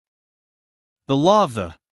The Law of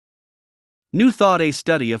the New Thought, a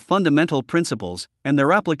study of fundamental principles and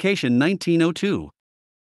their application, 1902.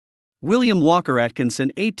 William Walker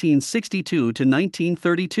Atkinson, 1862 to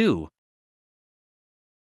 1932.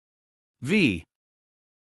 V.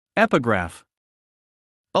 Epigraph.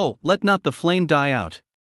 Oh, let not the flame die out.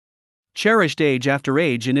 Cherished age after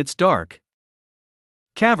age in its dark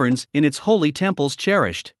caverns, in its holy temples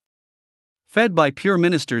cherished. Fed by pure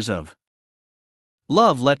ministers of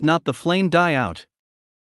love, let not the flame die out.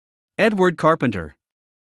 Edward Carpenter.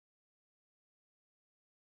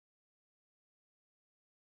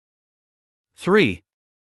 Three.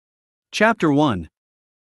 Chapter 1.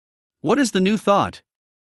 What is the new thought?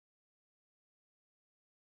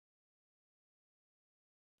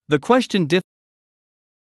 The question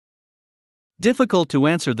difficult to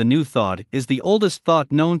answer. The new thought is the oldest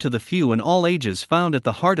thought known to the few in all ages, found at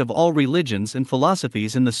the heart of all religions and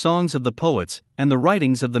philosophies, in the songs of the poets and the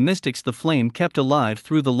writings of the mystics. The flame kept alive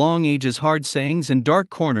through the long ages, hard sayings and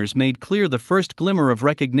dark corners made clear the first glimmer of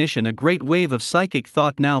recognition, a great wave of psychic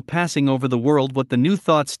thought now passing over the world. What the new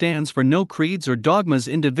thought stands for: no creeds or dogmas,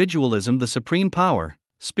 individualism, the supreme power,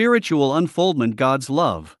 spiritual unfoldment, God's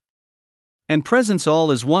love and presence,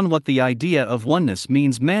 all is one. What the idea of oneness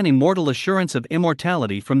means: man, immortal assurance of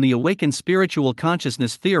immortality from the awakened spiritual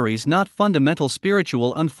consciousness. Theories, not fundamental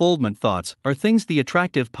spiritual unfoldment. Thoughts are things. The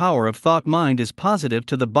attractive power of thought mind is positive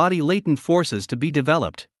to the body, latent forces to be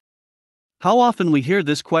developed. How often we hear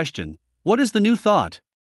this question: what is the new thought?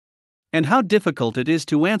 And how difficult it is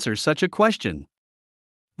to answer such a question.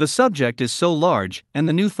 The subject is so large, and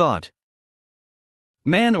the new thought,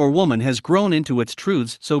 man or woman, has grown into its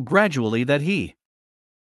truths so gradually that he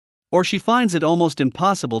or she finds it almost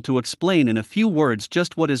impossible to explain in a few words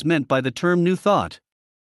just what is meant by the term new thought.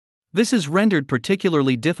 This is rendered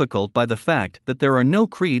particularly difficult by the fact that there are no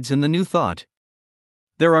creeds in the new thought.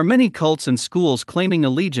 There are many cults and schools claiming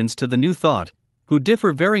allegiance to the new thought, who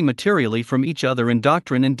differ very materially from each other in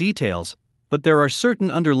doctrine and details, but there are certain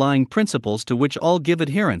underlying principles to which all give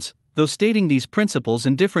adherence, though stating these principles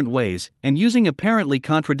in different ways and using apparently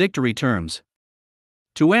contradictory terms.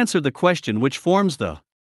 To answer the question which forms the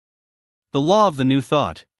law of the new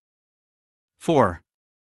thought. 4.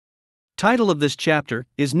 Title of this chapter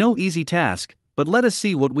is no easy task, but let us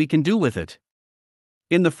see what we can do with it.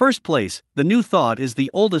 In the first place, the new thought is the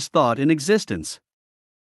oldest thought in existence.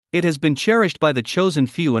 It has been cherished by the chosen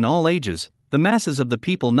few in all ages, the masses of the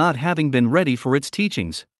people not having been ready for its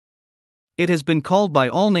teachings. It has been called by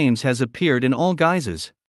all names, has appeared in all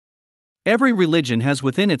guises. Every religion has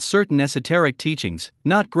within it certain esoteric teachings,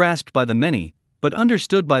 not grasped by the many, but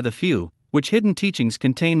understood by the few, which hidden teachings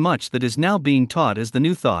contain much that is now being taught as the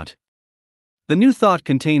new thought. The new thought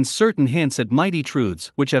contains certain hints at mighty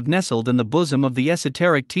truths which have nestled in the bosom of the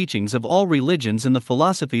esoteric teachings of all religions, in the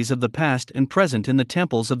philosophies of the past and present, in the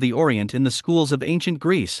temples of the Orient, in the schools of ancient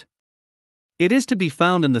Greece. It is to be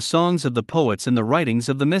found in the songs of the poets and the writings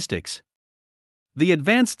of the mystics. The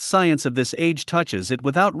advanced science of this age touches it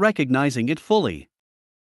without recognizing it fully.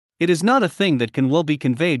 It is not a thing that can well be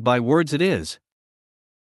conveyed by words. It is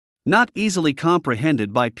not easily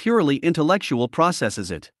comprehended by purely intellectual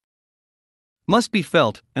processes. It must be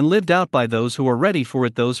felt and lived out by those who are ready for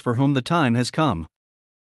it, those for whom the time has come.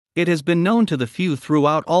 It has been known to the few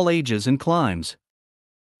throughout all ages and climes.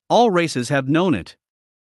 All races have known it.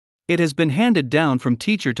 It has been handed down from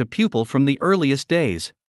teacher to pupil from the earliest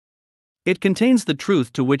days. It contains the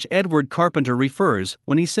truth to which Edward Carpenter refers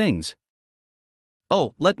when he sings,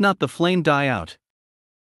 "Oh, let not the flame die out.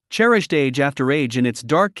 Cherished age after age in its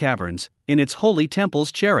dark caverns, in its holy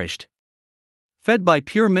temples cherished. Fed by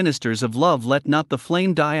pure ministers of love, let not the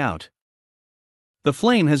flame die out." The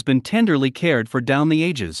flame has been tenderly cared for down the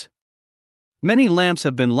ages. Many lamps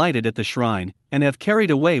have been lighted at the shrine, and have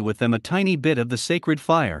carried away with them a tiny bit of the sacred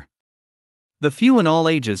fire. The few in all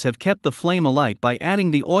ages have kept the flame alight by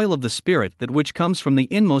adding the oil of the Spirit, that which comes from the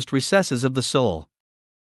inmost recesses of the soul.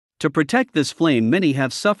 To protect this flame, many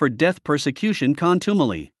have suffered death, persecution,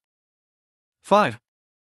 contumely. 5.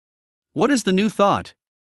 What is the new thought?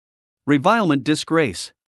 Revilement,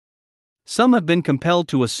 disgrace. Some have been compelled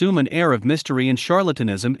to assume an air of mystery and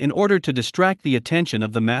charlatanism in order to distract the attention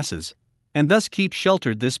of the masses, and thus keep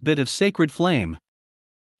sheltered this bit of sacred flame.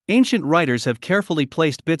 Ancient writers have carefully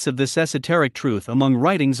placed bits of this esoteric truth among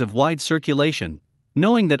writings of wide circulation,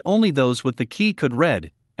 knowing that only those with the key could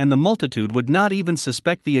read, and the multitude would not even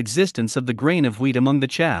suspect the existence of the grain of wheat among the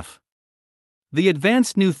chaff. The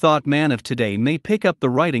advanced New Thought man of today may pick up the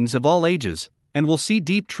writings of all ages, and will see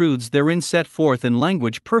deep truths therein set forth in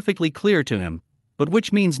language perfectly clear to him, but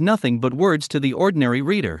which means nothing but words to the ordinary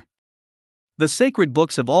reader. The sacred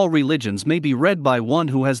books of all religions may be read by one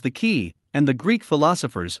who has the key, and the Greek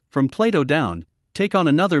philosophers, from Plato down, take on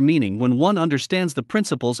another meaning when one understands the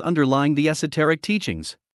principles underlying the esoteric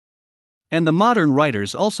teachings. And the modern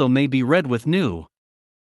writers also may be read with new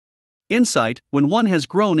insight when one has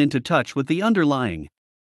grown into touch with the underlying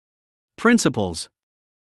principles.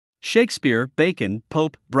 Shakespeare, Bacon,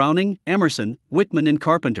 Pope, Browning, Emerson, Whitman, and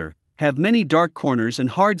Carpenter have many dark corners and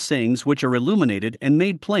hard sayings which are illuminated and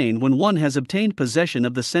made plain when one has obtained possession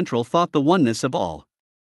of the central thought, the oneness of all.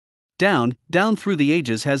 Down through the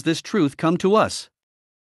ages has this truth come to us.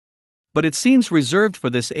 But it seems reserved for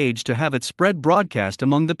this age to have it spread broadcast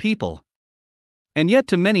among the people. And yet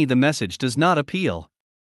to many the message does not appeal.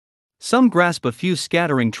 Some grasp a few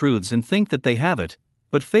scattering truths and think that they have it,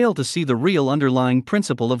 but fail to see the real underlying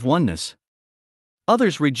principle of oneness.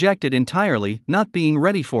 Others reject it entirely, not being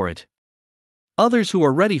ready for it. Others who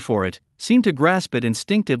are ready for it seem to grasp it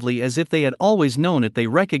instinctively as if they had always known it. They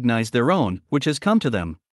recognize their own, which has come to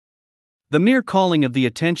them. The mere calling of the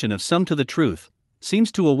attention of some to the truth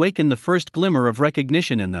seems to awaken the first glimmer of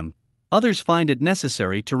recognition in them. Others find it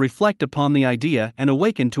necessary to reflect upon the idea and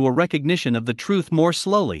awaken to a recognition of the truth more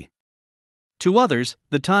slowly. To others,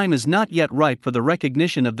 the time is not yet ripe for the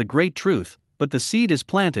recognition of the great truth, but the seed is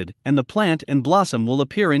planted, and the plant and blossom will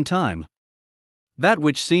appear in time. That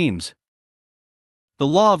which seems the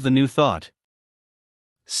law of the new thought.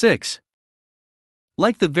 6.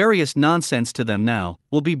 Like the veriest nonsense to them now,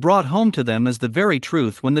 will be brought home to them as the very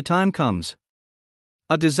truth when the time comes.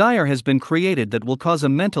 A desire has been created that will cause a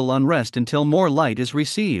mental unrest until more light is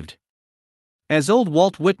received. As old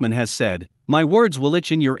Walt Whitman has said, "My words will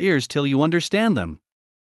itch in your ears till you understand them."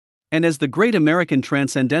 And as the great American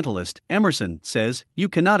transcendentalist, Emerson, says, "You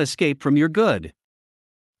cannot escape from your good."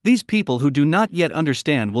 These people who do not yet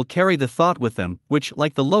understand will carry the thought with them, which,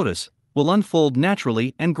 like the lotus, will unfold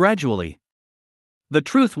naturally and gradually. The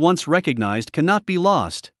truth once recognized cannot be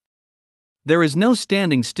lost. There is no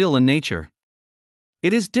standing still in nature.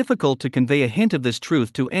 It is difficult to convey a hint of this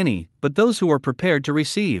truth to any but those who are prepared to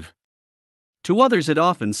receive. To others it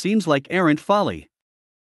often seems like errant folly.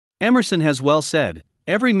 Emerson has well said,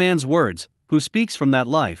 "Every man's words, who speaks from that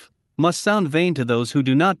life, must sound vain to those who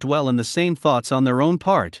do not dwell in the same thoughts on their own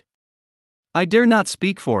part." I dare not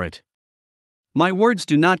speak for it. My words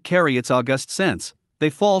do not carry its august sense, they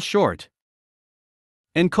fall short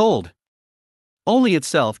and cold. Only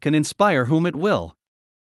itself can inspire whom it will.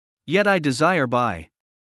 Yet I desire by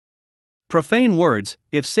profane words,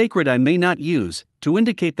 if sacred I may not use, to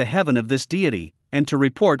indicate the heaven of this deity, and to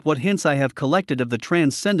report what hints I have collected of the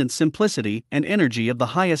transcendent simplicity and energy of the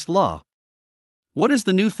highest law. What is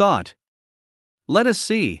the new thought? Let us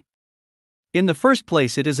see. In the first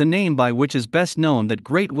place, it is a name by which is best known that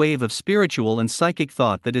great wave of spiritual and psychic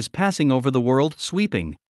thought that is passing over the world,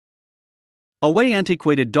 sweeping away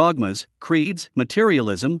antiquated dogmas, creeds,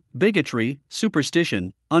 materialism, bigotry,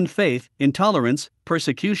 superstition, unfaith, intolerance,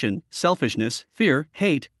 persecution, selfishness, fear,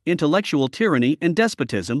 hate, intellectual tyranny and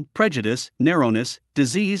despotism, prejudice, narrowness,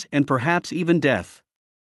 disease, and perhaps even death.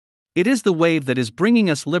 It is the wave that is bringing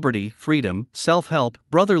us liberty, freedom, self-help,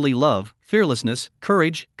 brotherly love, fearlessness,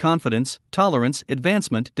 courage, confidence, tolerance,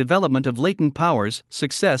 advancement, development of latent powers,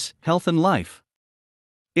 success, health and life.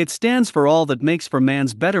 It stands for all that makes for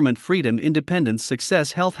man's betterment, freedom, independence,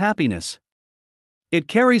 success, health, happiness. It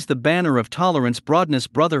carries the banner of tolerance, broadness,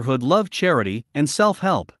 brotherhood, love, charity, and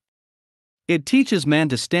self-help. It teaches man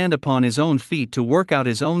to stand upon his own feet, to work out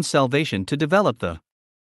his own salvation, to develop the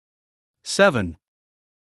 7.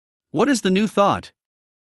 What is the new thought?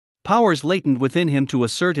 Powers latent within him to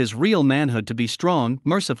assert his real manhood, to be strong,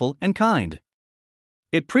 merciful, and kind.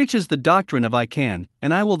 It preaches the doctrine of I can,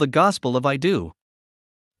 and I will, the gospel of I do.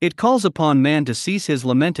 It calls upon man to cease his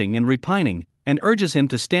lamenting and repining, and urges him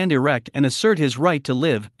to stand erect and assert his right to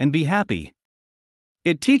live and be happy.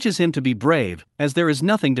 It teaches him to be brave, as there is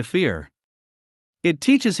nothing to fear. It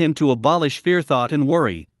teaches him to abolish fear, thought, and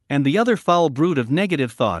worry, and the other foul brood of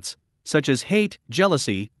negative thoughts, such as hate,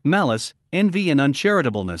 jealousy, malice, envy, and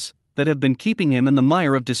uncharitableness, that have been keeping him in the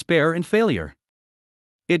mire of despair and failure.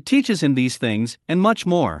 It teaches him these things, and much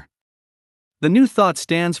more. The new thought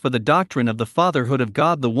stands for the doctrine of the fatherhood of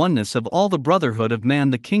God, the oneness of all, the brotherhood of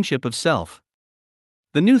man, the kingship of self.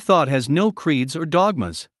 The new thought has no creeds or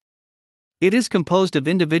dogmas. It is composed of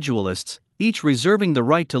individualists, each reserving the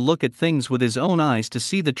right to look at things with his own eyes, to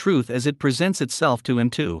see the truth as it presents itself to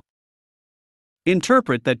him, to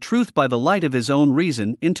interpret that truth by the light of his own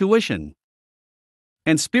reason, intuition,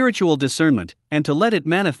 and spiritual discernment, and to let it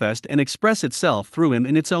manifest and express itself through him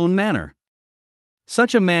in its own manner.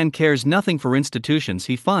 Such a man cares nothing for institutions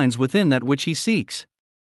he finds within that which he seeks.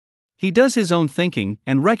 He does his own thinking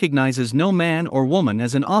and recognizes no man or woman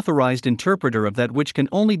as an authorized interpreter of that which can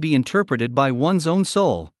only be interpreted by one's own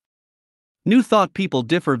soul. New Thought people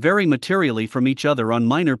differ very materially from each other on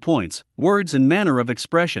minor points, words, and manner of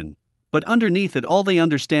expression, but underneath it all they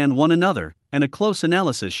understand one another, and a close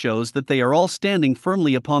analysis shows that they are all standing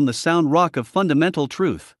firmly upon the sound rock of fundamental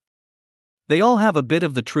truth. They all have a bit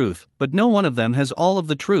of the truth, but no one of them has all of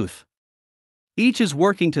the truth. Each is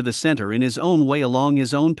working to the center in his own way along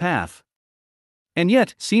his own path. And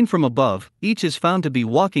yet, seen from above, each is found to be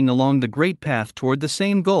walking along the great path toward the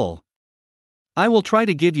same goal. I will try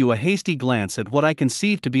to give you a hasty glance at what I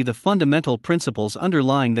conceive to be the fundamental principles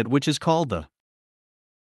underlying that which is called the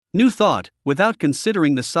New Thought, without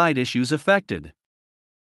considering the side issues affected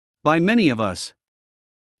by many of us.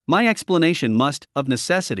 My explanation must, of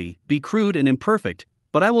necessity, be crude and imperfect,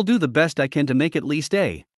 but I will do the best I can to make at least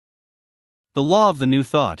the law of the New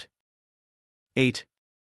Thought. 8.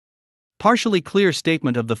 Partially clear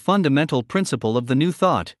statement of the fundamental principle of the New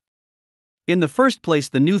Thought. In the first place,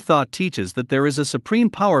 the New Thought teaches that there is a supreme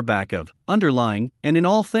power back of, underlying, and in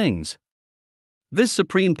all things. This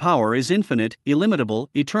supreme power is infinite, illimitable,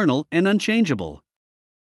 eternal, and unchangeable.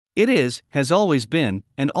 It is, has always been,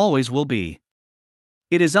 and always will be.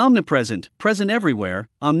 It is omnipresent, present everywhere,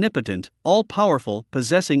 omnipotent, all-powerful,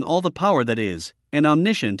 possessing all the power that is, and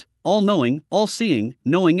omniscient, all-knowing, all-seeing,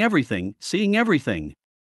 knowing everything, seeing everything.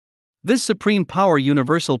 This supreme power,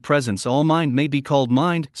 universal presence, all mind, may be called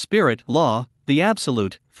mind, spirit, law, the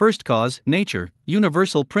absolute, first cause, nature,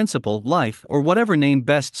 universal principle, life, or whatever name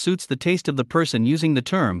best suits the taste of the person using the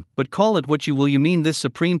term, but call it what you will. You mean this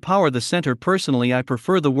supreme power, the center. Personally, I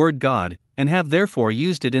prefer the word God, and have therefore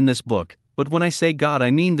used it in this book, but when I say God,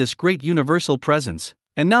 I mean this great universal presence,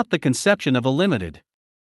 and not the conception of a limited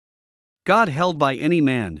God held by any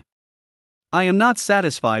man. I am not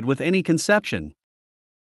satisfied with any conception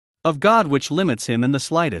of God which limits him in the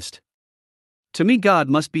slightest. To me, God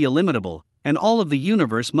must be illimitable, and all of the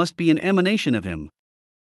universe must be an emanation of him.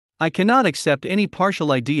 I cannot accept any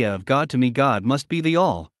partial idea of God. To me, God must be the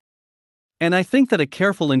all. And I think that a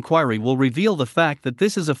careful inquiry will reveal the fact that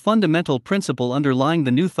this is a fundamental principle underlying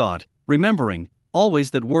the New Thought, remembering,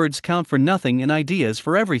 always, that words count for nothing and ideas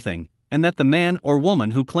for everything, and that the man or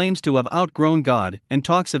woman who claims to have outgrown God, and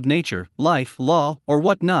talks of nature, life, law, or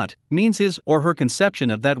what not, means his or her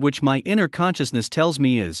conception of that which my inner consciousness tells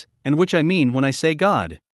me is, and which I mean when I say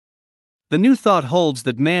God. The New Thought holds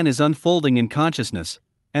that man is unfolding in consciousness,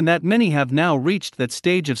 and that many have now reached that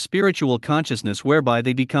stage of spiritual consciousness whereby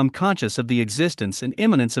they become conscious of the existence and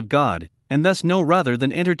immanence of God, and thus know rather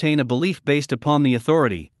than entertain a belief based upon the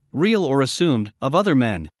authority, real or assumed, of other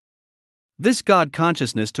men. This God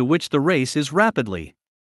consciousness, to which the race is rapidly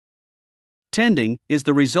tending, is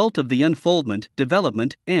the result of the unfoldment,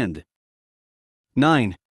 development, and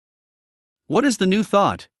 9. What is the New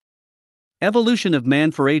Thought? Evolution of man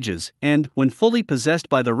for ages, and, when fully possessed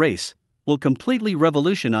by the race, will completely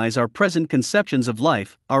revolutionize our present conceptions of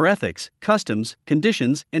life, our ethics, customs,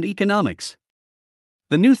 conditions, and economics.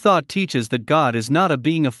 The New Thought teaches that God is not a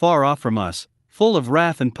being afar off from us, full of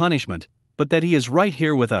wrath and punishment, but that he is right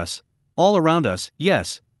here with us, all around us,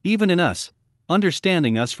 yes, even in us,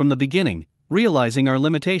 understanding us from the beginning, realizing our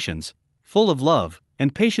limitations, full of love,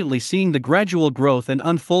 and patiently seeing the gradual growth and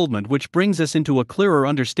unfoldment which brings us into a clearer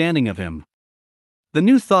understanding of him. The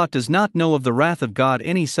New Thought does not know of the wrath of God.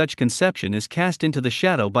 Any such conception is cast into the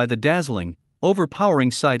shadow by the dazzling,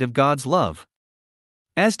 overpowering sight of God's love.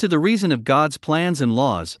 As to the reason of God's plans and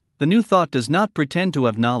laws, the New Thought does not pretend to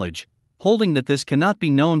have knowledge, holding that this cannot be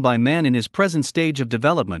known by man in his present stage of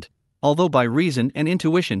development, although by reason and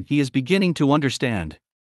intuition he is beginning to understand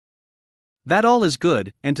that all is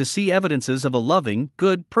good, and to see evidences of a loving,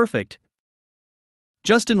 good, perfect,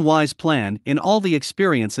 just and wise plan in all the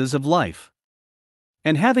experiences of life.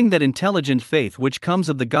 And having that intelligent faith which comes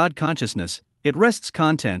of the God consciousness, it rests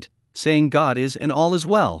content, saying God is and all is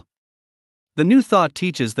well. The New Thought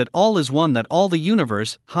teaches that all is one, that all the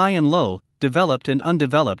universe, high and low, developed and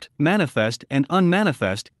undeveloped, manifest and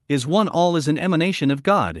unmanifest, is one. All is an emanation of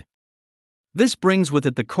God. This brings with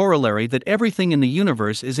it the corollary that everything in the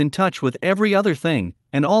universe is in touch with every other thing,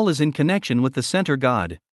 and all is in connection with the center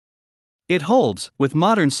God. It holds, with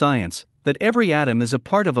modern science, that every atom is a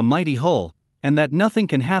part of a mighty whole, and that nothing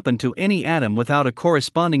can happen to any atom without a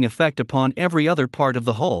corresponding effect upon every other part of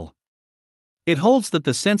the whole. It holds that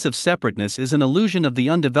the sense of separateness is an illusion of the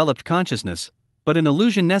undeveloped consciousness, but an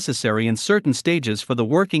illusion necessary in certain stages for the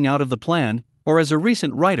working out of the plan, or as a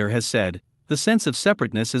recent writer has said, the sense of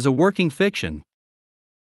separateness is a working fiction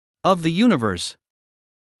of the universe.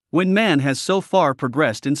 When man has so far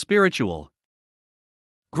progressed in spiritual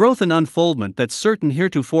Growth and unfoldment that certain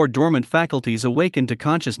heretofore dormant faculties awaken to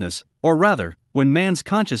consciousness, or rather, when man's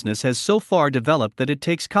consciousness has so far developed that it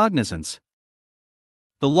takes cognizance.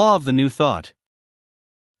 The law of the new thought.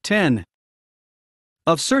 10.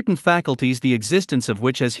 Of certain faculties the existence of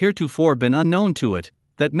which has heretofore been unknown to it,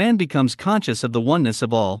 that man becomes conscious of the oneness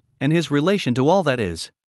of all, and his relation to all that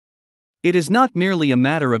is. It is not merely a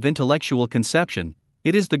matter of intellectual conception,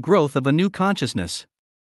 it is the growth of a new consciousness.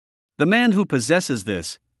 The man who possesses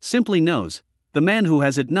this, simply knows; the man who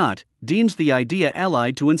has it not, deems the idea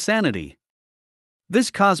allied to insanity. This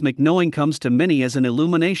cosmic knowing comes to many as an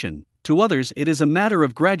illumination, to others it is a matter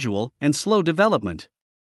of gradual and slow development.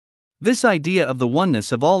 This idea of the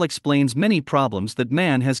oneness of all explains many problems that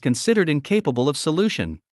man has considered incapable of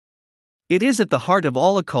solution. It is at the heart of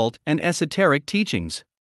all occult and esoteric teachings.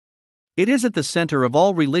 It is at the center of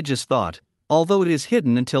all religious thought, although it is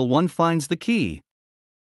hidden until one finds the key.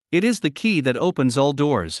 It is the key that opens all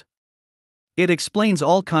doors. It explains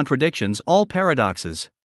all contradictions, all paradoxes.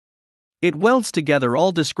 It welds together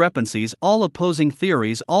all discrepancies, all opposing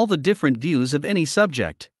theories, all the different views of any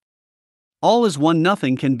subject. All is one,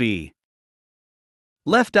 nothing can be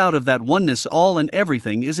left out of that oneness. All and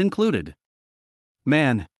everything is included.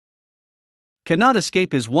 Man cannot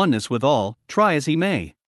escape his oneness with all, try as he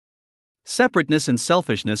may. Separateness and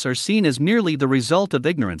selfishness are seen as merely the result of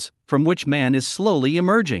ignorance, from which man is slowly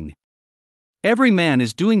emerging. Every man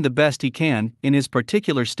is doing the best he can, in his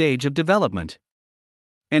particular stage of development.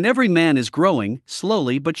 And every man is growing,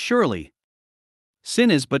 slowly but surely. Sin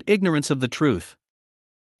is but ignorance of the truth.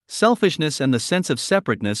 Selfishness and the sense of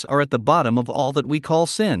separateness are at the bottom of all that we call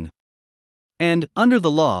sin. And, under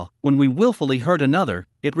the law, when we willfully hurt another,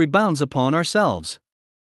 it rebounds upon ourselves.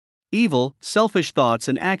 Evil, selfish thoughts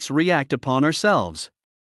and acts react upon ourselves.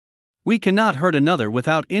 We cannot hurt another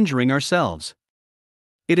without injuring ourselves.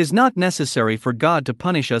 It is not necessary for God to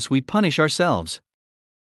punish us, we punish ourselves.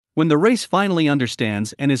 When the race finally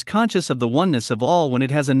understands and is conscious of the oneness of all, when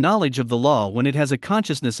it has a knowledge of the law, when it has a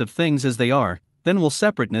consciousness of things as they are, then will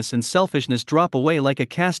separateness and selfishness drop away like a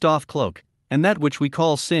cast-off cloak, and that which we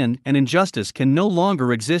call sin and injustice can no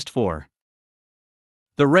longer exist for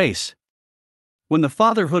the race. When the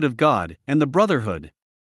fatherhood of God and the brotherhood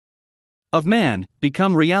of man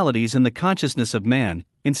become realities in the consciousness of man,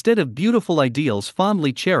 instead of beautiful ideals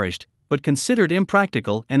fondly cherished, but considered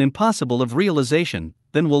impractical and impossible of realization,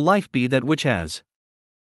 then will life be that which has.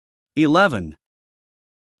 11.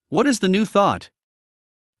 What is the new thought?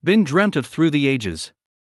 Been dreamt of through the ages.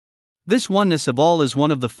 This oneness of all is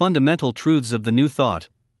one of the fundamental truths of the new thought,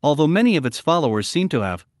 although many of its followers seem to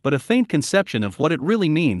have but a faint conception of what it really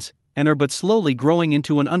means, and are but slowly growing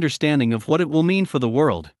into an understanding of what it will mean for the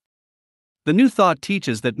world. The new thought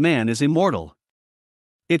teaches that man is immortal.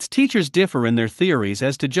 Its teachers differ in their theories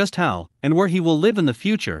as to just how and where he will live in the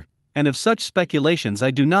future, and of such speculations I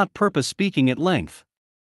do not purpose speaking at length.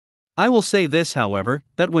 I will say this, however,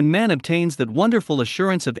 that when man obtains that wonderful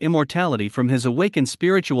assurance of immortality from his awakened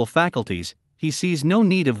spiritual faculties, he sees no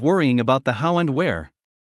need of worrying about the how and where.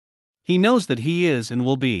 He knows that he is and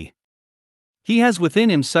will be. He has within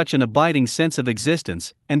him such an abiding sense of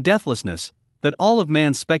existence and deathlessness, that all of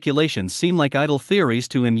man's speculations seem like idle theories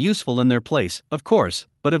to him, useful in their place, of course,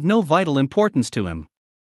 but of no vital importance to him.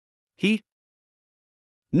 He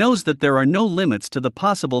knows that there are no limits to the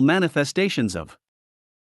possible manifestations of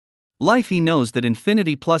life. He knows that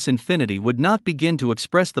infinity plus infinity would not begin to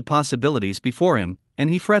express the possibilities before him,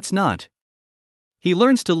 and he frets not. He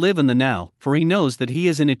learns to live in the now, for he knows that he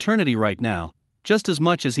is in eternity right now, just as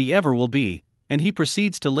much as he ever will be, and he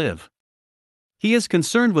proceeds to live. He is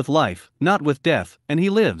concerned with life, not with death, and he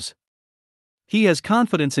lives. He has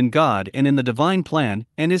confidence in God and in the divine plan,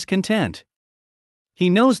 and is content. He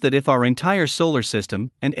knows that if our entire solar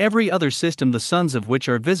system, and every other system the suns of which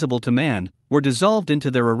are visible to man, were dissolved into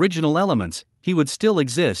their original elements, he would still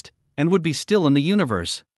exist, and would be still in the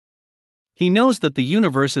universe. He knows that the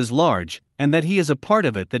universe is large, and that he is a part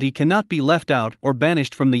of it, that he cannot be left out or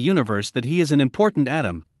banished from the universe, that he is an important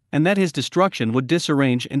atom, and that his destruction would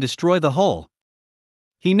disarrange and destroy the whole.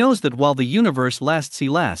 He knows that while the universe lasts, he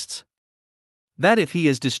lasts. That if he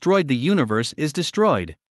is destroyed, the universe is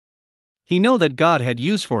destroyed. He knows that God had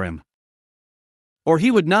use for him, or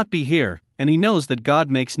he would not be here, and he knows that God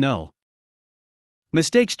makes no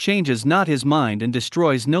mistakes, changes not his mind, and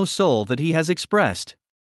destroys no soul that he has expressed.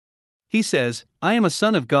 He says, I am a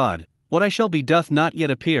son of God, what I shall be doth not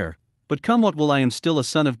yet appear, but come what will I am still a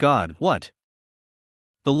son of God. What?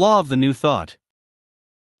 The law of the new thought.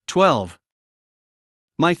 12.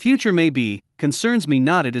 My future may be, concerns me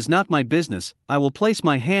not, it is not my business, I will place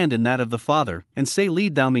my hand in that of the Father, and say,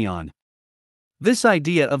 lead thou me on. This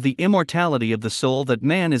idea of the immortality of the soul, that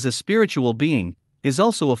man is a spiritual being, is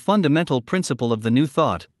also a fundamental principle of the New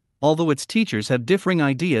Thought, although its teachers have differing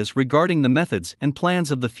ideas regarding the methods and plans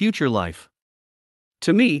of the future life.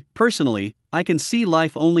 To me, personally, I can see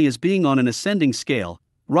life only as being on an ascending scale,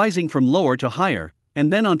 rising from lower to higher,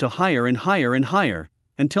 and then on to higher and higher and higher,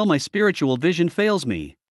 until my spiritual vision fails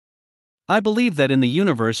me. I believe that in the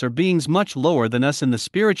universe are beings much lower than us in the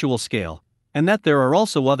spiritual scale, and that there are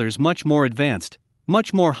also others much more advanced,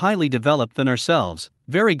 much more highly developed than ourselves,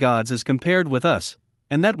 very gods as compared with us,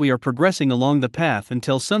 and that we are progressing along the path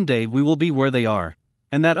until someday we will be where they are,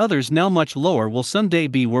 and that others now much lower will someday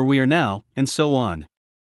be where we are now, and so on.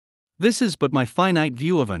 This is but my finite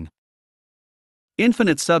view of an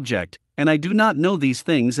infinite subject, and I do not know these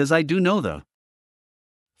things as I do know the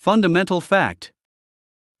fundamental fact.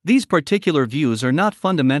 These particular views are not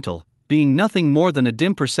fundamental, being nothing more than a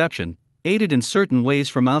dim perception, aided in certain ways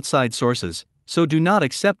from outside sources, so do not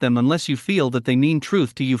accept them unless you feel that they mean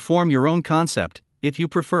truth to you. Form your own concept, if you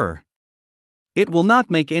prefer. It will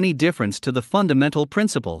not make any difference to the fundamental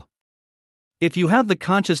principle. If you have the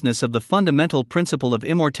consciousness of the fundamental principle of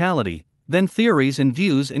immortality, then theories and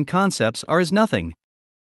views and concepts are as nothing.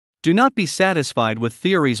 Do not be satisfied with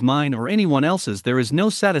theories, mine or anyone else's. There is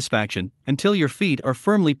no satisfaction until your feet are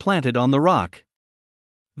firmly planted on the rock.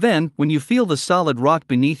 Then, when you feel the solid rock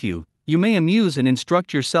beneath you, you may amuse and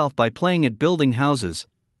instruct yourself by playing at building houses,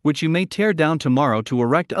 which you may tear down tomorrow to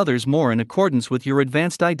erect others more in accordance with your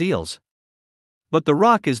advanced ideals. But the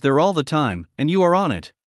rock is there all the time, and you are on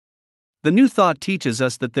it. The New Thought teaches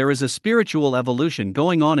us that there is a spiritual evolution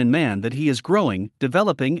going on in man, that he is growing,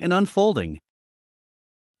 developing, and unfolding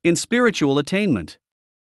in spiritual attainment.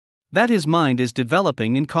 That his mind is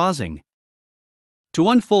developing and causing to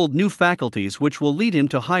unfold new faculties which will lead him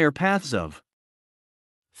to higher paths of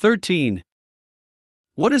 13.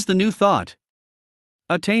 What is the New Thought?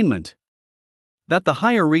 Attainment. That the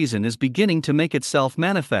higher reason is beginning to make itself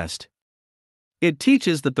manifest. It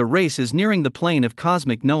teaches that the race is nearing the plane of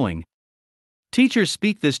cosmic knowing. Teachers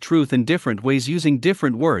speak this truth in different ways using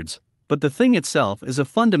different words, but the thing itself is a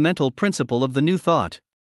fundamental principle of the New Thought.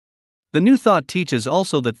 The New Thought teaches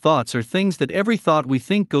also that thoughts are things, that every thought we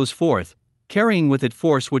think goes forth, carrying with it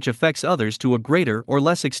force which affects others to a greater or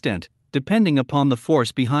less extent, depending upon the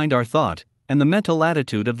force behind our thought, and the mental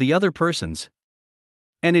attitude of the other persons.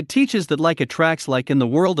 And it teaches that like attracts like in the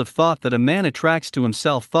world of thought, that a man attracts to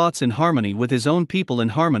himself thoughts in harmony with his own people, in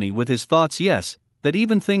harmony with his thoughts, yes, that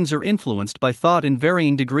even things are influenced by thought in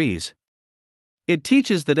varying degrees. It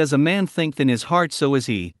teaches that as a man thinketh in his heart, so is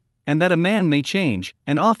he, and that a man may change,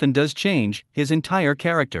 and often does change, his entire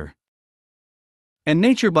character and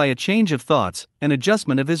nature by a change of thoughts, an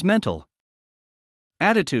adjustment of his mental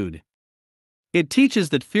attitude. It teaches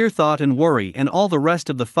that fear, thought, and worry, and all the rest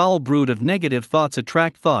of the foul brood of negative thoughts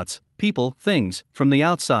attract thoughts, people, things, from the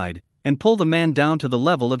outside, and pull the man down to the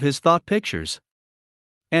level of his thought pictures.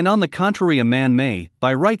 And on the contrary, a man may,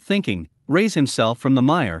 by right thinking, raise himself from the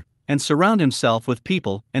mire, and surround himself with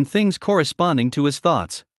people and things corresponding to his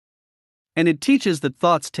thoughts. And it teaches that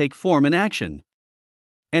thoughts take form in action.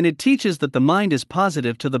 And it teaches that the mind is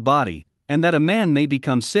positive to the body, and that a man may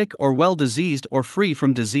become sick or well, diseased or free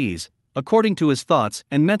from disease, according to his thoughts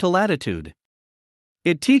and mental attitude.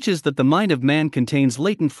 It teaches that the mind of man contains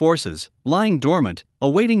latent forces, lying dormant,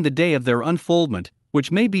 awaiting the day of their unfoldment,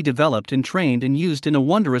 which may be developed and trained and used in a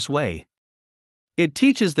wondrous way. It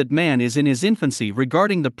teaches that man is in his infancy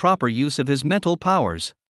regarding the proper use of his mental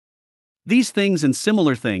powers. These things and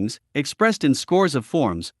similar things, expressed in scores of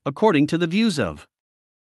forms, according to the views of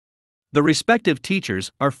the respective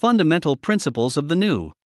teachers, are fundamental principles of the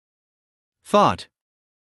New Thought.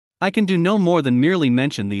 I can do no more than merely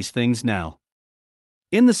mention these things now.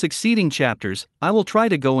 In the succeeding chapters, I will try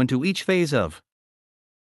to go into each phase of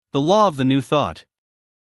the law of the New Thought.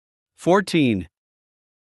 14.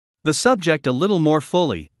 The subject a little more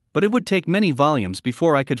fully, but it would take many volumes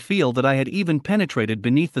before I could feel that I had even penetrated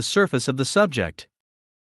beneath the surface of the subject.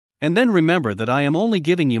 And then remember that I am only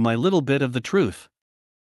giving you my little bit of the truth.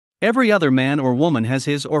 Every other man or woman has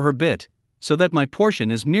his or her bit, so that my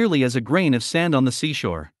portion is merely as a grain of sand on the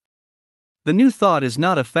seashore. The New Thought is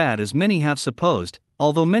not a fad as many have supposed,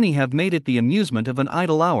 although many have made it the amusement of an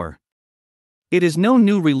idle hour. It is no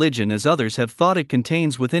new religion as others have thought. It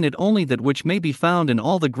contains within it only that which may be found in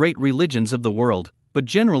all the great religions of the world, but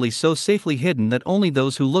generally so safely hidden that only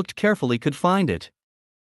those who looked carefully could find it.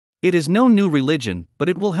 It is no new religion, but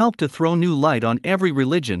it will help to throw new light on every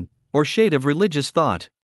religion, or shade of religious thought.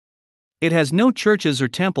 It has no churches or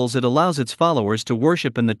temples. It allows its followers to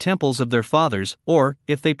worship in the temples of their fathers, or,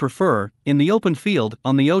 if they prefer, in the open field,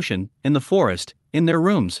 on the ocean, in the forest, in their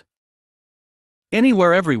rooms.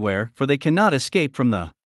 Anywhere, everywhere, for they cannot escape from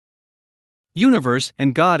the universe,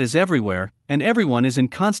 and God is everywhere, and everyone is in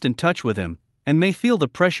constant touch with him, and may feel the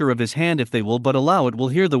pressure of his hand if they will but allow it, will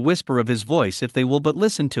hear the whisper of his voice if they will but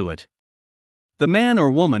listen to it. The man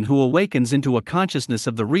or woman who awakens into a consciousness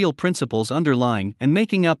of the real principles underlying and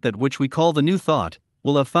making up that which we call the new thought,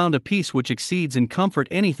 will have found a peace which exceeds in comfort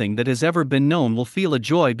anything that has ever been known, will feel a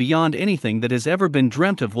joy beyond anything that has ever been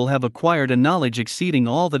dreamt of, will have acquired a knowledge exceeding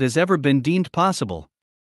all that has ever been deemed possible.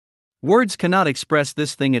 Words cannot express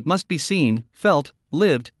this thing, it must be seen, felt,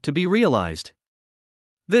 lived, to be realized.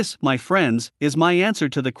 This, my friends, is my answer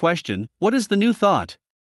to the question, what is the new thought?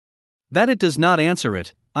 That it does not answer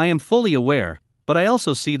it, I am fully aware, but I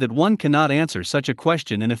also see that one cannot answer such a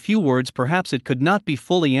question in a few words. Perhaps it could not be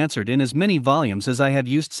fully answered in as many volumes as I have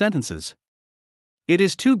used sentences. It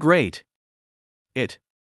is too great. It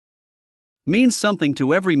means something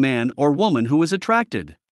to every man or woman who is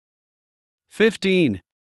attracted. 15.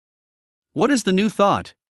 What is the new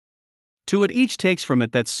thought? To it each takes from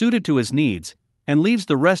it that's suited to his needs, and leaves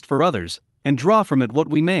the rest for others, and draw from it what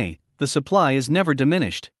we may, the supply is never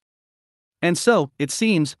diminished. And so, it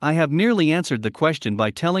seems, I have merely answered the question by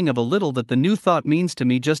telling of a little that the new thought means to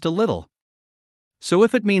me, just a little. So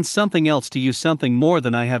if it means something else to you, something more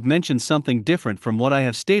than I have mentioned, something different from what I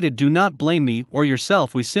have stated, do not blame me or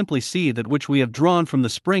yourself. We simply see that which we have drawn from the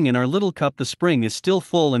spring in our little cup, the spring is still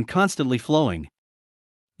full and constantly flowing.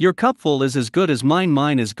 Your cupful is as good as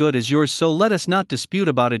mine as good as yours, so let us not dispute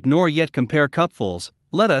about it nor yet compare cupfuls.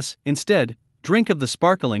 Let us, instead, drink of the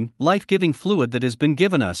sparkling, life-giving fluid that has been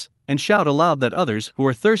given us, and shout aloud that others who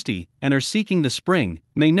are thirsty and are seeking the spring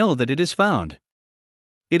may know that it is found.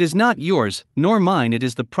 It is not yours nor mine, it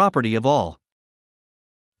is the property of all.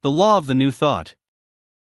 The law of the new thought.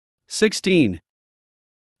 16.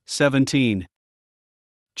 17.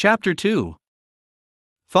 Chapter 2.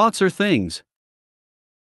 Thoughts are things.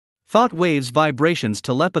 Thought waves, vibrations,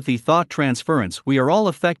 telepathy, thought transference. We are all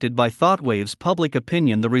affected by thought waves. Public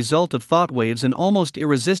opinion, the result of thought waves, an almost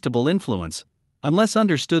irresistible influence. Unless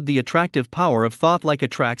understood, the attractive power of thought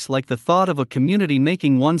attracts like the thought of a community,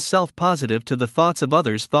 making oneself positive to the thoughts of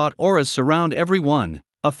others. Thought auras surround everyone,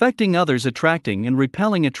 affecting others, attracting and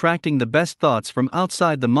repelling. Attracting the best thoughts from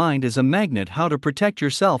outside the mind is a magnet. How to protect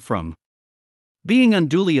yourself from being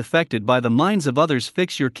unduly affected by the minds of others.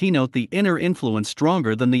 Fix your keynote, the inner influence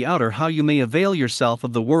stronger than the outer. How you may avail yourself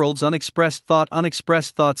of the world's unexpressed thought.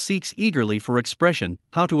 Unexpressed thought seeks eagerly for expression.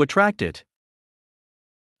 How to attract it?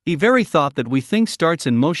 The very thought that we think starts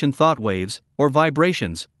in motion. Thought waves, or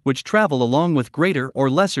vibrations, which travel along with greater or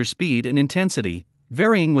lesser speed and intensity,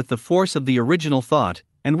 varying with the force of the original thought,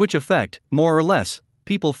 and which affect, more or less,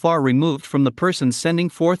 people far removed from the person sending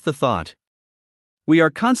forth the thought. We are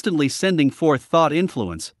constantly sending forth thought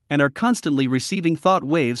influence, and are constantly receiving thought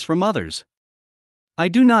waves from others. I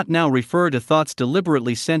do not now refer to thoughts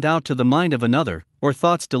deliberately sent out to the mind of another, or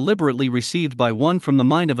thoughts deliberately received by one from the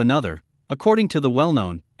mind of another, according to the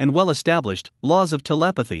well-known and well-established laws of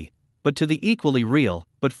telepathy, but to the equally real,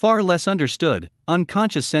 but far less understood,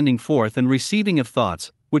 unconscious sending forth and receiving of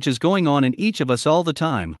thoughts, which is going on in each of us all the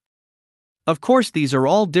time. Of course, these are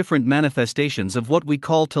all different manifestations of what we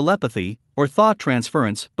call telepathy, or thought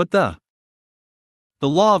transference, but the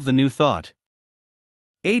law of the new thought.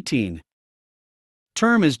 18.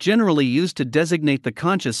 Term is generally used to designate the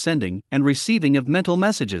conscious sending and receiving of mental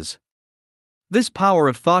messages. This power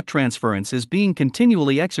of thought transference is being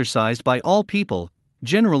continually exercised by all people,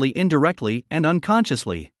 generally indirectly and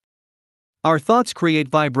unconsciously. Our thoughts create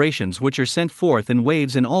vibrations which are sent forth in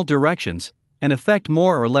waves in all directions, and affect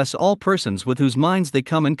more or less all persons with whose minds they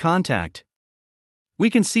come in contact.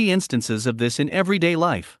 We can see instances of this in everyday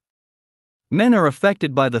life. Men are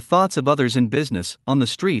affected by the thoughts of others in business, on the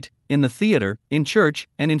street, in the theater, in church,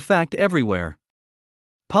 and in fact everywhere.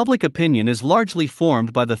 Public opinion is largely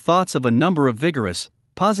formed by the thoughts of a number of vigorous,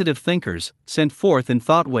 positive thinkers, sent forth in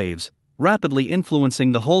thought waves, rapidly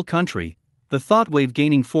influencing the whole country, the thought wave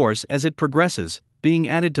gaining force as it progresses, being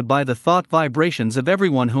added to by the thought vibrations of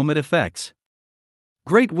everyone whom it affects.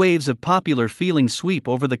 Great waves of popular feeling sweep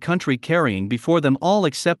over the country, carrying before them all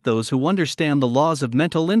except those who understand the laws of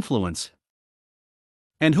mental influence,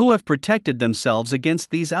 and who have protected themselves against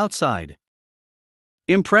these outside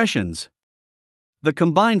impressions. The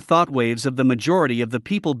combined thought waves of the majority of the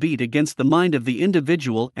people beat against the mind of the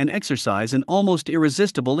individual and exercise an almost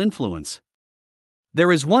irresistible influence.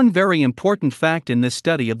 There is one very important fact in this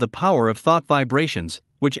study of the power of thought vibrations,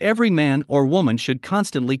 which every man or woman should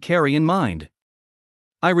constantly carry in mind.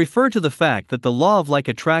 I refer to the fact that the law of like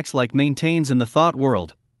attracts like maintains in the thought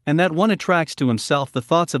world, and that one attracts to himself the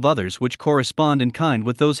thoughts of others which correspond in kind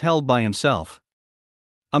with those held by himself.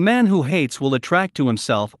 A man who hates will attract to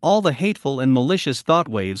himself all the hateful and malicious thought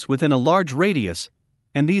waves within a large radius,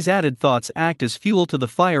 and these added thoughts act as fuel to the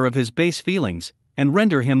fire of his base feelings, and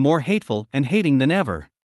render him more hateful and hating than ever.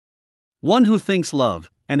 One who thinks love,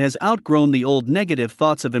 and has outgrown the old negative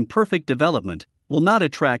thoughts of imperfect development, will not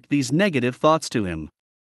attract these negative thoughts to him.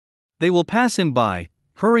 They will pass him by,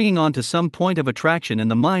 hurrying on to some point of attraction in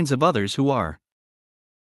the minds of others who are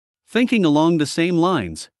thinking along the same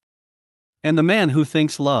lines. And the man who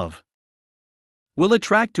thinks love will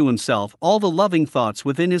attract to himself all the loving thoughts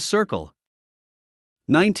within his circle.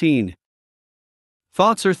 19.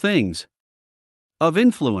 Thoughts are things of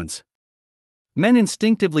influence. Men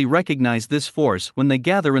instinctively recognize this force when they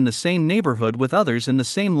gather in the same neighborhood with others in the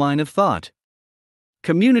same line of thought.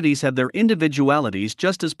 Communities have their individualities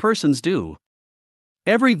just as persons do.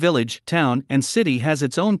 Every village, town, and city has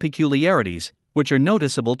its own peculiarities, which are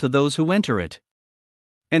noticeable to those who enter it.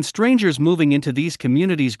 And strangers moving into these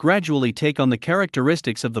communities gradually take on the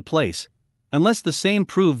characteristics of the place, unless the same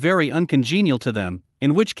prove very uncongenial to them,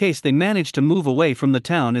 in which case they manage to move away from the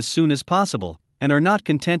town as soon as possible, and are not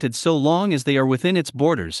contented so long as they are within its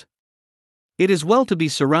borders. It is well to be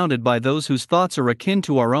surrounded by those whose thoughts are akin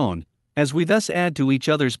to our own, as we thus add to each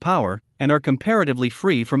other's power, and are comparatively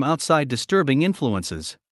free from outside disturbing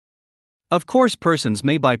influences. Of course, persons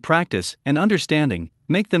may by practice and understanding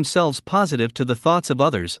make themselves positive to the thoughts of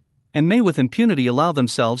others, and may with impunity allow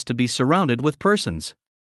themselves to be surrounded with persons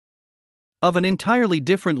of an entirely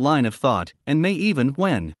different line of thought, and may even,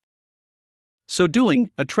 when so doing,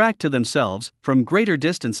 attract to themselves, from greater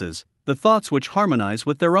distances, the thoughts which harmonize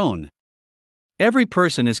with their own. Every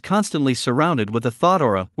person is constantly surrounded with a thought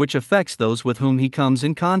aura which affects those with whom he comes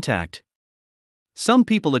in contact. Some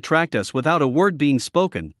people attract us without a word being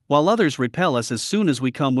spoken, while others repel us as soon as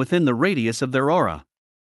we come within the radius of their aura.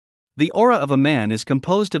 The aura of a man is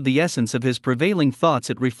composed of the essence of his prevailing thoughts.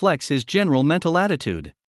 It reflects his general mental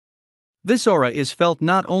attitude. This aura is felt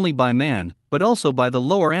not only by man, but also by the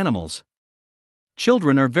lower animals.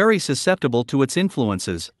 Children are very susceptible to its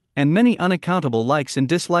influences, and many unaccountable likes and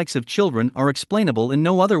dislikes of children are explainable in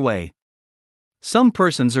no other way. Some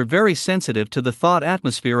persons are very sensitive to the thought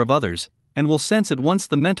atmosphere of others, and will sense at once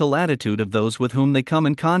the mental attitude of those with whom they come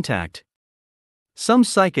in contact. Some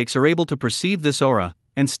psychics are able to perceive this aura,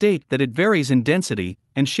 and state that it varies in density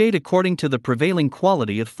and shade according to the prevailing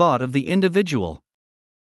quality of thought of the individual.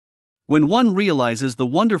 When one realizes the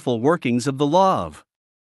wonderful workings of the law of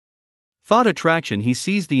thought attraction, he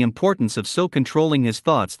sees the importance of so controlling his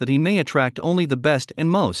thoughts that he may attract only the best and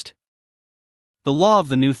most. The law of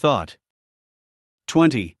the new thought.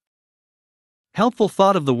 20. Helpful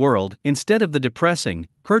thought of the world, instead of the depressing,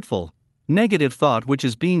 hurtful, negative thought which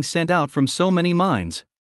is being sent out from so many minds.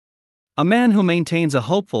 A man who maintains a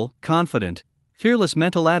hopeful, confident, fearless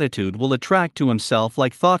mental attitude will attract to himself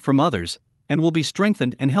like thought from others, and will be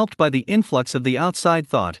strengthened and helped by the influx of the outside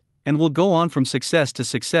thought, and will go on from success to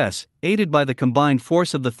success, aided by the combined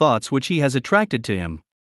force of the thoughts which he has attracted to him.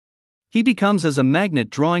 He becomes as a magnet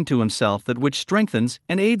drawing to himself that which strengthens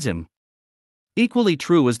and aids him. Equally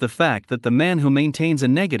true is the fact that the man who maintains a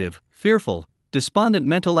negative, fearful, despondent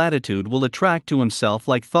mental attitude will attract to himself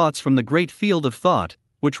like thoughts from the great field of thought,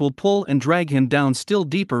 which will pull and drag him down still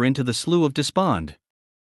deeper into the slough of despond.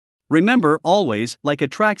 Remember always, like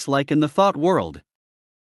attracts like in the thought world.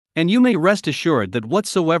 And you may rest assured that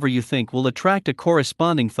whatsoever you think will attract a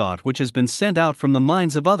corresponding thought which has been sent out from the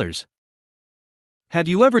minds of others. Have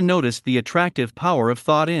you ever noticed the attractive power of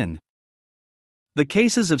thought in the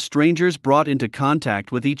cases of strangers brought into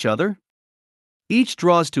contact with each other? Each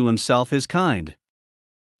draws to himself his kind.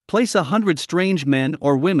 Place 100 strange men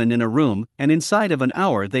or women in a room, and inside of an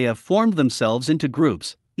hour they have formed themselves into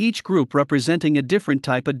groups, each group representing a different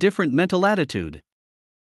type, a different mental attitude.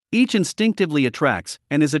 Each instinctively attracts,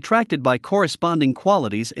 and is attracted by corresponding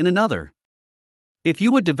qualities in another. If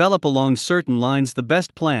you would develop along certain lines, the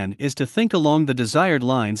best plan is to think along the desired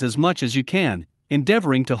lines as much as you can,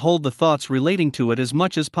 endeavoring to hold the thoughts relating to it as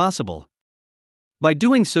much as possible. By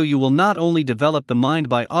doing so, you will not only develop the mind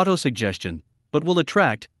by autosuggestion, but will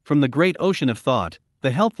attract, from the great ocean of thought,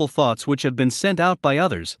 the helpful thoughts which have been sent out by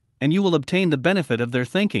others, and you will obtain the benefit of their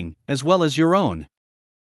thinking, as well as your own.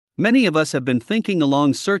 Many of us have been thinking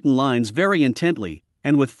along certain lines very intently,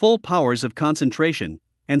 and with full powers of concentration,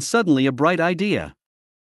 and suddenly a bright idea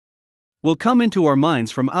will come into our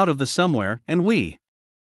minds from out of the somewhere, and we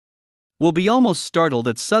will be almost startled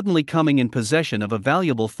at suddenly coming in possession of a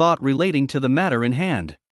valuable thought relating to the matter in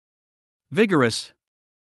hand. Vigorous.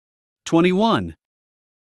 21.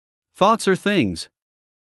 Thoughts are things.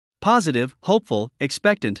 Positive, hopeful,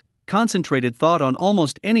 expectant, concentrated thought on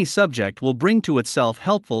almost any subject will bring to itself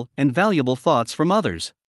helpful and valuable thoughts from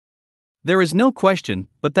others. There is no question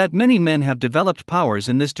but that many men have developed powers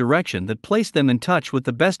in this direction that place them in touch with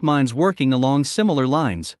the best minds working along similar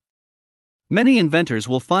lines. Many inventors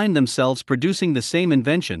will find themselves producing the same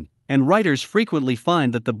invention, and writers frequently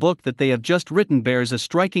find that the book that they have just written bears a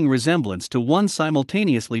striking resemblance to one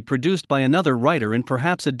simultaneously produced by another writer in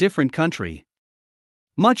perhaps a different country.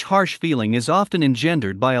 Much harsh feeling is often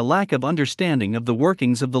engendered by a lack of understanding of the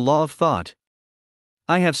workings of the law of thought.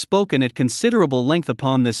 I have spoken at considerable length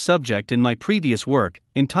upon this subject in my previous work,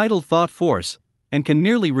 entitled Thought Force, and can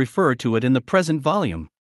merely refer to it in the present volume.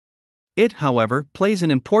 It, however, plays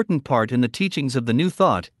an important part in the teachings of the New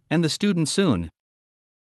Thought, and the student soon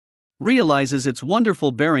realizes its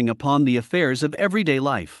wonderful bearing upon the affairs of everyday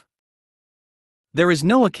life. There is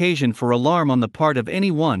no occasion for alarm on the part of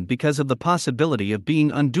anyone because of the possibility of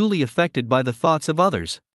being unduly affected by the thoughts of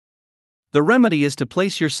others. The remedy is to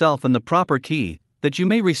place yourself in the proper key, that you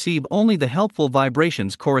may receive only the helpful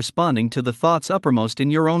vibrations corresponding to the thoughts uppermost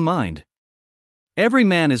in your own mind. Every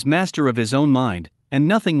man is master of his own mind, and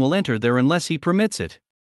nothing will enter there unless he permits it.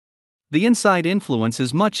 The inside influence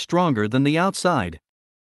is much stronger than the outside.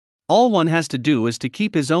 All one has to do is to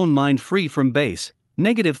keep his own mind free from base,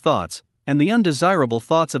 negative thoughts, and the undesirable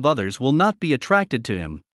thoughts of others will not be attracted to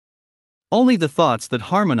him. Only the thoughts that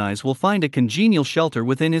harmonize will find a congenial shelter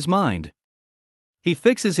within his mind. He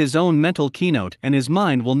fixes his own mental keynote and his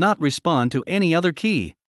mind will not respond to any other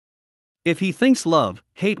key. If he thinks love,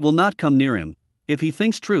 hate will not come near him. If he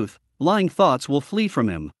thinks truth, lying thoughts will flee from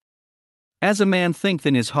him. As a man thinketh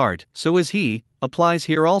in his heart, so is he, applies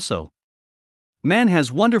here also. Man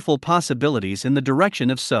has wonderful possibilities in the direction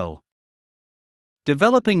of so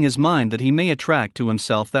developing his mind that he may attract to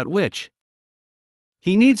himself that which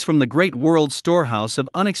he needs from the great world's storehouse of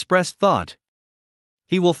unexpressed thought.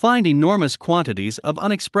 He will find enormous quantities of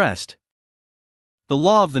unexpressed. The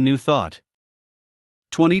law of the new thought.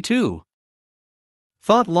 22.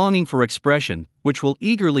 Thought longing for expression, which will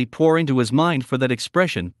eagerly pour into his mind for that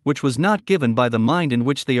expression which was not given by the mind in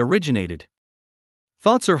which they originated.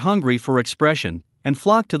 Thoughts are hungry for expression, and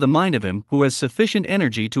flock to the mind of him who has sufficient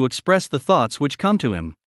energy to express the thoughts which come to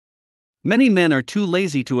him. Many men are too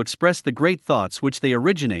lazy to express the great thoughts which they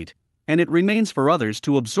originate, and it remains for others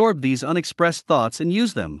to absorb these unexpressed thoughts and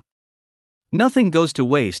use them. Nothing goes to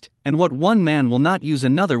waste, and what one man will not use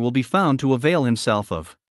another will be found to avail himself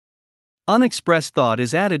of. Unexpressed thought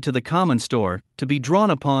is added to the common store, to be drawn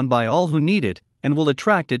upon by all who need it, and will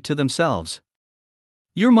attract it to themselves.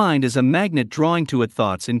 Your mind is a magnet drawing to it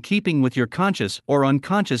thoughts in keeping with your conscious or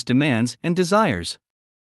unconscious demands and desires.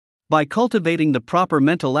 By cultivating the proper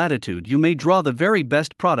mental attitude, you may draw the very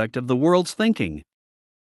best product of the world's thinking.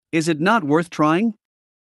 Is it not worth trying?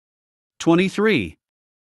 23.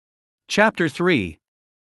 Chapter 3.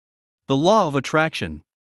 The Law of Attraction.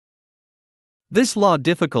 This law,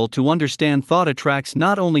 difficult to understand thought, attracts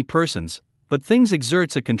not only persons, but things,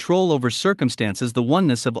 exerts a control over circumstances. The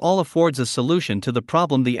oneness of all affords a solution to the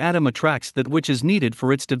problem. The atom attracts that which is needed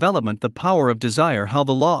for its development. The power of desire. How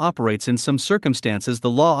the law operates in some circumstances. The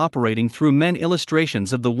law operating through men.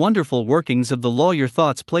 Illustrations of the wonderful workings of the law. Your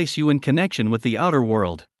thoughts place you in connection with the outer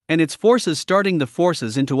world, and its forces, starting the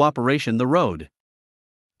forces into operation. The road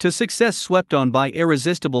to success swept on by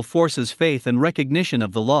irresistible forces. Faith and recognition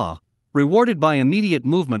of the law, rewarded by immediate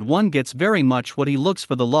movement. One gets very much what he looks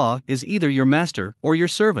for. The law is either your master or your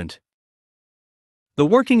servant. The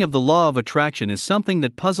working of the law of attraction is something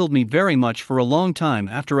that puzzled me very much for a long time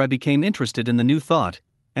after I became interested in the new thought,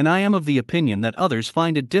 and I am of the opinion that others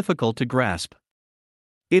find it difficult to grasp.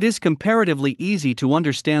 It is comparatively easy to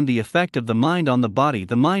understand the effect of the mind on the body,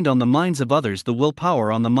 the mind on the minds of others, the willpower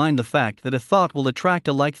on the mind, the fact that a thought will attract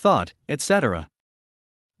a like thought, etc.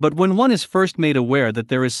 But when one is first made aware that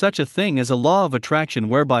there is such a thing as a law of attraction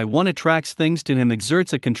whereby one attracts things to him,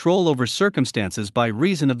 exerts a control over circumstances by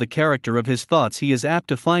reason of the character of his thoughts, he is apt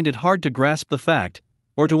to find it hard to grasp the fact,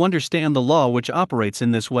 or to understand the law which operates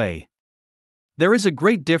in this way. There is a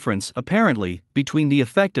great difference, apparently, between the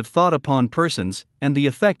effect of thought upon persons and the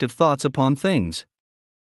effect of thoughts upon things.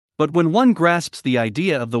 But when one grasps the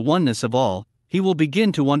idea of the oneness of all, he will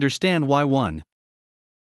begin to understand why one.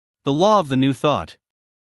 The law of the new thought.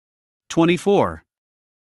 24.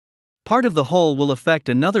 Part of the whole will affect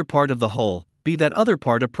another part of the whole, be that other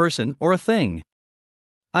part a person or a thing.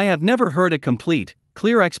 I have never heard a complete,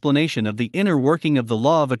 clear explanation of the inner working of the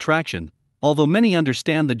law of attraction, although many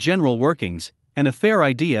understand the general workings, and a fair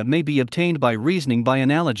idea may be obtained by reasoning by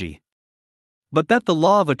analogy. But that the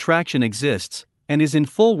law of attraction exists, and is in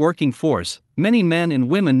full working force, many men and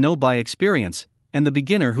women know by experience, and the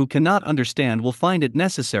beginner who cannot understand will find it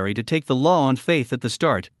necessary to take the law on faith at the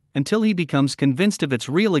start, until he becomes convinced of its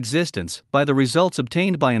real existence by the results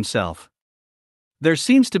obtained by himself. There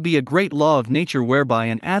seems to be a great law of nature whereby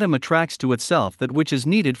an atom attracts to itself that which is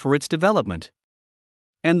needed for its development.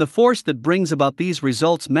 And the force that brings about these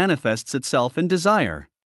results manifests itself in desire.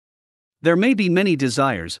 There may be many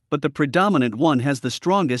desires, but the predominant one has the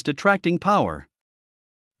strongest attracting power.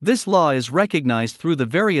 This law is recognized through the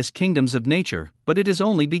various kingdoms of nature, but it is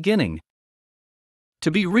only beginning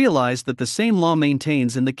to be realized that the same law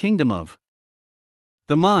maintains in the kingdom of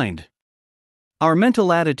the mind. Our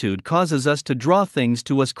mental attitude causes us to draw things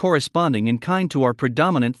to us corresponding in kind to our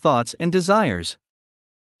predominant thoughts and desires.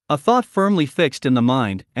 A thought firmly fixed in the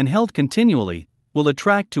mind, and held continually, will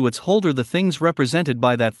attract to its holder the things represented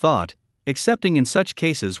by that thought, excepting in such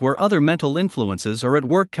cases where other mental influences are at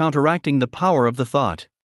work counteracting the power of the thought.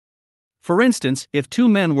 For instance, if two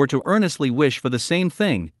men were to earnestly wish for the same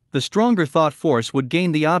thing, the stronger thought force would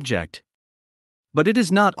gain the object. But it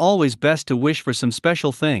is not always best to wish for some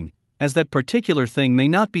special thing, as that particular thing may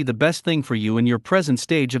not be the best thing for you in your present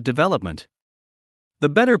stage of development. The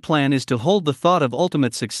better plan is to hold the thought of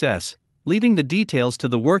ultimate success, leaving the details to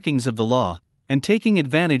the workings of the law, and taking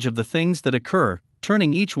advantage of the things that occur,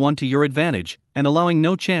 turning each one to your advantage, and allowing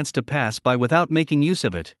no chance to pass by without making use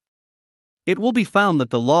of it. It will be found that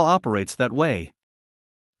the law operates that way.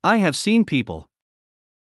 I have seen people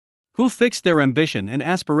who fixed their ambition and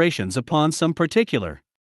aspirations upon some particular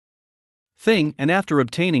thing, and after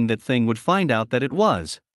obtaining that thing would find out that it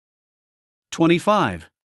was 25.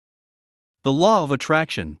 The law of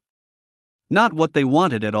attraction. Not what they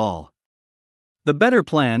wanted at all. The better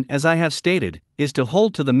plan, as I have stated, is to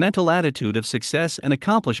hold to the mental attitude of success and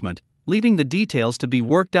accomplishment, leaving the details to be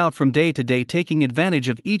worked out from day to day, taking advantage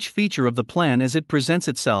of each feature of the plan as it presents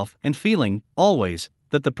itself, and feeling, always,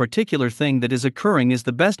 that the particular thing that is occurring is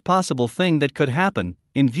the best possible thing that could happen,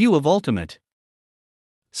 in view of ultimate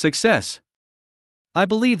success. I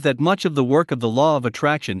believe that much of the work of the law of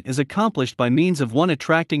attraction is accomplished by means of one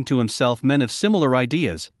attracting to himself men of similar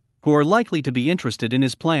ideas, who are likely to be interested in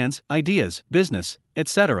his plans, ideas, business,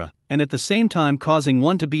 etc., and at the same time causing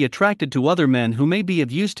one to be attracted to other men who may be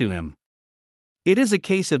of use to him. It is a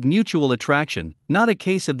case of mutual attraction, not a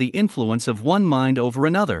case of the influence of one mind over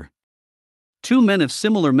another. Two men of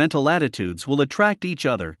similar mental attitudes will attract each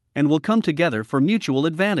other, and will come together for mutual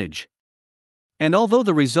advantage. And although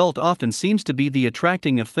the result often seems to be the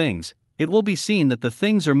attracting of things, it will be seen that the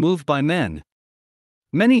things are moved by men.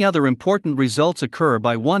 Many other important results occur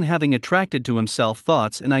by one having attracted to himself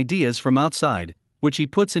thoughts and ideas from outside, which he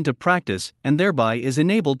puts into practice, and thereby is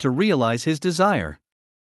enabled to realize his desire.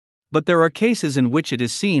 But there are cases in which it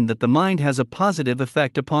is seen that the mind has a positive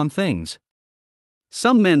effect upon things.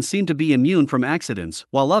 Some men seem to be immune from accidents,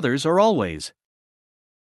 while others are always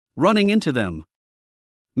running into them.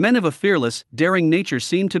 Men of a fearless, daring nature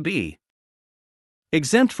seem to be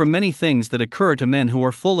exempt from many things that occur to men who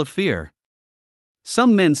are full of fear.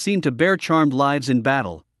 Some men seem to bear charmed lives in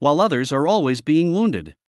battle, while others are always being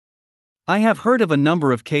wounded. I have heard of a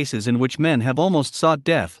number of cases in which men have almost sought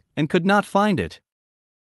death, and could not find it.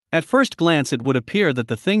 At first glance it would appear that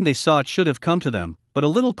the thing they sought should have come to them, but a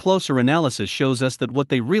little closer analysis shows us that what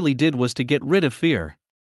they really did was to get rid of fear.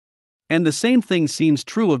 And the same thing seems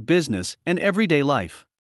true of business and everyday life.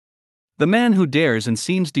 The man who dares and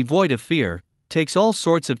seems devoid of fear, takes all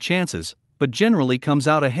sorts of chances, but generally comes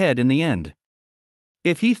out ahead in the end.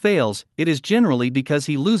 If he fails, it is generally because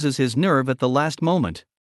he loses his nerve at the last moment.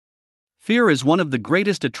 Fear is one of the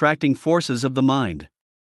greatest attracting forces of the mind.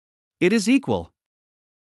 It is equal.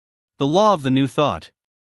 The law of the new thought.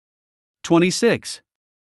 26.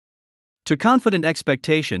 To confident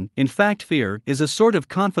expectation, in fact, fear is a sort of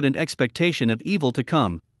confident expectation of evil to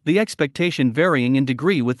come, the expectation varying in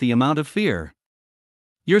degree with the amount of fear.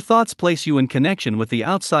 Your thoughts place you in connection with the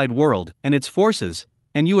outside world and its forces,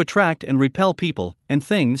 and you attract and repel people and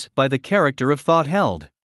things by the character of thought held.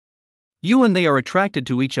 You and they are attracted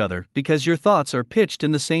to each other because your thoughts are pitched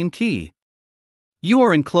in the same key. You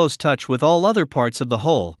are in close touch with all other parts of the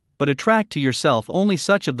whole, but attract to yourself only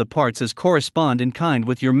such of the parts as correspond in kind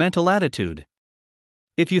with your mental attitude.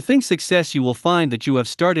 If you think success, you will find that you have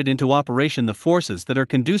started into operation the forces that are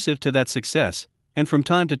conducive to that success, and from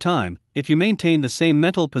time to time, if you maintain the same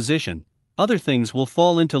mental position, other things will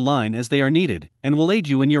fall into line as they are needed, and will aid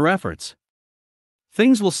you in your efforts.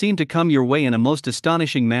 Things will seem to come your way in a most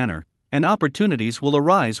astonishing manner, and opportunities will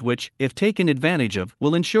arise which, if taken advantage of,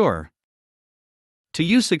 will ensure to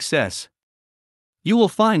you success. You will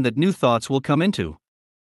find that new thoughts will come into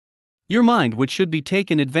your mind which should be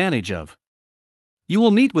taken advantage of. You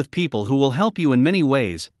will meet with people who will help you in many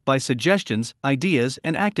ways, by suggestions, ideas,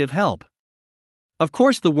 and active help. Of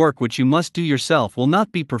course, the work which you must do yourself will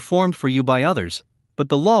not be performed for you by others, but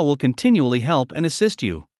the law will continually help and assist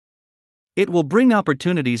you. It will bring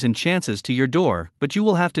opportunities and chances to your door, but you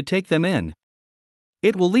will have to take them in.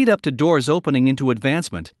 It will lead up to doors opening into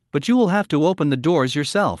advancement, but you will have to open the doors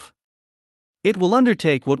yourself. It will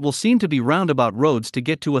undertake what will seem to be roundabout roads to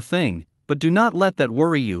get to a thing, but do not let that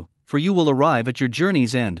worry you, for you will arrive at your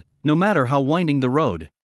journey's end, no matter how winding the road.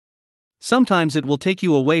 Sometimes it will take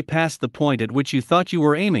you away past the point at which you thought you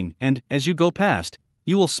were aiming, and, as you go past,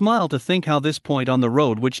 you will smile to think how this point on the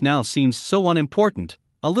road, which now seems so unimportant,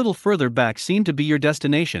 a little further back seemed to be your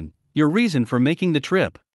destination, your reason for making the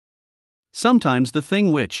trip. Sometimes the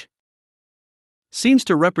thing which seems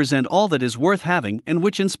to represent all that is worth having and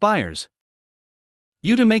which inspires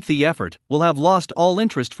you to make the effort will have lost all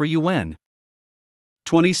interest for you when.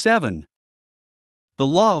 27. The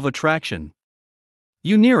law of attraction.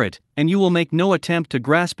 You near it, and you will make no attempt to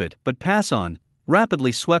grasp it but pass on,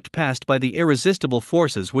 rapidly swept past by the irresistible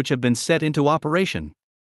forces which have been set into operation.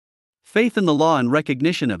 Faith in the law and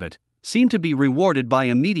recognition of it seem to be rewarded by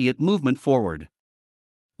immediate movement forward.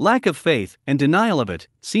 Lack of faith and denial of it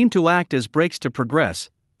seem to act as brakes to progress,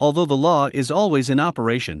 although the law is always in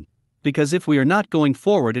operation, because if we are not going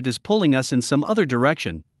forward, it is pulling us in some other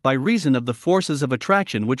direction, by reason of the forces of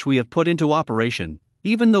attraction which we have put into operation,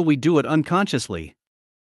 even though we do it unconsciously.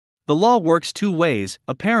 The law works two ways,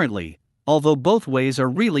 apparently, although both ways are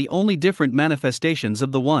really only different manifestations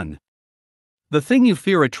of the one. The thing you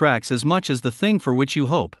fear attracts as much as the thing for which you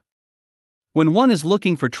hope. When one is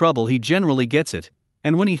looking for trouble, he generally gets it,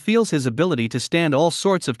 and when he feels his ability to stand all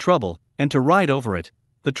sorts of trouble, and to ride over it,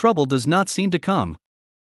 the trouble does not seem to come.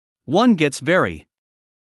 One gets very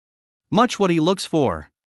much what he looks for.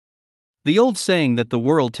 The old saying that the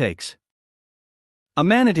world takes a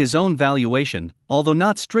man at his own valuation, although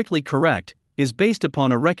not strictly correct, is based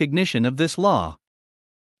upon a recognition of this law.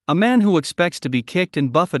 A man who expects to be kicked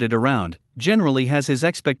and buffeted around generally has his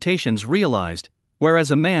expectations realized, whereas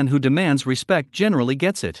a man who demands respect generally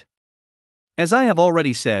gets it. As I have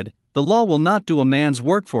already said, the law will not do a man's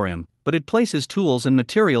work for him, but it places tools and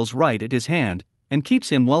materials right at his hand, and keeps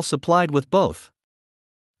him well supplied with both.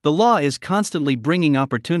 The law is constantly bringing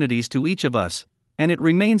opportunities to each of us, and it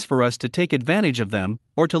remains for us to take advantage of them,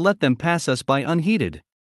 or to let them pass us by unheeded.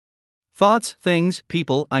 Thoughts, things,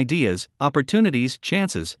 people, ideas, opportunities,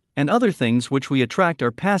 chances, and other things which we attract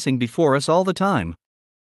are passing before us all the time.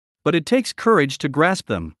 But it takes courage to grasp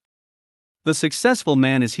them. The successful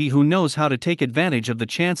man is he who knows how to take advantage of the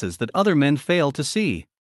chances that other men fail to see.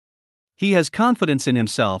 He has confidence in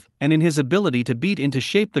himself and in his ability to beat into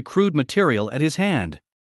shape the crude material at his hand.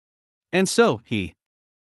 And so, he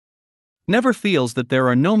never feels that there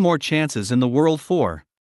are no more chances in the world for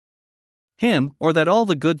him, or that all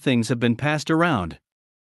the good things have been passed around.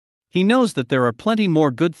 He knows that there are plenty more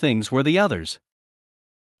good things where the others.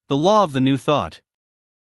 The law of the new thought.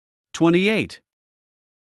 28.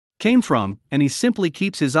 Came from, and he simply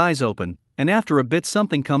keeps his eyes open, and after a bit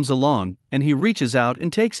something comes along, and he reaches out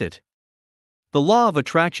and takes it. The law of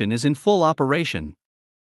attraction is in full operation.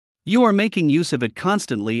 You are making use of it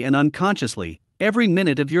constantly and unconsciously, every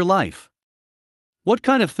minute of your life. What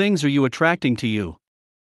kind of things are you attracting to you?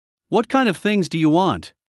 What kind of things do you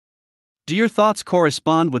want? Do your thoughts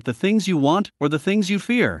correspond with the things you want or the things you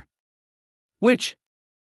fear? Which?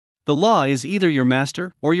 The law is either your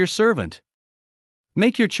master or your servant.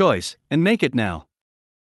 Make your choice, and make it now.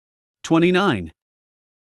 29.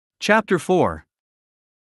 Chapter 4.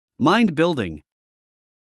 Mind Building.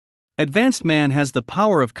 Advanced man has the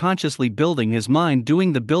power of consciously building his mind,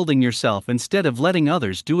 doing the building yourself instead of letting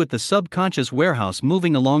others do it. The subconscious warehouse,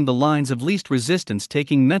 moving along the lines of least resistance,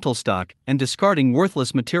 taking mental stock and discarding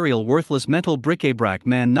worthless material, worthless mental bric-a-brac.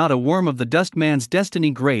 Man not a worm of the dust, man's destiny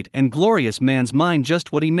great and glorious, man's mind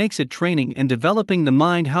just what he makes it, training and developing the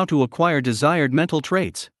mind how to acquire desired mental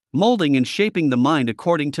traits, molding and shaping the mind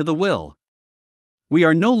according to the will. We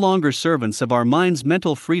are no longer servants of our mind's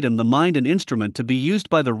mental freedom, the mind an instrument to be used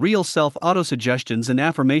by the real self. Autosuggestions and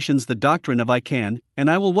affirmations, the doctrine of I can, and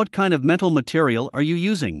I will. What kind of mental material are you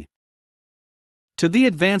using? To the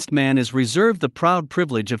advanced man is reserved the proud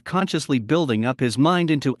privilege of consciously building up his mind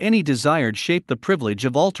into any desired shape, the privilege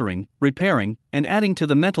of altering, repairing, and adding to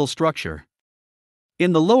the mental structure.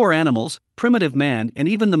 In the lower animals, primitive man, and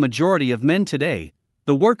even the majority of men today,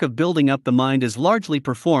 the work of building up the mind is largely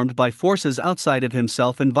performed by forces outside of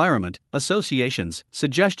himself: environment, associations,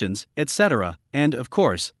 suggestions, etc., and, of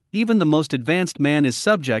course, even the most advanced man is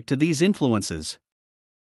subject to these influences.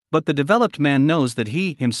 But the developed man knows that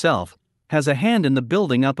he, himself, has a hand in the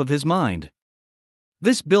building up of his mind.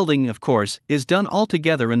 This building, of course, is done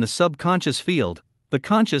altogether in the subconscious field, the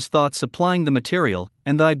conscious thought supplying the material,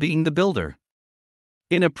 and I being the builder.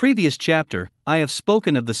 In a previous chapter, I have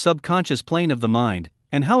spoken of the subconscious plane of the mind,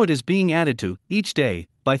 and how it is being added to, each day,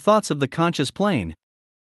 by thoughts of the conscious plane.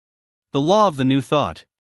 The law of the new thought.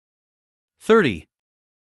 30.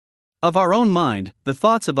 Of our own mind, the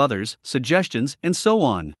thoughts of others, suggestions, and so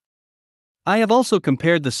on. I have also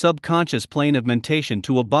compared the subconscious plane of mentation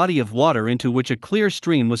to a body of water into which a clear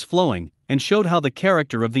stream was flowing, and showed how the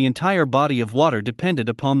character of the entire body of water depended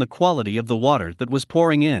upon the quality of the water that was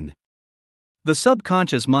pouring in. The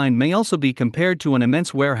subconscious mind may also be compared to an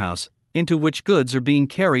immense warehouse, into which goods are being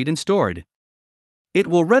carried and stored. It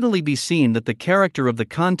will readily be seen that the character of the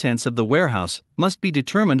contents of the warehouse must be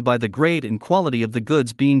determined by the grade and quality of the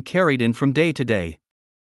goods being carried in from day to day.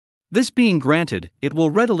 This being granted, it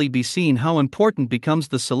will readily be seen how important becomes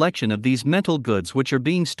the selection of these mental goods which are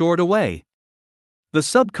being stored away. The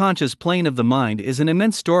subconscious plane of the mind is an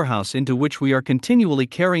immense storehouse into which we are continually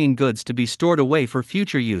carrying goods to be stored away for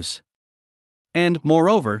future use. And,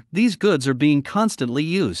 moreover, these goods are being constantly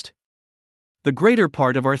used. The greater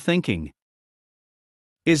part of our thinking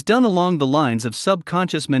is done along the lines of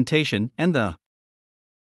subconscious mentation, and the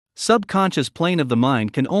subconscious plane of the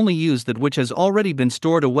mind can only use that which has already been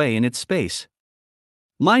stored away in its space.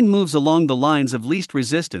 Mind moves along the lines of least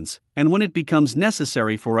resistance, and when it becomes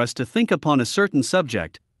necessary for us to think upon a certain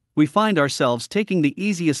subject, we find ourselves taking the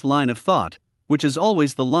easiest line of thought, which is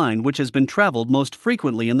always the line which has been traveled most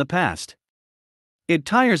frequently in the past. It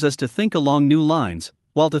tires us to think along new lines,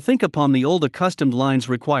 while to think upon the old accustomed lines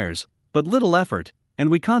requires but little effort, and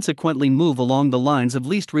we consequently move along the lines of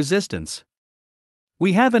least resistance.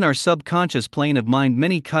 We have in our subconscious plane of mind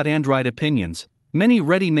many cut and dried opinions, many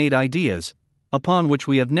ready-made ideas, upon which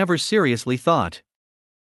we have never seriously thought.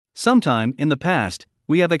 Sometime in the past,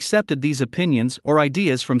 we have accepted these opinions or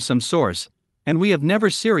ideas from some source, and we have never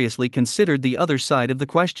seriously considered the other side of the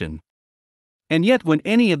question. And yet when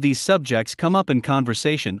any of these subjects come up in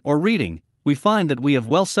conversation or reading, we find that we have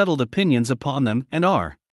well-settled opinions upon them and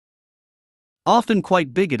are often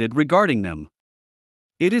quite bigoted regarding them.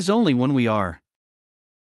 It is only when we are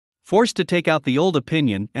forced to take out the old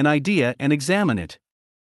opinion and idea and examine it.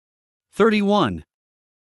 31.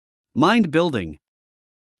 Mind building.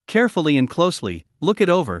 Carefully and closely look it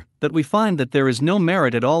over, that we find that there is no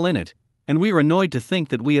merit at all in it, and we are annoyed to think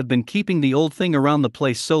that we have been keeping the old thing around the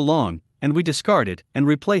place so long, and we discard it and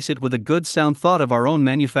replace it with a good sound thought of our own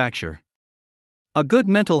manufacture. A good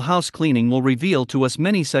mental house cleaning will reveal to us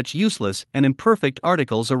many such useless and imperfect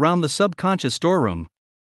articles around the subconscious storeroom.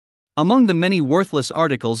 Among the many worthless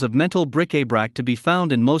articles of mental bric-a-brac to be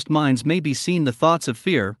found in most minds may be seen the thoughts of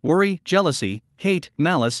fear, worry, jealousy, hate,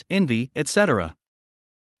 malice, envy, etc.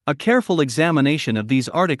 A careful examination of these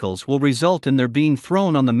articles will result in their being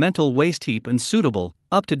thrown on the mental waste heap and suitable,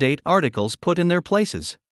 up-to-date articles put in their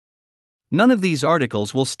places. None of these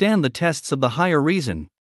articles will stand the tests of the higher reason.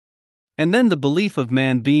 And then the belief of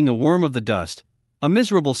man being a worm of the dust, a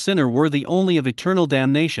miserable sinner worthy only of eternal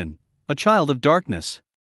damnation, a child of darkness,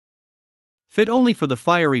 fit only for the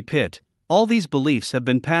fiery pit, all these beliefs have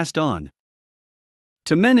been passed on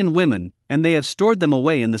to men and women, and they have stored them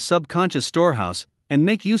away in the subconscious storehouse, and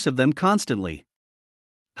make use of them constantly.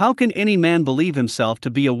 How can any man believe himself to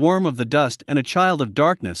be a worm of the dust and a child of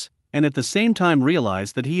darkness, and at the same time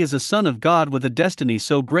realize that he is a son of God with a destiny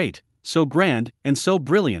so great, so grand, and so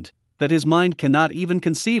brilliant, that his mind cannot even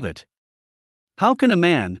conceive it? How can a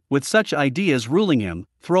man, with such ideas ruling him,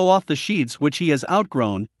 throw off the sheaths which he has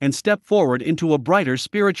outgrown, and step forward into a brighter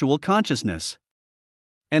spiritual consciousness?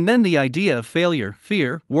 And then the idea of failure,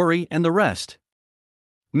 fear, worry, and the rest.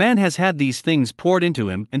 Man has had these things poured into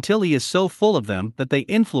him until he is so full of them that they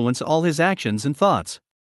influence all his actions and thoughts.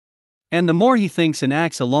 And the more he thinks and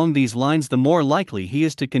acts along these lines, the more likely he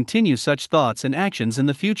is to continue such thoughts and actions in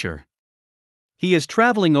the future. He is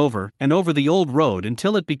traveling over and over the old road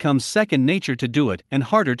until it becomes second nature to do it and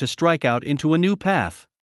harder to strike out into a new path.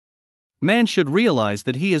 Man should realize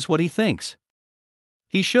that he is what he thinks.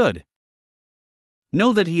 He should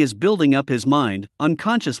know that he is building up his mind,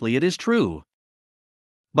 unconsciously it is true,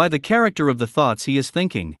 by the character of the thoughts he is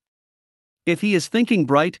thinking. If he is thinking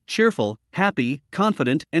bright, cheerful, happy,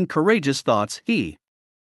 confident, and courageous thoughts, he.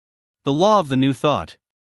 The law of the new thought.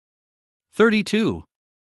 32.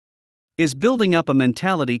 Is building up a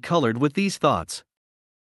mentality colored with these thoughts.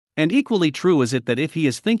 And equally true is it that if he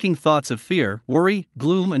is thinking thoughts of fear, worry,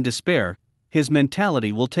 gloom, and despair, his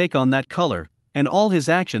mentality will take on that color, and all his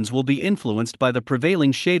actions will be influenced by the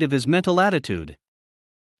prevailing shade of his mental attitude.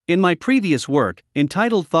 In my previous work,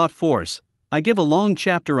 entitled Thought Force, I give a long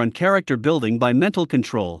chapter on character building by mental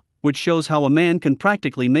control, which shows how a man can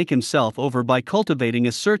practically make himself over by cultivating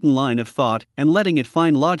a certain line of thought and letting it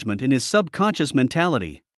find lodgment in his subconscious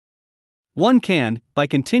mentality. One can, by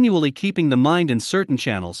continually keeping the mind in certain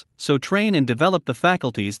channels, so train and develop the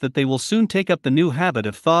faculties that they will soon take up the new habit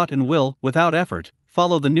of thought and will, without effort,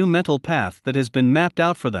 follow the new mental path that has been mapped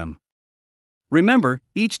out for them. Remember,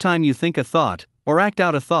 each time you think a thought, or act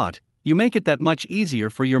out a thought, you make it that much easier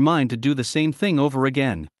for your mind to do the same thing over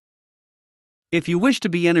again. If you wish to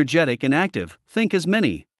be energetic and active, think as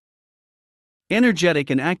many energetic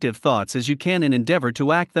and active thoughts as you can and endeavor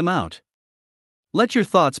to act them out. Let your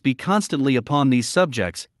thoughts be constantly upon these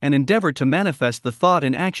subjects, and endeavor to manifest the thought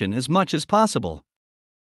in action as much as possible.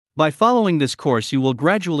 By following this course, you will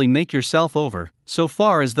gradually make yourself over, so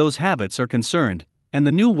far as those habits are concerned, and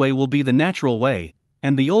the new way will be the natural way,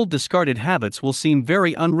 and the old discarded habits will seem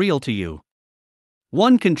very unreal to you.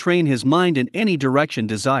 One can train his mind in any direction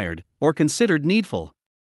desired, or considered needful.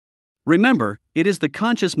 Remember, it is the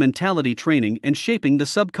conscious mentality training and shaping the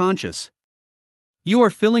subconscious. You are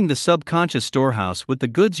filling the subconscious storehouse with the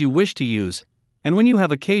goods you wish to use, and when you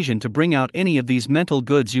have occasion to bring out any of these mental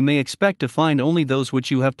goods, you may expect to find only those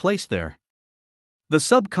which you have placed there. The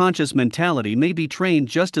subconscious mentality may be trained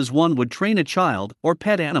just as one would train a child or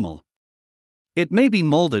pet animal. It may be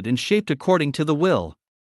molded and shaped according to the will.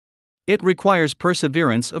 It requires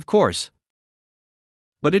perseverance, of course.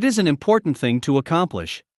 But it is an important thing to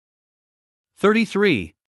accomplish.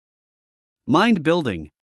 33. Mind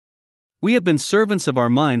building. We have been servants of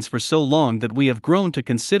our minds for so long that we have grown to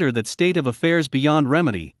consider that state of affairs beyond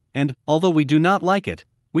remedy, and, although we do not like it,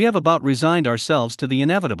 we have about resigned ourselves to the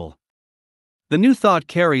inevitable. The new thought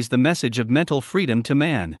carries the message of mental freedom to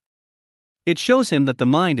man. It shows him that the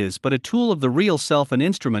mind is but a tool of the real self, an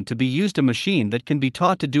instrument to be used, a machine that can be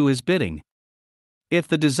taught to do his bidding. If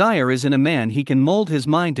the desire is in a man, he can mold his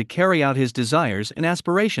mind to carry out his desires and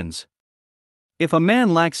aspirations. If a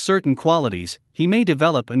man lacks certain qualities, he may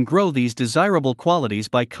develop and grow these desirable qualities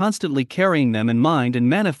by constantly carrying them in mind and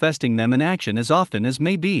manifesting them in action as often as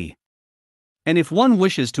may be. And if one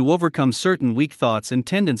wishes to overcome certain weak thoughts and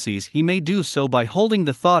tendencies, he may do so by holding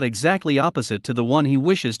the thought exactly opposite to the one he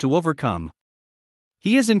wishes to overcome.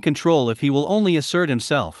 He is in control if he will only assert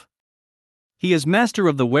himself. He is master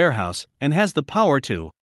of the warehouse and has the power to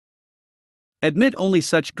admit only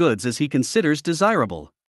such goods as he considers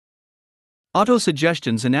desirable.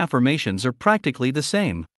 Autosuggestions and affirmations are practically the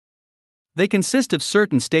same. They consist of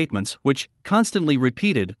certain statements which, constantly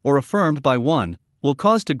repeated or affirmed by one, will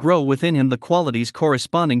cause to grow within him the qualities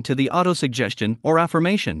corresponding to the autosuggestion or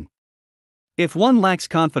affirmation. If one lacks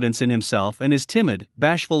confidence in himself and is timid,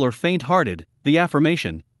 bashful, or faint-hearted, the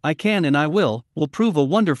affirmation, "I can and I will prove a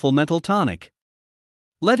wonderful mental tonic.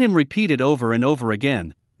 Let him repeat it over and over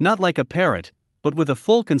again, not like a parrot, but with a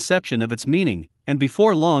full conception of its meaning, and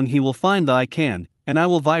before long he will find the "I can" and "I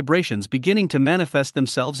will" vibrations beginning to manifest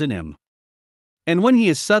themselves in him. And when he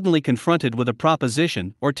is suddenly confronted with a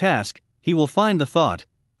proposition or task, he will find the thought,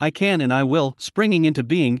 "I can" and "I will" springing into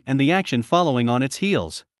being and the action following on its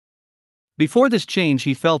heels. Before this change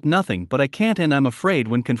he felt nothing but "I can't" and "I'm afraid"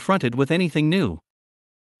 when confronted with anything new.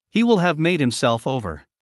 He will have made himself over.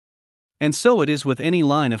 And so it is with any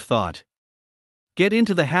line of thought. Get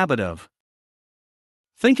into the habit of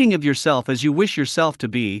thinking of yourself as you wish yourself to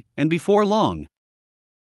be, and before long,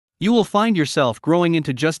 you will find yourself growing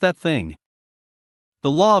into just that thing.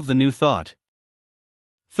 The law of the new thought.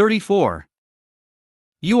 34.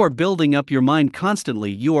 You are building up your mind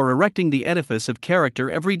constantly. You are erecting the edifice of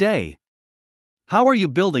character every day. How are you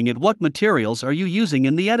building it? What materials are you using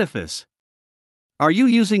in the edifice? Are you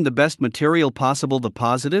using the best material possible, the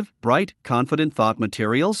positive, bright, confident thought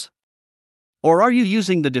materials? Or are you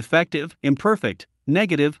using the defective, imperfect,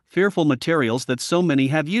 negative, fearful materials that so many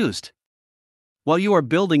have used? While you are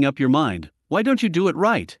building up your mind, why don't you do it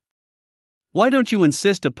right? Why don't you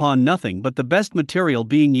insist upon nothing but the best material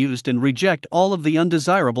being used and reject all of the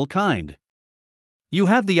undesirable kind? You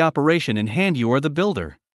have the operation in hand, you are the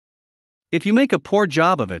builder. If you make a poor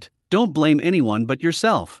job of it, don't blame anyone but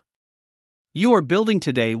yourself. You are building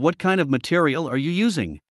today. What kind of material are you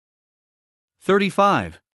using?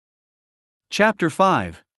 35. Chapter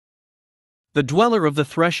 5. The Dweller of the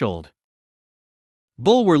Threshold.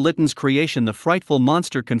 Bulwer Lytton's creation, the frightful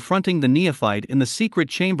monster confronting the neophyte in the secret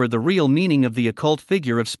chamber, the real meaning of the occult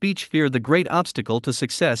figure of speech, fear, the great obstacle to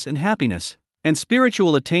success and happiness, and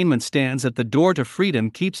spiritual attainment, stands at the door to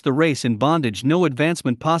freedom, keeps the race in bondage, no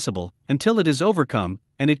advancement possible, until it is overcome,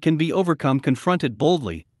 and it can be overcome, confronted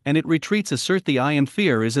boldly, and it retreats, assert the I am.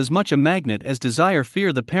 Fear is as much a magnet as desire,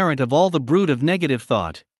 fear the parent of all the brood of negative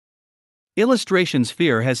thought. Illustrations.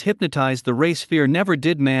 Fear has hypnotized the race. Fear never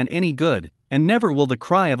did man any good, and never will. The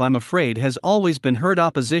cry of "I'm afraid" has always been heard.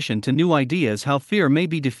 Opposition to new ideas, how fear may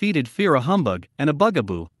be defeated. Fear a humbug and a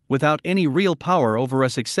bugaboo, without any real power over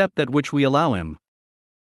us except that which we allow him.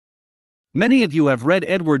 Many of you have read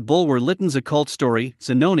Edward Bulwer Lytton's occult story,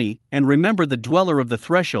 Zanoni, and remember the Dweller of the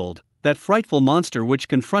Threshold, that frightful monster which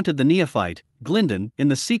confronted the neophyte, Glyndon, in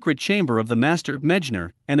the secret chamber of the master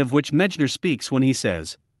Mejner, and of which Mejner speaks when he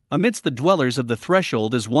says, "Amidst the dwellers of the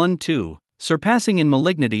threshold is one too, surpassing in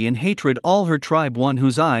malignity and hatred all her tribe, one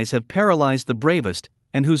whose eyes have paralyzed the bravest,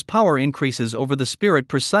 and whose power increases over the spirit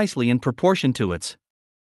precisely in proportion to its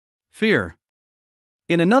fear."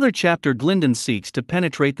 In another chapter, Glyndon seeks to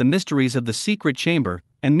penetrate the mysteries of the secret chamber,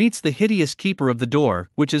 and meets the hideous keeper of the door,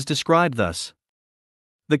 which is described thus.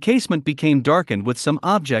 The casement became darkened with some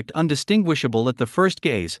object undistinguishable at the first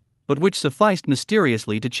gaze, but which sufficed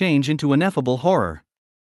mysteriously to change into ineffable horror.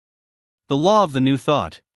 The law of the new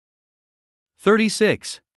thought.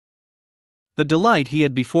 36. The delight he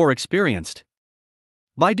had before experienced.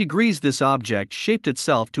 By degrees this object shaped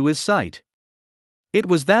itself to his sight. It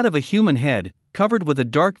was that of a human head, covered with a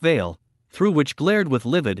dark veil, through which glared with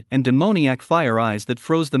livid and demoniac fire eyes that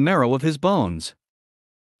froze the marrow of his bones.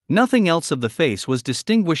 Nothing else of the face was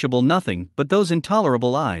distinguishable, nothing but those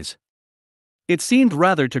intolerable eyes. It seemed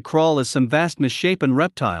rather to crawl as some vast misshapen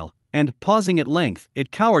reptile, and, pausing at length,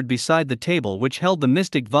 it cowered beside the table which held the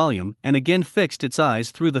mystic volume, and again fixed its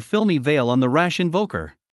eyes through the filmy veil on the rash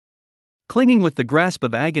invoker. Clinging with the grasp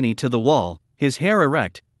of agony to the wall, his hair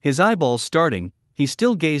erect, his eyeballs starting, he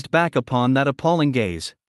still gazed back upon that appalling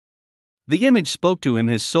gaze. The image spoke to him,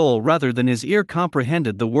 his soul rather than his ear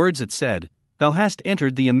comprehended the words it said, "Thou hast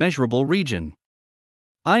entered the immeasurable region.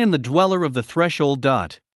 I am the dweller of the threshold."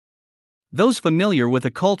 Those familiar with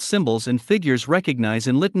occult symbols and figures recognize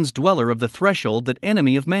in Lytton's dweller of the threshold that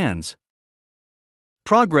enemy of man's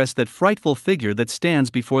progress, that frightful figure that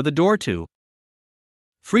stands before the door to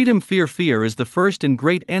freedom. Fear is the first and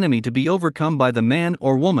great enemy to be overcome by the man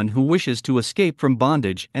or woman who wishes to escape from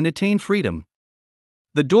bondage and attain freedom.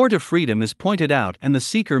 The door to freedom is pointed out, and the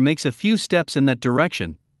seeker makes a few steps in that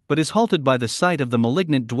direction, but is halted by the sight of the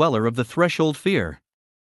malignant dweller of the threshold. Fear.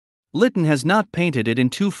 Lytton has not painted it in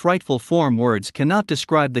too frightful form. Words cannot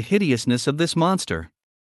describe the hideousness of this monster.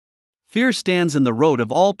 Fear stands in the road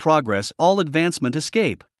of all progress, all advancement,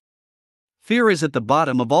 escape. Fear is at the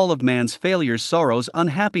bottom of all of man's failures, sorrows,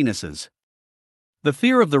 unhappinesses. The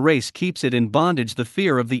fear of the race keeps it in bondage, the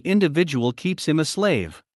fear of the individual keeps him a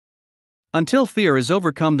slave. Until fear is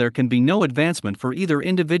overcome, there can be no advancement for either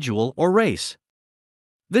individual or race.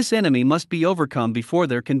 This enemy must be overcome before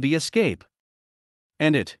there can be escape.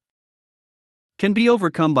 And it can be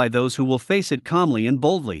overcome by those who will face it calmly and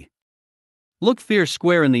boldly. Look fear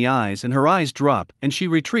square in the eyes, and her eyes drop, and she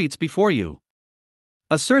retreats before you.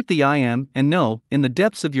 Assert the I am, and know, in the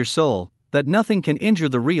depths of your soul, that nothing can injure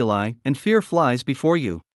the real I, and fear flies before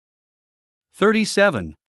you.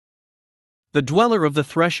 37. The dweller of the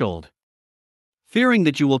threshold. Fearing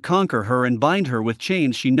that you will conquer her and bind her with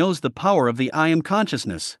chains, she knows the power of the I am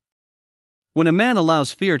consciousness. When a man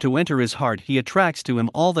allows fear to enter his heart, he attracts to him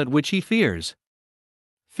all that which he fears.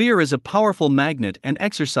 Fear is a powerful magnet and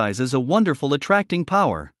exercises a wonderful attracting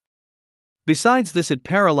power. Besides this, it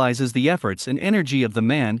paralyzes the efforts and energy of the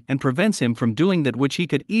man and prevents him from doing that which he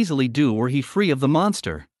could easily do were he free of the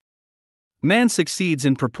monster. Man succeeds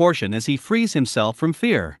in proportion as he frees himself from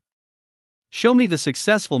fear. Show me the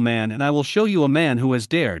successful man, and I will show you a man who has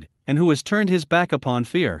dared, and who has turned his back upon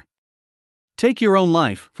fear. Take your own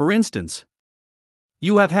life, for instance.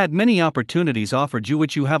 You have had many opportunities offered you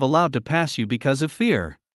which you have allowed to pass you because of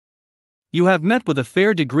fear. You have met with a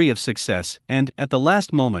fair degree of success, and, at the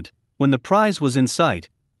last moment, when the prize was in sight,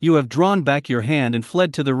 you have drawn back your hand and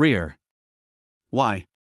fled to the rear. Why?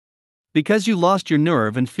 Because you lost your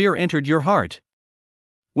nerve and fear entered your heart.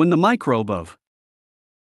 When the microbe of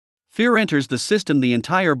fear enters the system, the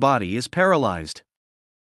entire body is paralyzed.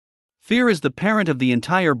 Fear is the parent of the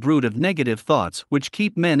entire brood of negative thoughts which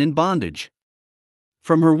keep men in bondage.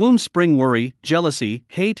 From her womb spring worry, jealousy,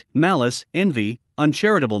 hate, malice, envy,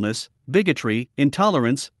 uncharitableness, bigotry,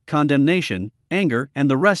 intolerance, condemnation, anger, and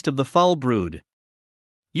the rest of the foul brood.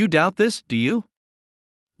 You doubt this, do you?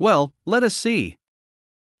 Well, let us see.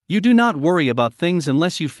 You do not worry about things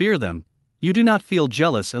unless you fear them. You do not feel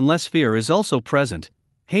jealous unless fear is also present.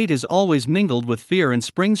 Hate is always mingled with fear and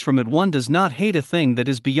springs from it. One does not hate a thing that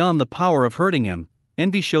is beyond the power of hurting him.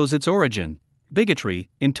 Envy shows its origin. Bigotry,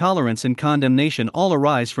 intolerance, and condemnation all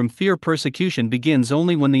arise from fear. Persecution begins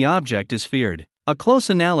only when the object is feared. A close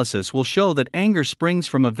analysis will show that anger springs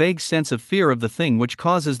from a vague sense of fear of the thing which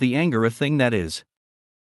causes the anger. A thing that is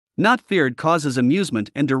not feared causes amusement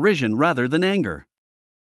and derision rather than anger.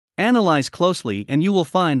 Analyze closely and you will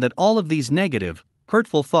find that all of these negative,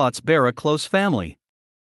 hurtful thoughts bear a close family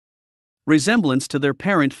resemblance to their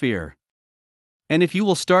parent fear. And if you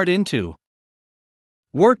will start into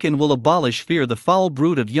work and will abolish fear, the foul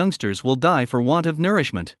brood of youngsters will die for want of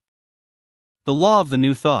nourishment. The law of the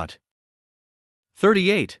new thought.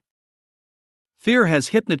 38. Fear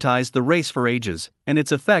has hypnotized the race for ages, and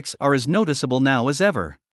its effects are as noticeable now as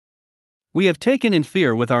ever. We have taken in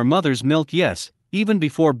fear with our mother's milk, yes, even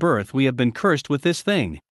before birth we have been cursed with this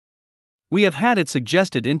thing. We have had it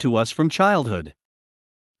suggested into us from childhood.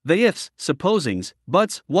 The ifs, supposings,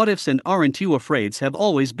 buts, what ifs and aren't you afraids have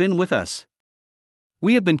always been with us.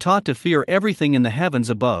 We have been taught to fear everything in the heavens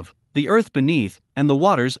above, the earth beneath, and the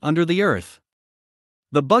waters under the earth.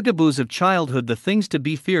 The bugaboos of childhood, the things to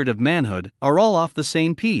be feared of manhood, are all off the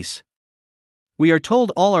same piece. We are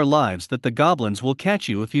told all our lives that the goblins will catch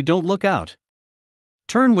you if you don't look out.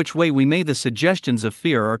 Turn which way we may, the suggestions of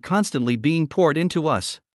fear are constantly being poured into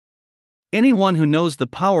us. Anyone who knows the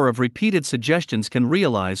power of repeated suggestions can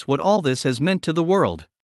realize what all this has meant to the world.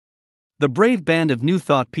 The brave band of New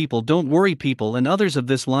Thought people, Don't Worry people, and others of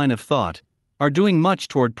this line of thought, are doing much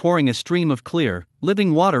toward pouring a stream of clear,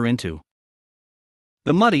 living water into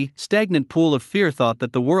the muddy, stagnant pool of fear thought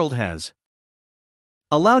that the world has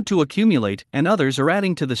allowed to accumulate, and others are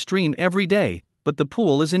adding to the stream every day, but the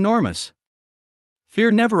pool is enormous.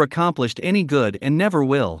 Fear never accomplished any good and never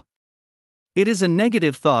will. It is a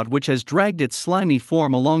negative thought which has dragged its slimy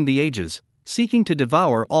form along the ages, seeking to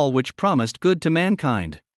devour all which promised good to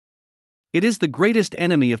mankind. It is the greatest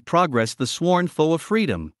enemy of progress, the sworn foe of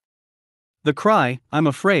freedom. The cry, "I'm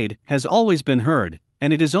afraid," has always been heard,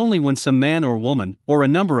 and it is only when some man or woman, or a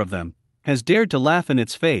number of them, has dared to laugh in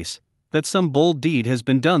its face, that some bold deed has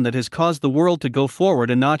been done that has caused the world to go forward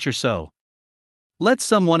a notch or so. Let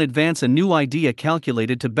someone advance a new idea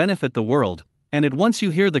calculated to benefit the world, and at once you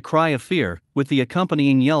hear the cry of fear, with the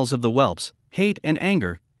accompanying yells of the whelps, hate and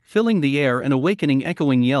anger, filling the air and awakening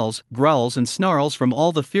echoing yells, growls and snarls from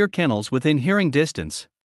all the fear kennels within hearing distance.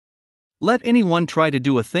 Let anyone try to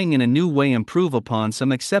do a thing in a new way, improve upon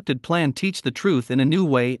some accepted plan, teach the truth in a new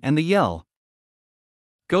way, and the yell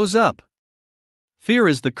goes up. Fear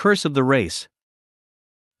is the curse of the race.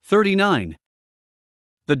 39.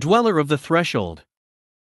 The dweller of the threshold.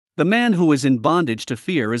 The man who is in bondage to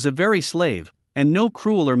fear is a very slave, and no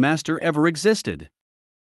crueler master ever existed.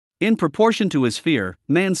 In proportion to his fear,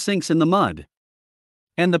 man sinks in the mud.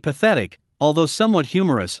 And the pathetic, although somewhat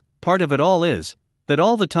humorous, part of it all is that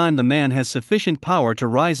all the time the man has sufficient power to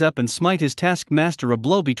rise up and smite his taskmaster a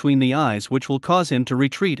blow between the eyes which will cause him to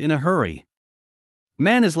retreat in a hurry.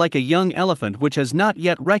 Man is like a young elephant which has not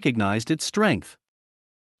yet recognized its strength.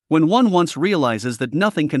 When one once realizes that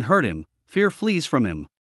nothing can hurt him, fear flees from him.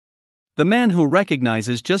 The man who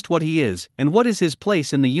recognizes just what he is and what is his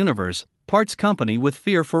place in the universe parts company with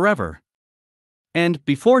fear forever. And,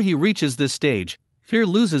 before he reaches this stage, fear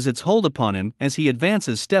loses its hold upon him as he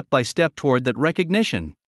advances step by step toward that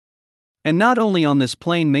recognition. And not only on this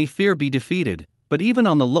plane may fear be defeated, but even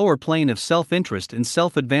on the lower plane of self-interest and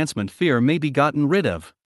self-advancement fear may be gotten rid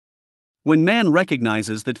of. When man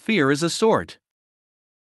recognizes that fear is a sort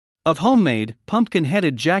of homemade,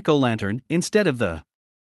 pumpkin-headed jack-o'-lantern instead of the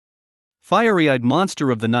fiery-eyed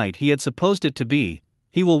monster of the night he had supposed it to be,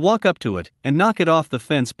 he will walk up to it and knock it off the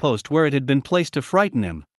fence post where it had been placed to frighten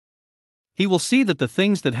him. He will see that the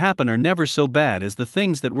things that happen are never so bad as the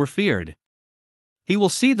things that were feared. He will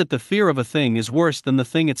see that the fear of a thing is worse than the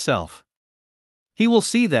thing itself. He will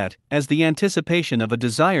see that, as the anticipation of a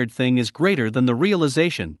desired thing is greater than the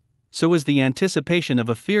realization, so is the anticipation of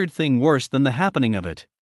a feared thing worse than the happening of it.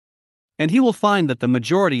 And he will find that the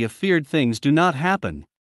majority of feared things do not happen.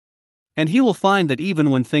 And he will find that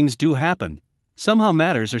even when things do happen, somehow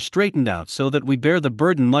matters are straightened out so that we bear the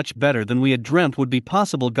burden much better than we had dreamt would be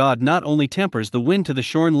possible. God not only tempers the wind to the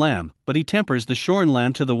shorn lamb, but he tempers the shorn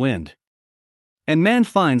lamb to the wind. And man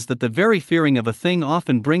finds that the very fearing of a thing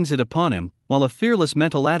often brings it upon him, while a fearless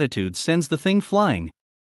mental attitude sends the thing flying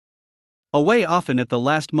away often at the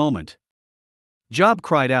last moment. Job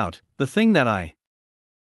cried out, "The thing that I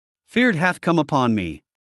feared hath come upon me."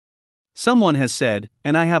 Someone has said,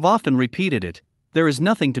 and I have often repeated it, there is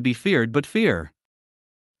nothing to be feared but fear.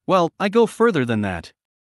 Well, I go further than that.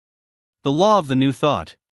 The law of the new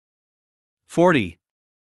thought. 40.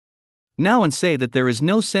 Now and say that there is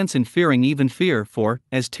no sense in fearing even fear, for,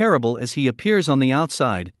 as terrible as he appears on the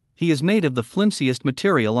outside, he is made of the flimsiest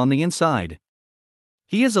material on the inside.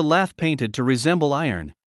 He is a lath painted to resemble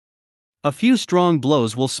iron. A few strong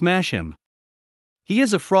blows will smash him. He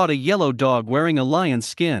is a fraud, a yellow dog wearing a lion's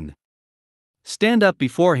skin. Stand up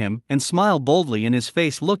before him and smile boldly in his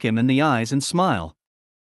face, look him in the eyes and smile.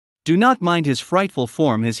 Do not mind his frightful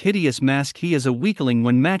form, his hideous mask, he is a weakling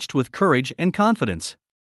when matched with courage and confidence.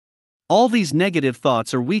 All these negative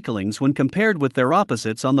thoughts are weaklings when compared with their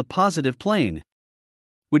opposites on the positive plane.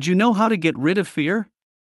 Would you know how to get rid of fear?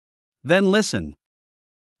 Then listen.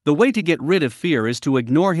 The way to get rid of fear is to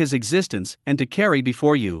ignore his existence and to carry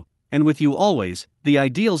before you, and with you always, the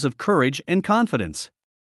ideals of courage and confidence.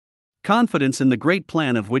 Confidence in the great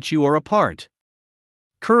plan of which you are a part.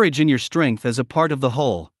 Courage in your strength as a part of the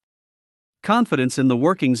whole. Confidence in the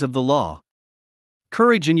workings of the law.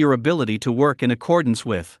 Courage in your ability to work in accordance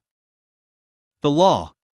with the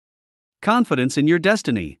law. Confidence in your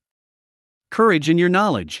destiny. Courage in your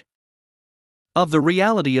knowledge of the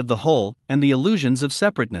reality of the whole and the illusions of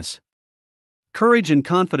separateness. Courage and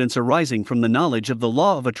confidence arising from the knowledge of the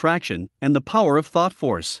law of attraction and the power of thought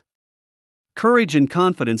force. Courage and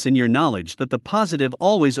confidence in your knowledge that the positive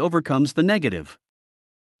always overcomes the negative.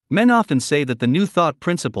 Men often say that the new thought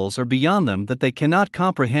principles are beyond them, that they cannot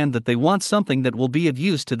comprehend that they want something that will be of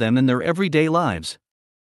use to them in their everyday lives.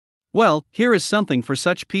 Well, here is something for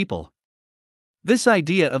such people. This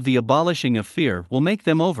idea of the abolishing of fear will make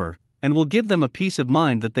them over, and will give them a peace of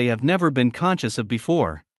mind that they have never been conscious of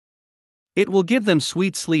before. It will give them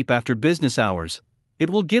sweet sleep after business hours. It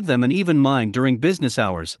will give them an even mind during business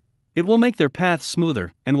hours. It will make their path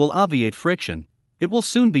smoother and will obviate friction. It will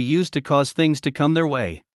soon be used to cause things to come their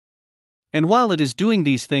way. And while it is doing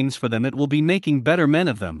these things for them, it will be making better men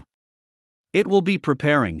of them. It will be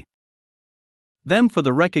preparing them for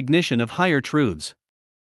the recognition of higher truths.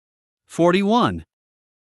 41.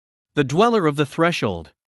 The dweller of the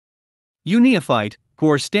threshold. You neophyte, who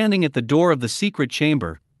are standing at the door of the secret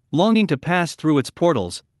chamber, longing to pass through its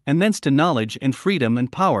portals, and thence to knowledge and freedom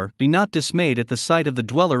and power, be not dismayed at the sight of the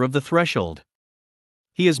dweller of the threshold.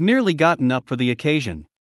 He has merely gotten up for the occasion.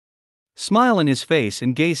 Smile in his face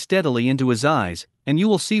and gaze steadily into his eyes, and you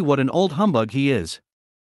will see what an old humbug he is.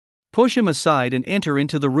 Push him aside and enter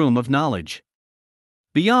into the room of knowledge.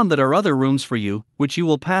 Beyond that are other rooms for you, which you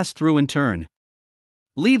will pass through in turn.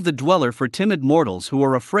 Leave the dweller for timid mortals who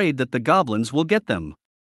are afraid that the goblins will get them.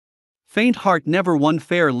 Faint heart never won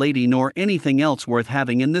fair lady nor anything else worth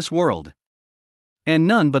having in this world. And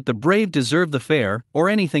none but the brave deserve the fair, or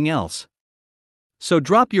anything else. So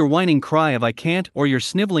drop your whining cry of I can't or your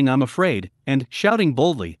sniveling I'm afraid, and, shouting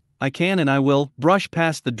boldly, I can and I will, brush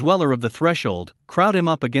past the dweller of the threshold, crowd him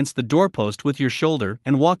up against the doorpost with your shoulder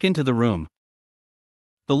and walk into the room.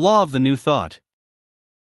 The law of the new thought.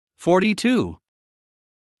 42.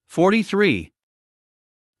 43.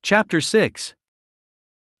 Chapter 6.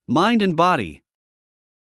 Mind and Body.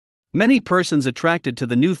 Many persons attracted to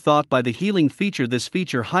the new thought by the healing feature this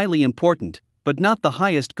feature highly important, but not the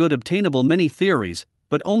highest good obtainable. Many theories,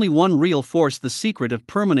 but only one real force. The secret of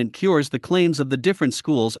permanent cures. The claims of the different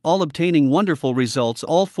schools, all obtaining wonderful results.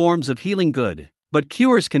 All forms of healing good, but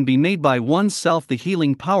cures can be made by one's self. The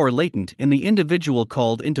healing power latent in the individual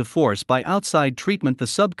called into force by outside treatment. The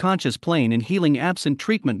subconscious plane in healing absent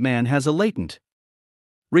treatment. Man has a latent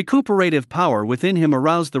recuperative power within him.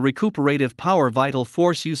 Arouse the recuperative power. Vital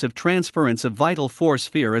force. Use of transference of vital force.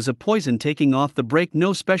 Fear as a poison. Taking off the brake.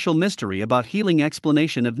 No special mystery about healing.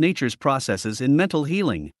 Explanation of nature's processes in mental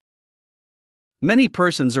healing. Many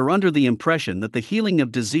persons are under the impression that the healing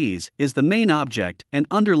of disease is the main object and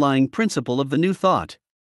underlying principle of the new thought.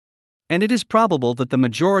 And it is probable that the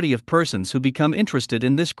majority of persons who become interested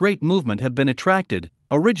in this great movement have been attracted,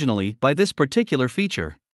 originally, by this particular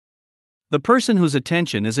feature. The person whose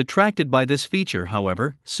attention is attracted by this feature,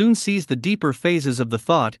 however, soon sees the deeper phases of the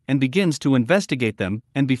thought and begins to investigate them,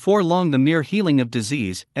 and before long the mere healing of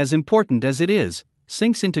disease, as important as it is,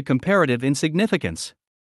 sinks into comparative insignificance.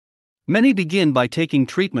 Many begin by taking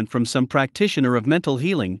treatment from some practitioner of mental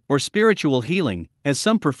healing, or spiritual healing, as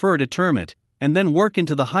some prefer to term it, and then work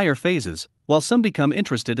into the higher phases, while some become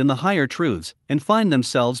interested in the higher truths, and find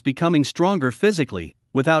themselves becoming stronger physically,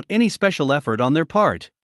 without any special effort on their part.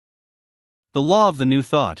 The law of the new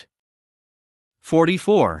thought.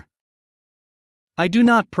 44. I do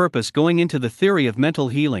not purpose going into the theory of mental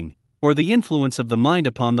healing, or the influence of the mind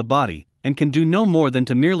upon the body, and can do no more than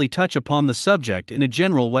to merely touch upon the subject in a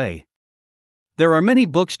general way. There are many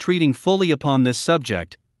books treating fully upon this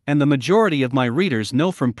subject, and the majority of my readers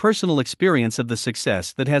know from personal experience of the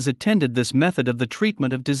success that has attended this method of the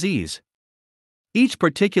treatment of disease. Each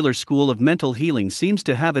particular school of mental healing seems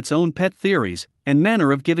to have its own pet theories and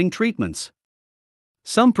manner of giving treatments.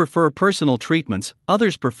 Some prefer personal treatments,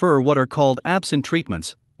 others prefer what are called absent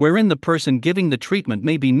treatments, wherein the person giving the treatment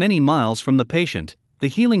may be many miles from the patient, the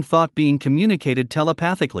healing thought being communicated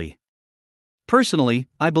telepathically. Personally,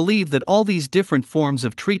 I believe that all these different forms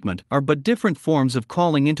of treatment are but different forms of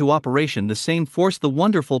calling into operation the same force, the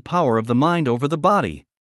wonderful power of the mind over the body.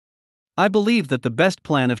 I believe that the best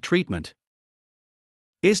plan of treatment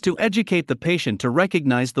is to educate the patient to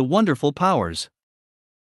recognize the wonderful powers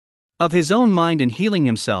of his own mind in healing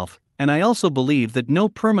himself, and I also believe that no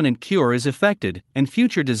permanent cure is effected and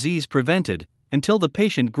future disease prevented until the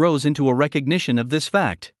patient grows into a recognition of this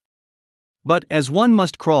fact. But as one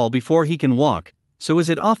must crawl before he can walk, so is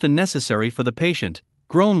it often necessary for the patient,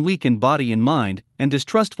 grown weak in body and mind, and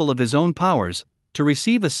distrustful of his own powers, to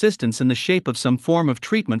receive assistance in the shape of some form of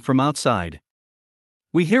treatment from outside.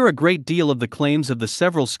 We hear a great deal of the claims of the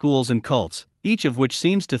several schools and cults, each of which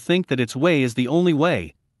seems to think that its way is the only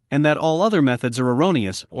way, and that all other methods are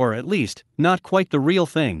erroneous or, at least, not quite the real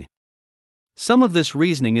thing. Some of this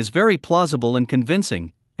reasoning is very plausible and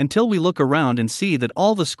convincing, until we look around and see that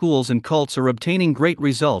all the schools and cults are obtaining great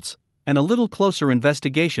results, and a little closer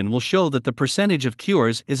investigation will show that the percentage of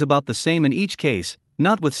cures is about the same in each case,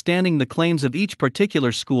 notwithstanding the claims of each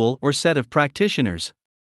particular school or set of practitioners.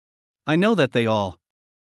 I know that they all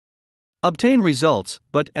obtain results,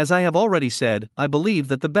 but as I have already said, I believe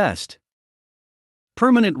that the best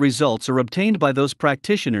permanent results are obtained by those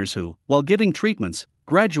practitioners who, while giving treatments,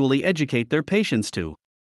 gradually educate their patients to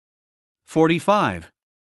 45.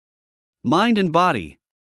 Mind and body.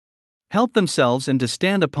 Help themselves and to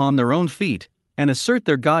stand upon their own feet, and assert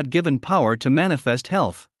their God-given power to manifest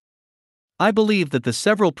health. I believe that the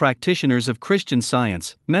several practitioners of Christian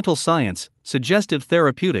Science, mental science, suggestive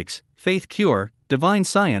therapeutics, faith cure, divine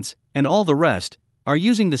science, and all the rest, are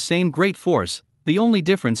using the same great force, the only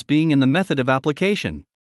difference being in the method of application.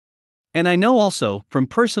 And I know also, from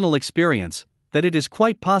personal experience, that it is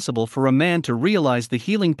quite possible for a man to realize the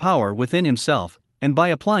healing power within himself, and by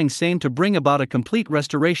applying same to bring about a complete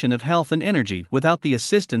restoration of health and energy without the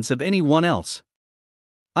assistance of anyone else.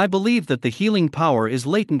 I believe that the healing power is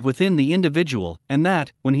latent within the individual, and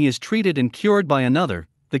that, when he is treated and cured by another,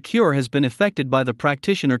 the cure has been effected by the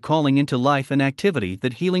practitioner calling into life and activity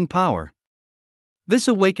that healing power. This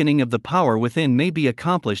awakening of the power within may be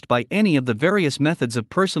accomplished by any of the various methods of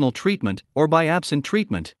personal treatment or by absent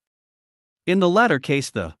treatment. In the latter case,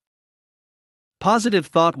 the positive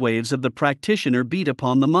thought waves of the practitioner beat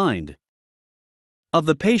upon the mind of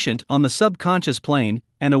the patient on the subconscious plane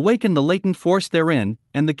and awaken the latent force therein,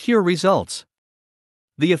 and the cure results.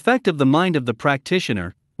 The effect of the mind of the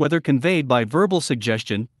practitioner, whether conveyed by verbal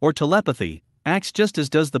suggestion or telepathy, acts just as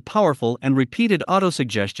does the powerful and repeated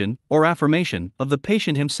autosuggestion or affirmation of the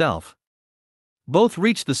patient himself. Both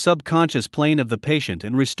reach the subconscious plane of the patient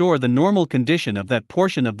and restore the normal condition of that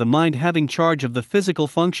portion of the mind having charge of the physical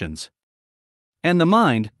functions. And the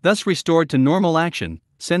mind, thus restored to normal action,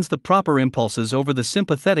 sends the proper impulses over the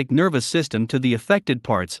sympathetic nervous system to the affected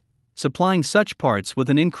parts, supplying such parts with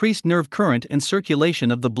an increased nerve current and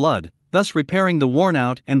circulation of the blood, thus repairing the worn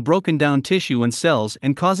out and broken down tissue and cells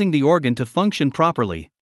and causing the organ to function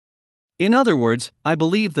properly. In other words, I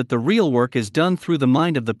believe that the real work is done through the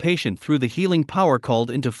mind of the patient through the healing power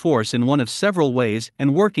called into force in one of several ways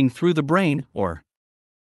and working through the brain, or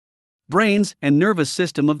brains and nervous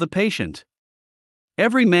system of the patient.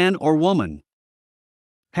 Every man or woman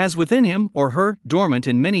has within him or her, dormant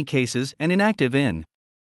in many cases and inactive in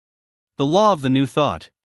the law of the new thought.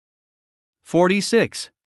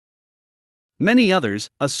 46. Many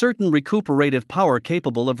others, a certain recuperative power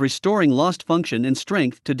capable of restoring lost function and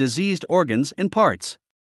strength to diseased organs and parts.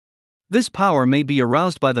 This power may be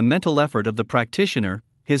aroused by the mental effort of the practitioner,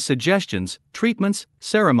 his suggestions, treatments,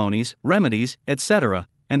 ceremonies, remedies, etc.,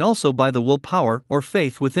 and also by the will power or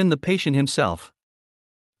faith within the patient himself.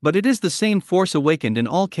 But it is the same force awakened in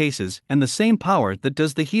all cases and the same power that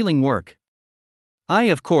does the healing work. I,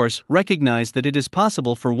 of course, recognize that it is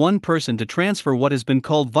possible for one person to transfer what has been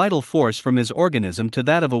called vital force from his organism to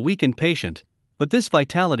that of a weakened patient, but this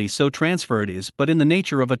vitality so transferred is but in the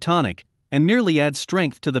nature of a tonic, and merely adds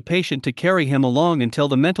strength to the patient to carry him along until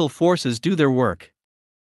the mental forces do their work.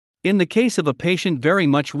 In the case of a patient very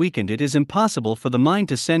much weakened, it is impossible for the mind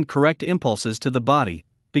to send correct impulses to the body,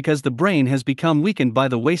 because the brain has become weakened by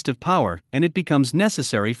the waste of power, and it becomes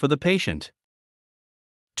necessary for the patient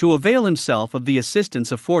to avail himself of the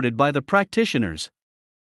assistance afforded by the practitioner's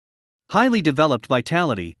highly developed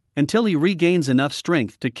vitality, until he regains enough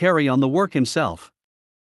strength to carry on the work himself.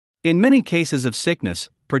 In many cases of sickness,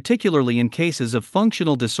 particularly in cases of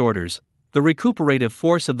functional disorders, the recuperative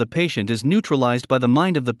force of the patient is neutralized by the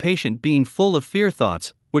mind of the patient being full of fear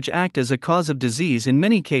thoughts, which act as a cause of disease in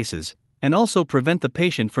many cases, and also prevent the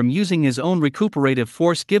patient from using his own recuperative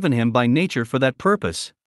force given him by nature for that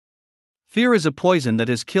purpose. Fear is a poison that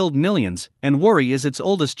has killed millions, and worry is its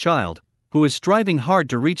oldest child, who is striving hard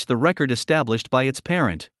to reach the record established by its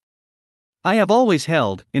parent. I have always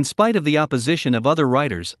held, in spite of the opposition of other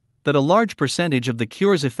writers, that a large percentage of the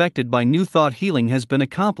cures effected by new thought healing has been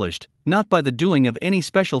accomplished, not by the doing of any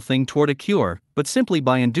special thing toward a cure, but simply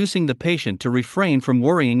by inducing the patient to refrain from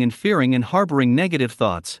worrying and fearing and harboring negative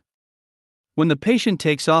thoughts. When the patient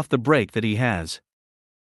takes off the brake that he has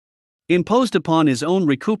imposed upon his own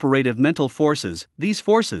recuperative mental forces, these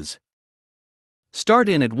forces start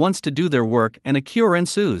in at once to do their work and a cure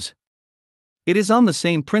ensues. It is on the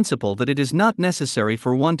same principle that it is not necessary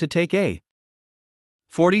for one to take a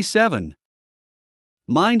 47.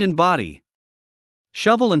 Mind and body.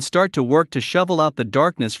 Shovel and start to work to shovel out the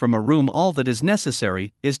darkness from a room. All that is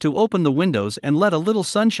necessary is to open the windows and let a little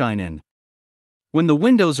sunshine in. When the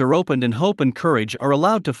windows are opened and hope and courage are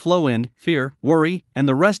allowed to flow in, fear, worry, and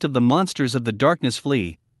the rest of the monsters of the darkness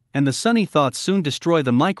flee, and the sunny thoughts soon destroy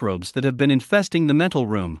the microbes that have been infesting the mental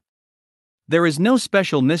room. There is no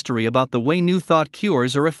special mystery about the way new thought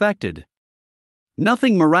cures are effected.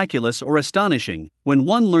 Nothing miraculous or astonishing when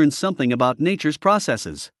one learns something about nature's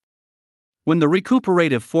processes. When the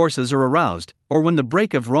recuperative forces are aroused, or when the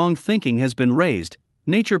brake of wrong thinking has been raised,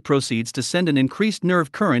 nature proceeds to send an increased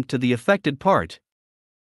nerve current to the affected part.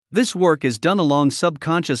 This work is done along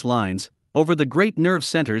subconscious lines, over the great nerve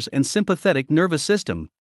centers and sympathetic nervous system.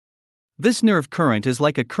 This nerve current is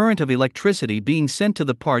like a current of electricity being sent to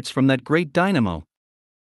the parts from that great dynamo.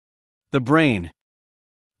 The brain.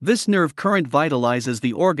 This nerve current vitalizes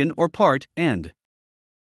the organ or part, and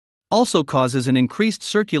also causes an increased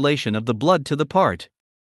circulation of the blood to the part.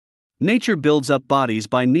 Nature builds up bodies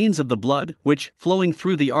by means of the blood, which, flowing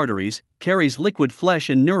through the arteries, carries liquid flesh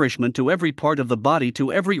and nourishment to every part of the body,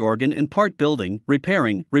 to every organ and part, building,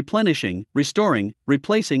 repairing, replenishing, restoring,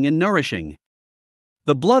 replacing and nourishing.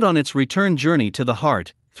 The blood on its return journey to the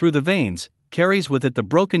heart, through the veins, carries with it the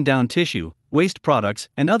broken down tissue, waste products,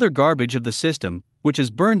 and other garbage of the system, which is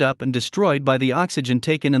burned up and destroyed by the oxygen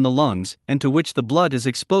taken in the lungs, and to which the blood is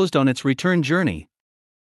exposed on its return journey.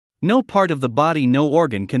 No part of the body, no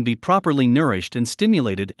organ can be properly nourished and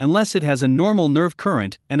stimulated unless it has a normal nerve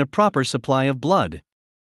current and a proper supply of blood.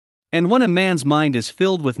 And when a man's mind is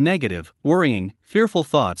filled with negative, worrying, fearful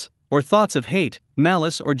thoughts, or thoughts of hate,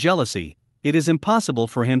 malice, or jealousy, it is impossible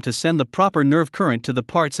for him to send the proper nerve current to the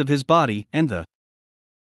parts of his body, and the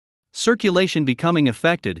circulation becoming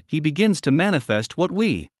affected, he begins to manifest what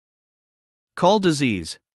we call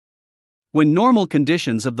disease. When normal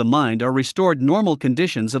conditions of the mind are restored, normal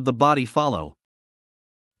conditions of the body follow.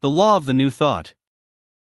 The law of the new thought.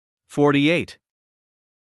 48.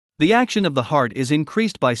 The action of the heart is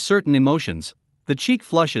increased by certain emotions, the cheek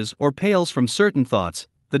flushes or pales from certain thoughts,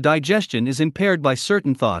 the digestion is impaired by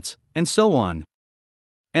certain thoughts, and so on.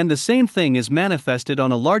 And the same thing is manifested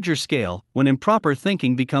on a larger scale when improper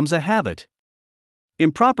thinking becomes a habit.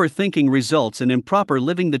 Improper thinking results in improper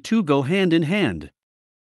living. The two go hand in hand.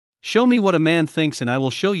 Show me what a man thinks and I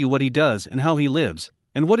will show you what he does and how he lives,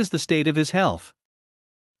 and what is the state of his health.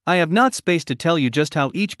 I have not space to tell you just how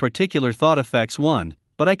each particular thought affects one,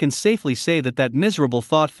 but I can safely say that that miserable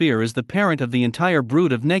thought, fear, is the parent of the entire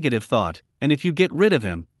brood of negative thought, and if you get rid of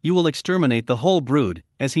him, you will exterminate the whole brood,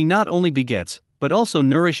 as he not only begets, but also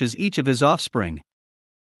nourishes each of his offspring.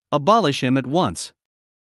 Abolish him at once.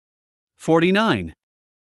 49.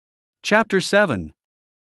 Chapter 7.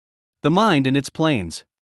 The Mind and its Planes.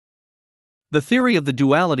 The theory of the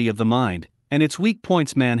duality of the mind, and its weak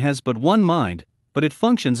points. Man has but one mind, but it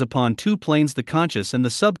functions upon two planes, the conscious and the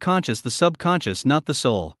subconscious, not the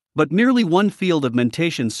soul, but merely one field of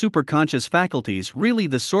mentation. Superconscious faculties, really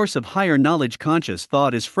the source of higher knowledge. Conscious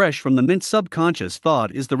thought is fresh from the mint. Subconscious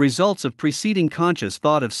thought is the results of preceding conscious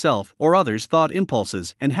thought of self or others' thought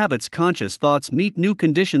impulses and habits. Conscious thoughts meet new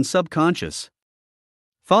conditions. Subconscious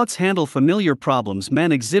thoughts handle familiar problems.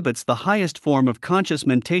 Man exhibits the highest form of conscious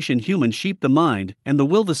mentation. Human sheep, the mind and the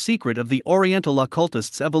will, the secret of the Oriental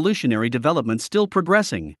occultists' evolutionary development still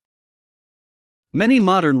progressing. Many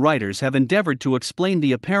modern writers have endeavored to explain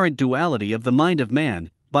the apparent duality of the mind of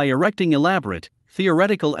man by erecting elaborate,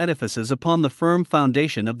 theoretical edifices upon the firm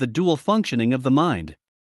foundation of the dual functioning of the mind.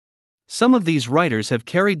 Some of these writers have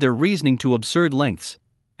carried their reasoning to absurd lengths,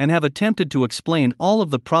 and have attempted to explain all of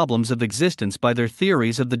the problems of existence by their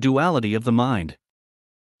theories of the duality of the mind.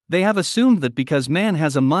 They have assumed that because man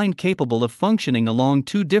has a mind capable of functioning along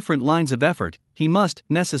two different lines of effort, he must,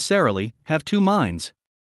 necessarily, have two minds.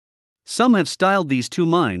 Some have styled these two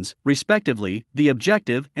minds, respectively, the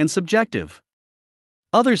objective and subjective.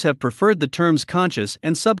 Others have preferred the terms conscious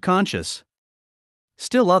and subconscious.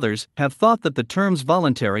 Still others have thought that the terms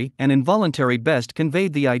voluntary and involuntary best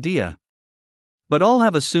conveyed the idea. But all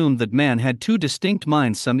have assumed that man had two distinct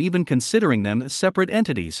minds, some even considering them as separate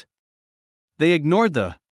entities. They ignored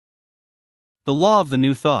the law of the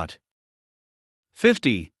new thought.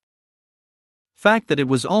 50. fact that it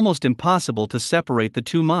was almost impossible to separate the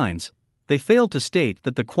two minds. They failed to state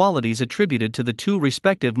that the qualities attributed to the two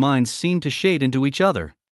respective minds seemed to shade into each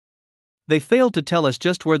other. They failed to tell us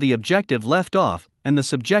just where the objective left off and the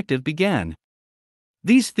subjective began.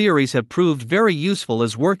 These theories have proved very useful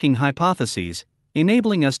as working hypotheses,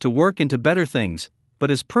 enabling us to work into better things, but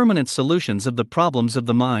as permanent solutions of the problems of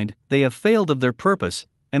the mind, they have failed of their purpose,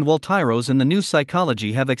 and Waltairos and the new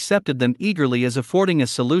psychology have accepted them eagerly as affording a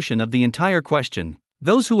solution of the entire question.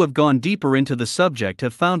 Those who have gone deeper into the subject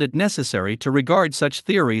have found it necessary to regard such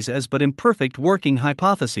theories as but imperfect working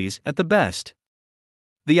hypotheses at the best.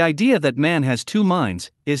 The idea that man has two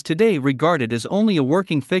minds is today regarded as only a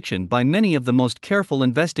working fiction by many of the most careful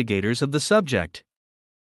investigators of the subject.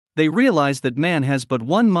 They realize that man has but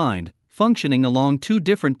one mind, functioning along two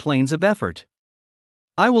different planes of effort.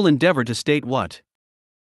 I will endeavor to state what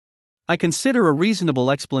I consider a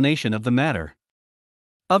reasonable explanation of the matter.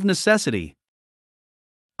 Of necessity,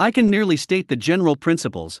 I can merely state the general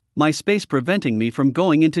principles, my space preventing me from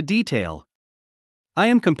going into detail. I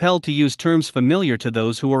am compelled to use terms familiar to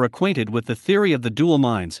those who are acquainted with the theory of the dual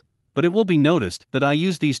minds, but it will be noticed that I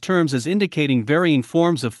use these terms as indicating varying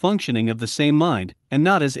forms of functioning of the same mind, and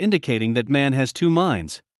not as indicating that man has two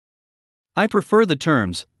minds. I prefer the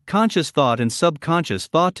terms conscious thought and subconscious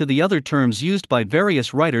thought to the other terms used by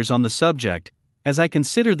various writers on the subject, as I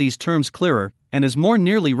consider these terms clearer, and as more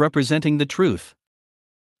nearly representing the truth.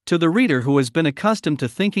 To the reader who has been accustomed to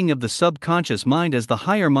thinking of the subconscious mind as the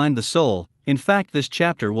higher mind, the soul, in fact, this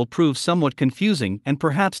chapter will prove somewhat confusing and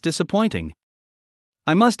perhaps disappointing.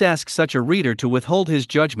 I must ask such a reader to withhold his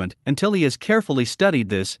judgment until he has carefully studied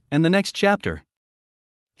this and the next chapter.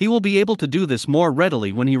 He will be able to do this more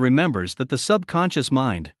readily when he remembers that the subconscious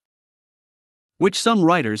mind, which some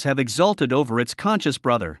writers have exalted over its conscious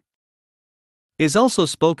brother, is also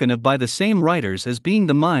spoken of by the same writers as being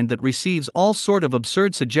the mind that receives all sort of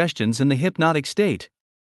absurd suggestions in the hypnotic state.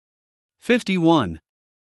 51.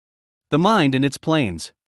 The mind and its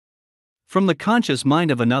planes. From the conscious mind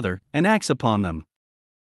of another, and acts upon them.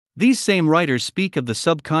 These same writers speak of the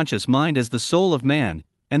subconscious mind as the soul of man,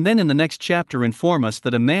 and then in the next chapter inform us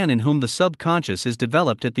that a man in whom the subconscious is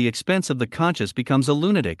developed at the expense of the conscious becomes a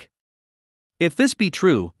lunatic. If this be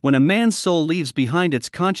true, when a man's soul leaves behind its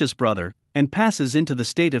conscious brother, and passes into the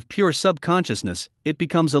state of pure subconsciousness, it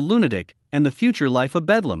becomes a lunatic, and the future life a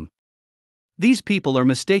bedlam. These people are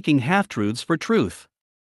mistaking half-truths for truth.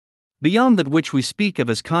 Beyond that which we speak of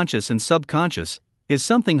as conscious and subconscious, is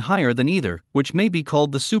something higher than either, which may be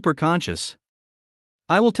called the superconscious.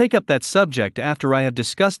 I will take up that subject after I have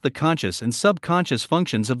discussed the conscious and subconscious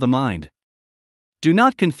functions of the mind. Do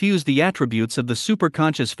not confuse the attributes of the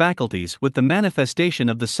superconscious faculties with the manifestation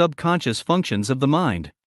of the subconscious functions of the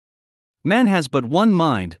mind. Man has but one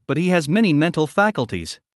mind, but he has many mental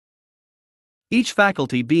faculties, each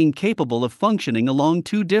faculty being capable of functioning along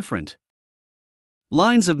two different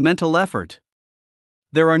lines of mental effort.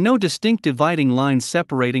 There are no distinct dividing lines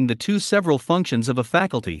separating the two several functions of a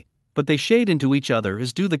faculty, but they shade into each other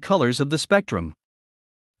as do the colors of the spectrum.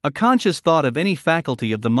 A conscious thought of any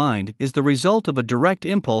faculty of the mind is the result of a direct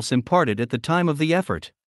impulse imparted at the time of the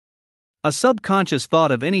effort. A subconscious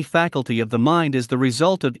thought of any faculty of the mind is the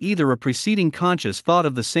result of either a preceding conscious thought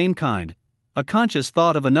of the same kind, a conscious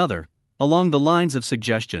thought of another, along the lines of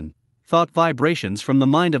suggestion, thought vibrations from the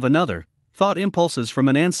mind of another, thought impulses from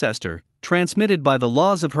an ancestor, transmitted by the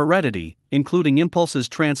laws of heredity, including impulses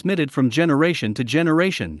transmitted from generation to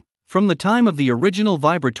generation, from the time of the original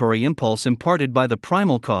vibratory impulse imparted by the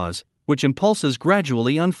primal cause, which impulses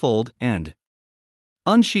gradually unfold and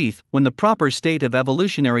unsheath when the proper state of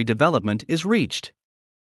evolutionary development is reached.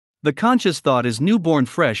 The conscious thought is newborn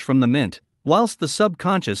fresh from the mint, whilst the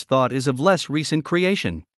subconscious thought is of less recent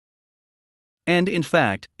creation, and in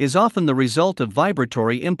fact, is often the result of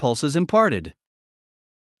vibratory impulses imparted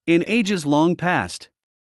in ages long past.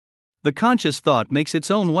 The conscious thought makes its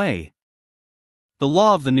own way. The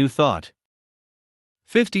law of the new thought.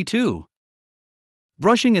 52.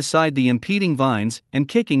 Brushing aside the impeding vines and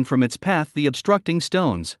kicking from its path the obstructing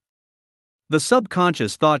stones. The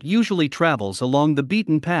subconscious thought usually travels along the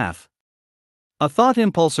beaten path. A thought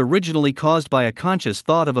impulse originally caused by a conscious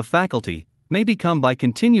thought of a faculty may become by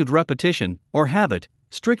continued repetition or habit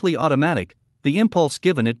strictly automatic, the impulse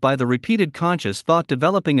given it by the repeated conscious thought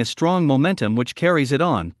developing a strong momentum which carries it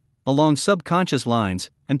on, along subconscious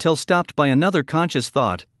lines, until stopped by another conscious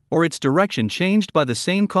thought, or its direction changed by the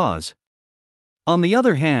same cause. On the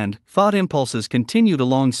other hand, thought impulses continued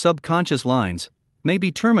along subconscious lines may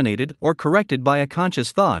be terminated or corrected by a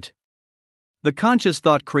conscious thought. The conscious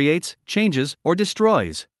thought creates, changes, or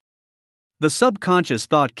destroys. The subconscious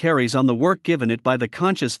thought carries on the work given it by the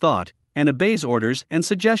conscious thought, and obeys orders and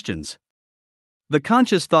suggestions. The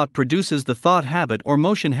conscious thought produces the thought habit or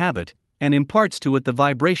motion habit, and imparts to it the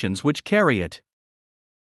vibrations which carry it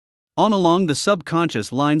on along the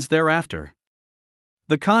subconscious lines thereafter.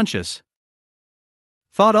 The conscious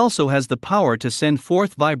thought also has the power to send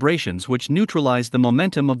forth vibrations which neutralize the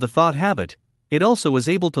momentum of the thought habit. It also is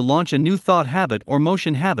able to launch a new thought habit or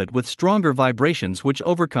motion habit with stronger vibrations which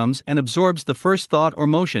overcomes and absorbs the first thought or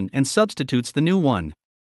motion and substitutes the new one.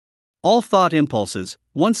 All thought impulses,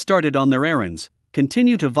 once started on their errands,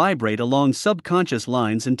 continue to vibrate along subconscious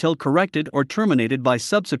lines until corrected or terminated by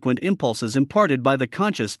subsequent impulses imparted by the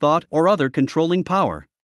conscious thought or other controlling power.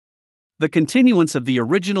 The continuance of the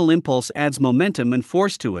original impulse adds momentum and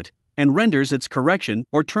force to it, and renders its correction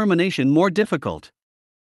or termination more difficult.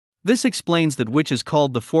 This explains that which is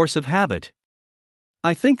called the force of habit.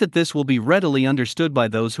 I think that this will be readily understood by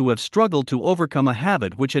those who have struggled to overcome a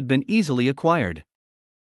habit which had been easily acquired.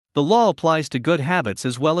 The law applies to good habits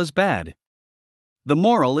as well as bad. The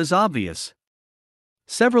moral is obvious.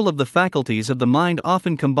 Several of the faculties of the mind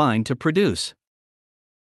often combine to produce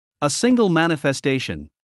a single manifestation.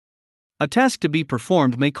 A task to be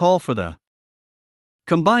performed may call for the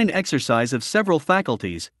combined exercise of several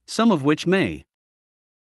faculties, some of which may.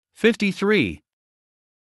 53.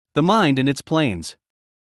 The mind and its planes.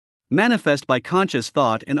 Manifest by conscious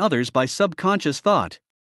thought and others by subconscious thought.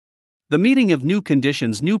 The meeting of new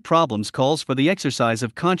conditions, new problems calls for the exercise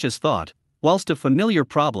of conscious thought, whilst a familiar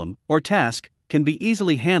problem, or task, can be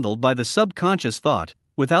easily handled by the subconscious thought,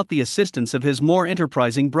 without the assistance of his more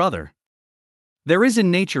enterprising brother. There is in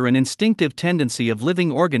nature an instinctive tendency of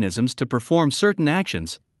living organisms to perform certain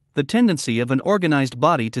actions, the tendency of an organized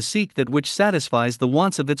body to seek that which satisfies the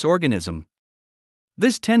wants of its organism.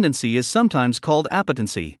 This tendency is sometimes called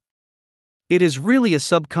appetency. It is really a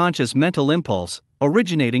subconscious mental impulse,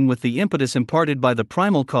 originating with the impetus imparted by the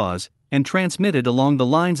primal cause, and transmitted along the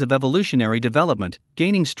lines of evolutionary development,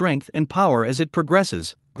 gaining strength and power as it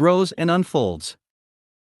progresses, grows and unfolds.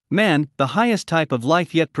 Man, the highest type of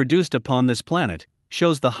life yet produced upon this planet,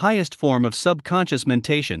 shows the highest form of subconscious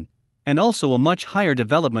mentation, and also a much higher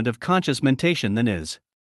development of conscious mentation than is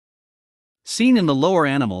seen in the lower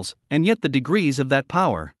animals, and yet the degrees of that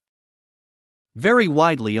power vary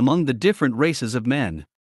widely among the different races of men.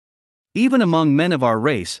 Even among men of our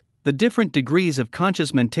race, the different degrees of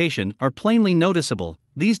conscious mentation are plainly noticeable,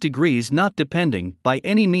 these degrees not depending, by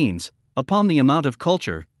any means, upon the amount of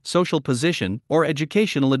culture, social position, or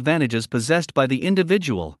educational advantages possessed by the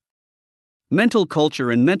individual. Mental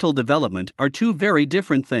culture and mental development are two very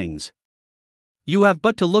different things. You have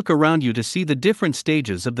but to look around you to see the different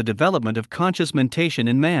stages of the development of conscious mentation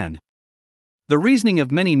in man. The reasoning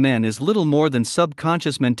of many men is little more than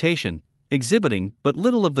subconscious mentation, exhibiting but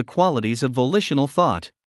little of the qualities of volitional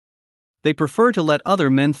thought. They prefer to let other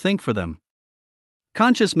men think for them.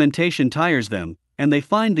 Conscious mentation tires them, and they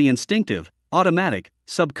find the instinctive, automatic,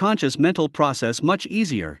 subconscious mental process much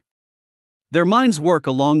easier. Their minds work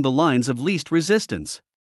along the lines of least resistance.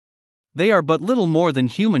 They are but little more than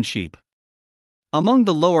human sheep among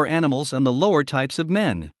the lower animals and the lower types of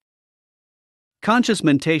men. Conscious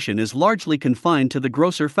mentation is largely confined to the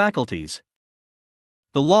grosser faculties.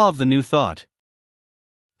 The law of the new thought.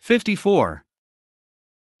 54.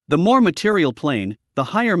 The more material plane,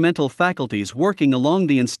 the higher mental faculties working along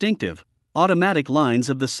the instinctive, automatic lines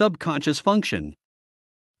of the subconscious function.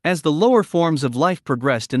 As the lower forms of life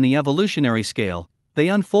progressed in the evolutionary scale, they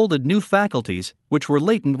unfolded new faculties, which were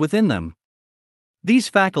latent within them. These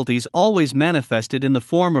faculties always manifested in the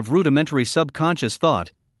form of rudimentary subconscious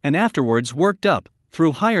thought, and afterwards worked up,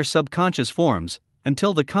 through higher subconscious forms,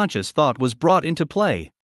 until the conscious thought was brought into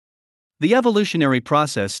play. The evolutionary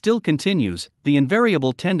process still continues, the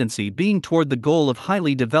invariable tendency being toward the goal of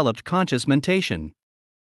highly developed conscious mentation.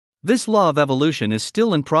 This law of evolution is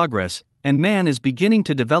still in progress, and man is beginning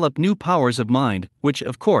to develop new powers of mind, which,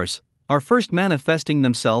 of course, are first manifesting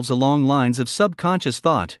themselves along lines of subconscious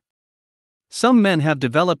thought. Some men have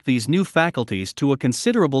developed these new faculties to a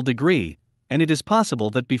considerable degree, and it is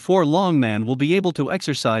possible that before long man will be able to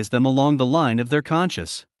exercise them along the line of their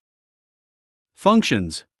conscious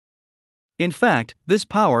functions. In fact, this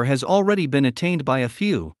power has already been attained by a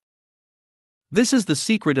few. This is the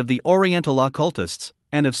secret of the Oriental occultists,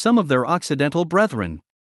 and of some of their Occidental brethren.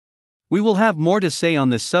 We will have more to say on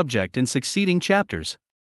this subject in succeeding chapters.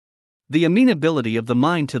 The amenability of the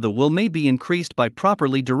mind to the will may be increased by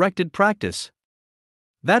properly directed practice.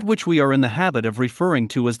 That which we are in the habit of referring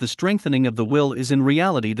to as the strengthening of the will is in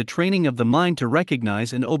reality the training of the mind to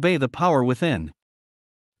recognize and obey the power within.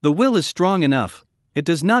 The will is strong enough, it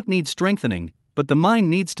does not need strengthening, but the mind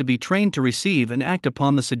needs to be trained to receive and act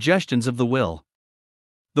upon the suggestions of the will.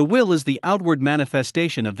 The will is the outward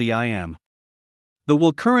manifestation of the I am. The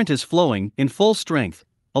will current is flowing, in full strength,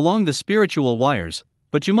 along the spiritual wires,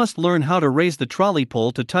 but you must learn how to raise the trolley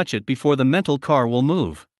pole to touch it before the mental car will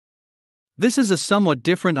move. This is a somewhat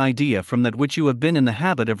different idea from that which you have been in the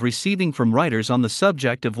habit of receiving from writers on the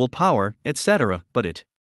subject of willpower, etc., but it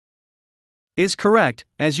is correct,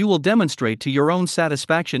 as you will demonstrate to your own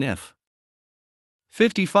satisfaction if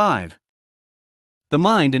 55. The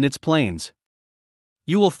mind and its planes.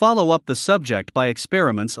 You will follow up the subject by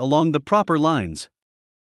experiments along the proper lines.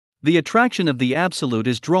 The attraction of the Absolute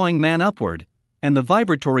is drawing man upward, and the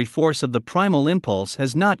vibratory force of the primal impulse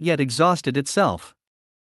has not yet exhausted itself.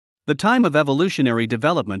 The time of evolutionary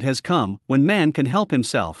development has come when man can help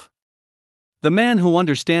himself. The man who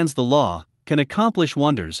understands the law can accomplish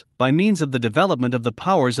wonders by means of the development of the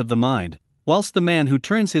powers of the mind, whilst the man who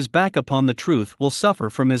turns his back upon the truth will suffer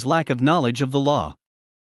from his lack of knowledge of the law.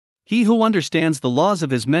 He who understands the laws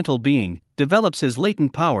of his mental being develops his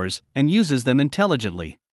latent powers and uses them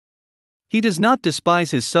intelligently. He does not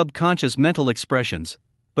despise his subconscious mental expressions,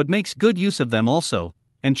 but makes good use of them also,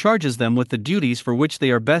 and charges them with the duties for which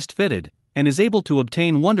they are best fitted, and is able to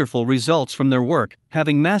obtain wonderful results from their work,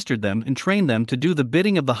 having mastered them and trained them to do the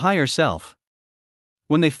bidding of the higher self.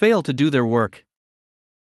 When they fail to do their work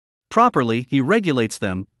properly, he regulates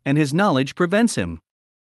them, and his knowledge prevents him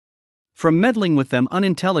from meddling with them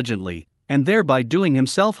unintelligently, and thereby doing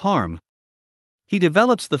himself harm. He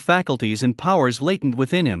develops the faculties and powers latent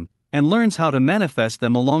within him, and learns how to manifest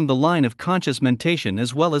them along the line of conscious mentation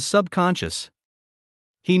as well as subconscious.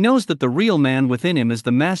 He knows that the real man within him is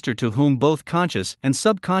the master to whom both conscious and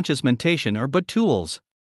subconscious mentation are but tools.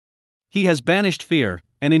 He has banished fear,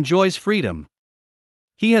 and enjoys freedom.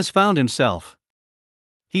 He has found himself.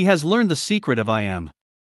 He has learned the secret of I am.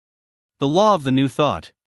 The law of the new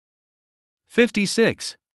thought.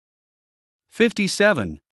 56.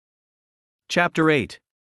 57. Chapter 8.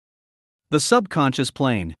 The subconscious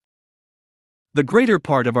plane. The greater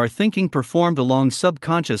part of our thinking performed along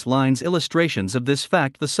subconscious lines. Illustrations of this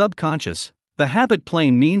fact. The subconscious, the habit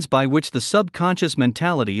plane, means by which the subconscious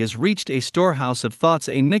mentality is reached, a storehouse of thoughts,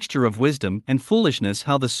 a mixture of wisdom and foolishness.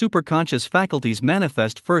 How the superconscious faculties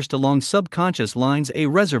manifest first along subconscious lines, a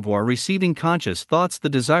reservoir receiving conscious thoughts, the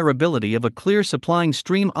desirability of a clear supplying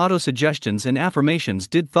stream. Autosuggestions and affirmations.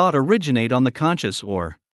 Did thought originate on the conscious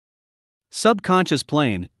or subconscious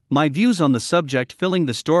plane? My views on the subject. Filling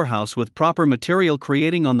the storehouse with proper material,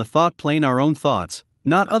 creating on the thought plane our own thoughts,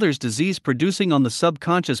 not others. Disease producing on the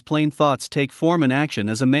subconscious plane. Thoughts take form and action.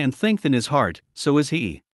 As a man thinketh in his heart, so is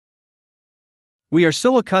he. We are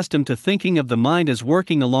so accustomed to thinking of the mind as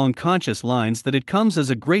working along conscious lines that it comes as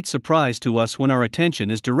a great surprise to us when our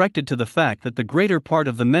attention is directed to the fact that the greater part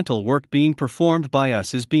of the mental work being performed by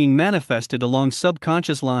us is being manifested along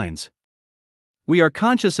subconscious lines. We are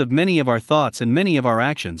conscious of many of our thoughts and many of our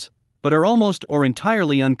actions, but are almost or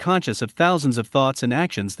entirely unconscious of thousands of thoughts and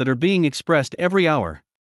actions that are being expressed every hour.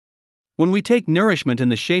 When we take nourishment in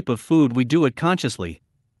the shape of food, we do it consciously,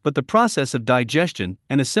 but the process of digestion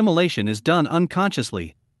and assimilation is done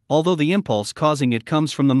unconsciously, although the impulse causing it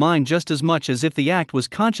comes from the mind just as much as if the act was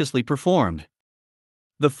consciously performed.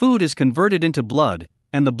 The food is converted into blood,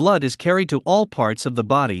 and the blood is carried to all parts of the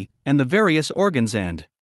body and the various organs. And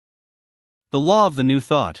the law of the new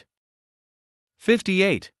thought.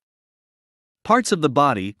 58. Parts of the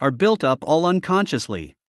body are built up all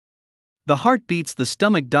unconsciously. The heart beats, the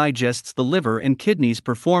stomach digests, the liver and kidneys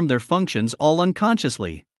perform their functions all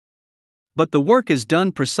unconsciously. But the work is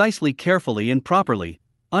done precisely, carefully and properly,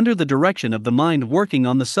 under the direction of the mind working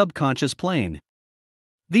on the subconscious plane.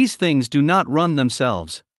 These things do not run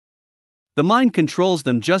themselves. The mind controls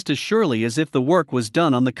them just as surely as if the work was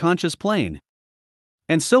done on the conscious plane.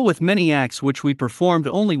 And so with many acts which we performed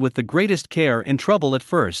only with the greatest care and trouble at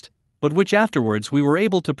first, but which afterwards we were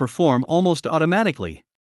able to perform almost automatically.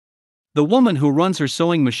 The woman who runs her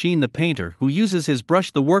sewing machine, the painter who uses his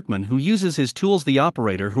brush, the workman who uses his tools, the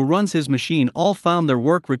operator who runs his machine, all found their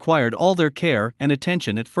work required all their care and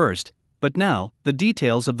attention at first, but now, the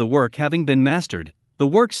details of the work having been mastered, the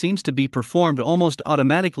work seems to be performed almost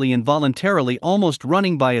automatically and voluntarily, almost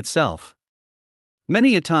running by itself.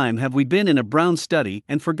 Many a time have we been in a brown study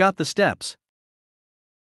and forgot the steps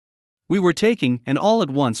we were taking, and all at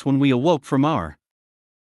once when we awoke from our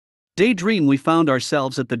daydream we found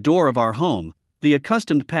ourselves at the door of our home, the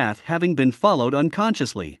accustomed path having been followed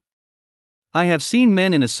unconsciously. I have seen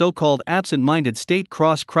men in a so-called absent-minded state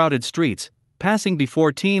cross crowded streets, passing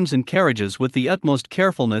before teams and carriages with the utmost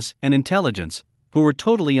carefulness and intelligence, who were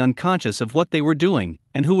totally unconscious of what they were doing,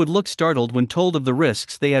 and who would look startled when told of the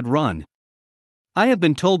risks they had run. I have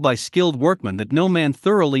been told by skilled workmen that no man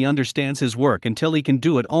thoroughly understands his work until he can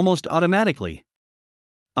do it almost automatically.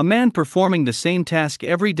 A man performing the same task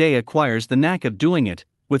every day acquires the knack of doing it,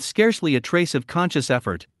 with scarcely a trace of conscious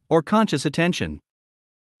effort, or conscious attention.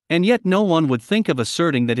 And yet no one would think of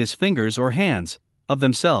asserting that his fingers or hands, of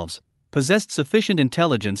themselves, possessed sufficient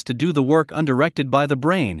intelligence to do the work undirected by the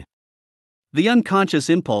brain. The unconscious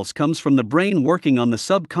impulse comes from the brain working on the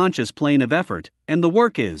subconscious plane of effort, and the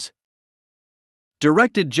work is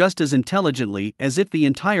directed just as intelligently as if the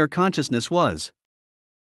entire consciousness was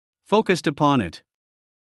focused upon it.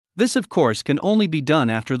 This, of course, can only be done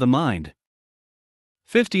after the mind.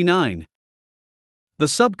 59. The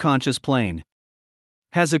subconscious plane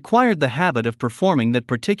has acquired the habit of performing that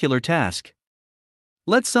particular task.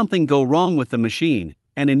 Let something go wrong with the machine,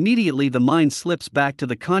 and immediately the mind slips back to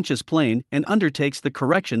the conscious plane and undertakes the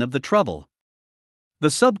correction of the trouble.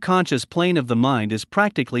 The subconscious plane of the mind is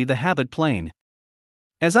practically the habit plane.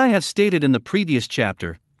 As I have stated in the previous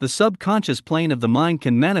chapter, the subconscious plane of the mind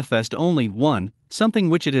can manifest only 1. Something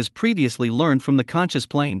which it has previously learned from the conscious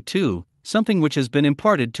plane, 2. Something which has been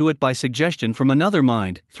imparted to it by suggestion from another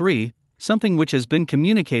mind, 3. Something which has been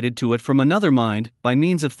communicated to it from another mind, by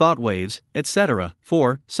means of thought waves, etc.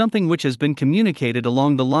 4. Something which has been communicated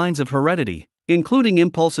along the lines of heredity, including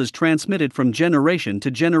impulses transmitted from generation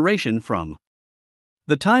to generation from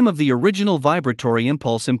the time of the original vibratory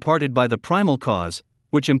impulse imparted by the primal cause,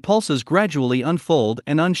 which impulses gradually unfold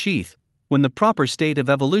and unsheath, when the proper state of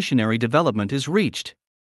evolutionary development is reached.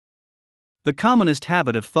 The commonest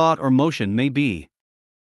habit of thought or motion may be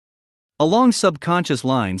along subconscious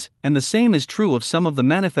lines, and the same is true of some of the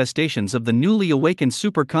manifestations of the newly awakened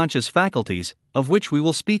superconscious faculties, of which we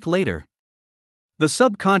will speak later. The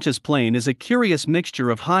subconscious plane is a curious mixture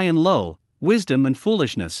of high and low, wisdom and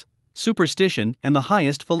foolishness, superstition and the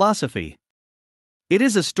highest philosophy. It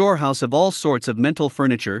is a storehouse of all sorts of mental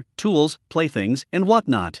furniture, tools, playthings, and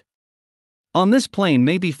whatnot. On this plane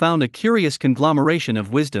may be found a curious conglomeration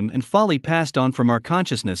of wisdom and folly passed on from our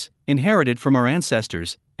consciousness, inherited from our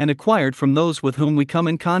ancestors, and acquired from those with whom we come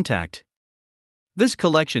in contact. This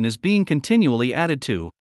collection is being continually added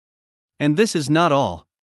to. And this is not all.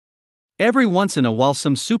 Every once in a while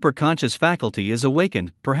some superconscious faculty is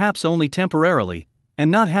awakened, perhaps only temporarily, and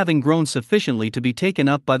not having grown sufficiently to be taken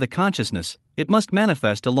up by the consciousness, it must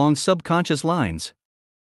manifest along subconscious lines.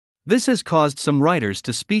 This has caused some writers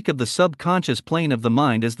to speak of the subconscious plane of the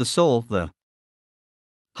mind as the soul, the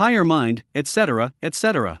higher mind, etc.,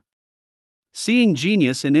 etc. Seeing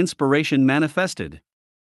genius and inspiration manifested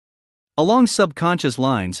along subconscious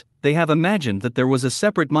lines, they have imagined that there was a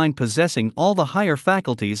separate mind possessing all the higher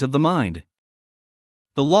faculties of the mind.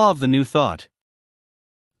 The law of the new thought.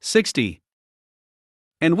 60.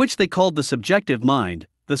 And which they called the subjective mind,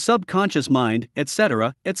 the subconscious mind,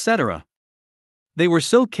 etc., etc. They were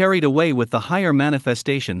so carried away with the higher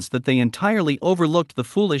manifestations that they entirely overlooked the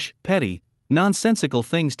foolish, petty, nonsensical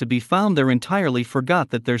things to be found there, entirely forgot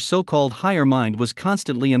that their so-called higher mind was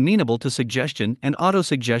constantly amenable to suggestion and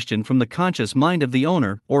autosuggestion from the conscious mind of the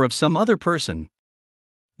owner or of some other person.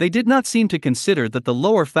 They did not seem to consider that the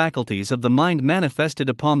lower faculties of the mind manifested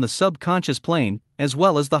upon the subconscious plane, as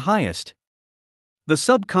well as the highest. The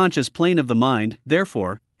subconscious plane of the mind,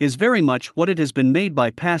 therefore, is very much what it has been made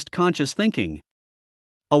by past conscious thinking.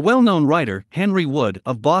 A well-known writer, Henry Wood,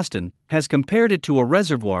 of Boston, has compared it to a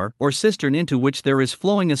reservoir or cistern into which there is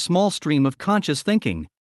flowing a small stream of conscious thinking.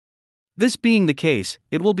 This being the case,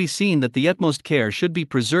 it will be seen that the utmost care should be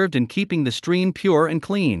preserved in keeping the stream pure and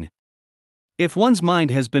clean. If one's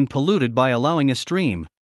mind has been polluted by allowing a stream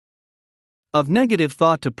of negative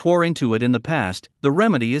thought to pour into it in the past, the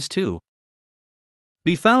remedy is to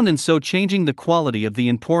be found in so changing the quality of the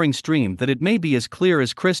inpouring stream that it may be as clear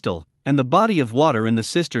as crystal, and the body of water in the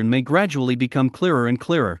cistern may gradually become clearer and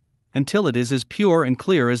clearer, until it is as pure and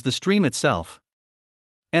clear as the stream itself.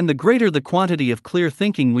 And the greater the quantity of clear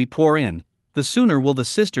thinking we pour in, the sooner will the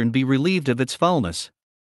cistern be relieved of its foulness.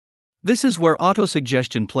 This is where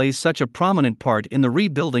autosuggestion plays such a prominent part in the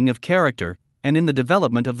rebuilding of character, and in the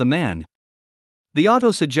development of the man. The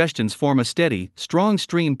autosuggestions form a steady, strong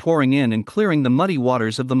stream pouring in and clearing the muddy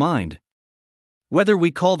waters of the mind. Whether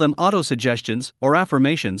we call them autosuggestions, or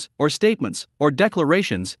affirmations, or statements, or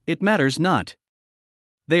declarations, it matters not.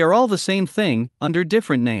 They are all the same thing, under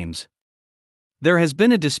different names. There has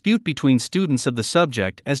been a dispute between students of the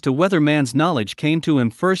subject as to whether man's knowledge came to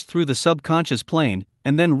him first through the subconscious plane,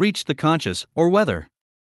 and then reached the conscious, or whether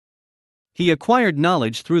he acquired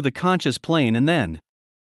knowledge through the conscious plane and then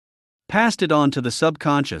passed it on to the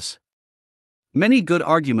subconscious. Many good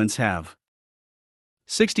arguments have.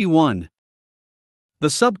 61. The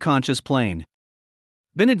subconscious plane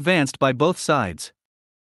been advanced by both sides.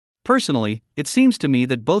 Personally, it seems to me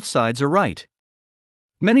that both sides are right.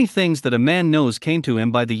 Many things that a man knows came to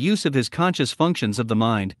him by the use of his conscious functions of the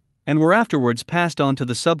mind, and were afterwards passed on to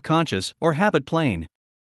the subconscious or habit plane.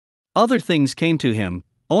 Other things came to him,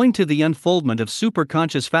 owing to the unfoldment of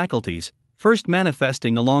superconscious faculties, first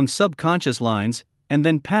manifesting along subconscious lines, and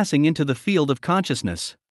then passing into the field of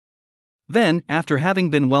consciousness. Then, after having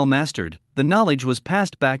been well mastered, the knowledge was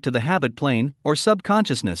passed back to the habit plane or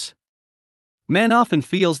subconsciousness. Man often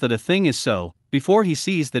feels that a thing is so, before he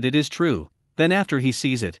sees that it is true. Then after he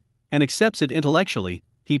sees it, and accepts it intellectually,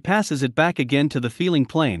 he passes it back again to the feeling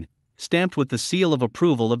plane, stamped with the seal of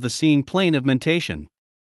approval of the seeing plane of mentation.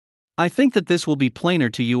 I think that this will be plainer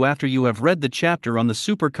to you after you have read the chapter on the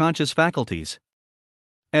superconscious faculties.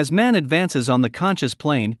 As man advances on the conscious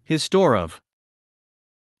plane, his store of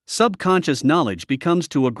subconscious knowledge becomes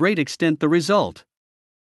to a great extent the result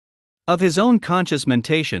of his own conscious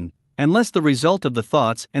mentation, and less the result of the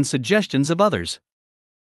thoughts and suggestions of others.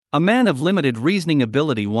 A man of limited reasoning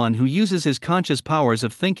ability, one who uses his conscious powers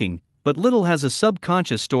of thinking, but little, has a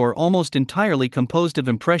subconscious store almost entirely composed of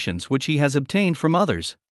impressions which he has obtained from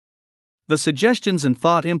others. The suggestions and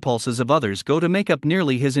thought impulses of others go to make up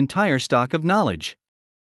nearly his entire stock of knowledge.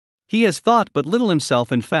 He has thought but little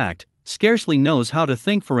himself, in fact, scarcely knows how to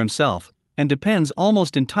think for himself, and depends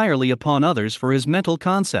almost entirely upon others for his mental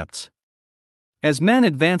concepts. As man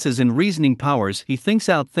advances in reasoning powers, he thinks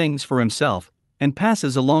out things for himself, and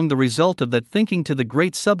passes along the result of that thinking to the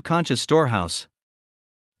great subconscious storehouse.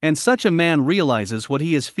 And such a man realizes what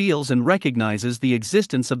he is, feels, and recognizes the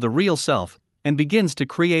existence of the real self, and begins to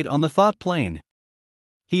create on the thought plane.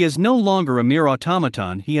 He is no longer a mere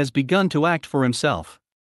automaton, he has begun to act for himself.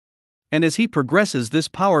 And as he progresses, this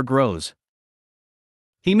power grows.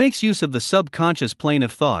 He makes use of the subconscious plane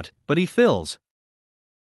of thought, but he fills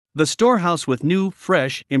the storehouse with new,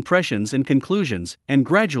 fresh impressions and conclusions, and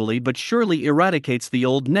gradually but surely eradicates the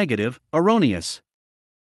old negative, erroneous.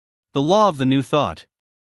 The law of the new thought.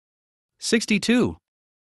 62.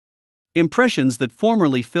 Impressions that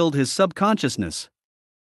formerly filled his subconsciousness.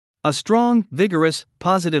 A strong, vigorous,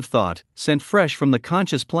 positive thought, sent fresh from the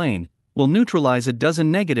conscious plane, will neutralize a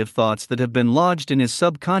dozen negative thoughts that have been lodged in his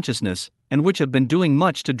subconsciousness, and which have been doing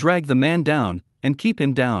much to drag the man down, and keep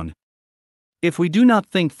him down. If we do not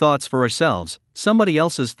think thoughts for ourselves, somebody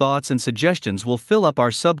else's thoughts and suggestions will fill up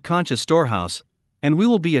our subconscious storehouse, and we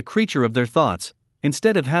will be a creature of their thoughts,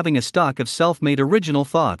 instead of having a stock of self-made original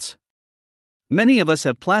thoughts. Many of us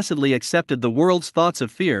have placidly accepted the world's thoughts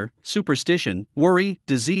of fear, superstition, worry,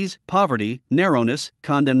 disease, poverty, narrowness,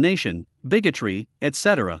 condemnation, bigotry,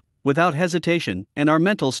 etc., without hesitation, and our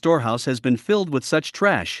mental storehouse has been filled with such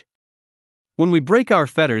trash. When we break our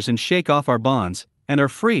fetters and shake off our bonds, and are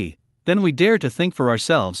free, then we dare to think for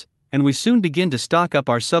ourselves, and we soon begin to stock up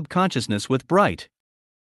our subconsciousness with bright,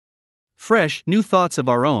 fresh, new thoughts of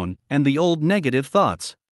our own, and the old negative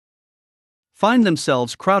thoughts find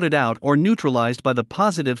themselves crowded out or neutralized by the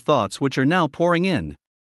positive thoughts which are now pouring in.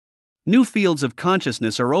 New fields of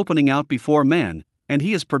consciousness are opening out before man, and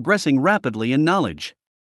he is progressing rapidly in knowledge.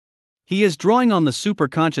 He is drawing on the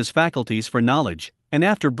superconscious faculties for knowledge, and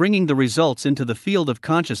after bringing the results into the field of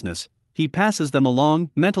consciousness, he passes them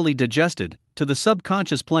along, mentally digested, to the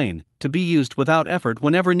subconscious plane, to be used without effort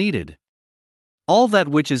whenever needed. All that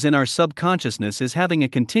which is in our subconsciousness is having a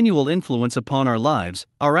continual influence upon our lives,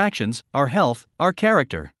 our actions, our health, our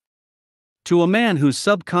character. To a man whose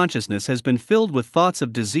subconsciousness has been filled with thoughts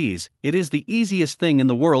of disease, it is the easiest thing in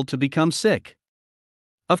the world to become sick.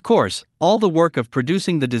 Of course, all the work of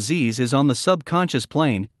producing the disease is on the subconscious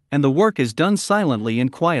plane, and the work is done silently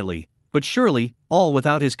and quietly, but surely, all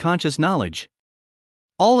without his conscious knowledge.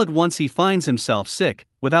 All at once he finds himself sick,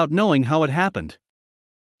 without knowing how it happened.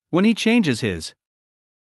 When he changes his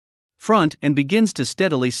front and begins to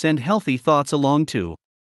steadily send healthy thoughts along to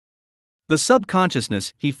the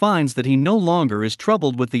subconsciousness, he finds that he no longer is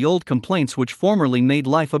troubled with the old complaints which formerly made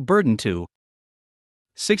life a burden to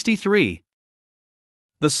 63.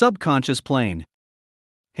 The subconscious plane.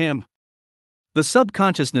 Him. The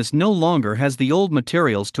subconsciousness no longer has the old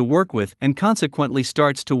materials to work with and consequently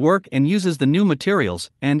starts to work and uses the new materials,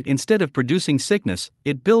 and instead of producing sickness,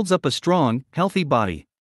 it builds up a strong, healthy body.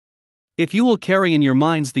 If you will carry in your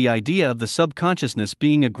minds the idea of the subconsciousness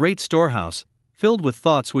being a great storehouse, filled with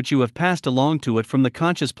thoughts which you have passed along to it from the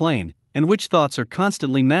conscious plane, and which thoughts are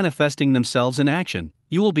constantly manifesting themselves in action,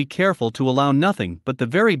 you will be careful to allow nothing but the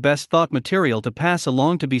very best thought material to pass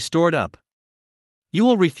along to be stored up. You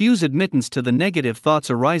will refuse admittance to the negative thoughts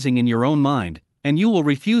arising in your own mind, and you will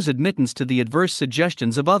refuse admittance to the adverse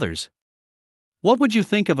suggestions of others. What would you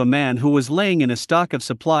think of a man who was laying in a stock of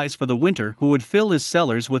supplies for the winter who would fill his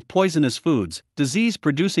cellars with poisonous foods,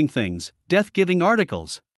 disease-producing things, death-giving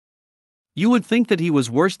articles? You would think that he was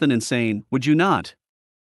worse than insane, would you not?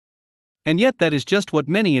 And yet that is just what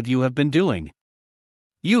many of you have been doing.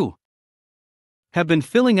 You have been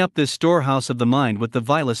filling up this storehouse of the mind with the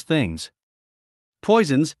vilest things.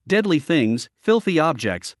 Poisons, deadly things, filthy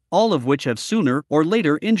objects, all of which have sooner or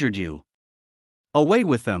later injured you. Away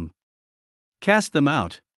with them. Cast them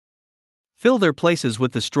out. Fill their places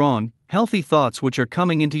with the strong, healthy thoughts which are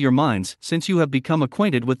coming into your minds since you have become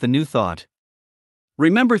acquainted with the new thought.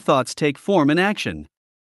 Remember, thoughts take form and action.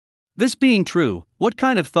 This being true, what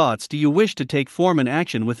kind of thoughts do you wish to take form and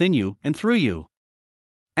action within you and through you?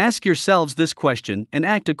 Ask yourselves this question and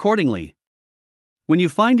act accordingly. When you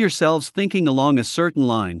find yourselves thinking along a certain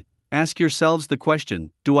line, ask yourselves the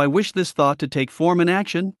question, do I wish this thought to take form and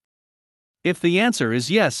action? If the answer is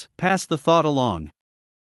yes, pass the thought along.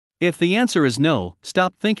 If the answer is no,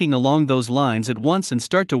 stop thinking along those lines at once and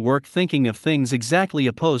start to work thinking of things exactly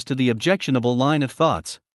opposed to the objectionable line of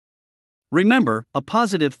thoughts. Remember, a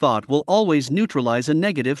positive thought will always neutralize a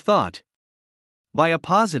negative thought. By a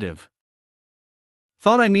positive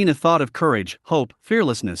thought, I mean a thought of courage, hope,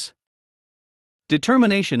 fearlessness,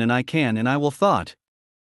 determination, and I can and I will thought.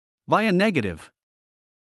 By a negative,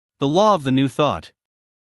 the law of the new thought.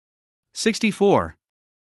 64.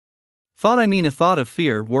 Thought, I mean a thought of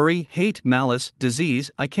fear, worry, hate, malice,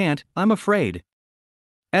 disease, I can't, I'm afraid.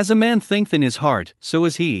 As a man thinketh in his heart, so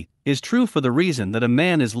is he, is true for the reason that a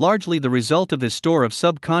man is largely the result of his store of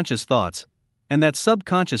subconscious thoughts, and that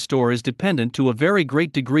subconscious store is dependent to a very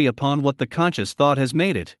great degree upon what the conscious thought has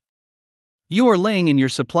made it. You are laying in your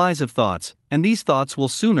supplies of thoughts, and these thoughts will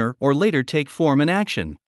sooner or later take form and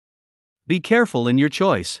action. Be careful in your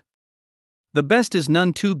choice. The best is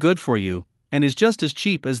none too good for you, and is just as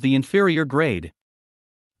cheap as the inferior grade.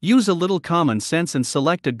 Use a little common sense and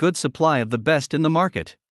select a good supply of the best in the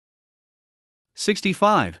market.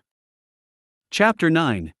 65. Chapter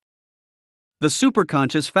 9. The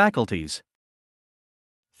Superconscious Faculties.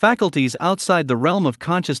 Faculties outside the realm of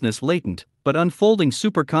consciousness, latent, but unfolding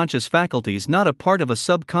superconscious faculties not a part of a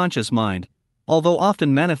subconscious mind, although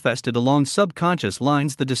often manifested along subconscious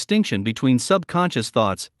lines. The distinction between subconscious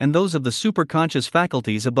thoughts and those of the superconscious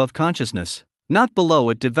faculties above consciousness, not below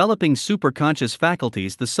it. Developing superconscious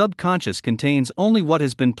faculties, the subconscious contains only what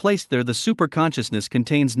has been placed there. The superconsciousness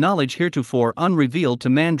contains knowledge heretofore unrevealed to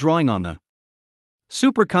man, drawing on the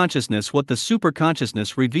superconsciousness what the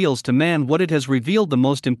superconsciousness reveals to man what it has revealed. The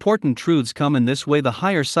most important truths come in this way. The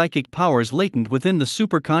higher psychic powers latent within the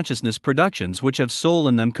superconsciousness, productions which have soul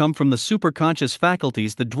in them, come from the superconscious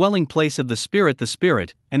faculties, the dwelling place of the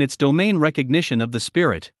spirit, and its domain recognition of the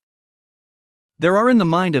spirit. There are in the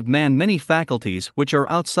mind of man many faculties which are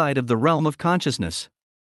outside of the realm of consciousness.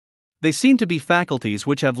 They seem to be faculties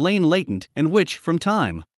which have lain latent and which, from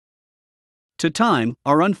time to time,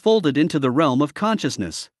 are unfolded into the realm of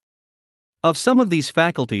consciousness. Of some of these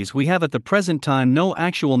faculties we have at the present time no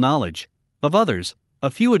actual knowledge, of others,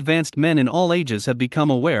 a few advanced men in all ages have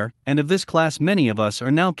become aware, and of this class many of us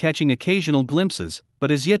are now catching occasional glimpses,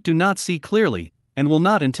 but as yet do not see clearly, and will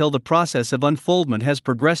not until the process of unfoldment has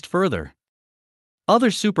progressed further.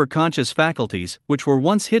 Other superconscious faculties, which were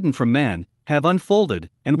once hidden from man, have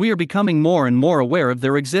unfolded, and we are becoming more and more aware of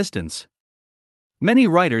their existence. Many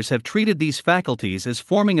writers have treated these faculties as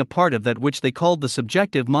forming a part of that which they called the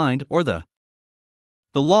subjective mind, or the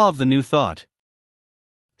law of the new thought.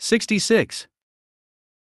 66.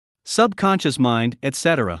 Subconscious mind,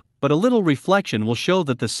 etc. But a little reflection will show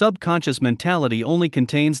that the subconscious mentality only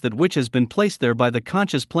contains that which has been placed there by the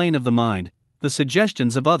conscious plane of the mind, the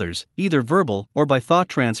suggestions of others, either verbal or by thought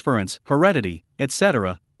transference, heredity,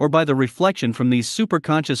 etc., or by the reflection from these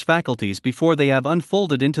superconscious faculties before they have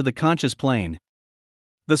unfolded into the conscious plane.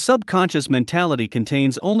 The subconscious mentality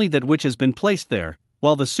contains only that which has been placed there,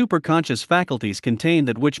 while the superconscious faculties contain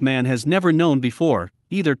that which man has never known before,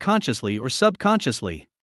 either consciously or subconsciously.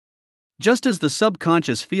 Just as the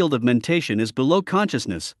subconscious field of mentation is below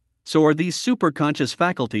consciousness, so are these superconscious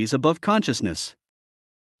faculties above consciousness.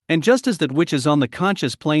 And just as that which is on the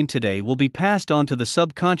conscious plane today will be passed on to the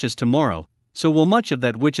subconscious tomorrow, so will much of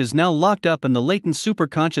that which is now locked up in the latent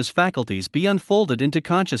superconscious faculties be unfolded into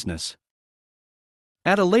consciousness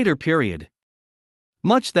at a later period.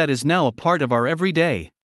 Much that is now a part of our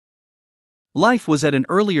everyday life was at an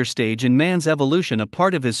earlier stage in man's evolution a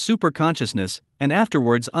part of his superconsciousness, and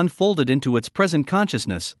afterwards unfolded into its present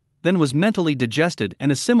consciousness, then was mentally digested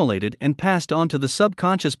and assimilated and passed on to the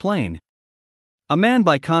subconscious plane. A man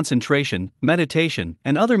by concentration, meditation,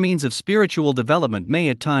 and other means of spiritual development may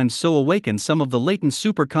at times so awaken some of the latent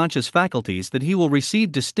superconscious faculties that he will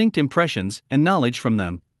receive distinct impressions and knowledge from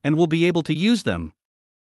them, and will be able to use them.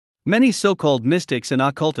 Many so-called mystics and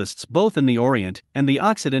occultists both in the Orient and the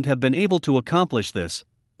Occident have been able to accomplish this,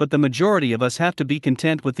 but the majority of us have to be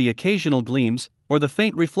content with the occasional gleams, or the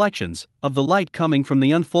faint reflections, of the light coming from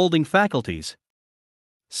the unfolding faculties.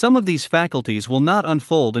 Some of these faculties will not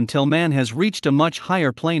unfold until man has reached a much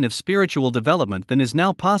higher plane of spiritual development than is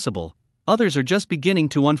now possible, others are just beginning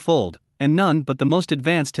to unfold, and none but the most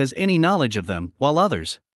advanced has any knowledge of them, while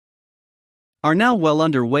others are now well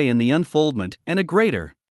underway in the unfoldment and a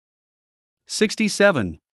greater.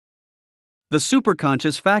 67. The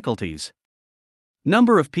superconscious faculties.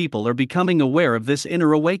 Number of people are becoming aware of this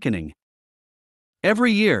inner awakening.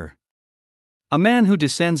 Every year, a man who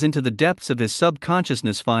descends into the depths of his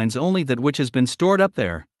subconsciousness finds only that which has been stored up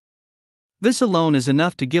there. This alone is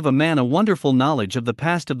enough to give a man a wonderful knowledge of the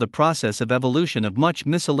past, of the process of evolution, of much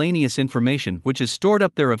miscellaneous information which is stored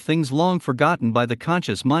up there, of things long forgotten by the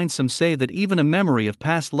conscious mind. Some say that even a memory of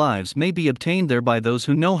past lives may be obtained there by those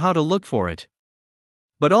who know how to look for it.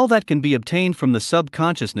 But all that can be obtained from the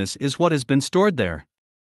subconsciousness is what has been stored there.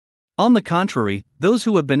 On the contrary, those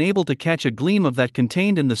who have been able to catch a gleam of that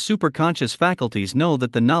contained in the superconscious faculties know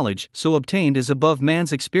that the knowledge so obtained is above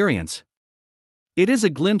man's experience. It is a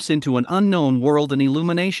glimpse into an unknown world and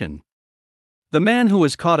illumination. The man who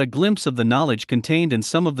has caught a glimpse of the knowledge contained in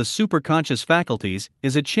some of the superconscious faculties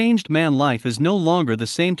is a changed man. Life is no longer the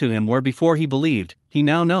same to him where before he believed, he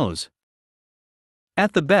now knows.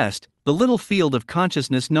 At the best, the little field of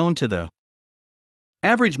consciousness known to the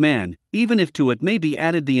average man, even if to it may be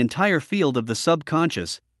added the entire field of the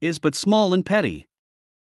subconscious, is but small and petty.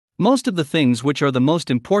 Most of the things which are the most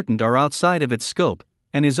important are outside of its scope,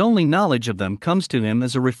 and his only knowledge of them comes to him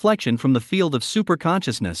as a reflection from the field of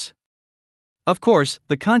superconsciousness. Of course,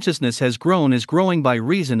 the consciousness is growing by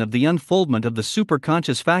reason of the unfoldment of the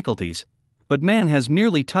superconscious faculties, but man has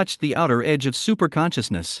merely touched the outer edge of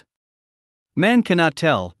superconsciousness. Man cannot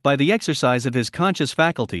tell, by the exercise of his conscious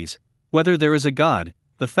faculties, whether there is a God.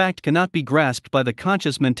 The fact cannot be grasped by the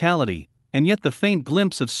conscious mentality, and yet the faint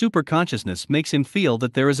glimpse of superconsciousness makes him feel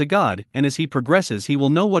that there is a God, and as he progresses he will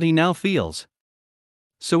know what he now feels.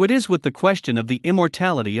 So it is with the question of the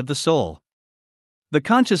immortality of the soul. The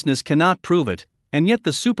consciousness cannot prove it, and yet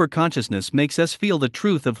the superconsciousness makes us feel the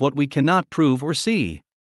truth of what we cannot prove or see.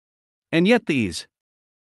 And yet these.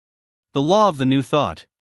 The law of the new thought.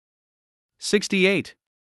 68.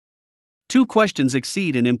 Two questions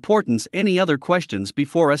exceed in importance any other questions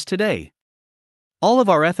before us today. All of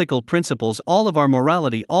our ethical principles, all of our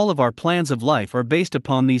morality, all of our plans of life are based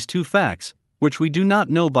upon these two facts, which we do not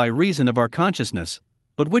know by reason of our consciousness,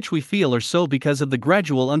 but which we feel are so because of the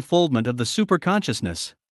gradual unfoldment of the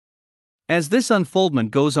superconsciousness. As this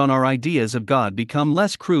unfoldment goes on, our ideas of God become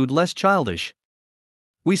less crude, less childish.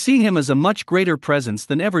 We see Him as a much greater presence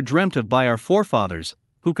than ever dreamt of by our forefathers,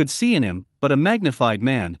 who could see in Him but a magnified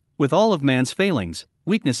man, with all of man's failings,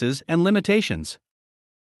 weaknesses, and limitations.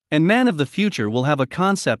 And man of the future will have a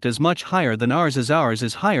concept as much higher than ours as ours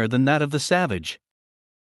is higher than that of the savage.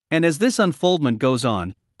 And as this unfoldment goes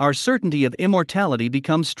on, our certainty of immortality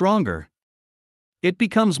becomes stronger. It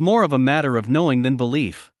becomes more of a matter of knowing than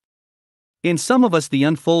belief. In some of us the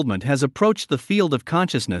unfoldment has approached the field of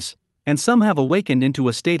consciousness, and some have awakened into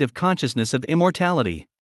a state of consciousness of immortality.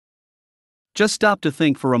 Just stop to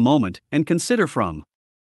think for a moment and consider from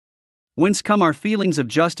whence come our feelings of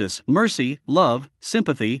justice, mercy, love,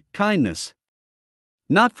 sympathy, kindness?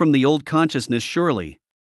 Not from the old consciousness, surely.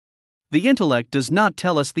 The intellect does not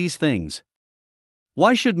tell us these things.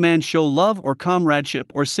 Why should man show love or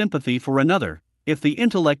comradeship or sympathy for another, if the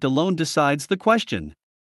intellect alone decides the question?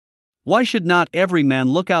 Why should not every man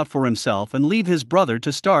look out for himself and leave his brother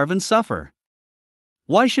to starve and suffer?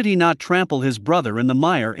 Why should he not trample his brother in the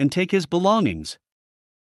mire and take his belongings?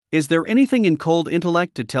 Is there anything in cold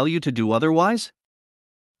intellect to tell you to do otherwise?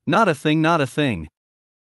 Not a thing, not a thing.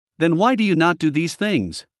 Then why do you not do these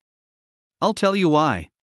things? I'll tell you why.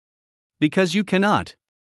 Because you cannot.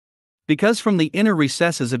 Because from the inner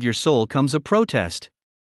recesses of your soul comes a protest.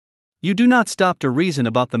 You do not stop to reason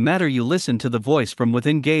about the matter, you listen to the voice from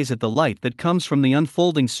within, gaze at the light that comes from the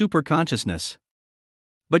unfolding superconsciousness.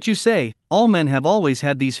 But you say, all men have always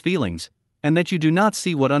had these feelings, and that you do not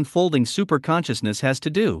see what unfolding superconsciousness has to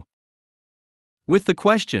do with the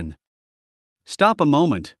question. Stop a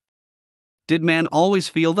moment. Did man always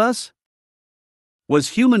feel thus? Was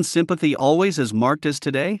human sympathy always as marked as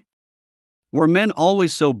today? Were men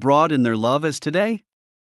always so broad in their love as today?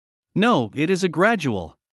 No, it is a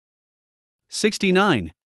gradual.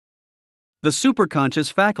 69. The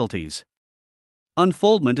superconscious faculties.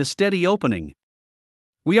 Unfoldment a steady opening.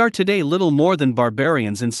 We are today little more than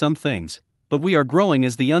barbarians in some things, but we are growing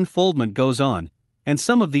as the unfoldment goes on, and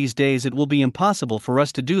some of these days it will be impossible for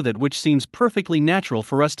us to do that which seems perfectly natural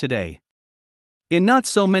for us today. In not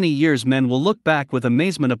so many years men will look back with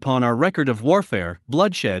amazement upon our record of warfare,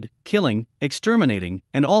 bloodshed, killing, exterminating,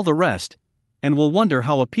 and all the rest, and will wonder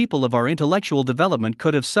how a people of our intellectual development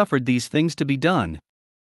could have suffered these things to be done.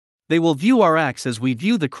 They will view our acts as we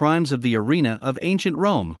view the crimes of the arena of ancient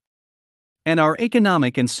Rome. And our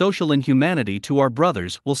economic and social inhumanity to our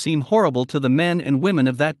brothers will seem horrible to the men and women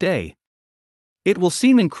of that day. It will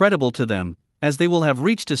seem incredible to them, as they will have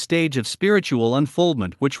reached a stage of spiritual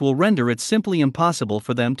unfoldment which will render it simply impossible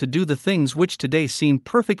for them to do the things which today seem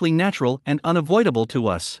perfectly natural and unavoidable to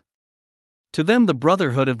us. To them the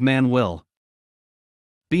brotherhood of man will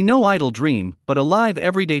be no idle dream, but a live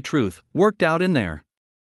everyday truth, worked out in their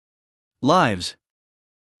lives.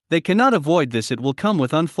 They cannot avoid this, it will come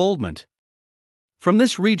with unfoldment. From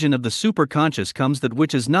this region of the superconscious comes that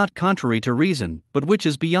which is not contrary to reason, but which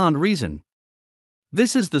is beyond reason.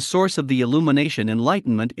 This is the source of the illumination,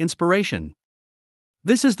 enlightenment, inspiration.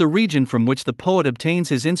 This is the region from which the poet obtains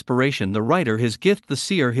his inspiration, the writer his gift, the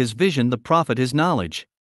seer his vision, the prophet his knowledge.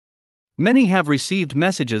 Many have received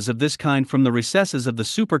messages of this kind from the recesses of the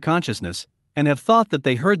superconsciousness, and have thought that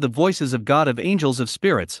they heard the voices of God, of angels, of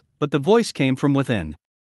spirits, but the voice came from within.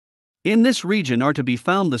 In this region are to be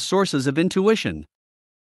found the sources of intuition.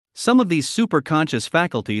 Some of these superconscious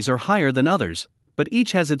faculties are higher than others, but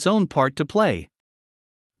each has its own part to play.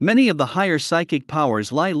 Many of the higher psychic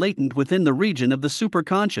powers lie latent within the region of the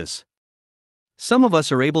superconscious. Some of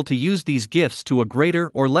us are able to use these gifts to a greater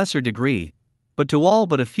or lesser degree, but to all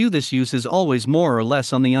but a few this use is always more or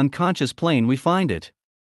less on the unconscious plane. We find it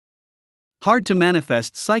hard to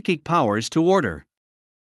manifest psychic powers to order.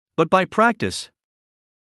 But by practice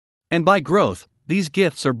and by growth, these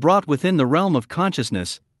gifts are brought within the realm of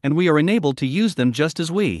consciousness, and we are enabled to use them just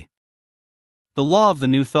as we. The law of the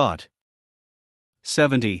new thought.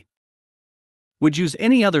 70. Would use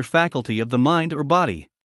any other faculty of the mind or body.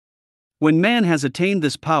 When man has attained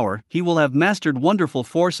this power, he will have mastered wonderful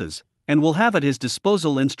forces, and will have at his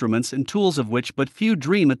disposal instruments and tools of which but few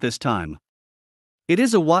dream at this time. It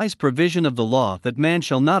is a wise provision of the law that man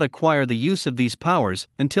shall not acquire the use of these powers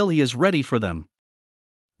until he is ready for them.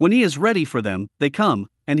 When he is ready for them, they come,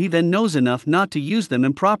 and he then knows enough not to use them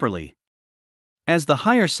improperly. As the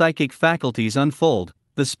higher psychic faculties unfold,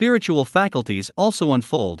 the spiritual faculties also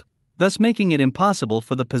unfold, thus making it impossible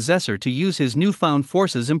for the possessor to use his newfound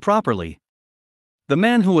forces improperly. The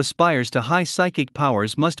man who aspires to high psychic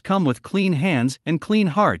powers must come with clean hands and clean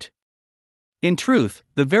heart. In truth,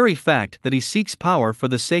 the very fact that he seeks power for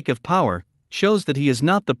the sake of power shows that he is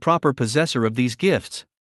not the proper possessor of these gifts.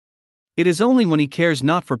 It is only when he cares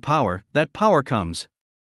not for power that power comes.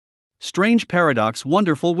 Strange paradox,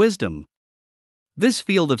 wonderful wisdom. This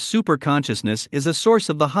field of superconsciousness is a source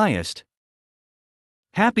of the highest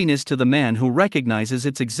happiness to the man who recognizes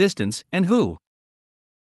its existence and who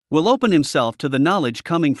will open himself to the knowledge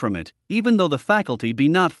coming from it, even though the faculty be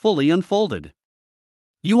not fully unfolded.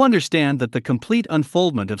 You understand that the complete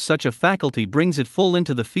unfoldment of such a faculty brings it full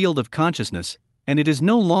into the field of consciousness, and it is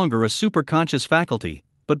no longer a superconscious faculty,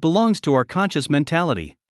 but belongs to our conscious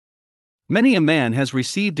mentality. Many a man has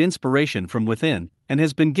received inspiration from within, and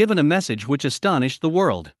has been given a message which astonished the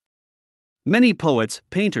world. Many poets,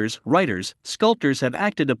 painters, writers, sculptors have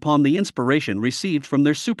acted upon the inspiration received from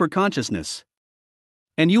their superconsciousness.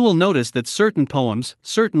 And you will notice that certain poems,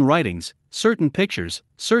 certain writings, certain pictures,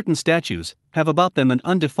 certain statues, have about them an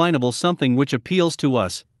undefinable something which appeals to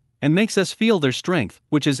us, and makes us feel their strength,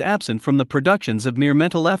 which is absent from the productions of mere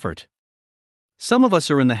mental effort. Some of us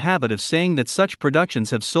are in the habit of saying that such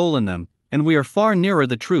productions have soul in them, and we are far nearer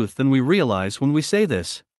the truth than we realize when we say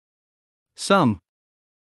this. Some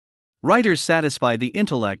writers satisfy the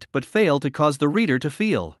intellect but fail to cause the reader to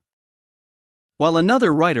feel, while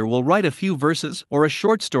another writer will write a few verses or a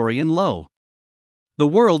short story and lo, the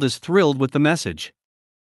world is thrilled with the message.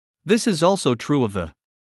 This is also true of the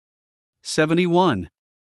 71.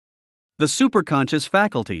 The superconscious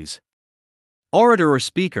faculties. Orator or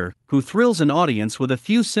speaker, who thrills an audience with a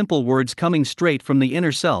few simple words coming straight from the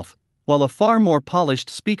inner self, while a far more polished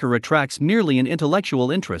speaker attracts merely an intellectual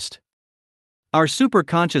interest. Our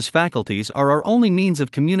superconscious faculties are our only means of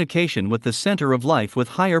communication with the center of life,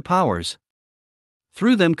 with higher powers.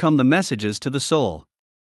 Through them come the messages to the soul.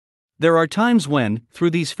 There are times when, through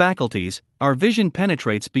these faculties, our vision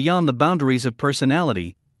penetrates beyond the boundaries of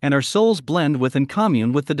personality, and our souls blend with and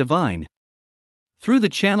commune with the divine. Through the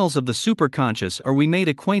channels of the superconscious are we made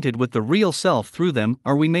acquainted with the real self, through them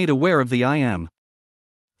are we made aware of the I am.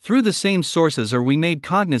 Through the same sources are we made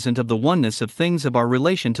cognizant of the oneness of things, of our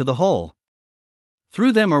relation to the whole.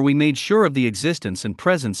 Through them are we made sure of the existence and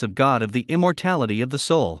presence of God, of the immortality of the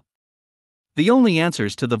soul. The only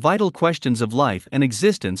answers to the vital questions of life and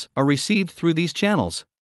existence are received through these channels.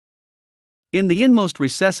 In the inmost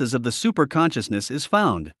recesses of the superconsciousness is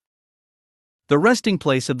found the resting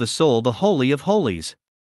place of the soul, the Holy of Holies.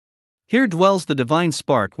 Here dwells the divine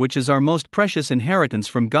spark, which is our most precious inheritance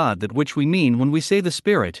from God, that which we mean when we say the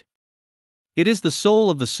Spirit. It is the soul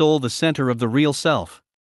of the soul, the center of the real self.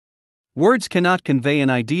 Words cannot convey an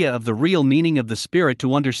idea of the real meaning of the Spirit.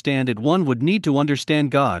 To understand it, one would need to understand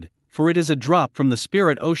God, for it is a drop from the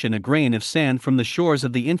Spirit ocean, a grain of sand from the shores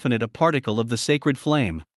of the infinite, a particle of the sacred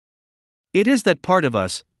flame. It is that part of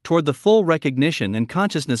us, toward the full recognition and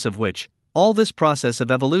consciousness of which all this process of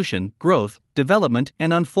evolution, growth, development,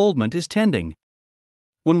 and unfoldment is tending.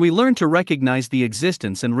 When we learn to recognize the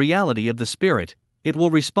existence and reality of the Spirit, it will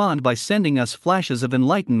respond by sending us flashes of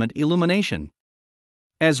enlightenment, illumination.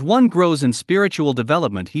 As one grows in spiritual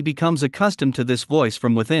development, he becomes accustomed to this voice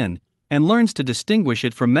from within, and learns to distinguish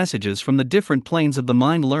it from messages from the different planes of the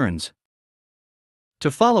mind, learns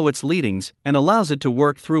to follow its leadings, and allows it to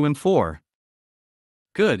work through him for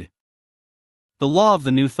good. The law of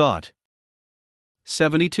the new thought.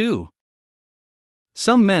 72.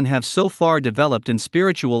 Some men have so far developed in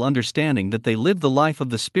spiritual understanding that they live the life of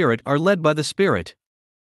the Spirit, are led by the Spirit.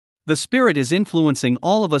 The Spirit is influencing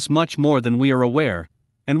all of us much more than we are aware,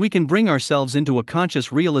 and we can bring ourselves into a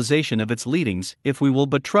conscious realization of its leadings if we will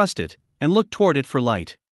but trust it, and look toward it for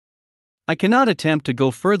light. I cannot attempt to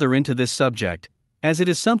go further into this subject, as it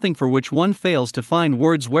is something for which one fails to find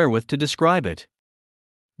words wherewith to describe it.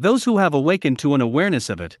 Those who have awakened to an awareness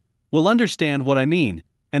of it will understand what I mean,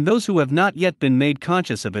 and those who have not yet been made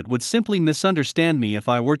conscious of it would simply misunderstand me if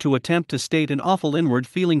I were to attempt to state an awful inward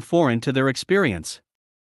feeling foreign to their experience.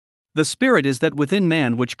 The Spirit is that within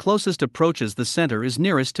man which closest approaches the center, is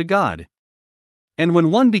nearest to God. And when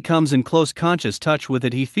one becomes in close conscious touch with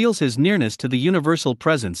it, he feels his nearness to the universal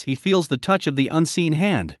presence, he feels the touch of the unseen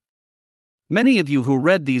hand. Many of you who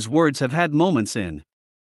read these words have had moments in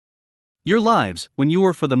your lives when you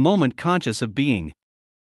were for the moment conscious of being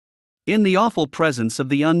in the awful presence of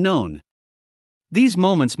the unknown. These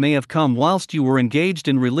moments may have come whilst you were engaged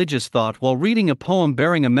in religious thought, while reading a poem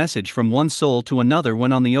bearing a message from one soul to another,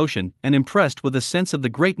 when on the ocean, and impressed with a sense of the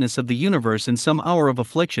greatness of the universe, in some hour of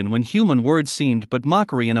affliction when human words seemed but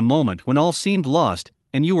mockery, in a moment when all seemed lost,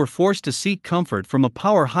 and you were forced to seek comfort from a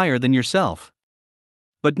power higher than yourself.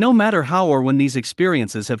 But no matter how or when these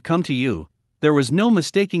experiences have come to you, there was no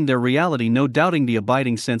mistaking their reality, no doubting the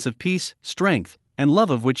abiding sense of peace, strength, and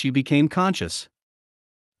love of which you became conscious.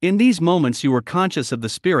 In these moments you were conscious of the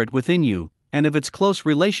Spirit within you, and of its close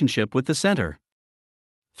relationship with the center.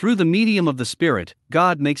 Through the medium of the Spirit,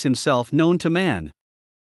 God makes himself known to man.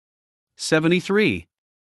 73.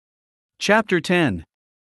 Chapter 10.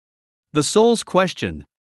 The Soul's Question.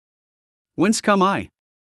 Whence come I?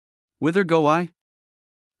 Whither go I?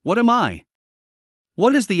 What am I?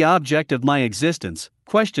 What is the object of my existence?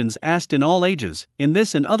 Questions asked in all ages, in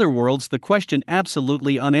this and other worlds, the question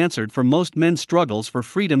absolutely unanswered for most men. Struggles for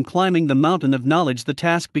freedom, climbing the mountain of knowledge, the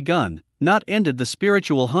task begun, not ended, the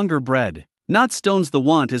spiritual hunger bred, not stones, the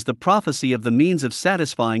want is the prophecy of the means of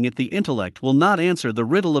satisfying it. The intellect will not answer the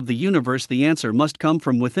riddle of the universe, the answer must come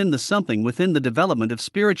from within, the something within, the development of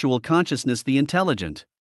spiritual consciousness, the intelligent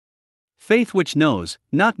faith which knows,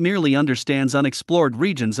 not merely understands unexplored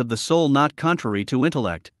regions of the soul, not contrary to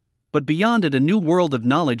intellect, but beyond it a new world of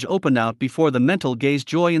knowledge opened out before the mental gaze,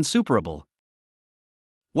 joy insuperable.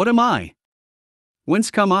 What am I?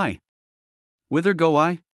 Whence come I? Whither go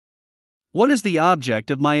I? What is the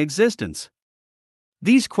object of my existence?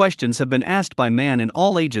 These questions have been asked by man in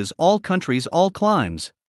all ages, all countries, all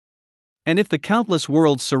climes. And if the countless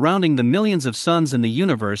worlds surrounding the millions of suns in the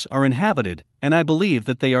universe are inhabited, and I believe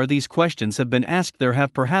that they are, these questions have been asked, there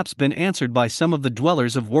have perhaps been answered by some of the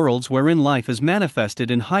dwellers of worlds wherein life is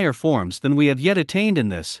manifested in higher forms than we have yet attained in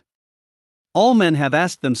this. All men have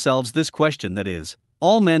asked themselves this question, that is,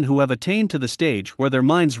 all men who have attained to the stage where their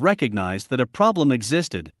minds recognize that a problem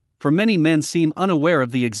existed, for many men seem unaware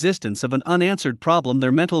of the existence of an unanswered problem.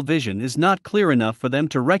 Their mental vision is not clear enough for them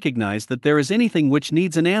to recognize that there is anything which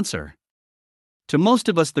needs an answer. To most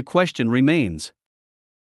of us the question remains.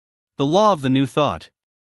 The law of the new thought.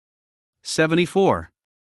 74.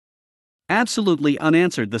 Absolutely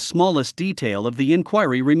unanswered, the smallest detail of the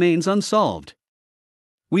inquiry remains unsolved.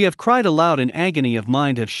 We have cried aloud in agony of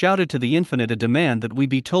mind, have shouted to the infinite a demand that we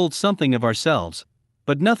be told something of ourselves,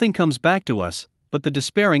 but nothing comes back to us, but the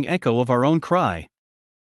despairing echo of our own cry.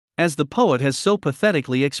 As the poet has so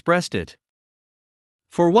pathetically expressed it.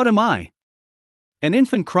 For what am I? An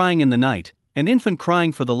infant crying in the night, an infant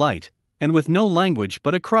crying for the light, and with no language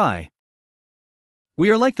but a cry. We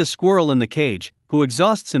are like the squirrel in the cage, who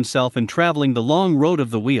exhausts himself in traveling the long road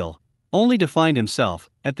of the wheel, only to find himself,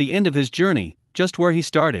 at the end of his journey, just where he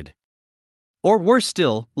started. Or worse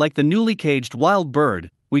still, like the newly caged wild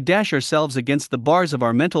bird, we dash ourselves against the bars of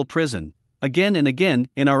our mental prison, again and again,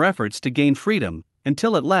 in our efforts to gain freedom,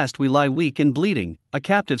 until at last we lie weak and bleeding, a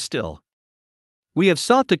captive still. We have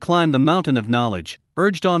sought to climb the mountain of knowledge,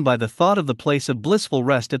 urged on by the thought of the place of blissful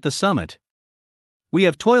rest at the summit. We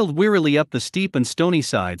have toiled wearily up the steep and stony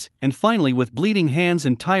sides, and finally, with bleeding hands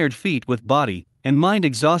and tired feet, with body and mind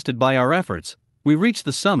exhausted by our efforts, we reach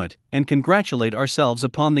the summit and congratulate ourselves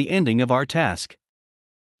upon the ending of our task.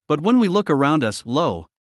 But when we look around us, lo!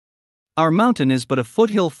 Our mountain is but a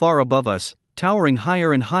foothill far above us, towering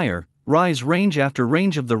higher and higher, rise range after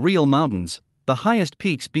range of the real mountains, the highest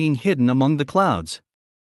peaks being hidden among the clouds.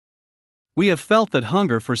 We have felt that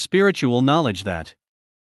hunger for spiritual knowledge that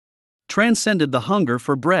transcended the hunger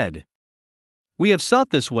for bread. We have sought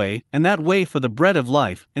this way and that way for the bread of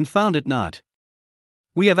life, and found it not.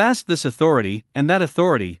 We have asked this authority and that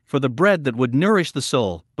authority for the bread that would nourish the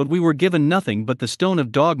soul, but we were given nothing but the stone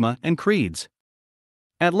of dogma and creeds.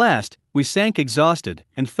 At last, we sank exhausted,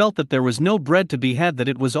 and felt that there was no bread to be had, that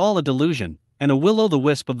it was all a delusion, and a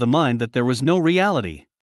will-o'-the-wisp of the mind, that there was no reality.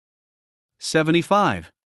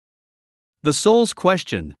 75. The soul's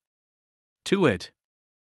question. To it.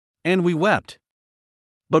 And we wept.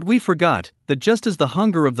 But we forgot that just as the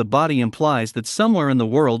hunger of the body implies that somewhere in the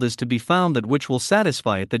world is to be found that which will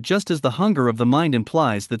satisfy it, that just as the hunger of the mind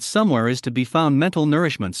implies that somewhere is to be found mental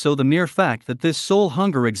nourishment, so the mere fact that this soul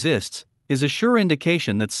hunger exists is a sure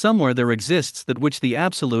indication that somewhere there exists that which the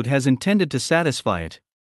Absolute has intended to satisfy it.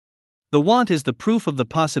 The want is the proof of the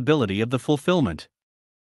possibility of the fulfillment.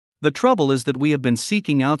 The trouble is that we have been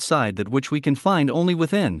seeking outside that which we can find only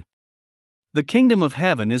within. The kingdom of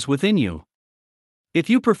heaven is within you. If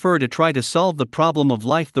you prefer to try to solve the problem of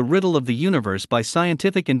life, the riddle of the universe, by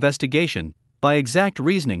scientific investigation, by exact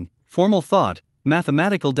reasoning, formal thought,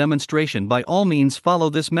 mathematical demonstration, by all means follow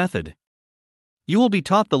this method. You will be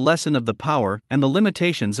taught the lesson of the power and the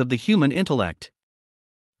limitations of the human intellect.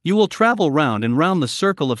 You will travel round and round the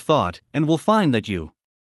circle of thought, and will find that you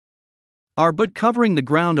are but covering the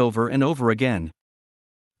ground over and over again.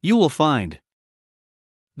 You will find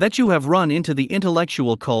that you have run into the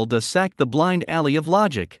intellectual cul-de-sac, the blind alley of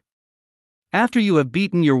logic. After you have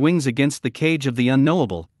beaten your wings against the cage of the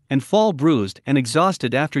unknowable, and fall bruised and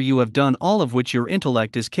exhausted, after you have done all of which your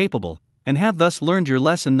intellect is capable, and have thus learned your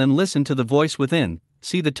lesson, then listen to the voice within,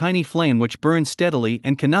 see the tiny flame which burns steadily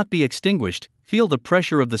and cannot be extinguished, feel the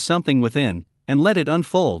pressure of the something within, and let it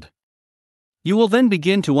unfold. You will then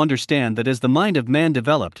begin to understand that as the mind of man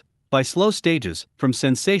developed, by slow stages, from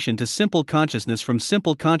sensation to simple consciousness, from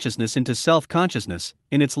simple consciousness into self-consciousness,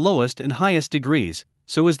 in its lowest and highest degrees,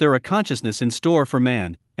 so is there a consciousness in store for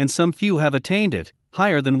man, and some few have attained it,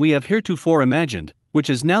 higher than we have heretofore imagined, which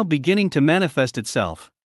is now beginning to manifest itself.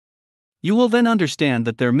 You will then understand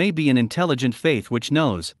that there may be an intelligent faith which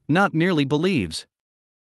knows, not merely believes.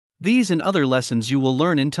 These and other lessons you will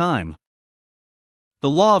learn in time. The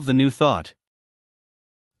law of the new thought.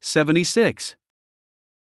 76.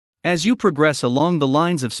 As you progress along the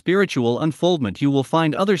lines of spiritual unfoldment, you will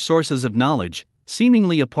find other sources of knowledge,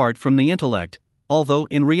 seemingly apart from the intellect, although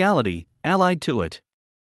in reality allied to it.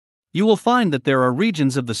 You will find that there are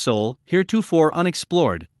regions of the soul, heretofore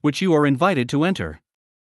unexplored, which you are invited to enter.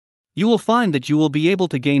 You will find that you will be able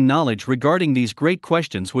to gain knowledge regarding these great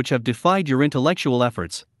questions which have defied your intellectual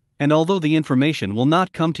efforts, and although the information will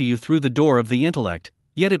not come to you through the door of the intellect,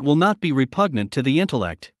 yet it will not be repugnant to the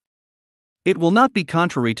intellect. It will not be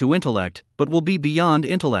contrary to intellect, but will be beyond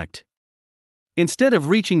intellect. Instead of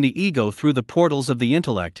reaching the ego through the portals of the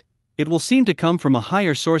intellect, it will seem to come from a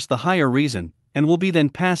higher source, the higher reason, and will be then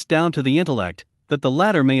passed down to the intellect, that the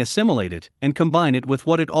latter may assimilate it and combine it with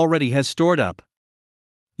what it already has stored up.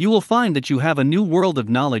 You will find that you have a new world of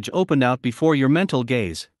knowledge opened out before your mental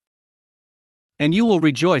gaze. And you will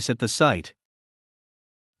rejoice at the sight.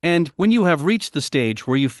 And, when you have reached the stage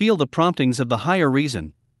where you feel the promptings of the higher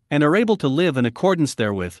reason, and are able to live in accordance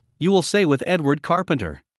therewith, you will say with Edward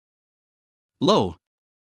Carpenter, "Lo!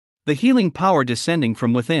 The healing power descending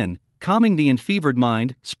from within, calming the enfevered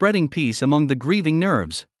mind, spreading peace among the grieving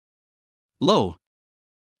nerves. Lo!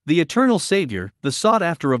 The eternal Savior, the sought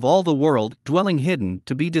after of all the world, dwelling hidden,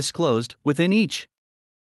 to be disclosed, within each.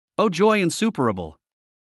 O joy insuperable!"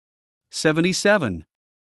 77.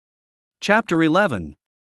 Chapter 11.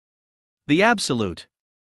 The Absolute.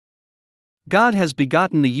 God has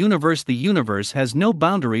begotten the universe. The universe has no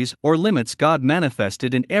boundaries or limits. God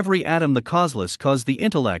manifested in every atom. The causeless cause, the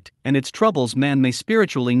intellect, and its troubles. Man may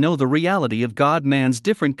spiritually know the reality of God. Man's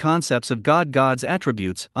different concepts of God, God's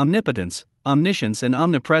attributes, omnipotence, omniscience, and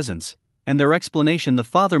omnipresence, and their explanation. The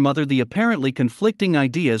Father, Mother, the apparently conflicting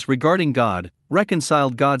ideas regarding God,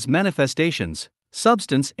 reconciled God's manifestations,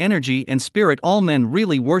 substance, energy, and spirit. All men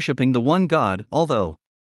really worshipping the one God, although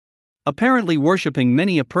apparently worshipping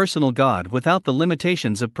many a personal God without the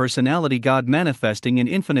limitations of personality. God manifesting in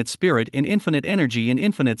infinite spirit, in infinite energy, in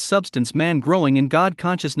infinite substance. Man growing in God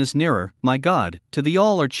consciousness. Nearer, my God, to thee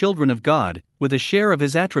all are children of God, with a share of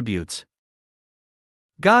his attributes.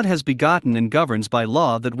 God has begotten and governs by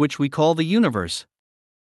law that which we call the universe.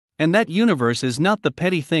 And that universe is not the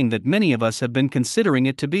petty thing that many of us have been considering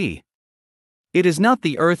it to be. It is not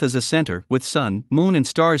the earth as a center, with sun, moon, and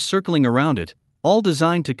stars circling around it, all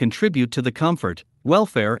designed to contribute to the comfort,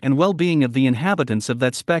 welfare, and well-being of the inhabitants of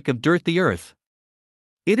that speck of dirt, the earth.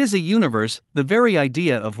 It is a universe, the very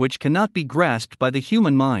idea of which cannot be grasped by the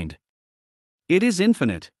human mind. It is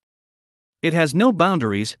infinite. It has no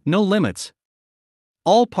boundaries, no limits.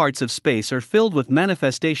 All parts of space are filled with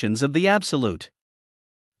manifestations of the Absolute.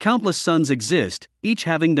 Countless suns exist, each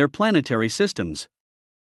having their planetary systems.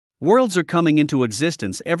 Worlds are coming into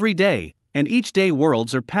existence every day, and each day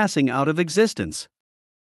worlds are passing out of existence.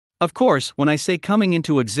 Of course, when I say coming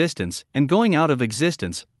into existence and going out of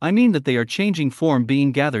existence, I mean that they are changing form,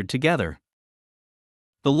 being gathered together.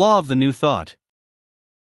 The law of the new thought.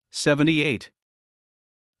 78.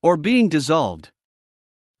 Or being dissolved.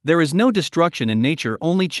 There is no destruction in nature,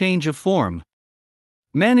 only change of form.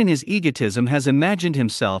 Man in his egotism has imagined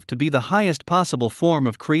himself to be the highest possible form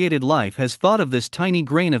of created life, has thought of this tiny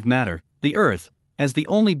grain of matter, the earth, as the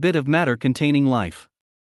only bit of matter containing life.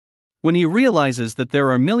 When he realizes that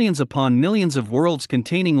there are millions upon millions of worlds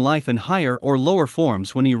containing life in higher or lower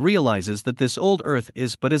forms, when he realizes that this old earth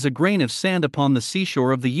is but as a grain of sand upon the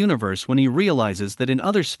seashore of the universe, when he realizes that in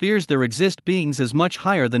other spheres there exist beings as much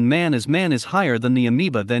higher than man is higher than the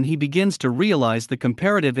amoeba, then he begins to realize the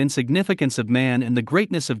comparative insignificance of man and the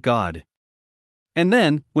greatness of God. And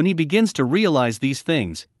then, when he begins to realize these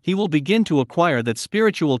things, he will begin to acquire that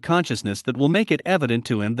spiritual consciousness that will make it evident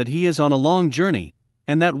to him that he is on a long journey,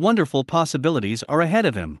 and that wonderful possibilities are ahead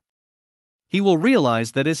of him. He will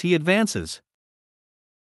realize that as he advances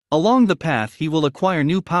along the path, he will acquire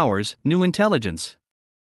new powers, new intelligence,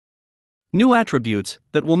 new attributes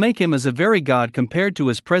that will make him as a very God compared to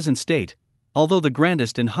his present state, although the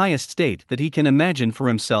grandest and highest state that he can imagine for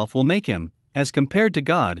himself will make him, as compared to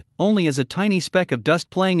God, only as a tiny speck of dust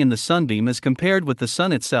playing in the sunbeam as compared with the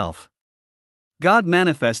sun itself. God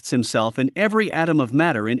manifests himself in every atom of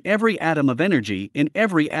matter, in every atom of energy, in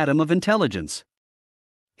every atom of intelligence.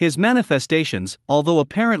 His manifestations, although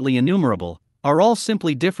apparently innumerable, are all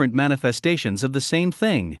simply different manifestations of the same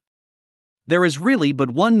thing. There is really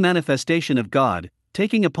but one manifestation of God,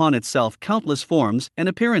 taking upon itself countless forms and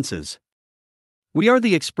appearances. We are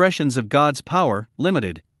the expressions of God's power,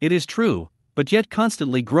 limited, it is true, but yet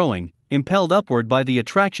constantly growing, impelled upward by the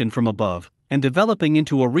attraction from above, and developing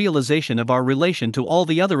into a realization of our relation to all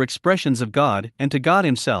the other expressions of God and to God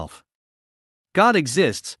himself. God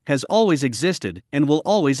exists, has always existed, and will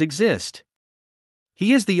always exist.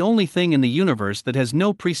 He is the only thing in the universe that has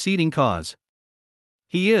no preceding cause.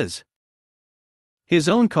 He is his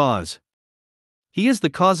own cause. He is the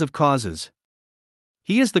cause of causes.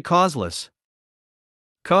 He is the causeless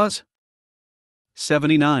cause.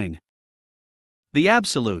 79. The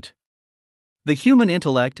Absolute. The human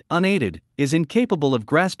intellect, unaided, is incapable of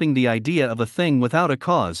grasping the idea of a thing without a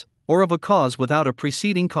cause, or of a cause without a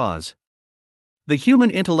preceding cause. The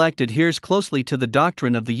human intellect adheres closely to the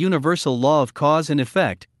doctrine of the universal law of cause and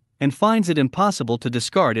effect, and finds it impossible to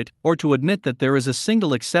discard it or to admit that there is a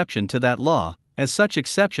single exception to that law, as such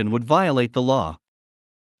exception would violate the law.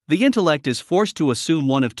 The intellect is forced to assume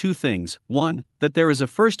one of two things: 1, that there is a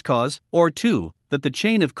first cause, or 2, that the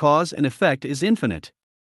chain of cause and effect is infinite.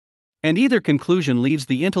 And either conclusion leaves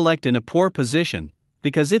the intellect in a poor position,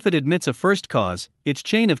 because if it admits a first cause, its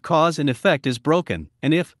chain of cause and effect is broken,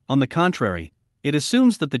 and if, on the contrary, it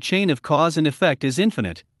assumes that the chain of cause and effect is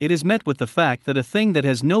infinite, it is met with the fact that a thing that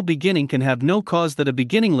has no beginning can have no cause, that a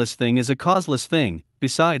beginningless thing is a causeless thing,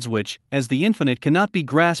 besides which, as the infinite cannot be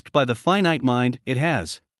grasped by the finite mind, it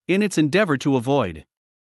has, in its endeavor to avoid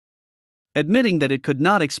admitting that it could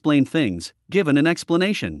not explain things, given an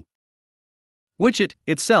explanation which it,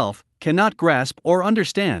 itself, cannot grasp or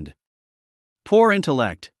understand. Poor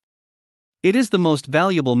intellect. It is the most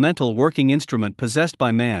valuable mental working instrument possessed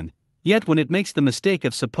by man, Yet when it makes the mistake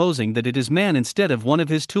of supposing that it is man instead of one of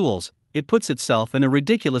his tools, it puts itself in a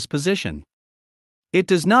ridiculous position. It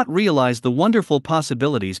does not realize the wonderful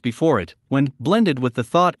possibilities before it. When blended with the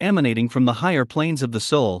thought emanating from the higher planes of the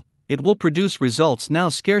soul, it will produce results now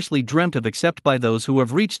scarcely dreamt of except by those who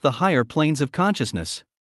have reached the higher planes of consciousness.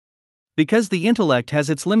 Because the intellect has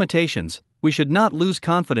its limitations, we should not lose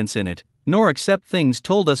confidence in it, nor accept things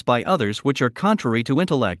told us by others which are contrary to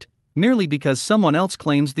intellect, merely because someone else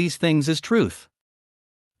claims these things as truth.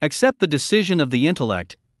 Accept the decision of the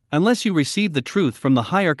intellect, unless you receive the truth from the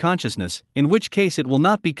higher consciousness, in which case it will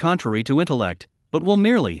not be contrary to intellect, but will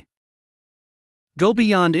merely go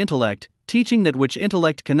beyond intellect, teaching that which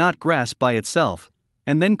intellect cannot grasp by itself,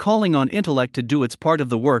 and then calling on intellect to do its part of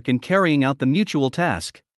the work in carrying out the mutual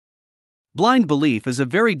task. Blind belief is a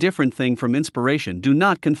very different thing from inspiration. Do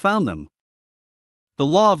not confound them. The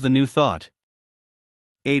law of the new thought.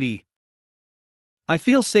 80. I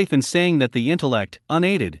feel safe in saying that the intellect,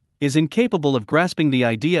 unaided, is incapable of grasping the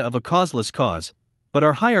idea of a causeless cause, but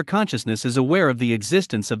our higher consciousness is aware of the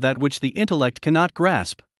existence of that which the intellect cannot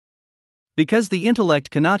grasp. Because the intellect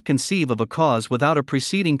cannot conceive of a cause without a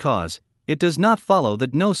preceding cause, it does not follow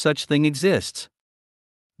that no such thing exists.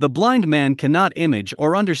 The blind man cannot image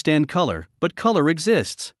or understand color, but color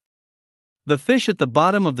exists. The fish at the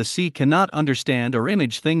bottom of the sea cannot understand or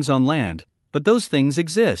image things on land, but those things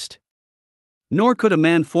exist. Nor could a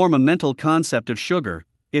man form a mental concept of sugar,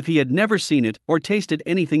 if he had never seen it or tasted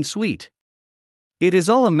anything sweet. It is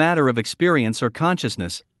all a matter of experience or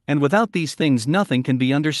consciousness, and without these things nothing can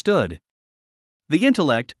be understood. The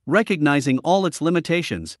intellect, recognizing all its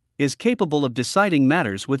limitations, is capable of deciding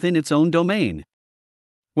matters within its own domain.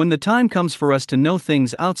 When the time comes for us to know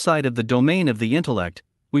things outside of the domain of the intellect,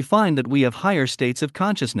 we find that we have higher states of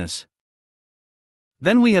consciousness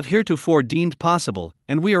than we have heretofore deemed possible,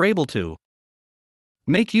 and we are able to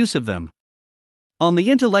make use of them. On the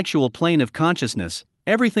intellectual plane of consciousness,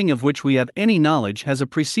 everything of which we have any knowledge has a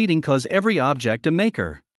preceding cause, every object a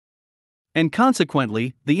maker. And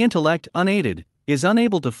consequently, the intellect, unaided, is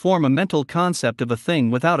unable to form a mental concept of a thing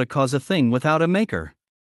without a cause, a thing without a maker.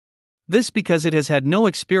 This because it has had no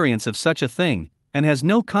experience of such a thing, and has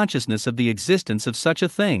no consciousness of the existence of such a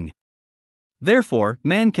thing. Therefore,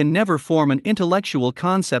 man can never form an intellectual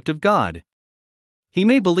concept of God. He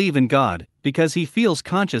may believe in God, because he feels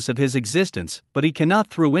conscious of his existence, but he cannot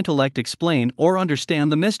through intellect explain or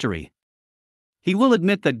understand the mystery. He will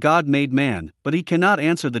admit that God made man, but he cannot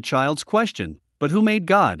answer the child's question, but who made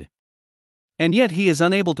God? And yet he is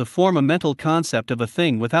unable to form a mental concept of a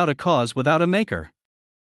thing without a cause, without a maker.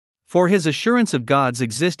 For his assurance of God's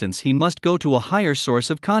existence he must go to a higher source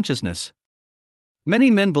of consciousness.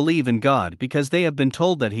 Many men believe in God because they have been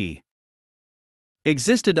told that he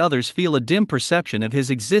existed. Others feel a dim perception of his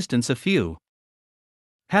existence. A few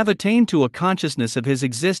have attained to a consciousness of his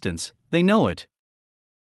existence, they know it.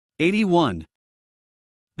 81.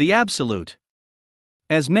 The Absolute.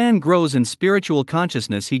 As man grows in spiritual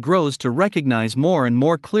consciousness, he grows to recognize more and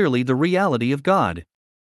more clearly the reality of God.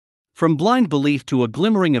 From blind belief to a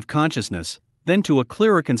glimmering of consciousness, then to a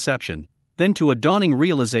clearer conception, then to a dawning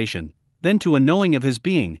realization, then to a knowing of his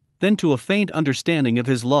being, then to a faint understanding of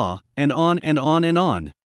his law, and on and on and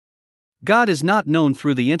on. God is not known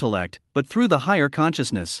through the intellect, but through the higher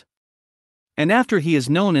consciousness. And after he is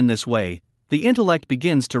known in this way, the intellect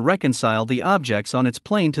begins to reconcile the objects on its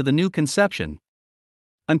plane to the new conception.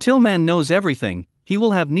 Until man knows everything, he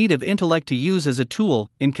will have need of intellect to use as a tool,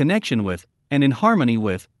 in connection with, and in harmony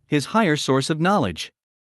with, his higher source of knowledge.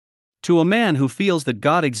 To a man who feels that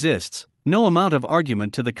God exists, no amount of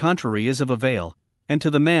argument to the contrary is of avail, and to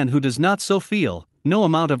the man who does not so feel, no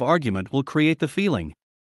amount of argument will create the feeling.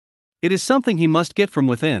 It is something he must get from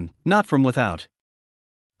within, not from without.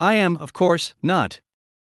 I am, of course, not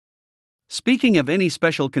speaking of any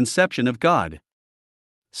special conception of God.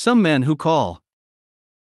 Some men who call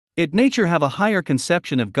it nature have a higher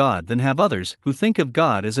conception of God than have others who think of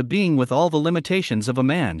God as a being with all the limitations of a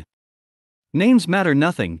man. Names matter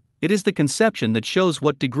nothing, it is the conception that shows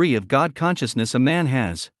what degree of God consciousness a man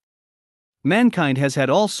has. Mankind has had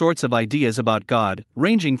all sorts of ideas about God,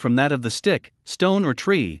 ranging from that of the stick, stone or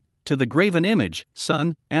tree, to the graven image,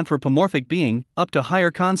 sun, anthropomorphic being, up to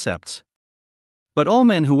higher concepts. But all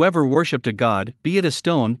men who ever worshipped a god, be it a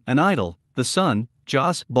stone, an idol, the sun,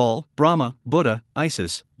 Jas, Baal, Brahma, Buddha,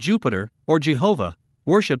 Isis, Jupiter, or Jehovah,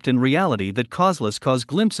 worshipped in reality that causeless cause,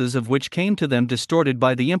 glimpses of which came to them distorted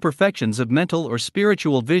by the imperfections of mental or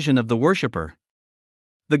spiritual vision of the worshipper.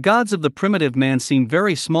 The gods of the primitive man seem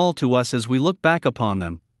very small to us as we look back upon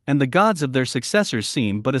them, and the gods of their successors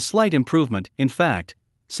seem but a slight improvement. In fact,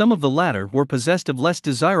 some of the latter were possessed of less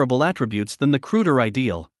desirable attributes than the cruder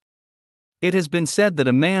ideal. It has been said that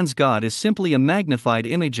a man's God is simply a magnified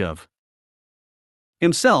image of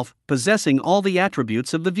himself, possessing all the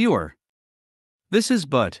attributes of the viewer. This is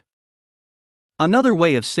but another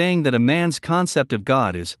way of saying that a man's concept of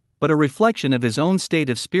God is but a reflection of his own state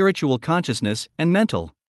of spiritual consciousness and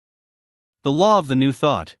mental. The law of the new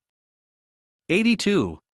thought.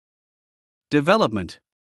 82. Development.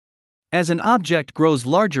 As an object grows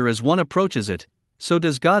larger as one approaches it, so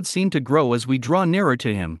does God seem to grow as we draw nearer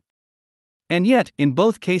to Him. And yet, in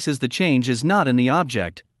both cases, the change is not in the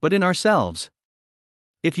object, but in ourselves.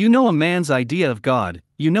 If you know a man's idea of God,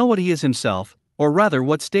 you know what he is himself, or rather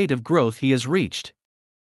what state of growth he has reached.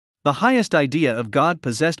 The highest idea of God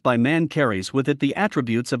possessed by man carries with it the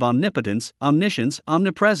attributes of omnipotence, omniscience,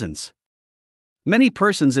 omnipresence. Many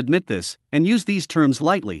persons admit this, and use these terms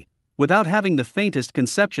lightly, without having the faintest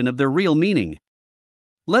conception of their real meaning.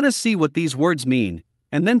 Let us see what these words mean,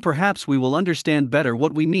 and then perhaps we will understand better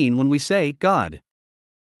what we mean when we say God.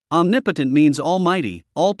 Omnipotent means almighty,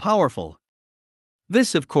 all-powerful.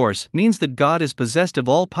 This, of course, means that God is possessed of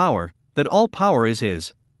all power, that all power is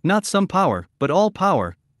His, not some power, but all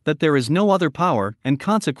power, that there is no other power, and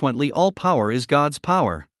consequently all power is God's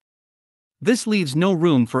power. This leaves no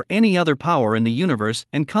room for any other power in the universe,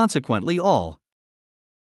 and consequently all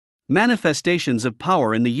manifestations of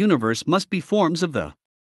power in the universe must be forms of the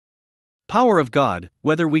power of God,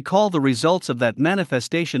 whether we call the results of that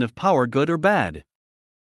manifestation of power good or bad.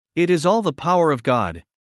 It is all the power of God.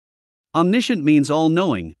 Omniscient means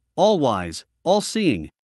all-knowing, all-wise, all-seeing.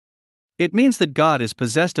 It means that God is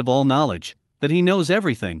possessed of all knowledge, that He knows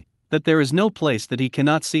everything, that there is no place that He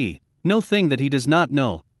cannot see, no thing that He does not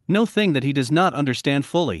know, no thing that He does not understand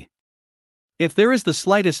fully. If there is the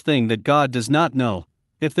slightest thing that God does not know,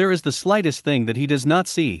 if there is the slightest thing that He does not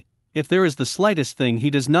see, if there is the slightest thing He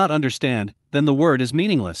does not understand, then the word is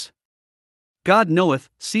meaningless. God knoweth,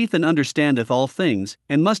 seeth and understandeth all things,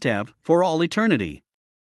 and must have, for all eternity.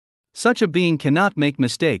 Such a being cannot make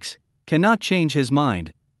mistakes, cannot change his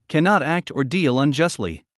mind, cannot act or deal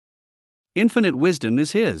unjustly. Infinite wisdom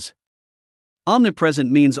is His. Omnipresent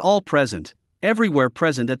means all present, everywhere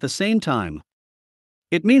present at the same time.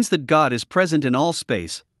 It means that God is present in all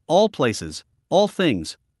space, all places, all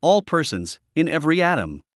things, all persons, in every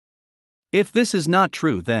atom. If this is not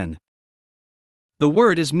true, then the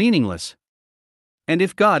word is meaningless. And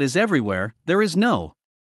if God is everywhere, there is no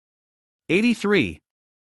 83.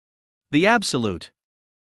 The absolute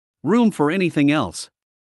room for anything else.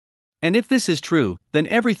 And if this is true, then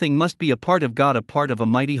everything must be a part of God, a part of a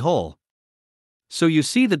mighty whole. So you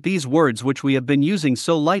see that these words which we have been using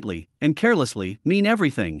so lightly and carelessly mean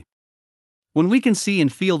everything. When we can see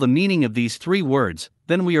and feel the meaning of these three words,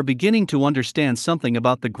 then we are beginning to understand something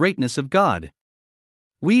about the greatness of God.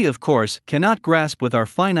 We, of course, cannot grasp with our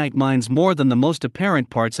finite minds more than the most apparent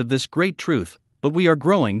parts of this great truth, but we are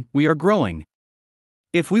growing.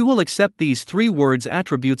 If we will accept these three words,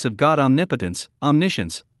 attributes of God, omnipotence,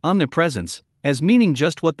 omniscience, omnipresence, as meaning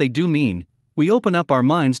just what they do mean, we open up our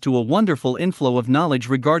minds to a wonderful inflow of knowledge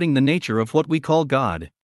regarding the nature of what we call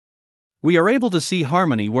God. We are able to see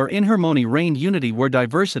harmony where inharmony reigned, unity where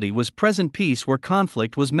diversity was present, peace where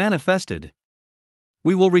conflict was manifested.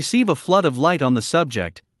 We will receive a flood of light on the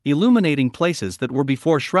subject, illuminating places that were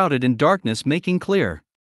before shrouded in darkness, making clear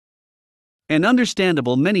and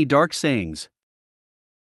understandable many dark sayings.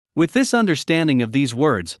 With this understanding of these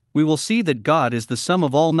words, we will see that God is the sum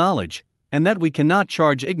of all knowledge, and that we cannot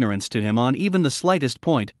charge ignorance to Him on even the slightest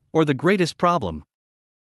point, or the greatest problem.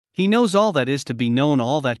 He knows all that is to be known,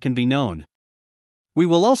 all that can be known. We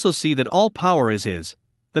will also see that all power is His,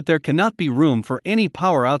 that there cannot be room for any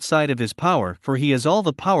power outside of His power, for He is all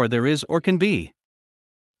the power there is or can be.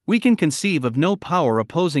 We can conceive of no power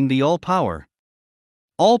opposing the all-power.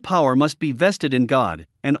 All power must be vested in God,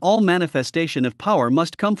 and all manifestation of power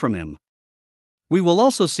must come from Him. We will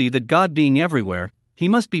also see that God being everywhere, He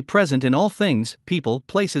must be present in all things, people,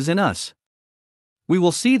 places, in us. We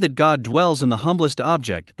will see that God dwells in the humblest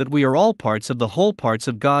object, that we are all parts of the whole, parts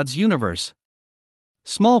of God's universe.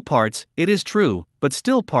 Small parts, it is true, but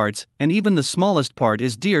still parts, and even the smallest part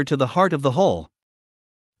is dear to the heart of the whole.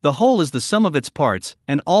 The whole is the sum of its parts,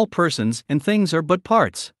 and all persons and things are but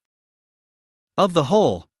parts of the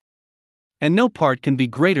whole. And no part can be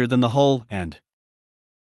greater than the whole, and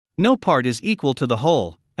no part is equal to the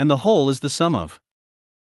whole, and the whole is the sum of.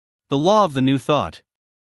 The law of the new thought.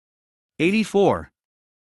 84.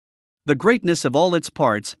 The greatness of all its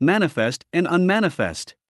parts, manifest and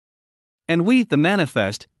unmanifest. And we, the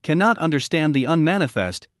manifest, cannot understand the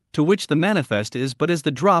unmanifest, to which the manifest is but as the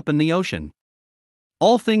drop in the ocean.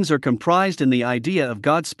 All things are comprised in the idea of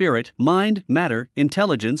God's spirit, mind, matter,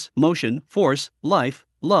 intelligence, motion, force, life,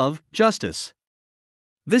 love, justice.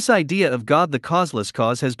 This idea of God the causeless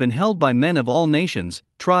cause has been held by men of all nations,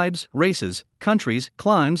 tribes, races, countries,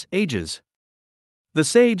 climes, ages. The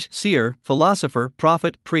sage, seer, philosopher,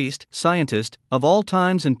 prophet, priest, scientist, of all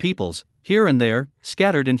times and peoples, here and there,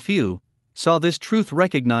 scattered and few, saw this truth,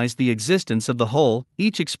 recognized the existence of the whole,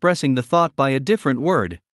 each expressing the thought by a different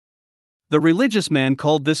word. The religious man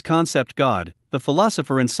called this concept God, the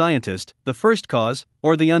philosopher and scientist, the first cause,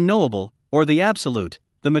 or the unknowable, or the absolute,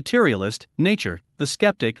 the materialist, nature, the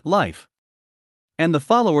skeptic, life. And the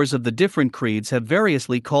followers of the different creeds have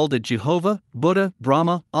variously called it Jehovah, Buddha,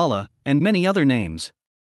 Brahma, Allah, and many other names.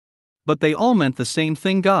 But they all meant the same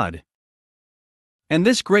thing, God. And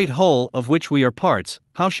this great whole, of which we are parts,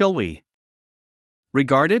 how shall we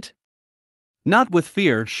regard it? Not with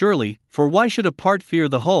fear, surely, for why should a part fear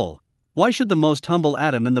the whole? Why should the most humble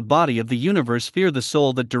atom in the body of the universe fear the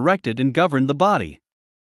soul that directed and governed the body?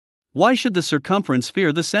 Why should the circumference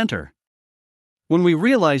fear the center? When we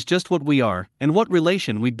realize just what we are, and what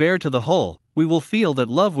relation we bear to the whole, we will feel that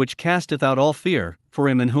love which casteth out all fear, for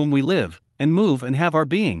him in whom we live, and move and have our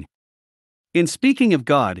being. In speaking of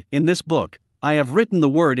God, in this book, I have written the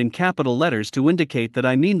word in capital letters to indicate that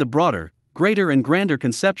I mean the broader, greater and grander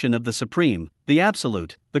conception of the supreme, the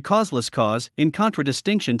absolute, the causeless cause, in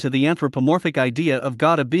contradistinction to the anthropomorphic idea of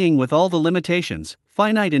God, a being with all the limitations,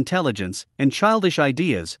 finite intelligence, and childish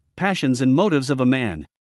ideas, passions and motives of a man.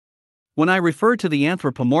 When I refer to the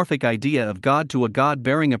anthropomorphic idea of God to a God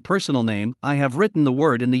bearing a personal name, I have written the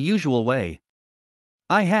word in the usual way.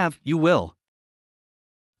 I have, you will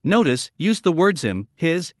notice, used the words him,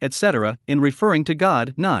 his, etc., in referring to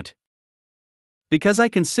God, not because I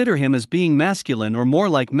consider him as being masculine or more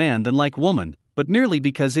like man than like woman, but merely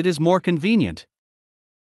because it is more convenient.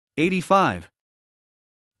 85.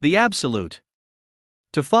 The absolute.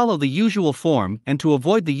 To follow the usual form and to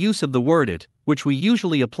avoid the use of the word it, which we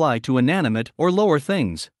usually apply to inanimate or lower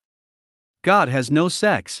things. God has no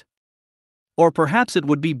sex. Or perhaps it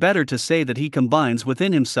would be better to say that he combines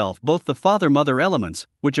within himself both the father-mother elements,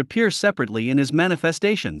 which appear separately in his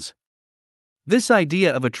manifestations. This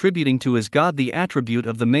idea of attributing to his God the attribute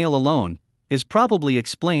of the male alone is probably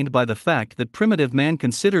explained by the fact that primitive man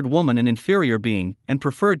considered woman an inferior being and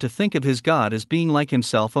preferred to think of his God as being like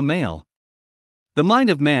himself, a male. The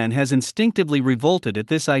mind of man has instinctively revolted at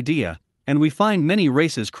this idea, and we find many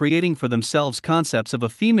races creating for themselves concepts of a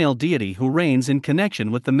female deity who reigns in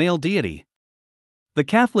connection with the male deity. The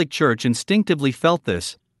Catholic Church instinctively felt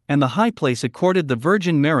this, and the high place accorded the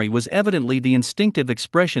Virgin Mary was evidently the instinctive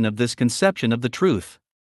expression of this conception of the truth.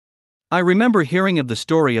 I remember hearing of the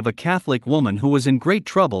story of a Catholic woman who was in great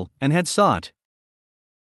trouble and had sought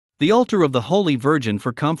the altar of the Holy Virgin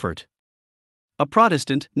for comfort. A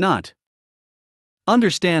Protestant, not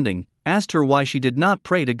understanding, asked her why she did not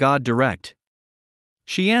pray to God direct.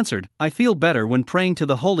 She answered, I feel better when praying to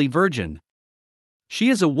the Holy Virgin. She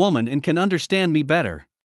is a woman and can understand me better.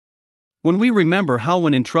 When we remember how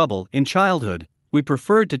when in trouble, in childhood, we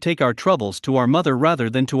preferred to take our troubles to our mother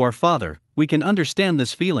rather than to our father, we can understand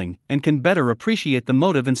this feeling and can better appreciate the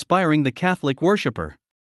motive inspiring the Catholic worshipper.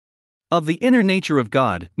 Of the inner nature of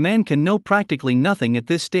God, man can know practically nothing at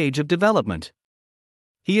this stage of development.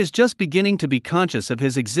 He is just beginning to be conscious of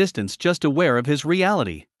his existence, just aware of his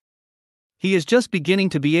reality. He is just beginning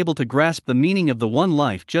to be able to grasp the meaning of the one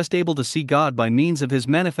life, just able to see God by means of his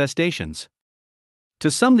manifestations. To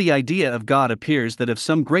some, the idea of God appears that of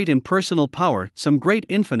some great impersonal power, some great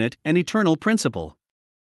infinite and eternal principle.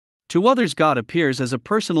 To others, God appears as a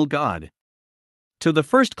personal God. To the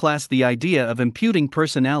first class, the idea of imputing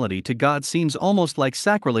personality to God seems almost like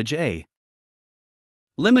sacrilege, a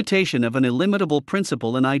limitation of an illimitable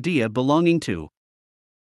principle and idea belonging to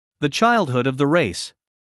the childhood of the race.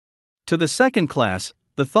 To the second class,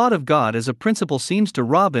 the thought of God as a principle seems to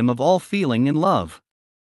rob him of all feeling and love.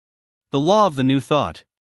 The law of the new thought.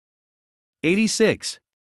 86.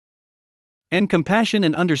 And compassion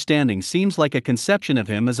and understanding seems like a conception of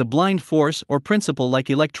him as a blind force or principle like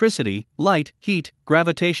electricity, light, heat,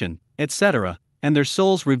 gravitation, etc., and their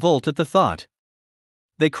souls revolt at the thought.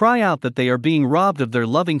 They cry out that they are being robbed of their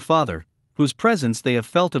loving Father, whose presence they have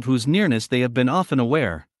felt, of whose nearness they have been often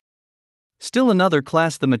aware. Still another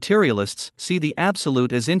class, the materialists, see the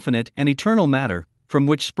absolute as infinite and eternal matter, from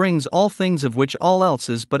which springs all things, of which all else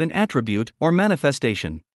is but an attribute or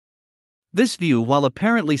manifestation. This view, while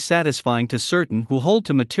apparently satisfying to certain who hold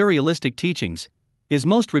to materialistic teachings, is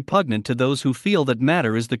most repugnant to those who feel that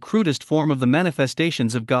matter is the crudest form of the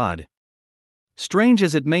manifestations of God. Strange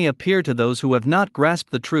as it may appear to those who have not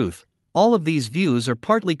grasped the truth, all of these views are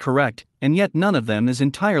partly correct, and yet none of them is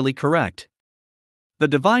entirely correct. The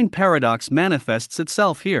divine paradox manifests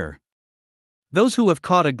itself here. Those who have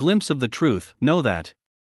caught a glimpse of the truth know that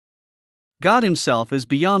God Himself is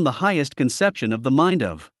beyond the highest conception of the mind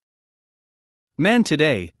of man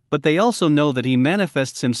today, but they also know that He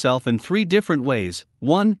manifests Himself in three different ways: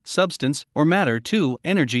 1. Substance, or matter; 2.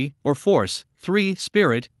 Energy, or force; 3.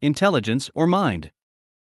 Spirit, intelligence, or mind.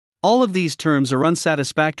 All of these terms are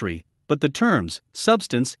unsatisfactory, but the terms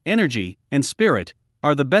substance, energy, and spirit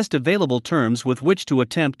are the best available terms with which to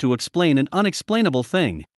attempt to explain an unexplainable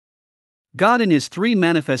thing. God in His three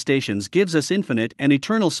manifestations gives us infinite and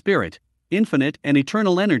eternal spirit, infinite and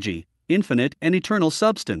eternal energy, infinite and eternal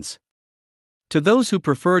substance. To those who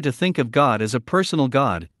prefer to think of God as a personal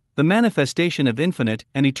God, the manifestation of infinite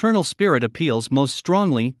and eternal spirit appeals most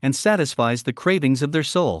strongly and satisfies the cravings of their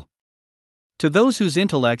soul. To those whose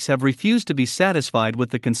intellects have refused to be satisfied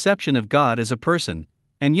with the conception of God as a person,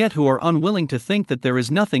 and yet who are unwilling to think that there is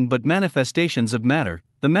nothing but manifestations of matter,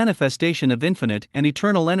 the manifestation of infinite and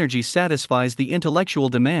eternal energy satisfies the intellectual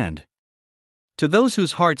demand. To those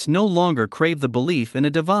whose hearts no longer crave the belief in a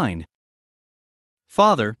divine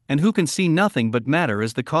Father, and who can see nothing but matter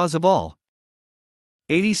as the cause of all.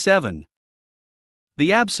 87.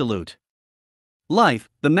 The absolute life,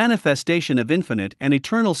 the manifestation of infinite and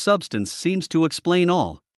eternal substance, seems to explain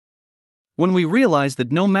all. When we realize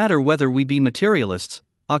that no matter whether we be materialists,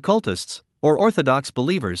 occultists, or orthodox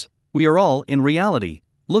believers, we are all, in reality,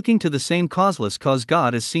 looking to the same causeless cause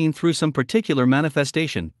God is seen through some particular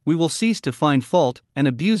manifestation, we will cease to find fault and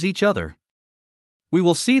abuse each other. We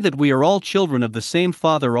will see that we are all children of the same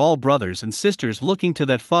Father, all brothers and sisters looking to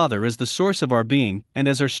that Father as the source of our being and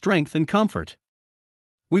as our strength and comfort.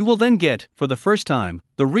 We will then get, for the first time,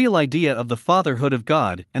 the real idea of the fatherhood of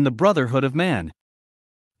God and the brotherhood of man.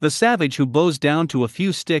 The savage who bows down to a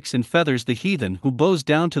few sticks and feathers, the heathen who bows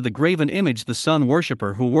down to the graven image, the sun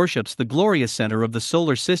worshipper who worships the glorious center of the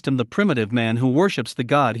solar system, the primitive man who worships the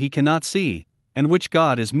God he cannot see, and which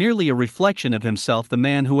God is merely a reflection of himself, the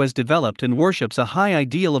man who has developed and worships a high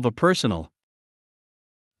ideal of a personal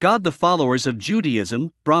God, the followers of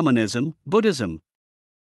Judaism, Brahmanism, Buddhism,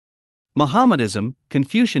 Mohammedanism,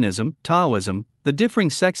 Confucianism, Taoism, the differing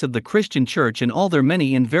sects of the Christian Church in all their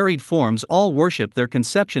many and varied forms, all worship their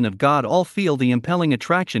conception of God, all feel the impelling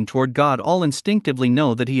attraction toward God, all instinctively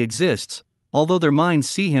know that He exists, although their minds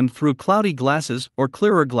see Him through cloudy glasses or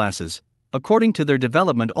clearer glasses. According to their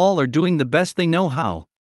development, all are doing the best they know how.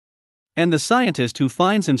 And the scientist who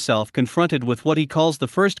finds himself confronted with what he calls the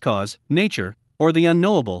first cause, nature, or the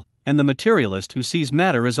unknowable, and the materialist who sees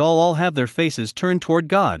matter as all have their faces turned toward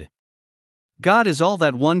God. God is all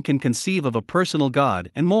that one can conceive of, a personal God,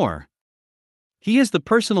 and more. He is the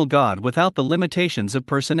personal God without the limitations of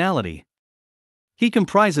personality. He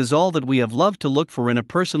comprises all that we have loved to look for in a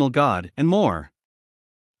personal God, and more.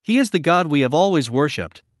 He is the God we have always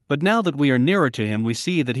worshipped, but now that we are nearer to Him, we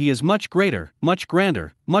see that He is much greater, much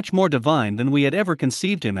grander, much more divine than we had ever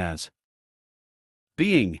conceived Him as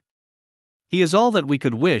being. He is all that we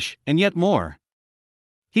could wish, and yet more.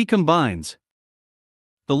 He combines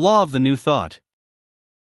the law of the new thought.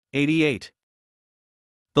 88.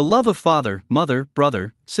 The love of father, mother,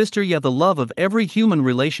 brother, sister, yet the love of every human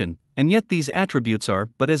relation, and yet these attributes are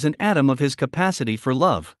but as an atom of His capacity for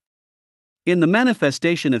love. In the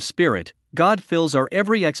manifestation of Spirit, God fills our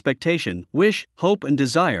every expectation, wish, hope, and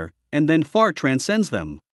desire, and then far transcends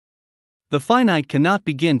them. The finite cannot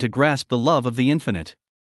begin to grasp the love of the infinite.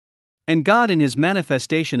 And God in His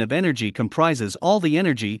manifestation of energy comprises all the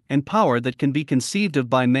energy and power that can be conceived of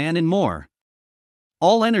by man and more.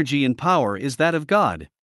 All energy and power is that of God.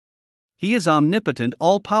 He is omnipotent,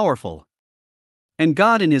 all-powerful. And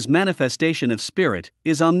God in His manifestation of Spirit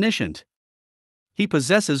is omniscient. He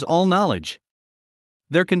possesses all knowledge.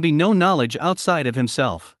 There can be no knowledge outside of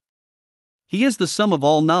Himself. He is the sum of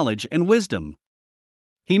all knowledge and wisdom.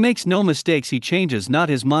 He makes no mistakes, He changes not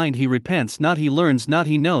His mind, He repents not, He learns not,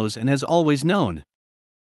 He knows and has always known.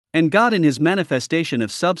 And God in His manifestation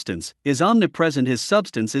of substance is omnipresent, His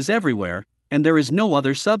substance is everywhere, and there is no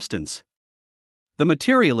other substance. The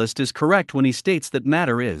materialist is correct when he states that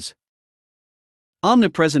matter is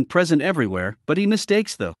omnipresent, present everywhere, but he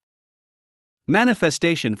mistakes the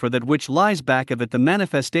manifestation for that which lies back of it, the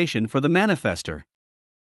manifestation for the manifester.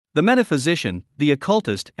 The metaphysician, the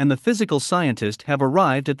occultist, and the physical scientist have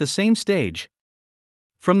arrived at the same stage.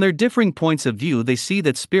 From their differing points of view, they see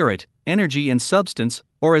that spirit, energy, and substance,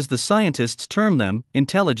 or as the scientists term them,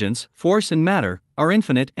 intelligence, force, and matter, are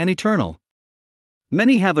infinite and eternal.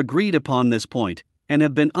 Many have agreed upon this point, and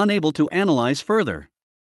have been unable to analyze further.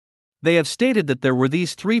 They have stated that there were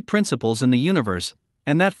these three principles in the universe,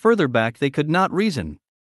 and that further back they could not reason.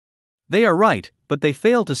 They are right, but they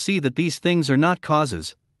fail to see that these things are not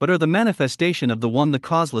causes, but are the manifestation of the one, the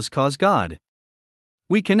causeless cause, God.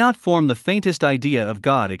 We cannot form the faintest idea of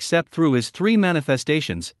God except through His three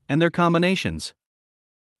manifestations and their combinations.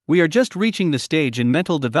 We are just reaching the stage in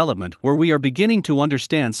mental development where we are beginning to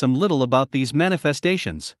understand some little about these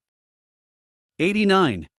manifestations.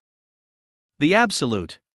 89. The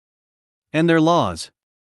Absolute and their laws.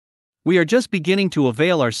 We are just beginning to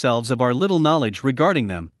avail ourselves of our little knowledge regarding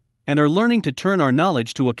them, and are learning to turn our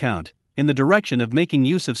knowledge to account, in the direction of making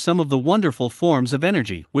use of some of the wonderful forms of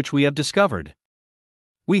energy which we have discovered.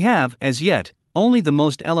 We have, as yet, only the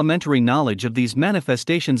most elementary knowledge of these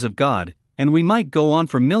manifestations of God, and we might go on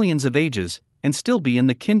for millions of ages, and still be in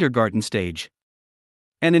the kindergarten stage.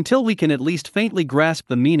 And until we can at least faintly grasp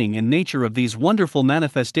the meaning and nature of these wonderful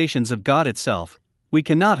manifestations of God itself, we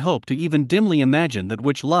cannot hope to even dimly imagine that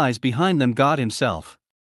which lies behind them, God Himself.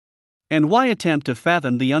 And why attempt to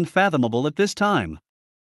fathom the unfathomable at this time?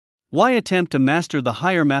 Why attempt to master the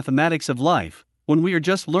higher mathematics of life, when we are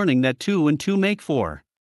just learning that 2 and 2 make 4?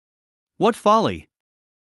 What folly!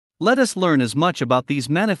 Let us learn as much about these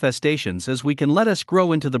manifestations as we can. Let us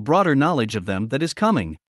grow into the broader knowledge of them that is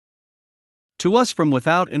coming to us from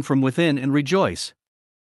without and from within, and rejoice.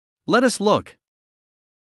 Let us look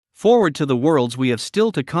forward to the worlds we have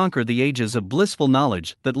still to conquer, the ages of blissful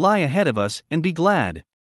knowledge that lie ahead of us, and be glad.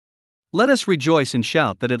 Let us rejoice and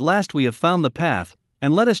shout that at last we have found the path,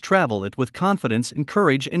 and let us travel it with confidence and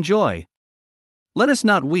courage and joy. Let us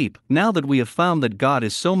not weep now that we have found that God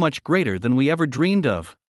is so much greater than we ever dreamed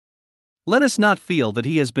of. Let us not feel that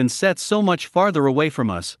He has been set so much farther away from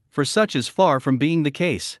us, for such is far from being the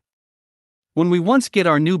case. When we once get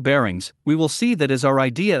our new bearings, we will see that as our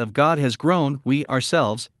idea of God has grown, we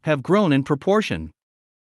ourselves have grown in proportion.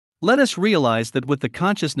 Let us realize that with the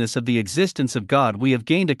consciousness of the existence of God, we have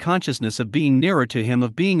gained a consciousness of being nearer to Him,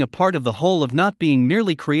 of being a part of the whole, of not being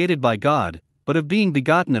merely created by God, but of being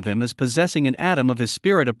begotten of Him, as possessing an atom of His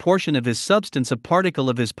Spirit, a portion of His substance, a particle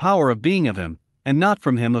of His power, of being of Him, and not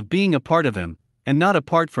from Him, of being a part of Him, and not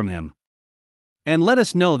apart from Him. And let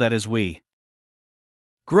us know that as we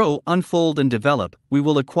grow, unfold, and develop, we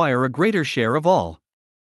will acquire a greater share of all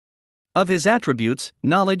of His attributes,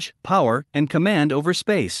 knowledge, power, and command over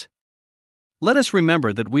space. Let us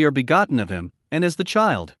remember that we are begotten of Him, and as the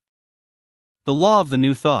child. The law of the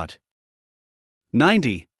new thought.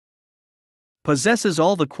 90. Possesses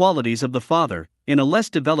all the qualities of the Father, in a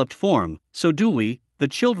less developed form, so do we, the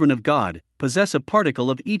children of God, possess a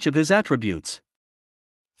particle of each of His attributes.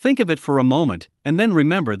 Think of it for a moment, and then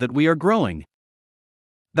remember that we are growing.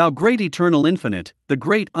 Thou great eternal infinite, the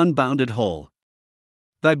great unbounded whole.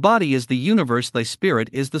 Thy body is the universe, thy spirit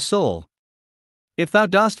is the soul. If thou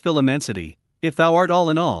dost fill immensity, if thou art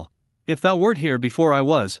all in all, if thou wert here before I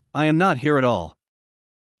was, I am not here at all.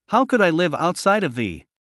 How could I live outside of thee?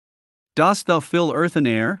 Dost thou fill earth and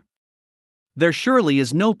air? There surely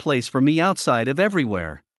is no place for me outside of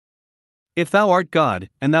everywhere. If thou art God,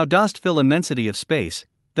 and thou dost fill immensity of space,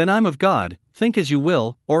 then I'm of God, think as you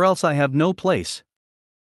will, or else I have no place.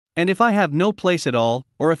 And if I have no place at all,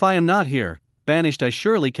 or if I am not here, banished I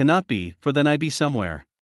surely cannot be, for then I be somewhere.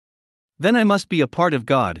 Then I must be a part of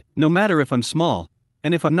God, no matter if I'm small,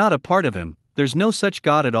 and if I'm not a part of Him, there's no such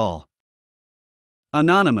God at all.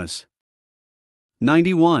 Anonymous.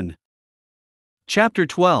 91. Chapter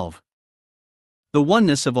 12. The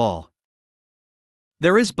Oneness of All.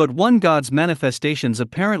 There is but one God's manifestations,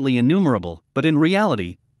 apparently innumerable, but in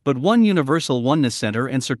reality, but one universal oneness. Center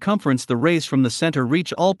and circumference. The rays from the center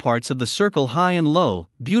reach all parts of the circle, high and low,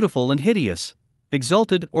 beautiful and hideous,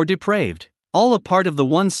 exalted or depraved, all a part of the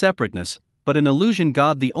one separateness, but an illusion.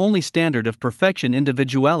 God, the only standard of perfection.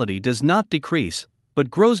 Individuality does not decrease, but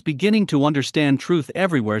grows, beginning to understand truth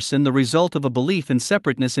everywhere. Sin, the result of a belief in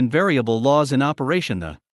separateness. Invariable laws in operation.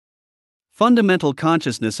 The fundamental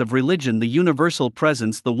consciousness of religion. The universal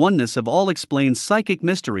presence. The oneness of all explains psychic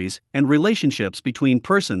mysteries and relationships between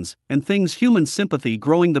persons and things. Human sympathy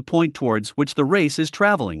growing, the point towards which the race is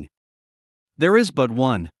traveling. There is but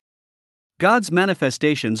one. God's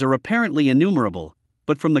manifestations are apparently innumerable,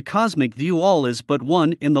 but from the cosmic view all is but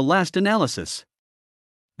one in the last analysis.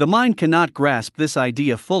 The mind cannot grasp this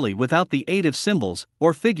idea fully without the aid of symbols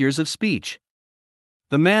or figures of speech.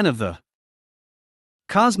 The man of the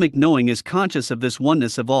cosmic knowing is conscious of this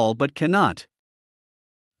oneness of all, but cannot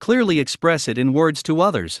clearly express it in words to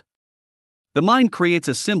others. The mind creates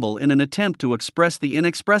a symbol in an attempt to express the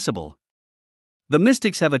inexpressible. The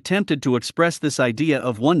mystics have attempted to express this idea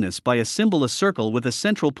of oneness by a symbol, a circle with a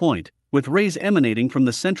central point, with rays emanating from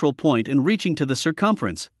the central point and reaching to the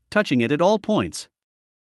circumference, touching it at all points.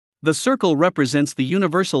 The circle represents the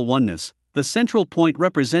universal oneness, the central point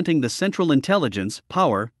representing the central intelligence,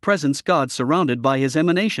 power, presence. God surrounded by His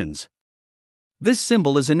emanations. This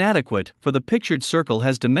symbol is inadequate, for the pictured circle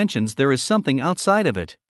has dimensions. There is something outside of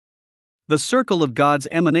it. The circle of God's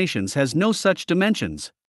emanations has no such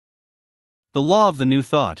dimensions. The law of the new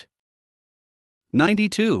thought.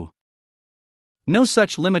 92. No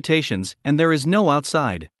such limitations, and there is no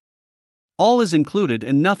outside. All is included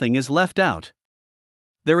and nothing is left out.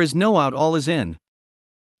 There is no out, all is in.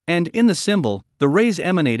 And in the symbol, the rays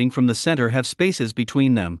emanating from the center have spaces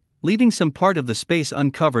between them, leaving some part of the space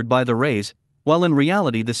uncovered by the rays, while in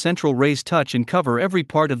reality the central rays touch and cover every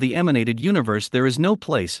part of the emanated universe. There is no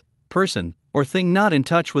place, person, or thing not in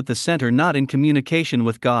touch with the center, not in communication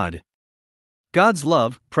with God. God's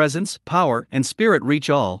love, presence, power, and spirit reach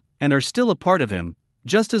all, and are still a part of Him,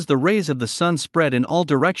 just as the rays of the sun spread in all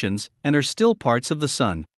directions, and are still parts of the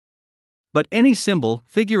sun. But any symbol,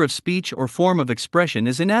 figure of speech, or form of expression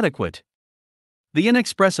is inadequate. The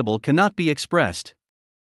inexpressible cannot be expressed.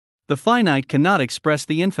 The finite cannot express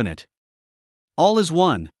the infinite. All is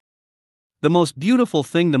one. The most beautiful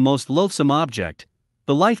thing, the most loathsome object,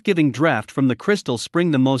 the life-giving draught from the crystal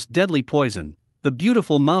spring, the most deadly poison, the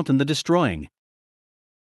beautiful mountain, the destroying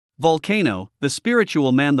volcano, the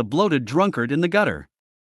spiritual man, the bloated drunkard in the gutter,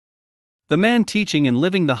 the man teaching and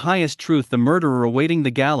living the highest truth, the murderer awaiting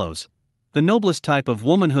the gallows, the noblest type of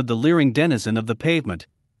womanhood, the leering denizen of the pavement,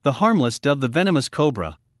 the harmless dove, the venomous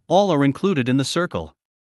cobra, all are included in the circle.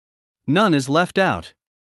 None is left out.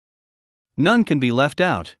 None can be left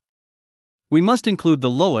out. We must include the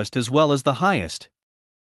lowest as well as the highest.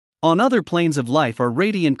 On other planes of life are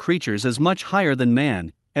radiant creatures as much higher than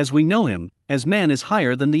man, as we know him, as man is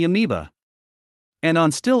higher than the amoeba. And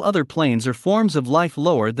on still other planes are forms of life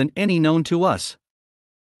lower than any known to us.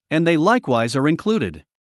 And they likewise are included.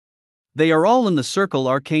 They are all in the circle,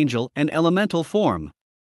 archangel and elemental form.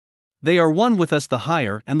 They are one with us, the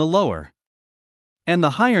higher and the lower. And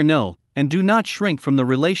the higher know, and do not shrink from the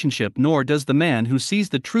relationship, nor does the man who sees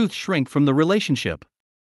the truth shrink from the relationship.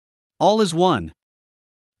 All is one.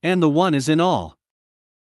 And the one is in all.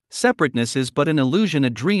 Separateness is but an illusion, a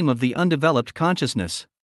dream of the undeveloped consciousness.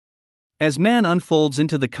 As man unfolds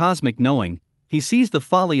into the cosmic knowing, he sees the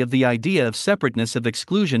folly of the idea of separateness, of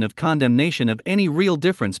exclusion, of condemnation of any real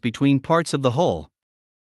difference between parts of the whole.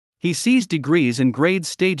 He sees degrees and grades,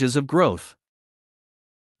 stages of growth.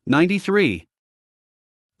 93.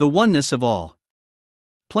 The oneness of all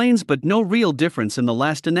planes, but no real difference in the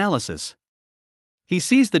last analysis. He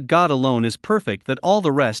sees that God alone is perfect, that all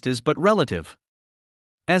the rest is but relative.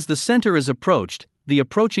 As the center is approached, the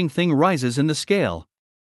approaching thing rises in the scale.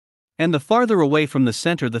 And the farther away from the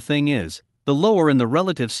center the thing is, the lower in the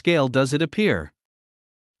relative scale does it appear.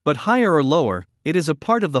 But higher or lower, it is a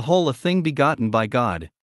part of the whole, a thing begotten by God.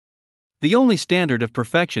 The only standard of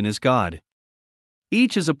perfection is God.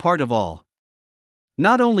 Each is a part of all.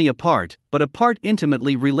 Not only a part, but a part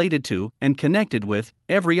intimately related to, and connected with,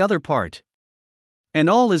 every other part. And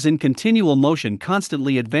all is in continual motion,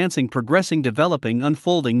 constantly advancing, progressing, developing,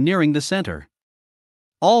 unfolding, nearing the center.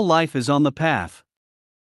 All life is on the path.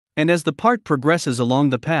 And as the part progresses along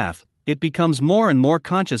the path, it becomes more and more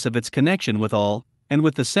conscious of its connection with all, and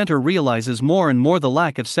with the center realizes more and more the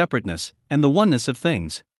lack of separateness, and the oneness of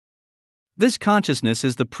things. This consciousness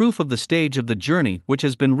is the proof of the stage of the journey which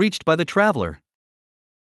has been reached by the traveler.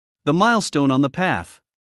 The milestone on the path.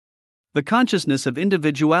 The consciousness of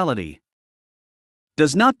individuality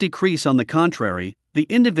does not decrease, on the contrary, the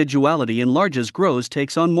individuality enlarges, grows,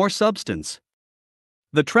 takes on more substance.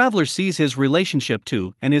 The traveler sees his relationship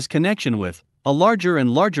to, and his connection with, a larger and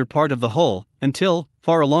larger part of the whole, until,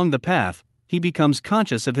 far along the path, he becomes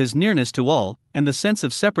conscious of his nearness to all, and the sense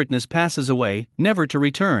of separateness passes away, never to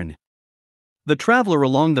return. The traveler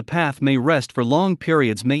along the path may rest for long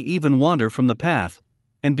periods, may even wander from the path,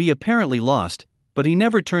 and be apparently lost, but he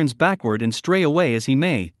never turns backward and stray away as he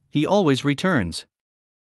may, he always returns.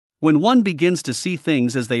 When one begins to see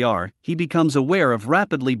things as they are, he becomes aware of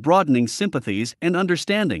rapidly broadening sympathies and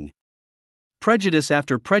understanding. Prejudice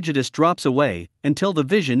after prejudice drops away, until the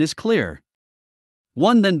vision is clear.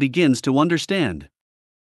 One then begins to understand.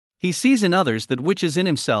 He sees in others that which is in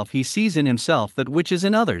himself, he sees in himself that which is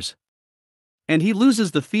in others. And he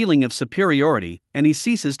loses the feeling of superiority, and he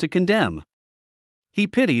ceases to condemn. He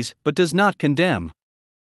pities, but does not condemn.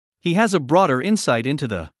 He has a broader insight into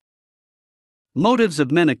the motives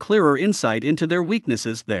of men, a clearer insight into their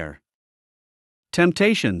weaknesses, their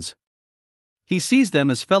temptations. He sees them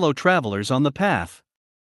as fellow travelers on the path.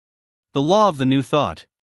 The law of the new thought.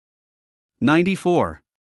 94.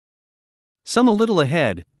 Some a little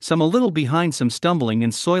ahead, some a little behind, some stumbling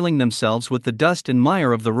and soiling themselves with the dust and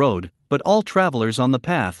mire of the road, but all travelers on the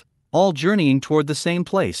path, all journeying toward the same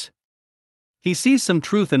place. He sees some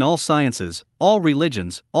truth in all sciences, all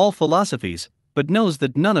religions, all philosophies, but knows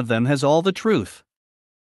that none of them has all the truth.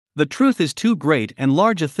 The truth is too great and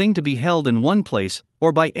large a thing to be held in one place,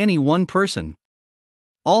 or by any one person.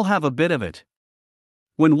 All have a bit of it.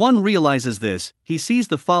 When one realizes this, he sees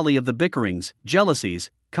the folly of the bickerings,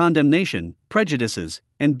 jealousies, condemnation, prejudices,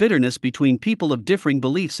 and bitterness between people of differing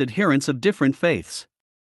beliefs, adherents of different faiths.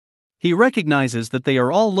 He recognizes that they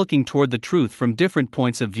are all looking toward the truth from different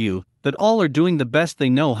points of view, that all are doing the best they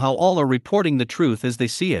know how, all are reporting the truth as they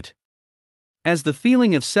see it. As the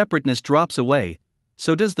feeling of separateness drops away,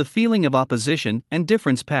 so does the feeling of opposition and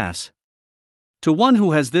difference pass. To one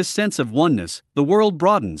who has this sense of oneness, the world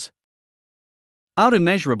broadens out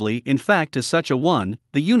immeasurably. In fact, to such a one,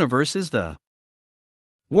 the universe is the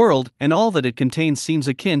world, and all that it contains seems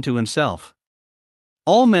akin to himself.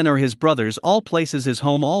 All men are his brothers, all places his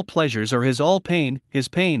home, all pleasures are his, all pain, his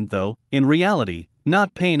pain, though, in reality,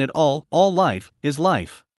 not pain at all life is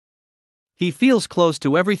life. He feels close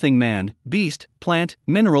to everything, man, beast, plant,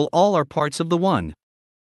 mineral, all are parts of the one.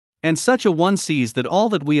 And such a one sees that all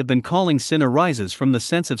that we have been calling sin arises from the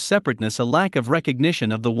sense of separateness, a lack of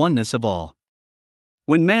recognition of the oneness of all.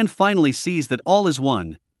 When man finally sees that all is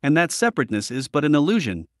one, and that separateness is but an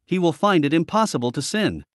illusion, he will find it impossible to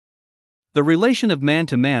sin. The relation of man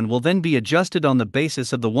to man will then be adjusted on the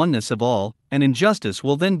basis of the oneness of all, and injustice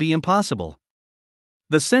will then be impossible.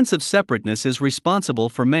 The sense of separateness is responsible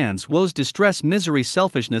for man's woes, distress, misery,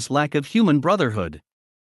 selfishness, lack of human brotherhood.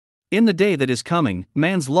 In the day that is coming,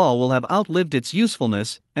 man's law will have outlived its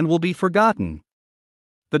usefulness, and will be forgotten.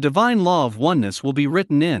 The divine law of oneness will be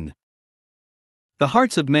written in the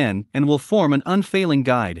hearts of men, and will form an unfailing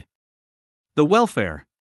guide. The welfare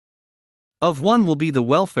of one will be the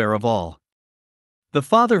welfare of all. The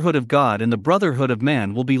fatherhood of God and the brotherhood of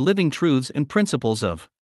man will be living truths and principles of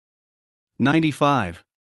 95.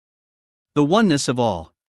 The oneness of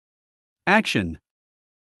all. Action.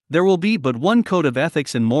 There will be but one code of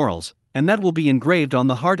ethics and morals, and that will be engraved on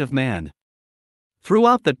the heart of man.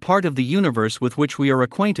 Throughout that part of the universe with which we are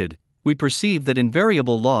acquainted, we perceive that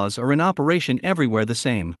invariable laws are in operation everywhere the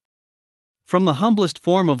same. From the humblest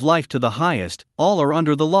form of life to the highest, all are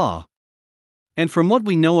under the law. And from what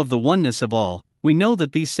we know of the oneness of all, we know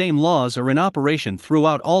that these same laws are in operation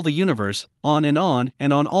throughout all the universe, on and on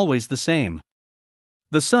always the same.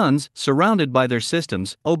 The suns, surrounded by their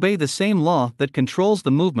systems, obey the same law that controls the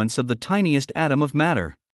movements of the tiniest atom of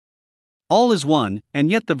matter. All is one, and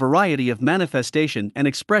yet the variety of manifestation and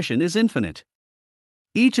expression is infinite.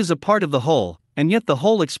 Each is a part of the whole, and yet the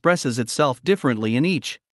whole expresses itself differently in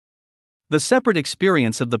each. The separate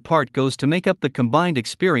experience of the part goes to make up the combined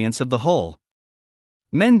experience of the whole.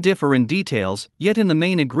 Men differ in details, yet in the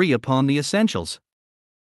main agree upon the essentials.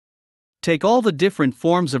 Take all the different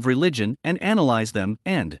forms of religion and analyze them,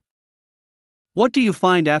 and what do you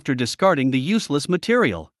find after discarding the useless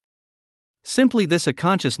material? Simply this: a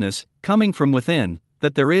consciousness, coming from within,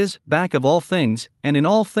 that there is, back of all things, and in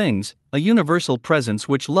all things, a universal presence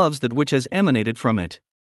which loves that which has emanated from it.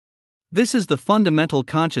 This is the fundamental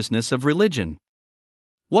consciousness of religion.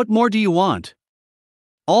 What more do you want?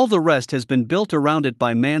 All the rest has been built around it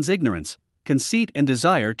by man's ignorance, conceit, and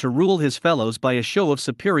desire to rule his fellows by a show of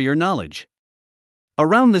superior knowledge.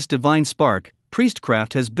 Around this divine spark,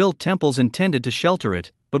 priestcraft has built temples intended to shelter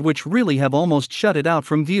it, but which really have almost shut it out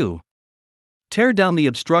from view. Tear down the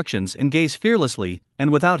obstructions and gaze fearlessly, and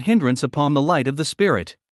without hindrance, upon the light of the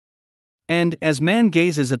Spirit. And, as man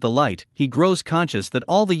gazes at the light, he grows conscious that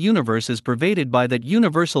all the universe is pervaded by that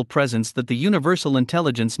universal presence, that the universal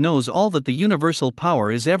intelligence knows all, that the universal power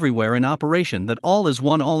is everywhere in operation, that all is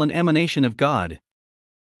one, all an emanation of God.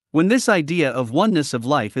 When this idea of oneness of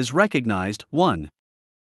life is recognized, one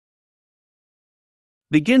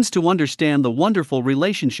begins to understand the wonderful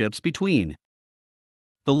relationships between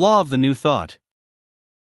the law of the new thought.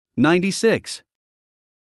 96.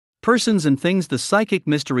 Persons and things, the psychic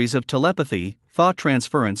mysteries of telepathy, thought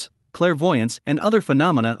transference, clairvoyance, and other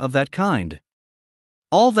phenomena of that kind.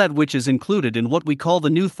 All that which is included in what we call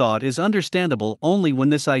the new thought is understandable only when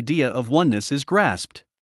this idea of oneness is grasped.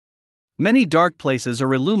 Many dark places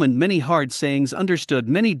are illumined, many hard sayings understood,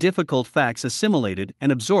 many difficult facts assimilated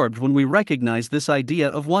and absorbed when we recognize this idea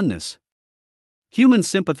of oneness. Human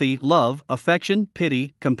sympathy, love, affection,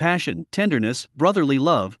 pity, compassion, tenderness, brotherly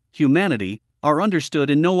love, humanity, are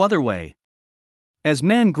understood in no other way. As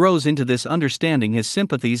man grows into this understanding, his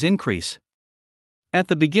sympathies increase. At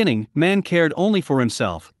the beginning, man cared only for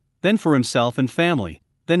himself, then for himself and family,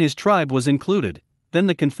 then his tribe was included, then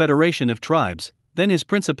the confederation of tribes, then his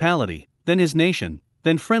principality, then his nation,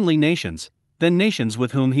 then friendly nations, then nations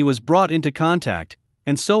with whom he was brought into contact,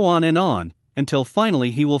 and so on, until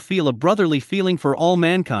finally he will feel a brotherly feeling for all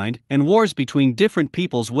mankind, and wars between different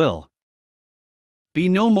peoples will be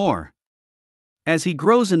no more. As he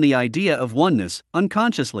grows in the idea of oneness,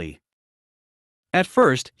 unconsciously. At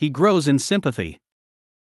first, he grows in sympathy.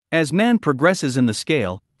 As man progresses in the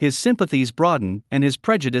scale, his sympathies broaden and his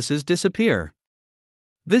prejudices disappear.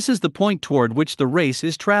 This is the point toward which the race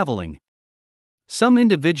is traveling. Some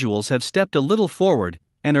individuals have stepped a little forward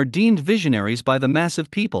and are deemed visionaries by the mass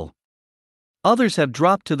of people. Others have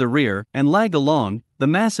dropped to the rear and lag along, the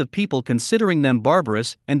mass of people considering them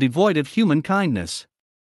barbarous and devoid of human kindness.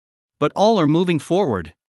 But all are moving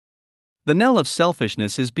forward. The knell of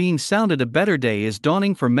selfishness is being sounded. A better day is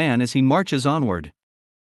dawning for man as he marches onward.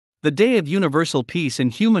 The day of universal peace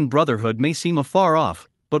and human brotherhood may seem afar off,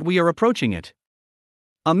 but we are approaching it.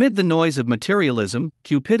 Amid the noise of materialism,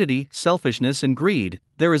 cupidity, selfishness, and greed,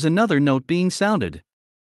 there is another note being sounded.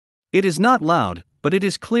 It is not loud, but it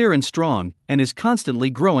is clear and strong, and is constantly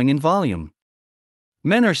growing in volume.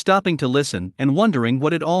 Men are stopping to listen and wondering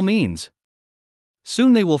what it all means.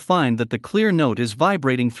 Soon they will find that the clear note is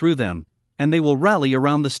vibrating through them, and they will rally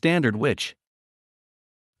around the standard which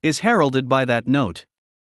is heralded by that note.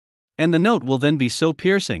 And the note will then be so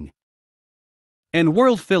piercing and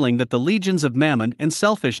world-filling that the legions of mammon and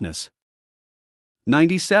selfishness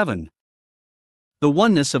 97. The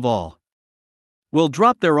oneness of all will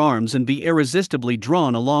drop their arms and be irresistibly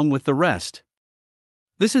drawn along with the rest.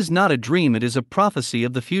 This is not a dream, it is a prophecy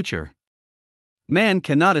of the future. Man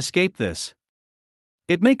cannot escape this.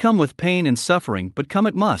 It may come with pain and suffering, but come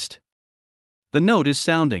it must. The note is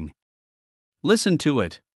sounding. Listen to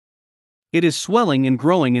it. It is swelling and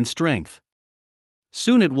growing in strength.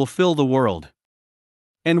 Soon it will fill the world.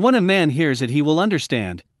 And when a man hears it, he will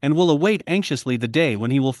understand, and will await anxiously the day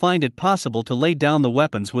when he will find it possible to lay down the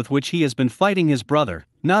weapons with which he has been fighting his brother,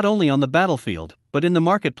 not only on the battlefield, but in the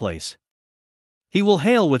marketplace. He will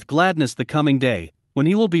hail with gladness the coming day, when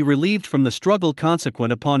he will be relieved from the struggle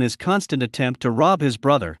consequent upon his constant attempt to rob his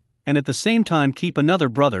brother, and at the same time keep another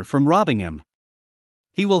brother from robbing him.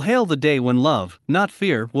 He will hail the day when love, not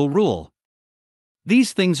fear, will rule.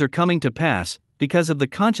 These things are coming to pass, because of the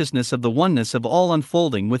consciousness of the oneness of all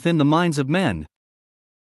unfolding within the minds of men.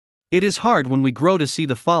 It is hard when we grow to see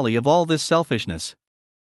the folly of all this selfishness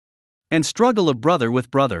and struggle of brother with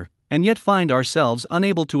brother, and yet find ourselves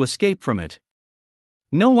unable to escape from it.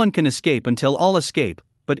 No one can escape until all escape,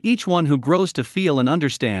 but each one who grows to feel and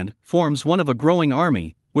understand forms one of a growing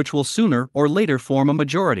army, which will sooner or later form a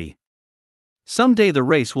majority. Some day the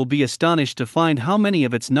race will be astonished to find how many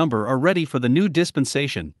of its number are ready for the new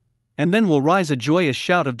dispensation, and then will rise a joyous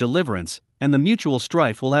shout of deliverance, and the mutual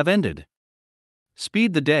strife will have ended.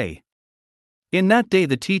 Speed the day. In that day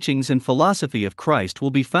the teachings and philosophy of Christ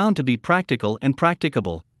will be found to be practical and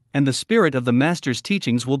practicable, and the spirit of the Master's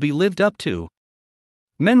teachings will be lived up to.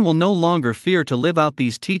 Men will no longer fear to live out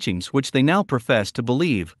these teachings which they now profess to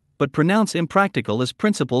believe, but pronounce impractical as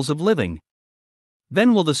principles of living.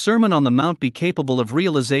 Then will the Sermon on the Mount be capable of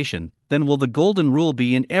realization, then will the Golden Rule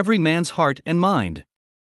be in every man's heart and mind.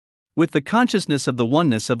 With the consciousness of the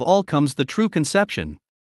oneness of all comes the true conception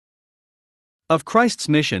of Christ's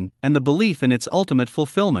mission and the belief in its ultimate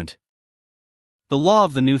fulfillment. The law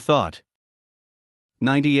of the new thought.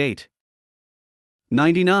 98.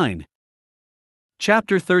 99.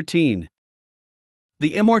 Chapter 13.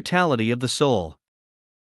 The immortality of the soul.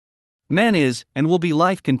 Man is, and will be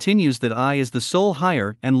life continues that I is the soul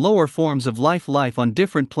higher and lower forms of life on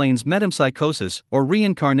different planes metempsychosis or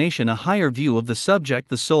reincarnation a higher view of the subject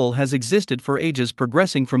the soul has existed for ages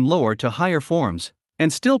progressing from lower to higher forms,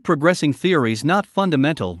 and still progressing theories not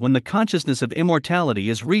fundamental when the consciousness of immortality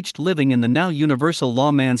is reached living in the now universal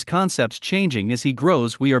law man's concepts changing as he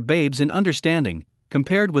grows we are babes in understanding,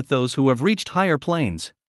 compared with those who have reached higher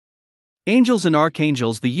planes. Angels and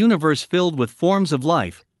archangels the universe filled with forms of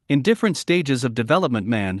life, in different stages of development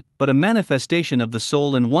man, but a manifestation of the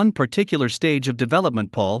soul in one particular stage of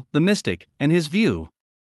development Paul, the mystic, and his view.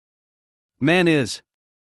 Man is.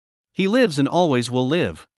 He lives and always will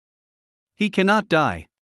live. He cannot die.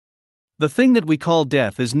 The thing that we call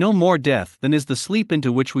death is no more death than is the sleep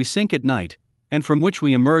into which we sink at night, and from which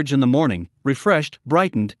we emerge in the morning, refreshed,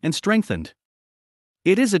 brightened, and strengthened.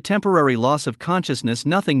 It is a temporary loss of consciousness,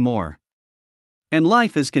 nothing more. And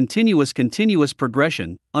life is continuous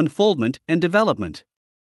progression, unfoldment, and development.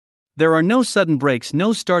 There are no sudden breaks,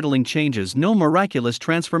 no startling changes, no miraculous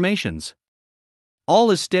transformations.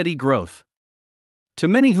 All is steady growth. To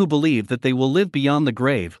many who believe that they will live beyond the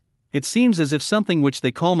grave, it seems as if something which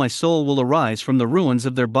they call my soul will arise from the ruins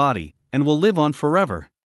of their body, and will live on forever.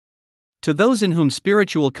 To those in whom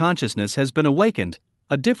spiritual consciousness has been awakened,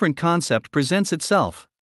 a different concept presents itself.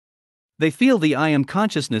 They feel the I am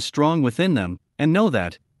consciousness strong within them, and know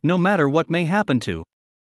that, no matter what may happen to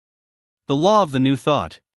The law of the new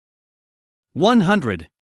thought. 100.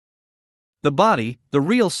 The body, the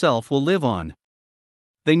real self, will live on.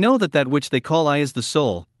 They know that which they call I is the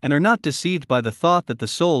soul, and are not deceived by the thought that the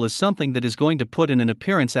soul is something that is going to put in an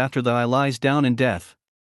appearance after the I lies down in death.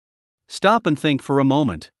 Stop and think for a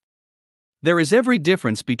moment. There is every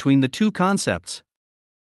difference between the two concepts.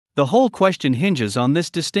 The whole question hinges on this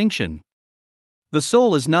distinction. The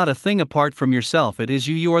soul is not a thing apart from yourself, it is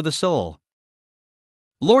you, you are the soul.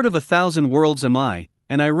 Lord of 1,000 worlds am I,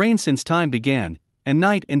 and I reign since time began, and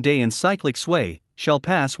night and day in cyclic sway shall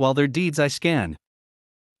pass while their deeds I scan.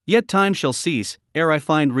 Yet time shall cease, ere I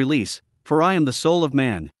find release, for I am the soul of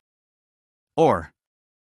man. Or,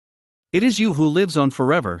 it is you who lives on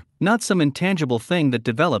forever, not some intangible thing that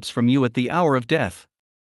develops from you at the hour of death.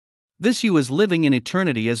 This you is living in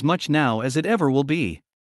eternity as much now as it ever will be.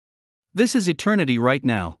 This is eternity right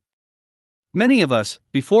now. Many of us,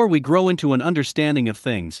 before we grow into an understanding of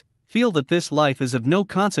things, feel that this life is of no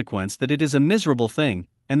consequence, that it is a miserable thing,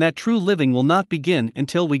 and that true living will not begin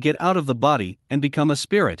until we get out of the body and become a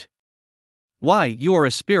spirit. Why, you are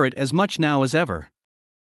a spirit as much now as ever.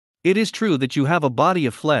 It is true that you have a body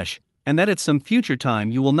of flesh, and that at some future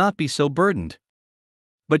time you will not be so burdened.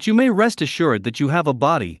 But you may rest assured that you have a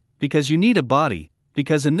body, because you need a body,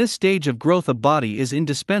 because in this stage of growth a body is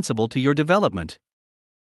indispensable to your development.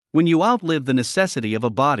 When you outlive the necessity of a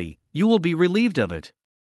body, you will be relieved of it.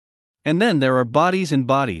 And then there are bodies and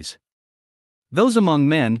bodies. Those among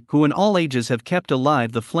men who in all ages have kept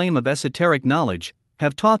alive the flame of esoteric knowledge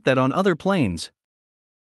have taught that on other planes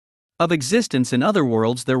of existence in other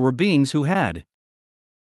worlds there were beings who had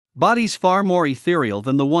bodies far more ethereal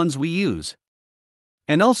than the ones we use.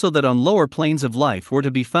 And also that on lower planes of life were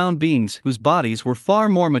to be found beings whose bodies were far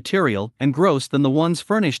more material and gross than the ones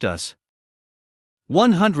furnished us.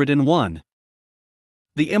 101.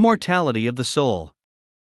 The immortality of the soul.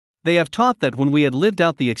 They have taught that when we had lived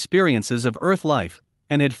out the experiences of earth life,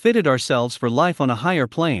 and had fitted ourselves for life on a higher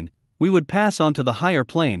plane, we would pass on to the higher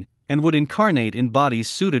plane, and would incarnate in bodies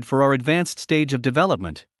suited for our advanced stage of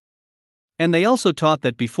development. And they also taught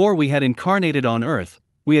that before we had incarnated on earth,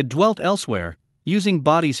 we had dwelt elsewhere, using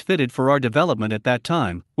bodies fitted for our development at that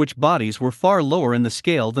time, which bodies were far lower in the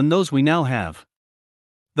scale than those we now have.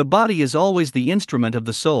 The body is always the instrument of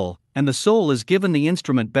the soul, and the soul is given the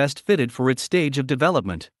instrument best fitted for its stage of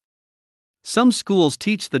development. Some schools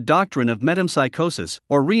teach the doctrine of metempsychosis,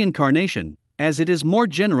 or reincarnation, as it is more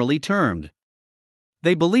generally termed.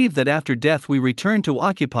 They believe that after death we return to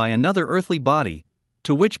occupy another earthly body,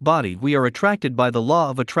 to which body we are attracted by the law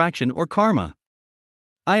of attraction or karma.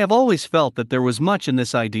 I have always felt that there was much in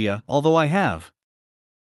this idea, although I have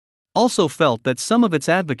also felt that some of its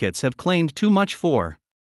advocates have claimed too much for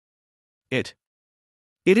it.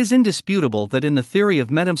 It is indisputable that in the theory of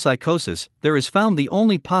metempsychosis there is found the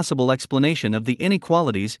only possible explanation of the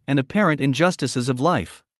inequalities and apparent injustices of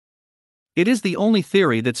life. It is the only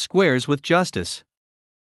theory that squares with justice.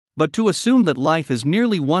 But to assume that life is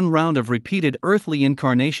merely one round of repeated earthly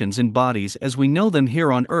incarnations in bodies as we know them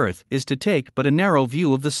here on earth is to take but a narrow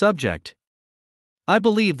view of the subject. I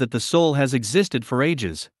believe that the soul has existed for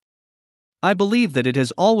ages. I believe that it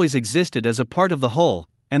has always existed as a part of the whole,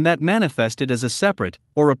 and that manifested as a separate,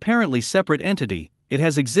 or apparently separate entity, it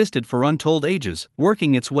has existed for untold ages,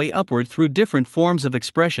 working its way upward through different forms of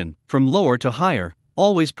expression, from lower to higher,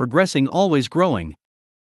 always progressing, always growing.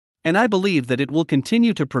 And I believe that it will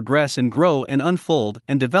continue to progress and grow and unfold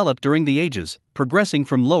and develop during the ages, progressing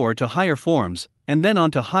from lower to higher forms, and then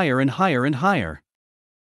on to higher and higher and higher.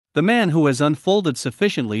 The man who has unfolded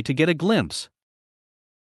sufficiently to get a glimpse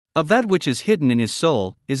of that which is hidden in his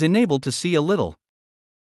soul is enabled to see a little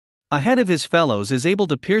ahead of his fellows, is able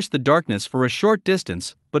to pierce the darkness for a short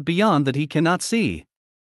distance, but beyond that he cannot see.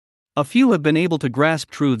 A few have been able to grasp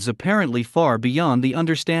truths apparently far beyond the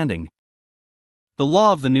understanding. The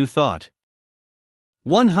law of the new thought.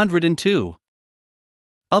 102.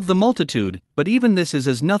 Of the multitude, but even this is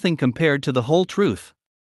as nothing compared to the whole truth.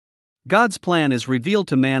 God's plan is revealed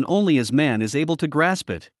to man only as man is able to grasp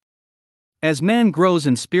it. As man grows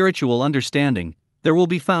in spiritual understanding, there will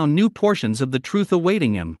be found new portions of the truth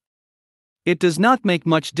awaiting him. It does not make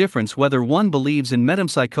much difference whether one believes in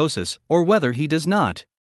metempsychosis or whether he does not.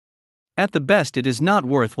 At the best, it is not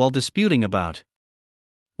worthwhile disputing about.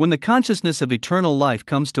 When the consciousness of eternal life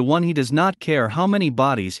comes to one, he does not care how many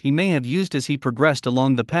bodies he may have used as he progressed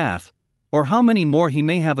along the path, or how many more he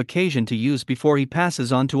may have occasion to use before he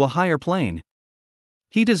passes on to a higher plane.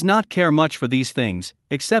 He does not care much for these things,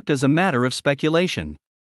 except as a matter of speculation.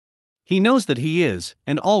 He knows that he is,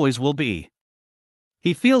 and always will be.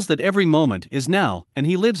 He feels that every moment is now, and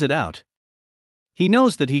he lives it out. He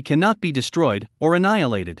knows that he cannot be destroyed or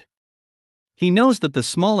annihilated. He knows that the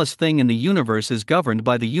smallest thing in the universe is governed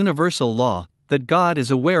by the universal law, that God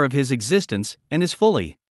is aware of his existence and is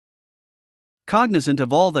fully cognizant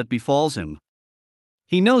of all that befalls him.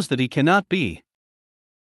 He knows that he cannot be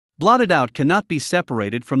blotted out, cannot be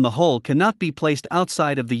separated from the whole, cannot be placed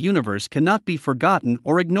outside of the universe, cannot be forgotten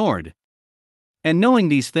or ignored. And knowing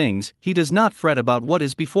these things, he does not fret about what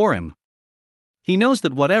is before him. He knows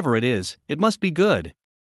that whatever it is, it must be good.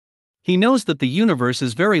 He knows that the universe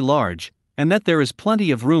is very large, and that there is plenty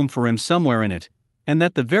of room for him somewhere in it, and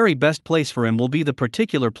that the very best place for him will be the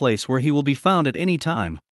particular place where he will be found at any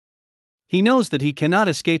time. He knows that he cannot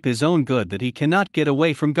escape his own good, that he cannot get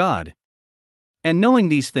away from God. And knowing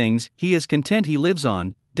these things, he is content, he lives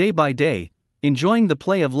on, day by day, enjoying the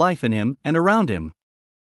play of life in him and around him.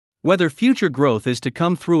 Whether future growth is to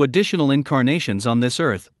come through additional incarnations on this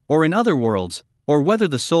earth, or in other worlds, or whether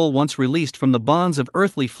the soul once released from the bonds of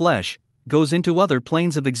earthly flesh, goes into other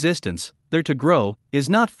planes of existence, there to grow, is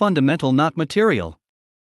not fundamental, not material.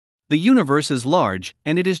 The universe is large,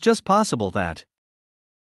 and it is just possible that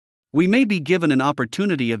we may be given an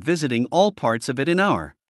opportunity of visiting all parts of it in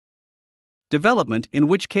our development, in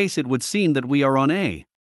which case it would seem that we are on a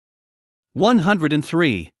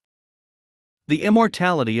 103. The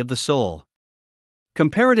immortality of the soul.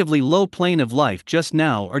 Comparatively low plane of life just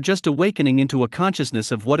now, are just awakening into a consciousness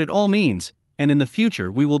of what it all means, and in the future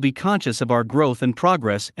we will be conscious of our growth and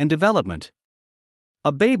progress and development.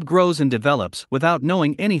 A babe grows and develops without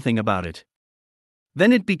knowing anything about it.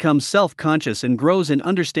 Then it becomes self-conscious and grows in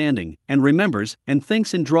understanding, and remembers, and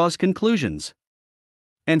thinks and draws conclusions.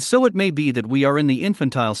 And so it may be that we are in the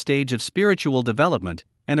infantile stage of spiritual development,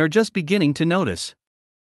 and are just beginning to notice.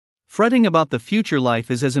 Fretting about the future life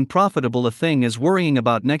is as unprofitable a thing as worrying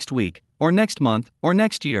about next week, or next month, or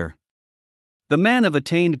next year. The man of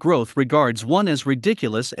attained growth regards one as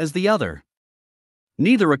ridiculous as the other.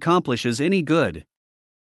 Neither accomplishes any good.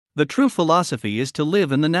 The true philosophy is to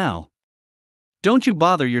live in the now. Don't you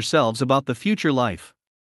bother yourselves about the future life.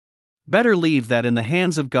 Better leave that in the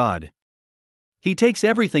hands of God. He takes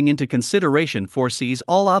everything into consideration, foresees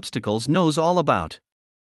all obstacles, knows all about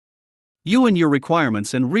you and your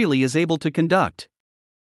requirements, and really is able to conduct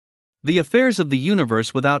the affairs of the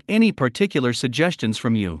universe without any particular suggestions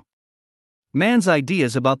from you. Man's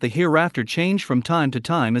ideas about the hereafter change from time to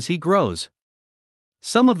time as he grows.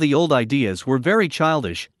 Some of the old ideas were very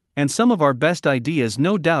childish, and some of our best ideas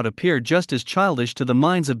no doubt appear just as childish to the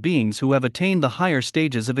minds of beings who have attained the higher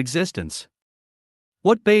stages of existence.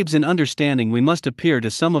 What babes in understanding we must appear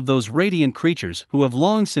to some of those radiant creatures who have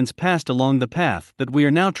long since passed along the path that we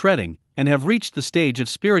are now treading, and have reached the stage of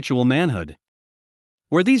spiritual manhood.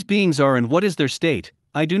 Where these beings are and what is their state,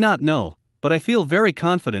 I do not know, but I feel very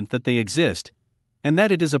confident that they exist, and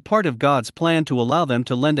that it is a part of God's plan to allow them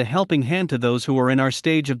to lend a helping hand to those who are in our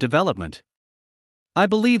stage of development. I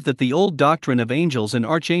believe that the old doctrine of angels and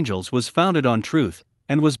archangels was founded on truth,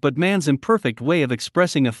 and was but man's imperfect way of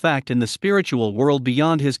expressing a fact in the spiritual world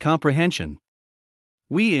beyond his comprehension.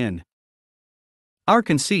 We in our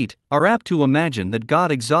conceit are apt to imagine that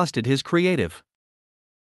God exhausted his creative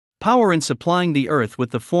power in supplying the earth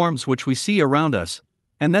with the forms which we see around us,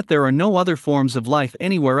 and that there are no other forms of life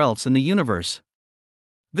anywhere else in the universe.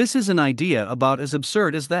 This is an idea about as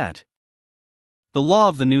absurd as that. The law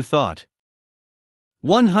of the new thought.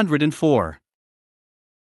 104.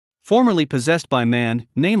 Formerly possessed by man,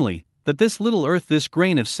 namely, that this little earth, this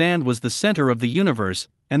grain of sand, was the center of the universe,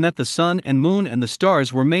 and that the sun and moon and the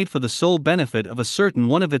stars were made for the sole benefit of a certain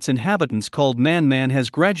one of its inhabitants called man. Man has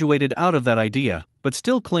graduated out of that idea, but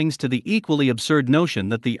still clings to the equally absurd notion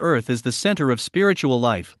that the earth is the center of spiritual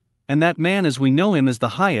life, and that man as we know him is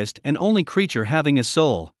the highest and only creature having a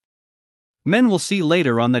soul. Men will see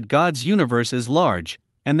later on that God's universe is large,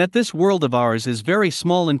 and that this world of ours is very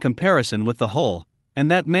small in comparison with the whole, and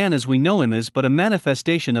that man as we know him is but a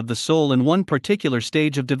manifestation of the soul in one particular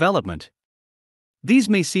stage of development. These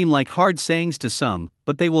may seem like hard sayings to some,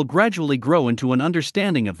 but they will gradually grow into an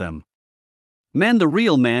understanding of them. Man, the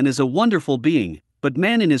real man, is a wonderful being, but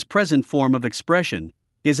man in his present form of expression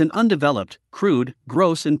is an undeveloped, crude,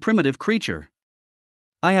 gross and primitive creature.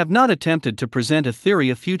 I have not attempted to present a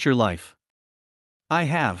theory of future life. I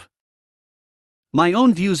have my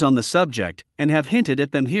own views on the subject, and have hinted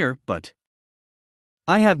at them here, but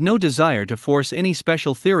I have no desire to force any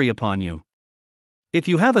special theory upon you. If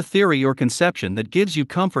you have a theory or conception that gives you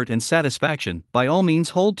comfort and satisfaction, by all means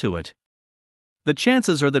hold to it. The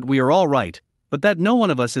chances are that we are all right, but that no one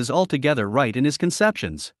of us is altogether right in his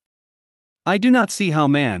conceptions. I do not see how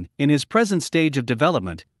man, in his present stage of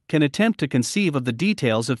development, can attempt to conceive of the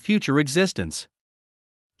details of future existence.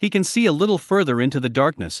 He can see a little further into the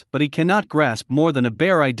darkness, but he cannot grasp more than a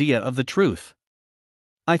bare idea of the truth.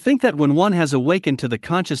 I think that when one has awakened to the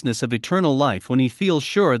consciousness of eternal life, when he feels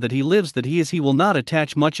sure that he lives, that he will not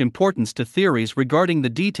attach much importance to theories regarding the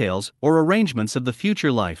details or arrangements of the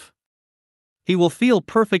future life. He will feel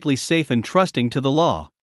perfectly safe and trusting to the law.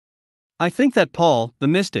 I think that Paul, the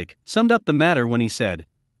mystic, summed up the matter when he said,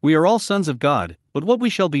 "We are all sons of God, but what we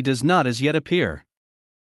shall be does not as yet appear."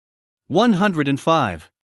 105.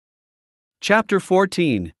 Chapter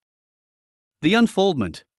 14. The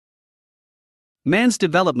Unfoldment. Man's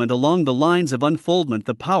development along the lines of unfoldment,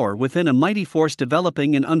 the power within, a mighty force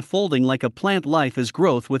developing and unfolding like a plant life, is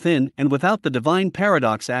growth within and without the divine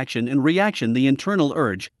paradox, action and reaction, the internal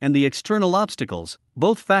urge and the external obstacles,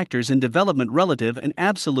 both factors in development, relative and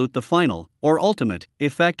absolute. The final, or ultimate,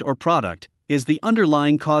 effect or product, is the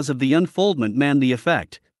underlying cause of the unfoldment. Man the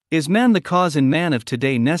effect. Is man the cause? In man of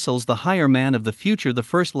today nestles the higher man of the future, the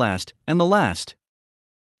first last, and the last.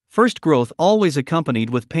 First growth always accompanied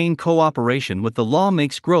with pain. Cooperation with the law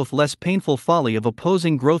makes growth less painful. Folly of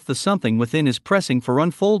opposing growth. The something within is pressing for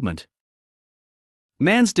unfoldment.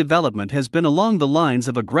 Man's development has been along the lines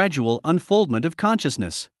of a gradual unfoldment of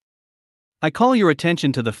consciousness. I call your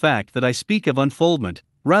attention to the fact that I speak of unfoldment,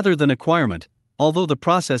 rather than acquirement, although the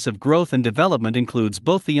process of growth and development includes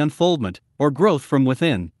both the unfoldment, or growth from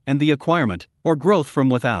within, and the acquirement, or growth from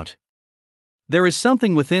without. There is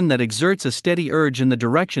something within that exerts a steady urge in the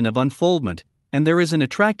direction of unfoldment, and there is an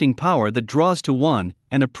attracting power that draws to one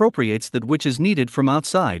and appropriates that which is needed from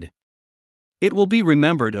outside. It will be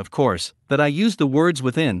remembered, of course, that I use the words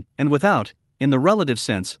within and without in the relative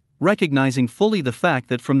sense, recognizing fully the fact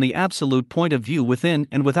that from the absolute point of view, within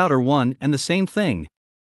and without are one and the same thing.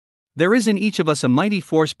 There is in each of us a mighty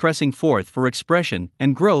force pressing forth for expression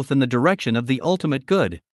and growth in the direction of the ultimate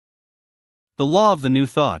good. The law of the new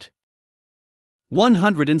thought.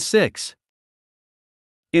 106.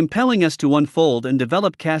 Impelling us to unfold and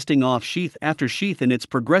develop, casting off sheath after sheath in its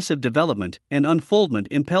progressive development and unfoldment,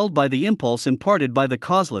 impelled by the impulse imparted by the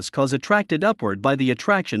causeless cause, attracted upward by the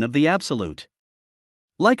attraction of the absolute.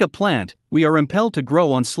 Like a plant, we are impelled to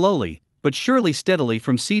grow on slowly, but surely, steadily,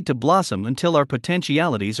 from seed to blossom until our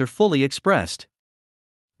potentialities are fully expressed.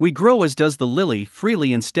 We grow as does the lily,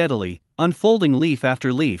 freely and steadily, unfolding leaf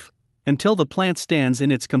after leaf, until the plant stands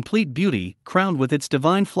in its complete beauty, crowned with its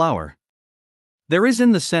divine flower. There is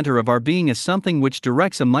in the center of our being a something which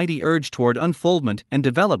directs a mighty urge toward unfoldment and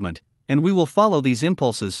development, and we will follow these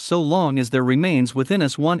impulses so long as there remains within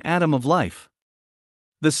us one atom of life.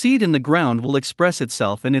 The seed in the ground will express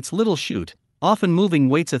itself in its little shoot, often moving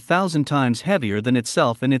weights 1,000 times heavier than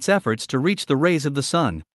itself in its efforts to reach the rays of the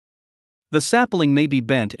sun. The sapling may be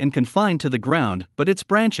bent and confined to the ground, but its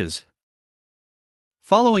branches,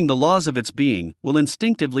 following the laws of its being, will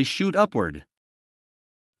instinctively shoot upward,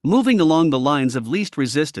 moving along the lines of least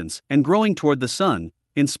resistance and growing toward the sun,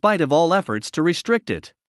 in spite of all efforts to restrict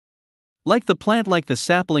it. Like the plant, like the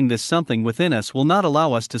sapling, this something within us will not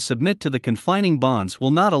allow us to submit to the confining bonds,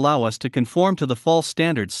 will not allow us to conform to the false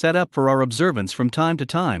standards set up for our observance from time to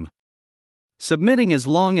time. Submitting as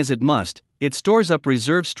long as it must, it stores up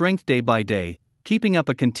reserve strength day by day, keeping up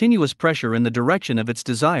a continuous pressure in the direction of its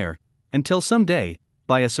desire, until some day,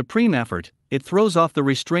 by a supreme effort, it throws off the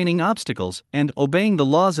restraining obstacles and, obeying the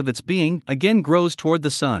laws of its being, again grows toward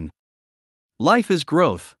the sun. Life is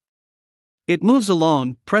growth. It moves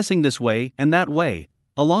along, pressing this way and that way,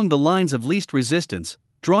 along the lines of least resistance,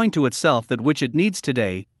 drawing to itself that which it needs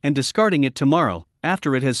today, and discarding it tomorrow,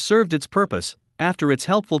 after it has served its purpose, after its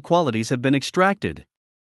helpful qualities have been extracted.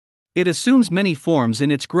 It assumes many forms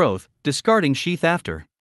in its growth, discarding sheath after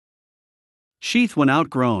sheath when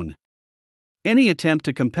outgrown. Any attempt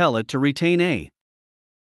to compel it to retain a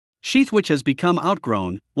sheath which has become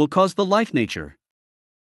outgrown will cause the life nature.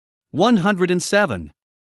 107.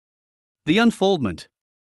 The unfoldment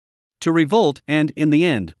to revolt, and, in the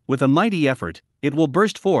end, with a mighty effort, it will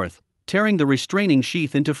burst forth, tearing the restraining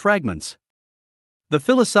sheath into fragments. The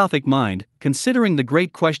philosophic mind, considering the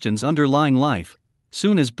great questions underlying life,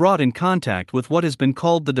 soon is brought in contact with what has been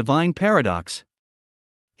called the divine paradox.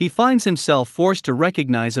 He finds himself forced to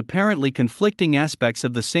recognize apparently conflicting aspects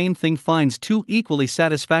of the same thing, finds two equally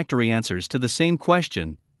satisfactory answers to the same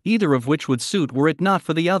question, either of which would suit were it not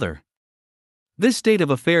for the other. This state of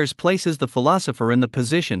affairs places the philosopher in the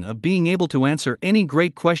position of being able to answer any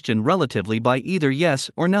great question relatively by either yes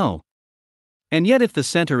or no. And yet, if the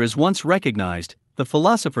center is once recognized, the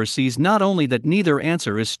philosopher sees not only that neither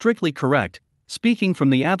answer is strictly correct, speaking from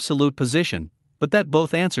the absolute position, but that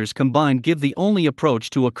both answers combined give the only approach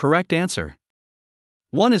to a correct answer.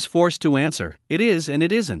 One is forced to answer, it is and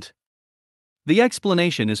it isn't. The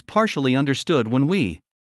explanation is partially understood when we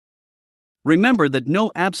Remember that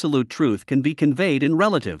no absolute truth can be conveyed in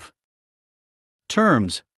relative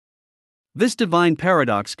terms. This divine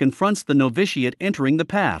paradox confronts the novitiate entering the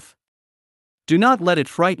path. Do not let it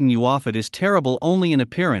frighten you off. It is terrible only in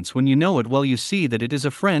appearance. When you know it well, you see that it is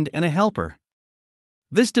a friend and a helper.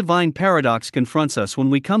 This divine paradox confronts us when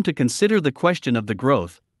we come to consider the question of the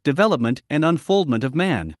growth, development, and unfoldment of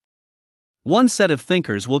man. One set of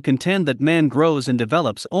thinkers will contend that man grows and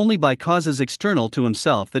develops only by causes external to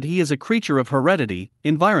himself, that he is a creature of heredity,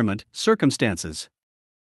 environment, circumstances.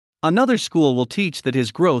 Another school will teach that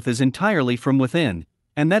his growth is entirely from within,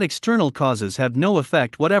 and that external causes have no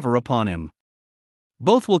effect whatever upon him.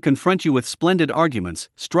 Both will confront you with splendid arguments,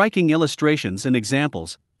 striking illustrations and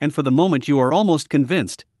examples, and for the moment you are almost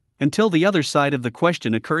convinced, until the other side of the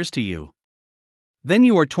question occurs to you. Then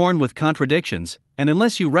you are torn with contradictions, and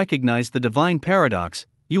unless you recognize the divine paradox,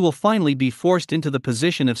 you will finally be forced into the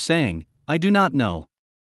position of saying, "I do not know."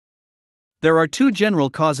 There are two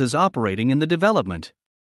general causes operating in the development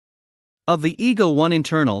of the ego, one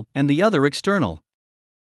internal and the other external.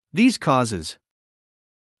 These causes,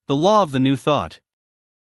 the law of the new thought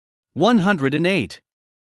 108,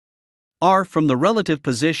 are from the relative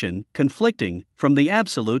position, conflicting from the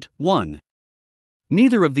absolute one.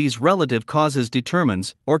 Neither of these relative causes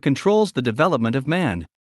determines or controls the development of man.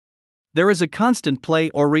 There is a constant play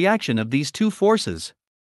or reaction of these two forces.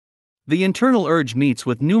 The internal urge meets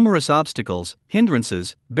with numerous obstacles,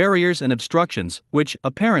 hindrances, barriers, and obstructions, which,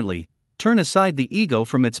 apparently, turn aside the ego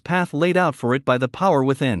from its path laid out for it by the power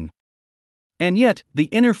within. And yet, the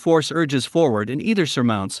inner force urges forward and either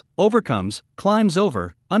surmounts, overcomes, climbs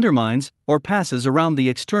over, undermines, or passes around the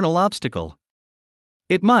external obstacle.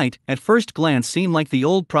 It might, at first glance, seem like the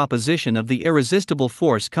old proposition of the irresistible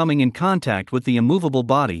force coming in contact with the immovable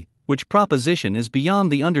body, which proposition is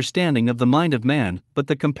beyond the understanding of the mind of man, but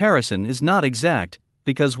the comparison is not exact,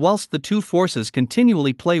 because whilst the two forces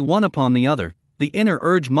continually play one upon the other, the inner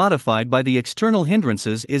urge modified by the external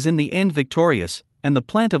hindrances is in the end victorious, and the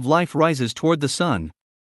plant of life rises toward the sun.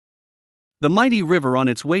 The mighty river on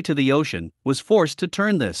its way to the ocean was forced to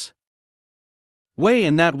turn this way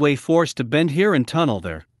and that way, forced to bend here and tunnel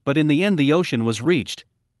there, but in the end the ocean was reached,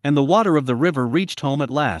 and the water of the river reached home at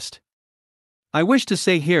last. I wish to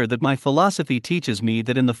say here that my philosophy teaches me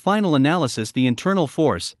that in the final analysis the internal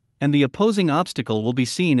force and the opposing obstacle will be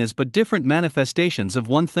seen as but different manifestations of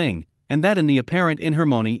one thing, and that in the apparent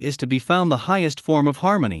inharmony is to be found the highest form of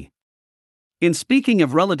harmony. In speaking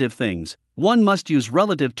of relative things, one must use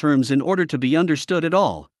relative terms in order to be understood at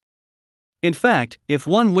all. In fact, if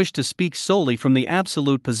one wished to speak solely from the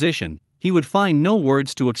absolute position, he would find no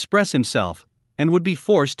words to express himself, and would be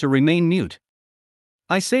forced to remain mute.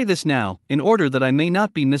 I say this now, in order that I may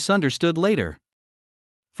not be misunderstood later.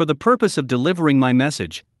 For the purpose of delivering my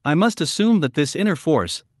message, I must assume that this inner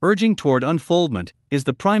force, urging toward unfoldment, is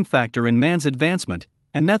the prime factor in man's advancement,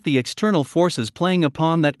 and that the external forces playing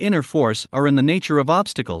upon that inner force are in the nature of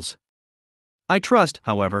obstacles. I trust,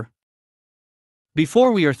 however,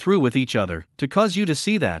 before we are through with each other, to cause you to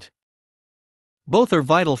see that both are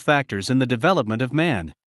vital factors in the development of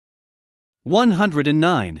man.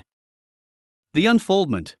 109. The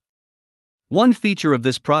unfoldment. One feature of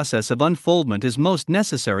this process of unfoldment is most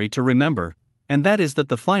necessary to remember, and that is that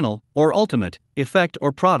the final, or ultimate, effect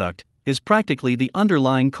or product, is practically the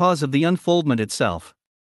underlying cause of the unfoldment itself.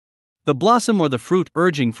 The blossom or the fruit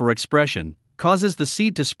urging for expression causes the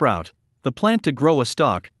seed to sprout, the plant to grow a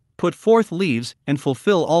stalk, put forth leaves, and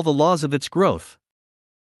fulfill all the laws of its growth.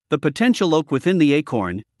 The potential oak within the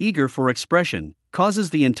acorn, eager for expression, causes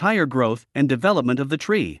the entire growth and development of the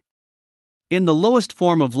tree. In the lowest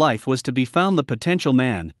form of life was to be found the potential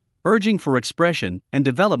man, urging for expression and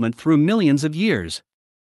development through millions of years.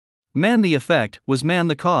 Man the effect, was man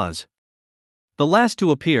the cause. The last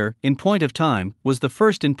to appear, in point of time, was the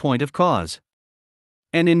first in point of cause.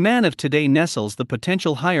 And in man of today nestles the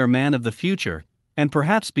potential higher man of the future, and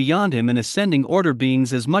perhaps beyond him an ascending order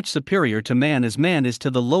beings as much superior to man as man is to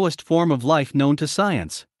the lowest form of life known to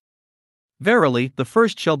science. Verily, the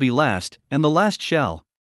first shall be last, and the last shall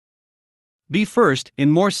be first,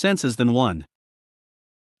 in more senses than one.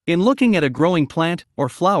 In looking at a growing plant or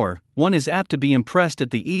flower, one is apt to be impressed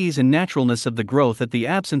at the ease and naturalness of the growth, at the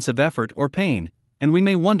absence of effort or pain, and we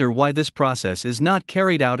may wonder why this process is not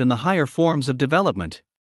carried out in the higher forms of development.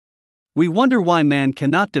 We wonder why man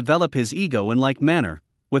cannot develop his ego in like manner,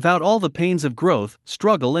 without all the pains of growth,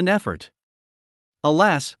 struggle, and effort.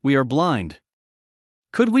 Alas, we are blind.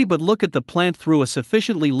 Could we but look at the plant through a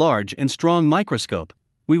sufficiently large and strong microscope,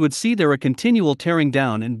 we would see there a continual tearing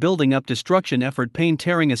down and building up, destruction, effort, pain,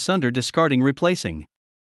 tearing asunder, discarding, replacing.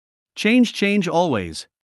 Change always.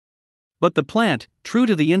 But the plant, true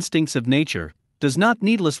to the instincts of nature, does not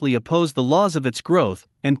needlessly oppose the laws of its growth,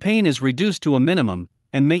 and pain is reduced to a minimum,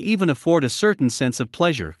 and may even afford a certain sense of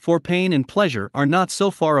pleasure, for pain and pleasure are not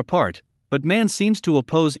so far apart, but man seems to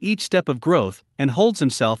oppose each step of growth, and holds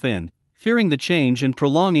himself in, fearing the change and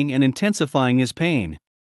prolonging and intensifying his pain.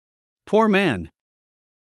 Poor man!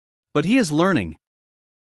 But he is learning.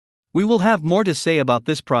 We will have more to say about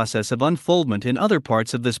this process of unfoldment in other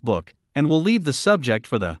parts of this book, and will leave the subject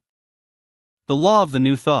for the law of the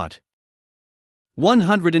new thought.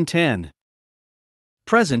 110.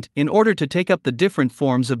 Present, in order to take up the different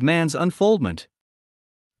forms of man's unfoldment.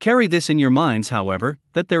 Carry this in your minds, however,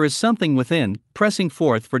 that there is something within, pressing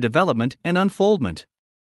forth for development and unfoldment.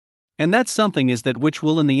 And that something is that which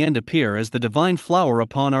will in the end appear as the divine flower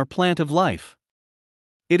upon our plant of life.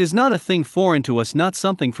 It is not a thing foreign to us, not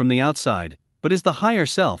something from the outside, but is the higher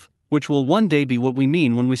self, which will one day be what we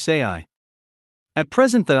mean when we say I. At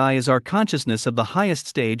present the I is our consciousness of the highest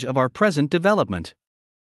stage of our present development.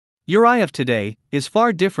 Your I of today is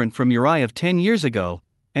far different from your I of 10 years ago,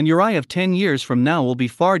 and your I of 10 years from now will be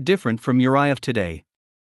far different from your I of today.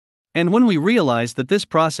 And when we realize that this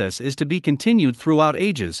process is to be continued throughout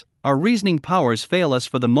ages, our reasoning powers fail us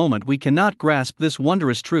for the moment. We cannot grasp this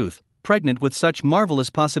wondrous truth, pregnant with such marvelous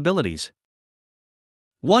possibilities.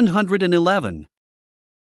 111.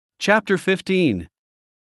 Chapter 15.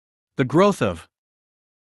 The growth of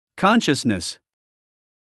consciousness.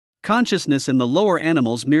 Consciousness in the lower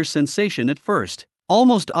animals, mere sensation at first.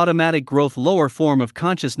 Almost automatic growth, lower form of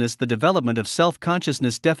consciousness, the development of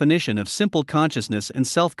self-consciousness, definition of simple consciousness and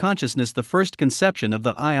self-consciousness, the first conception of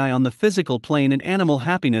the I on the physical plane, and animal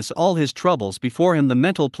happiness, all his troubles before him, the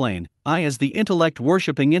mental plane, I as the intellect,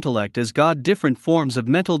 worshipping intellect as God, different forms of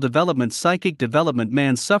mental development, psychic development.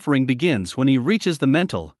 Man's suffering begins when he reaches the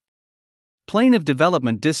mental plane of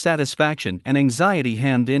development, dissatisfaction and anxiety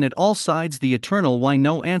hemmed in at all sides, the eternal why,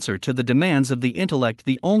 no answer to the demands of the intellect,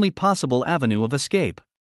 the only possible avenue of escape.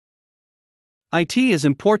 It is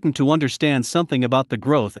important to understand something about the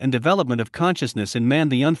growth and development of consciousness in man,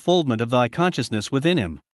 the unfoldment of thy consciousness within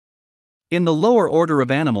him. In the lower order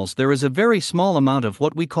of animals there is a very small amount of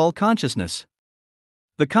what we call consciousness.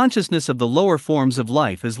 The consciousness of the lower forms of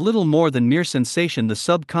life is little more than mere sensation. The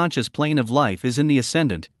subconscious plane of life is in the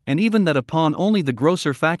ascendant, and even that upon only the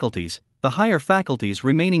grosser faculties, the higher faculties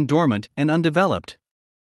remaining dormant and undeveloped.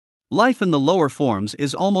 Life in the lower forms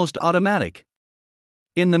is almost automatic.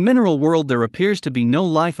 In the mineral world there appears to be no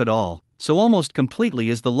life at all, so almost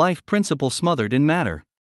completely is the life principle smothered in matter.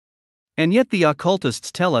 And yet the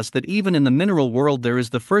occultists tell us that even in the mineral world there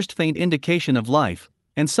is the first faint indication of life,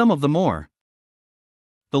 and some of the more.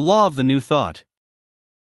 The law of the new thought.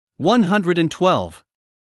 112.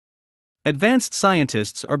 Advanced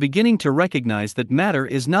scientists are beginning to recognize that matter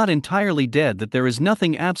is not entirely dead, that there is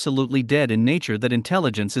nothing absolutely dead in nature, that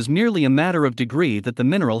intelligence is merely a matter of degree, that the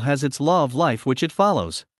mineral has its law of life which it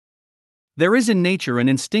follows. There is in nature an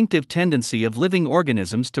instinctive tendency of living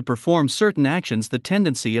organisms to perform certain actions, the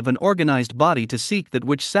tendency of an organized body to seek that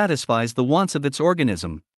which satisfies the wants of its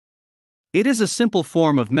organism. It is a simple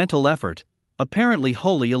form of mental effort, apparently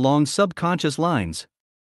wholly along subconscious lines.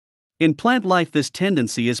 In plant life this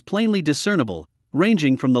tendency is plainly discernible,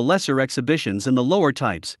 ranging from the lesser exhibitions in the lower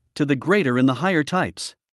types, to the greater in the higher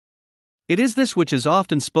types. It is this which is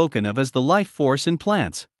often spoken of as the life force in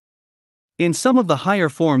plants. In some of the higher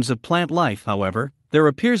forms of plant life, however, there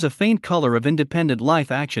appears a faint color of independent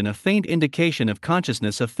life action, a faint indication of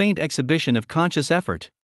consciousness, a faint exhibition of conscious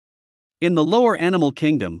effort. In the lower animal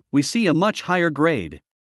kingdom, we see a much higher grade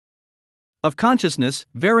of consciousness,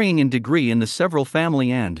 varying in degree in the several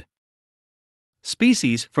family and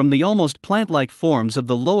species, from the almost plant-like forms of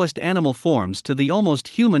the lowest animal forms to the almost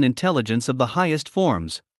human intelligence of the highest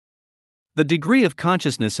forms. The degree of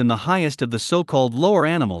consciousness in the highest of the so-called lower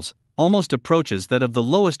animals almost approaches that of the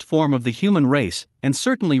lowest form of the human race, and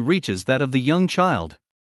certainly reaches that of the young child.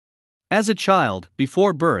 As a child,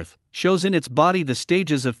 before birth, shows in its body the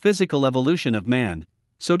stages of physical evolution of man,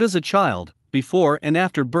 so does a child, before and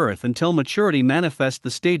after birth until maturity, manifest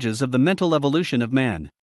the stages of the mental evolution of man.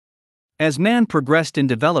 As man progressed in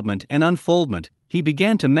development and unfoldment, he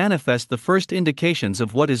began to manifest the first indications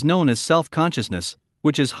of what is known as self-consciousness,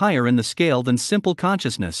 which is higher in the scale than simple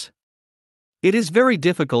consciousness. It is very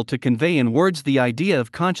difficult to convey in words the idea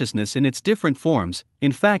of consciousness in its different forms.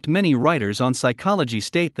 In fact, many writers on psychology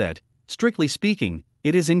state that, strictly speaking,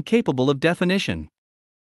 it is incapable of definition.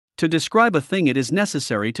 To describe a thing, it is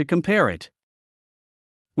necessary to compare it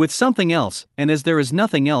with something else, and as there is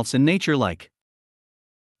nothing else in nature like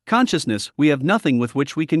consciousness, we have nothing with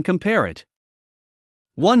which we can compare it.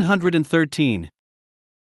 113.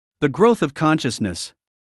 The growth of consciousness.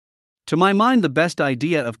 To my mind, the best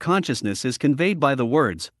idea of consciousness is conveyed by the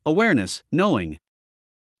words awareness, knowing.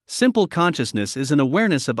 Simple consciousness is an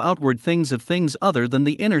awareness of outward things, of things other than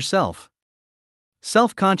the inner self.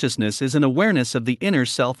 Self-consciousness is an awareness of the inner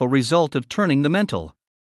self, a result of turning the mental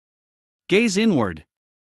gaze inward.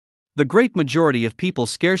 The great majority of people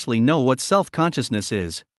scarcely know what self-consciousness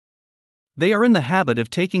is. They are in the habit of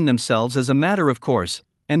taking themselves as a matter of course,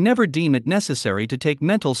 and never deem it necessary to take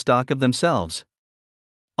mental stock of themselves.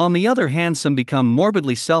 On the other hand, some become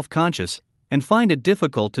morbidly self-conscious, and find it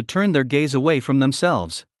difficult to turn their gaze away from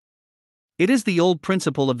themselves. It is the old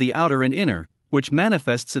principle of the outer and inner, which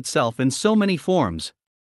manifests itself in so many forms.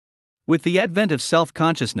 With the advent of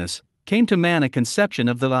self-consciousness, came to man a conception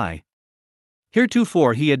of the I.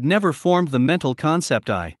 Heretofore he had never formed the mental concept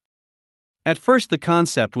I. At first the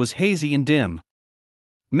concept was hazy and dim.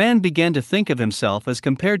 Man began to think of himself as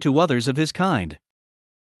compared to others of his kind.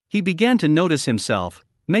 He began to notice himself,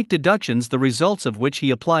 make deductions, the results of which he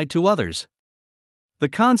applied to others. The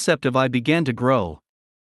concept of I began to grow.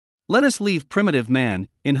 Let us leave primitive man,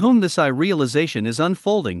 in whom this I realization is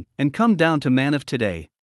unfolding, and come down to man of today.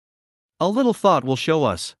 A little thought will show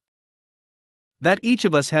us that each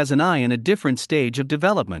of us has an I in a different stage of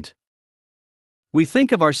development. We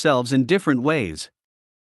think of ourselves in different ways.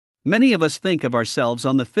 Many of us think of ourselves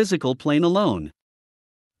on the physical plane alone.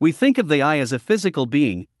 We think of the I as a physical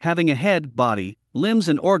being, having a head, body, limbs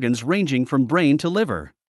and organs ranging from brain to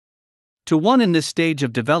liver. To one in this stage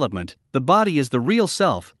of development, the body is the real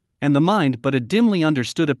self, and the mind but a dimly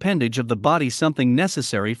understood appendage of the body, something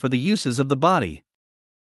necessary for the uses of the body.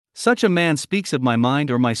 Such a man speaks of my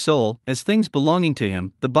mind or my soul as things belonging to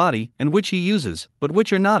him, the body, and which he uses, but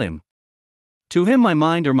which are not him. To him my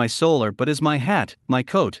mind or my soul are but as my hat, my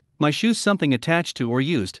coat, my shoes, something attached to or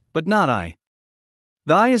used, but not I.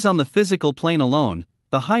 The I is on the physical plane alone.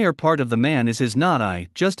 The higher part of the man is his not I,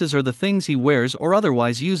 just as are the things he wears or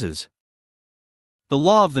otherwise uses. The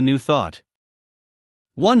law of the new thought.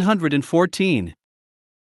 114.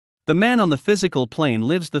 The man on the physical plane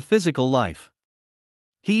lives the physical life.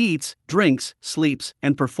 He eats, drinks, sleeps,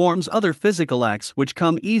 and performs other physical acts which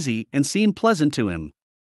come easy and seem pleasant to him.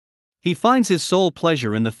 He finds his sole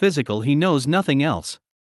pleasure in the physical, he knows nothing else.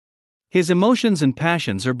 His emotions and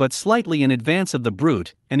passions are but slightly in advance of the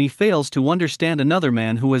brute, and he fails to understand another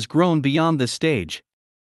man who has grown beyond this stage.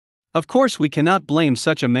 Of course, we cannot blame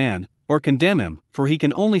such a man, or condemn him, for he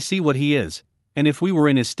can only see what he is, and if we were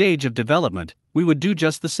in his stage of development, we would do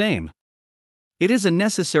just the same. It is a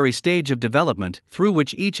necessary stage of development through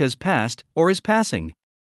which each has passed or is passing.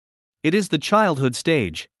 It is the childhood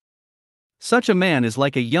stage. Such a man is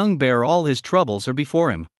like a young bear, all his troubles are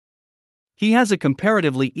before him. He has a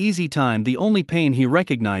comparatively easy time, the only pain he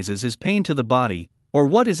recognizes is pain to the body, or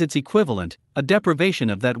what is its equivalent, a deprivation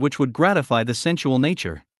of that which would gratify the sensual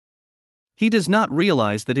nature. He does not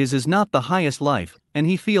realize that his is not the highest life, and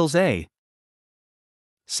he feels a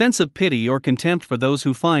sense of pity or contempt for those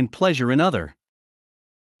who find pleasure in other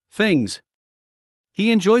things. He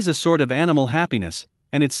enjoys a sort of animal happiness,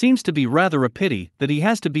 and it seems to be rather a pity that he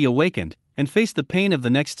has to be awakened and face the pain of the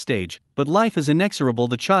next stage, but life is inexorable,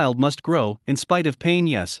 the child must grow, in spite of pain,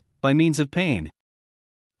 yes, by means of pain.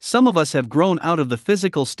 Some of us have grown out of the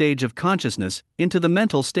physical stage of consciousness into the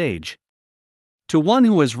mental stage. To one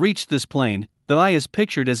who has reached this plane, the I is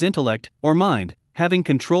pictured as intellect, or mind, having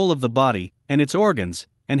control of the body and its organs,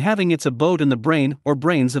 and having its abode in the brain or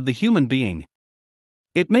brains of the human being.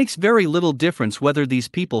 It makes very little difference whether these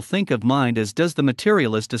people think of mind as does the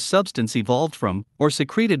materialist, a substance evolved from, or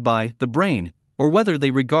secreted by, the brain, or whether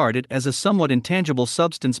they regard it as a somewhat intangible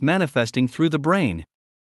substance manifesting through the brain.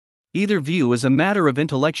 Either view is a matter of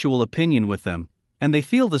intellectual opinion with them, and they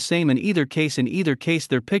feel the same in either case. In either case,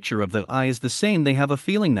 their picture of the I is the same. They have a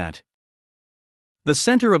feeling that the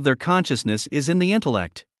center of their consciousness is in the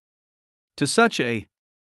intellect. To such a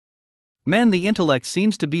man, the intellect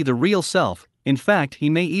seems to be the real self. In fact, he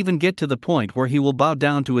may even get to the point where he will bow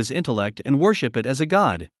down to his intellect and worship it as a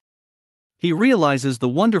god. He realizes the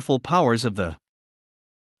wonderful powers of the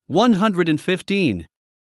 115.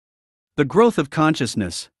 The growth of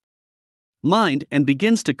consciousness, mind, and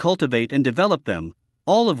begins to cultivate and develop them,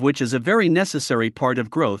 all of which is a very necessary part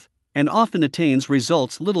of growth, and often attains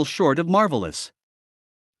results little short of marvelous.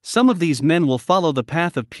 Some of these men will follow the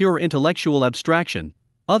path of pure intellectual abstraction.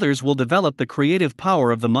 Others will develop the creative power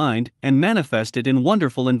of the mind and manifest it in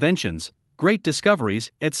wonderful inventions, great discoveries,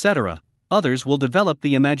 etc. Others will develop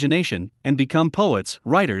the imagination and become poets,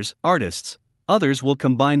 writers, artists. Others will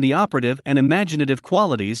combine the operative and imaginative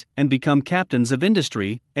qualities and become captains of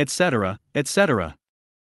industry, etc., etc.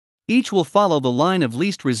 Each will follow the line of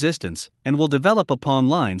least resistance and will develop upon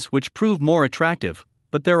lines which prove more attractive,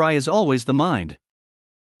 but their eye is always the mind.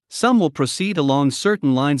 Some will proceed along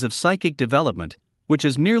certain lines of psychic development, which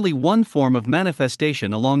is merely one form of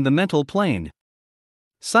manifestation along the mental plane.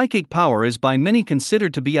 Psychic power is by many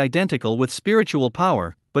considered to be identical with spiritual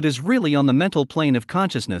power, but is really on the mental plane of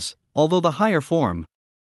consciousness, although the higher form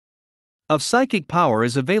of psychic power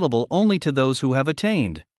is available only to those who have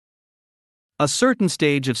attained a certain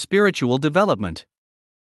stage of spiritual development.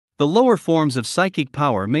 The lower forms of psychic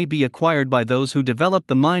power may be acquired by those who develop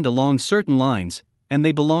the mind along certain lines, and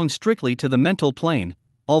they belong strictly to the mental plane,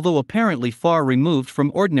 although apparently far removed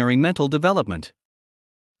from ordinary mental development.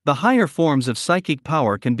 The higher forms of psychic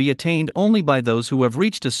power can be attained only by those who have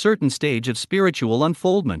reached a certain stage of spiritual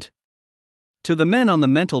unfoldment. To the men on the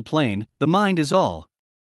mental plane, the mind is all.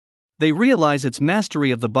 They realize its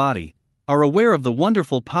mastery of the body, are aware of the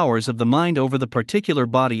wonderful powers of the mind over the particular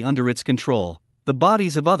body under its control, the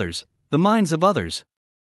bodies of others, the minds of others.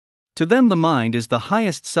 To them, the mind is the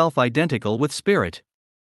highest self identical with spirit.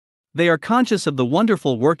 They are conscious of the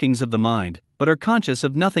wonderful workings of the mind, but are conscious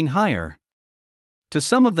of nothing higher. To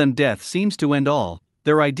some of them, death seems to end all,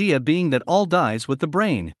 their idea being that all dies with the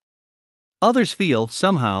brain. Others feel,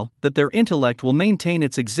 somehow, that their intellect will maintain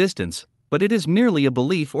its existence, but it is merely a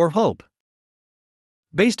belief or hope,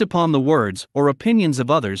 based upon the words or opinions of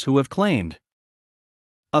others who have claimed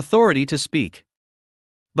authority to speak.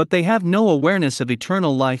 But they have no awareness of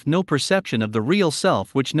eternal life, no perception of the real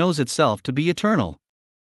self which knows itself to be eternal.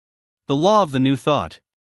 The law of the new thought.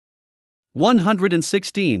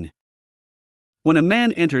 116. When a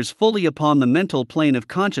man enters fully upon the mental plane of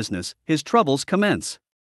consciousness, his troubles commence.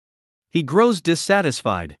 He grows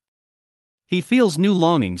dissatisfied. He feels new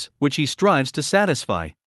longings, which he strives to satisfy.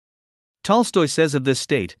 Tolstoy says of this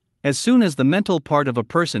state, as soon as the mental part of a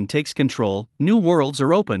person takes control, new worlds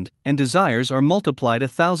are opened, and desires are multiplied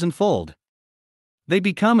 1,000-fold. They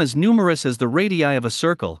become as numerous as the radii of a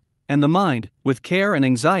circle, and the mind, with care and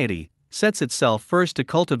anxiety, sets itself first to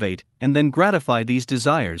cultivate and then gratify these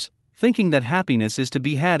desires, thinking that happiness is to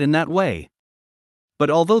be had in that way.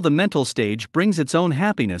 But although the mental stage brings its own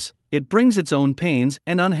happiness, it brings its own pains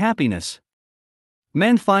and unhappiness.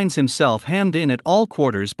 Man finds himself hemmed in at all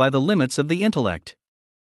quarters by the limits of the intellect.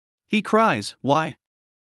 He cries, "Why?"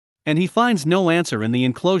 And he finds no answer in the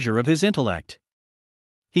enclosure of his intellect.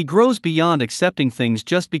 He grows beyond accepting things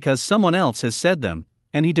just because someone else has said them,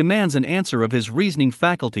 and he demands an answer of his reasoning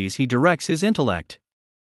faculties. He directs his intellect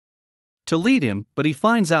to lead him, but he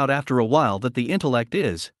finds out after a while that the intellect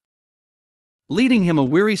is leading him a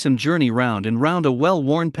wearisome journey round and round a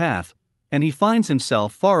well-worn path, and he finds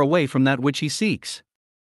himself far away from that which he seeks.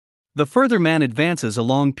 The further man advances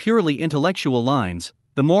along purely intellectual lines,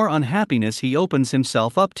 the more unhappiness he opens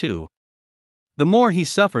himself up to. The more he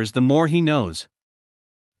suffers, the more he knows.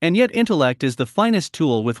 And yet intellect is the finest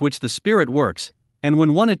tool with which the spirit works, and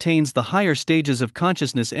when one attains the higher stages of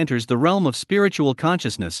consciousness, enters the realm of spiritual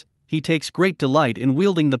consciousness, he takes great delight in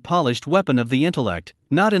wielding the polished weapon of the intellect,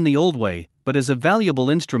 not in the old way, but as a valuable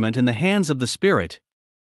instrument in the hands of the spirit.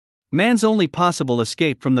 Man's only possible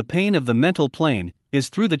escape from the pain of the mental plane is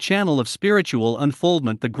through the channel of spiritual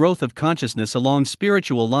unfoldment, the growth of consciousness along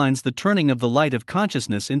spiritual lines, the turning of the light of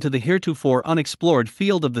consciousness into the heretofore unexplored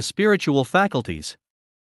field of the spiritual faculties.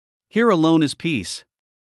 Here alone is peace.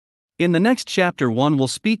 In the next chapter, one will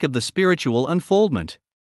speak of the spiritual unfoldment.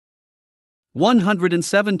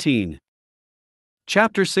 117.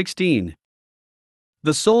 Chapter 16.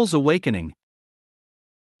 The Soul's Awakening.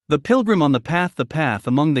 The pilgrim on the path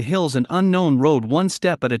among the hills, an unknown road, one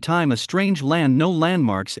step at a time, a strange land, no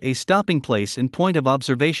landmarks, a stopping place and point of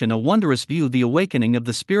observation, a wondrous view, the awakening of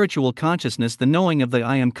the spiritual consciousness, the knowing of the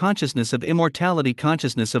I am, consciousness of immortality,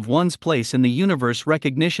 consciousness of one's place in the universe,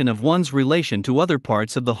 recognition of one's relation to other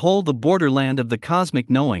parts of the whole, the borderland of the cosmic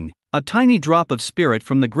knowing, a tiny drop of spirit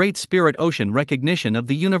from the great spirit ocean, recognition of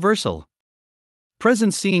the universal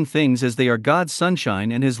presence, seeing things as they are, God's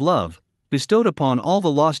sunshine and His love bestowed upon all the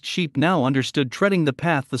lost sheep now understood, treading the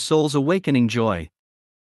path, the soul's awakening, joy.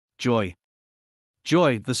 Joy.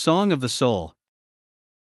 Joy, the song of the soul.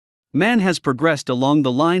 Man has progressed along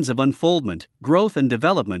the lines of unfoldment, growth and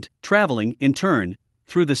development, traveling, in turn,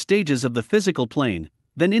 through the stages of the physical plane,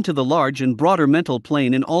 then into the large and broader mental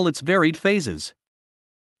plane in all its varied phases.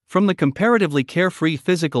 From the comparatively carefree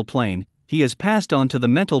physical plane, he has passed on to the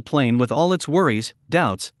mental plane with all its worries,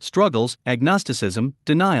 doubts, struggles, agnosticism,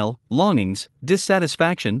 denial, longings,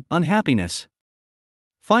 dissatisfaction, unhappiness.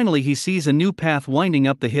 Finally, he sees a new path winding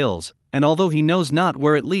up the hills, and although he knows not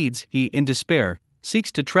where it leads, he, in despair,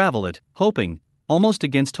 seeks to travel it, hoping, almost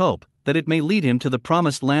against hope, that it may lead him to the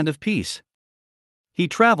promised land of peace. He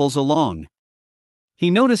travels along. He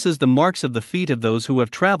notices the marks of the feet of those who have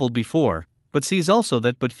traveled before, but sees also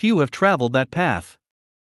that but few have traveled that path.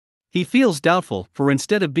 He feels doubtful, for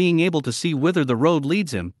instead of being able to see whither the road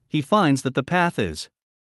leads him, he finds that the path is.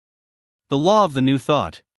 The law of the new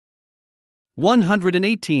thought.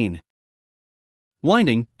 118.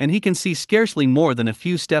 Winding, and he can see scarcely more than a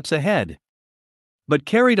few steps ahead. But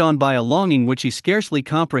carried on by a longing which he scarcely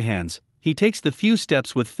comprehends, he takes the few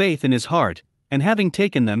steps with faith in his heart, and having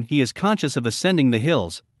taken them he is conscious of ascending the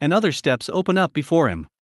hills, and other steps open up before him.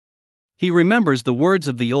 He remembers the words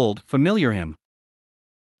of the old, familiar hymn.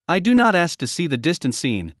 I do not ask to see the distant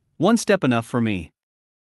scene, one step enough for me.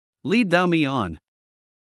 Lead thou me on.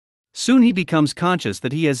 Soon he becomes conscious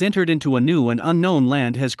that he has entered into a new and unknown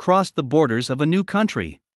land, has crossed the borders of a new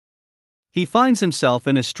country. He finds himself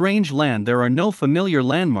in a strange land, there are no familiar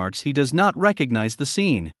landmarks, he does not recognize the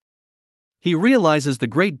scene. He realizes the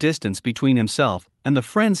great distance between himself and the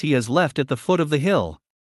friends he has left at the foot of the hill.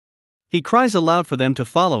 He cries aloud for them to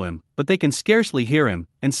follow him, but they can scarcely hear him,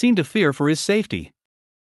 and seem to fear for his safety.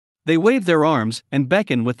 They wave their arms and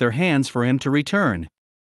beckon with their hands for him to return.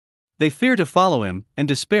 They fear to follow him, and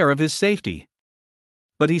despair of his safety.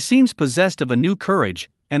 But he seems possessed of a new courage,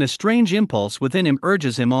 and a strange impulse within him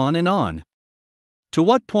urges him on and on. To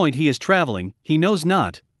what point he is traveling, he knows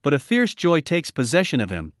not, but a fierce joy takes possession of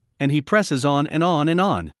him, and he presses on and on and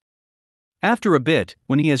on. After a bit,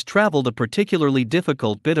 when he has traveled a particularly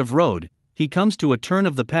difficult bit of road, he comes to a turn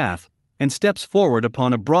of the path, and steps forward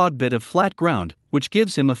upon a broad bit of flat ground, which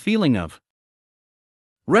gives him a feeling of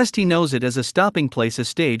rest. He knows it as a stopping place, a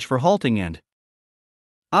stage for halting and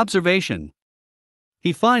observation.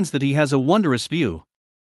 He finds that he has a wondrous view.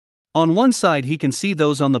 On one side he can see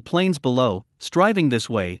those on the plains below, striving this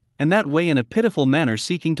way and that way in a pitiful manner,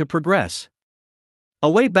 seeking to progress.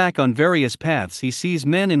 Away back on various paths he sees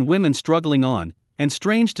men and women struggling on, and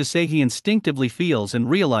strange to say he instinctively feels and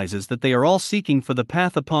realizes that they are all seeking for the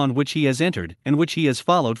path upon which he has entered and which he has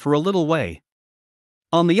followed for a little way.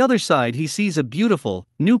 On the other side he sees a beautiful,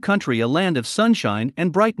 new country, a land of sunshine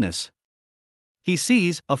and brightness. He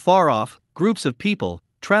sees, afar off, groups of people,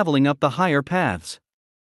 traveling up the higher paths.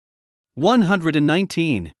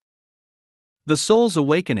 119. The soul's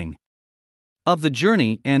awakening. Of the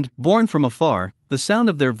journey, and, born from afar, the sound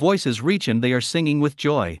of their voices reach him, they are singing with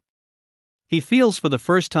joy. He feels for the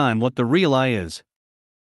first time what the real I is.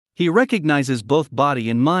 He recognizes both body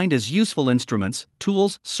and mind as useful instruments,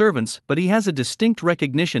 tools, servants, but he has a distinct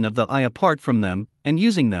recognition of the I apart from them, and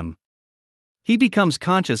using them. He becomes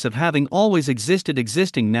conscious of having always existed,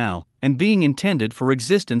 existing now, and being intended for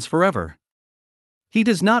existence forever. He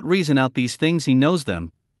does not reason out these things, he knows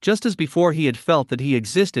them, just as before he had felt that he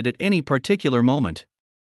existed at any particular moment.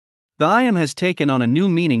 The I am has taken on a new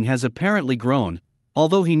meaning, has apparently grown,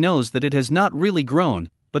 although he knows that it has not really grown,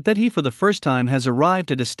 but that he for the first time has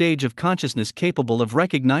arrived at a stage of consciousness capable of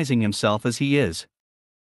recognizing himself as he is.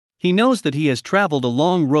 He knows that he has traveled a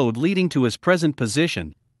long road leading to his present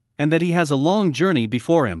position, and that he has a long journey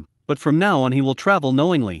before him, but from now on he will travel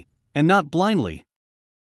knowingly, and not blindly.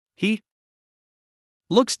 He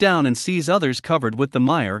looks down and sees others covered with the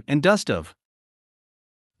mire and dust of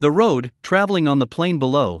the road, traveling on the plain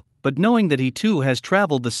below, but knowing that he too has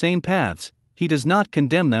traveled the same paths, he does not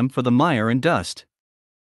condemn them for the mire and dust.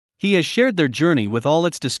 He has shared their journey with all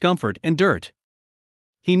its discomfort and dirt.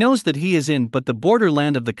 He knows that he is in but the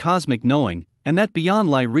borderland of the cosmic knowing, and that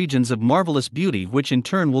beyond lie regions of marvelous beauty which in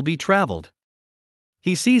turn will be traveled.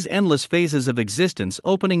 He sees endless phases of existence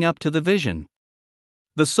opening up to the vision.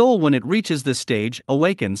 The soul, when it reaches this stage,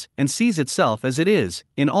 awakens and sees itself as it is,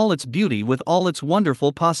 in all its beauty with all its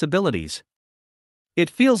wonderful possibilities.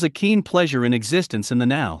 It feels a keen pleasure in existence in the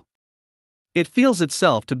now. It feels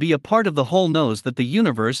itself to be a part of the whole, knows that the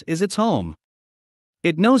universe is its home.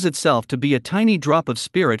 It knows itself to be a tiny drop of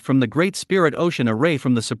spirit from the great spirit ocean, a ray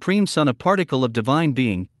from the Supreme Sun, a particle of divine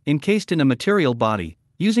being, encased in a material body,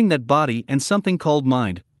 using that body and something called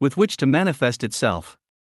mind, with which to manifest itself.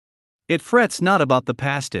 It frets not about the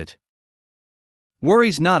past, it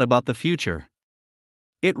worries not about the future.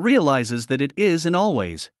 It realizes that it is and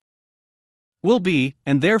always will be,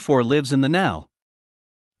 and therefore lives in the now.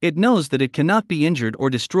 It knows that it cannot be injured or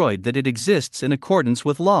destroyed, that it exists in accordance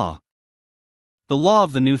with law. The law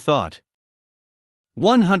of the new thought.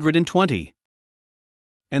 120.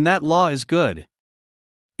 And that law is good.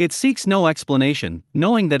 It seeks no explanation,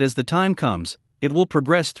 knowing that as the time comes, it will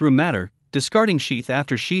progress through matter, discarding sheath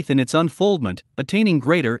after sheath in its unfoldment, attaining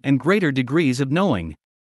greater and greater degrees of knowing.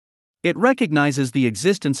 It recognizes the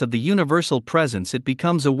existence of the universal presence, it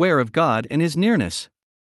becomes aware of God and His nearness.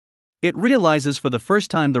 It realizes for the first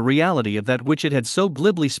time the reality of that which it had so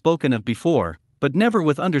glibly spoken of before, but never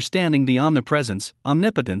with understanding, the omnipresence,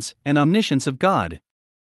 omnipotence, and omniscience of God.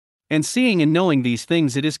 And seeing and knowing these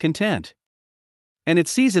things, it is content. And it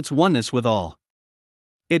sees its oneness with all.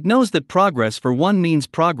 It knows that progress for one means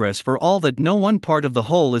progress for all, that no one part of the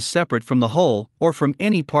whole is separate from the whole, or from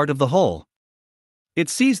any part of the whole. It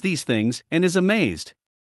sees these things, and is amazed.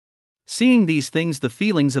 Seeing these things, the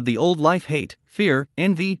feelings of the old life, hate, fear,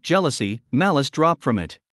 envy, jealousy, malice, drop from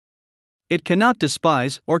it. It cannot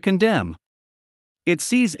despise or condemn. It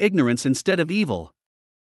sees ignorance instead of evil.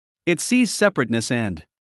 It sees separateness and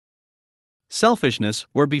selfishness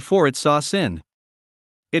where before it saw sin.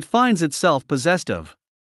 It finds itself possessed of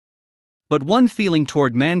but one feeling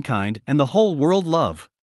toward mankind and the whole world, love.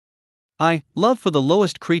 Love for the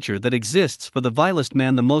lowest creature that exists, for the vilest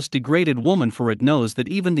man, the most degraded woman, for it knows that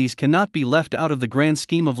even these cannot be left out of the grand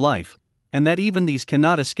scheme of life, and that even these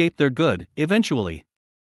cannot escape their good, eventually.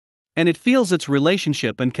 And it feels its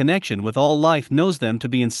relationship and connection with all life, knows them to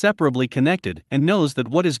be inseparably connected, and knows that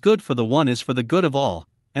what is good for the one is for the good of all,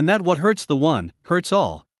 and that what hurts the one, hurts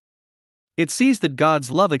all. It sees that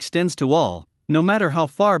God's love extends to all, no matter how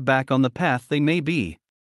far back on the path they may be.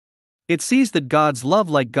 It sees that God's love,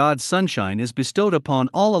 like God's sunshine, is bestowed upon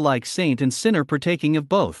all alike, saint and sinner partaking of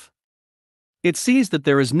both. It sees that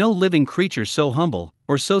there is no living creature so humble,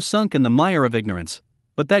 or so sunk in the mire of ignorance,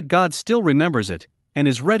 but that God still remembers it, and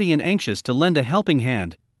is ready and anxious to lend a helping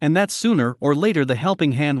hand, and that sooner or later the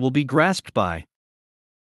helping hand will be grasped by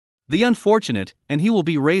the unfortunate, and he will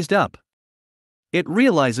be raised up. It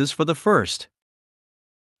realizes for the first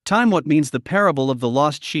time what means the parable of the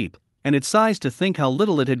lost sheep, and it sighs to think how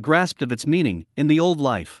little it had grasped of its meaning in the old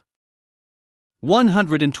life.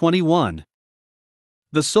 121.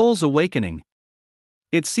 The soul's awakening.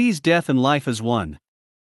 It sees death and life as one.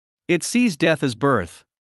 It sees death as birth.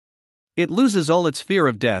 It loses all its fear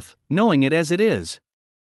of death, knowing it as it is.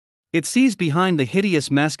 It sees behind the hideous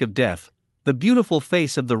mask of death the beautiful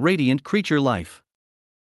face of the radiant creature life.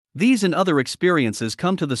 These and other experiences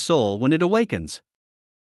come to the soul when it awakens.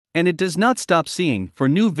 And it does not stop seeing, for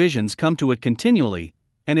new visions come to it continually,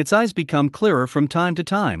 and its eyes become clearer from time to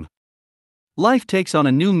time. Life takes on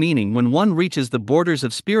a new meaning when one reaches the borders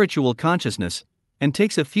of spiritual consciousness, and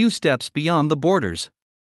takes a few steps beyond the borders.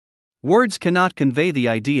 Words cannot convey the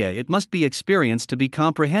idea, it must be experienced to be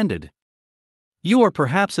comprehended. You are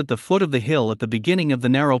perhaps at the foot of the hill at the beginning of the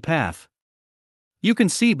narrow path. You can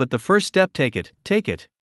see but the first step, take it, take it.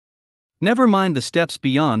 Never mind the steps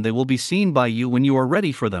beyond, they will be seen by you when you are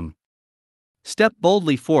ready for them. Step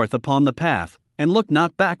boldly forth upon the path, and look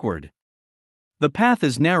not backward. The path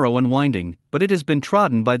is narrow and winding, but it has been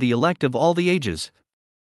trodden by the elect of all the ages.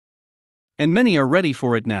 And many are ready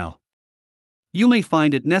for it now. You may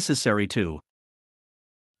find it necessary to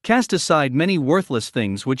cast aside many worthless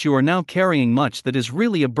things which you are now carrying, much that is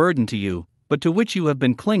really a burden to you, but to which you have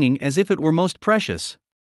been clinging as if it were most precious.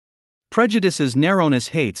 Prejudices, narrowness,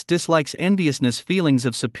 hates, dislikes, enviousness, feelings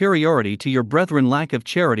of superiority to your brethren, lack of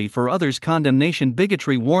charity for others, condemnation,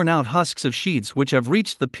 bigotry, worn out husks of sheets which have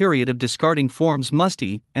reached the period of discarding, forms,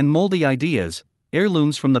 musty and moldy ideas,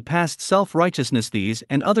 heirlooms from the past, self-righteousness, these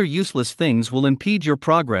and other useless things will impede your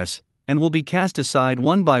progress, and will be cast aside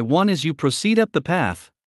one by one as you proceed up the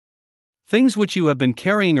path. Things which you have been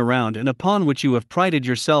carrying around and upon which you have prided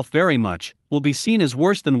yourself very much, will be seen as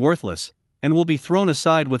worse than worthless, and will be thrown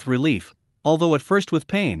aside with relief, although at first with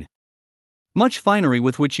pain. Much finery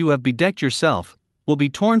with which you have bedecked yourself will be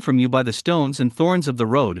torn from you by the stones and thorns of the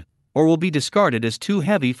road, or will be discarded as too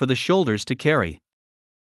heavy for the shoulders to carry.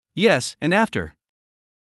 Yes, and after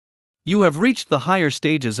you have reached the higher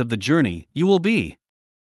stages of the journey, you will be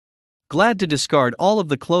glad to discard all of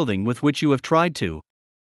the clothing with which you have tried to.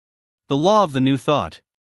 The law of the new thought.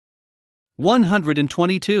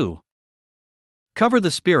 122. Cover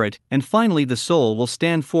the spirit, and finally the soul will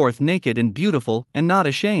stand forth naked and beautiful and not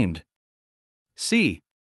ashamed. See.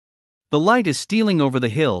 The light is stealing over the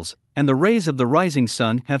hills, and the rays of the rising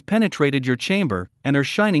sun have penetrated your chamber and are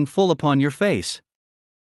shining full upon your face.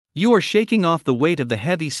 You are shaking off the weight of the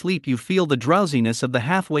heavy sleep, you feel the drowsiness of the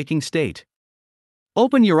half-waking state.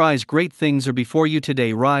 Open your eyes, great things are before you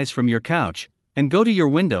today. Rise from your couch, and go to your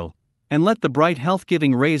window, and let the bright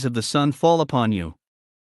health-giving rays of the sun fall upon you.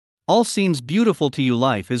 All seems beautiful to you,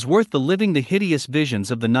 life is worth the living, the hideous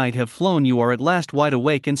visions of the night have flown, you are at last wide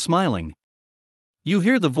awake and smiling. You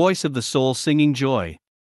hear the voice of the soul singing joy.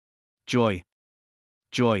 Joy.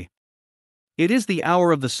 Joy. It is the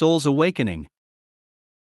hour of the soul's awakening.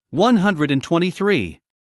 123.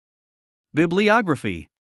 Bibliography.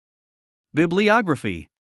 Bibliography.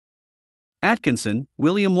 Atkinson,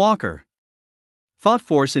 William Walker. Thought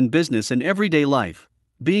Force in Business and Everyday Life.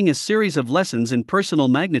 Being a series of lessons in personal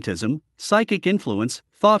magnetism, psychic influence,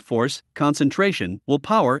 thought force, concentration,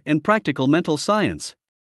 willpower, and practical mental science.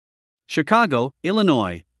 Chicago,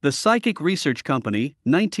 Illinois, The Psychic Research Company,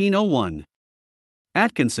 1901.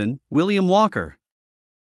 Atkinson, William Walker.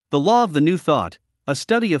 The Law of the New Thought, a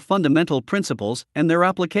study of fundamental principles and their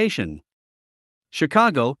application.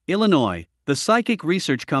 Chicago, Illinois, The Psychic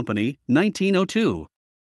Research Company, 1902.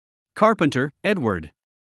 Carpenter, Edward.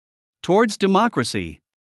 Towards Democracy.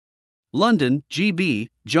 London, G.B.,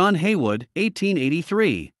 John Haywood,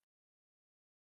 1883.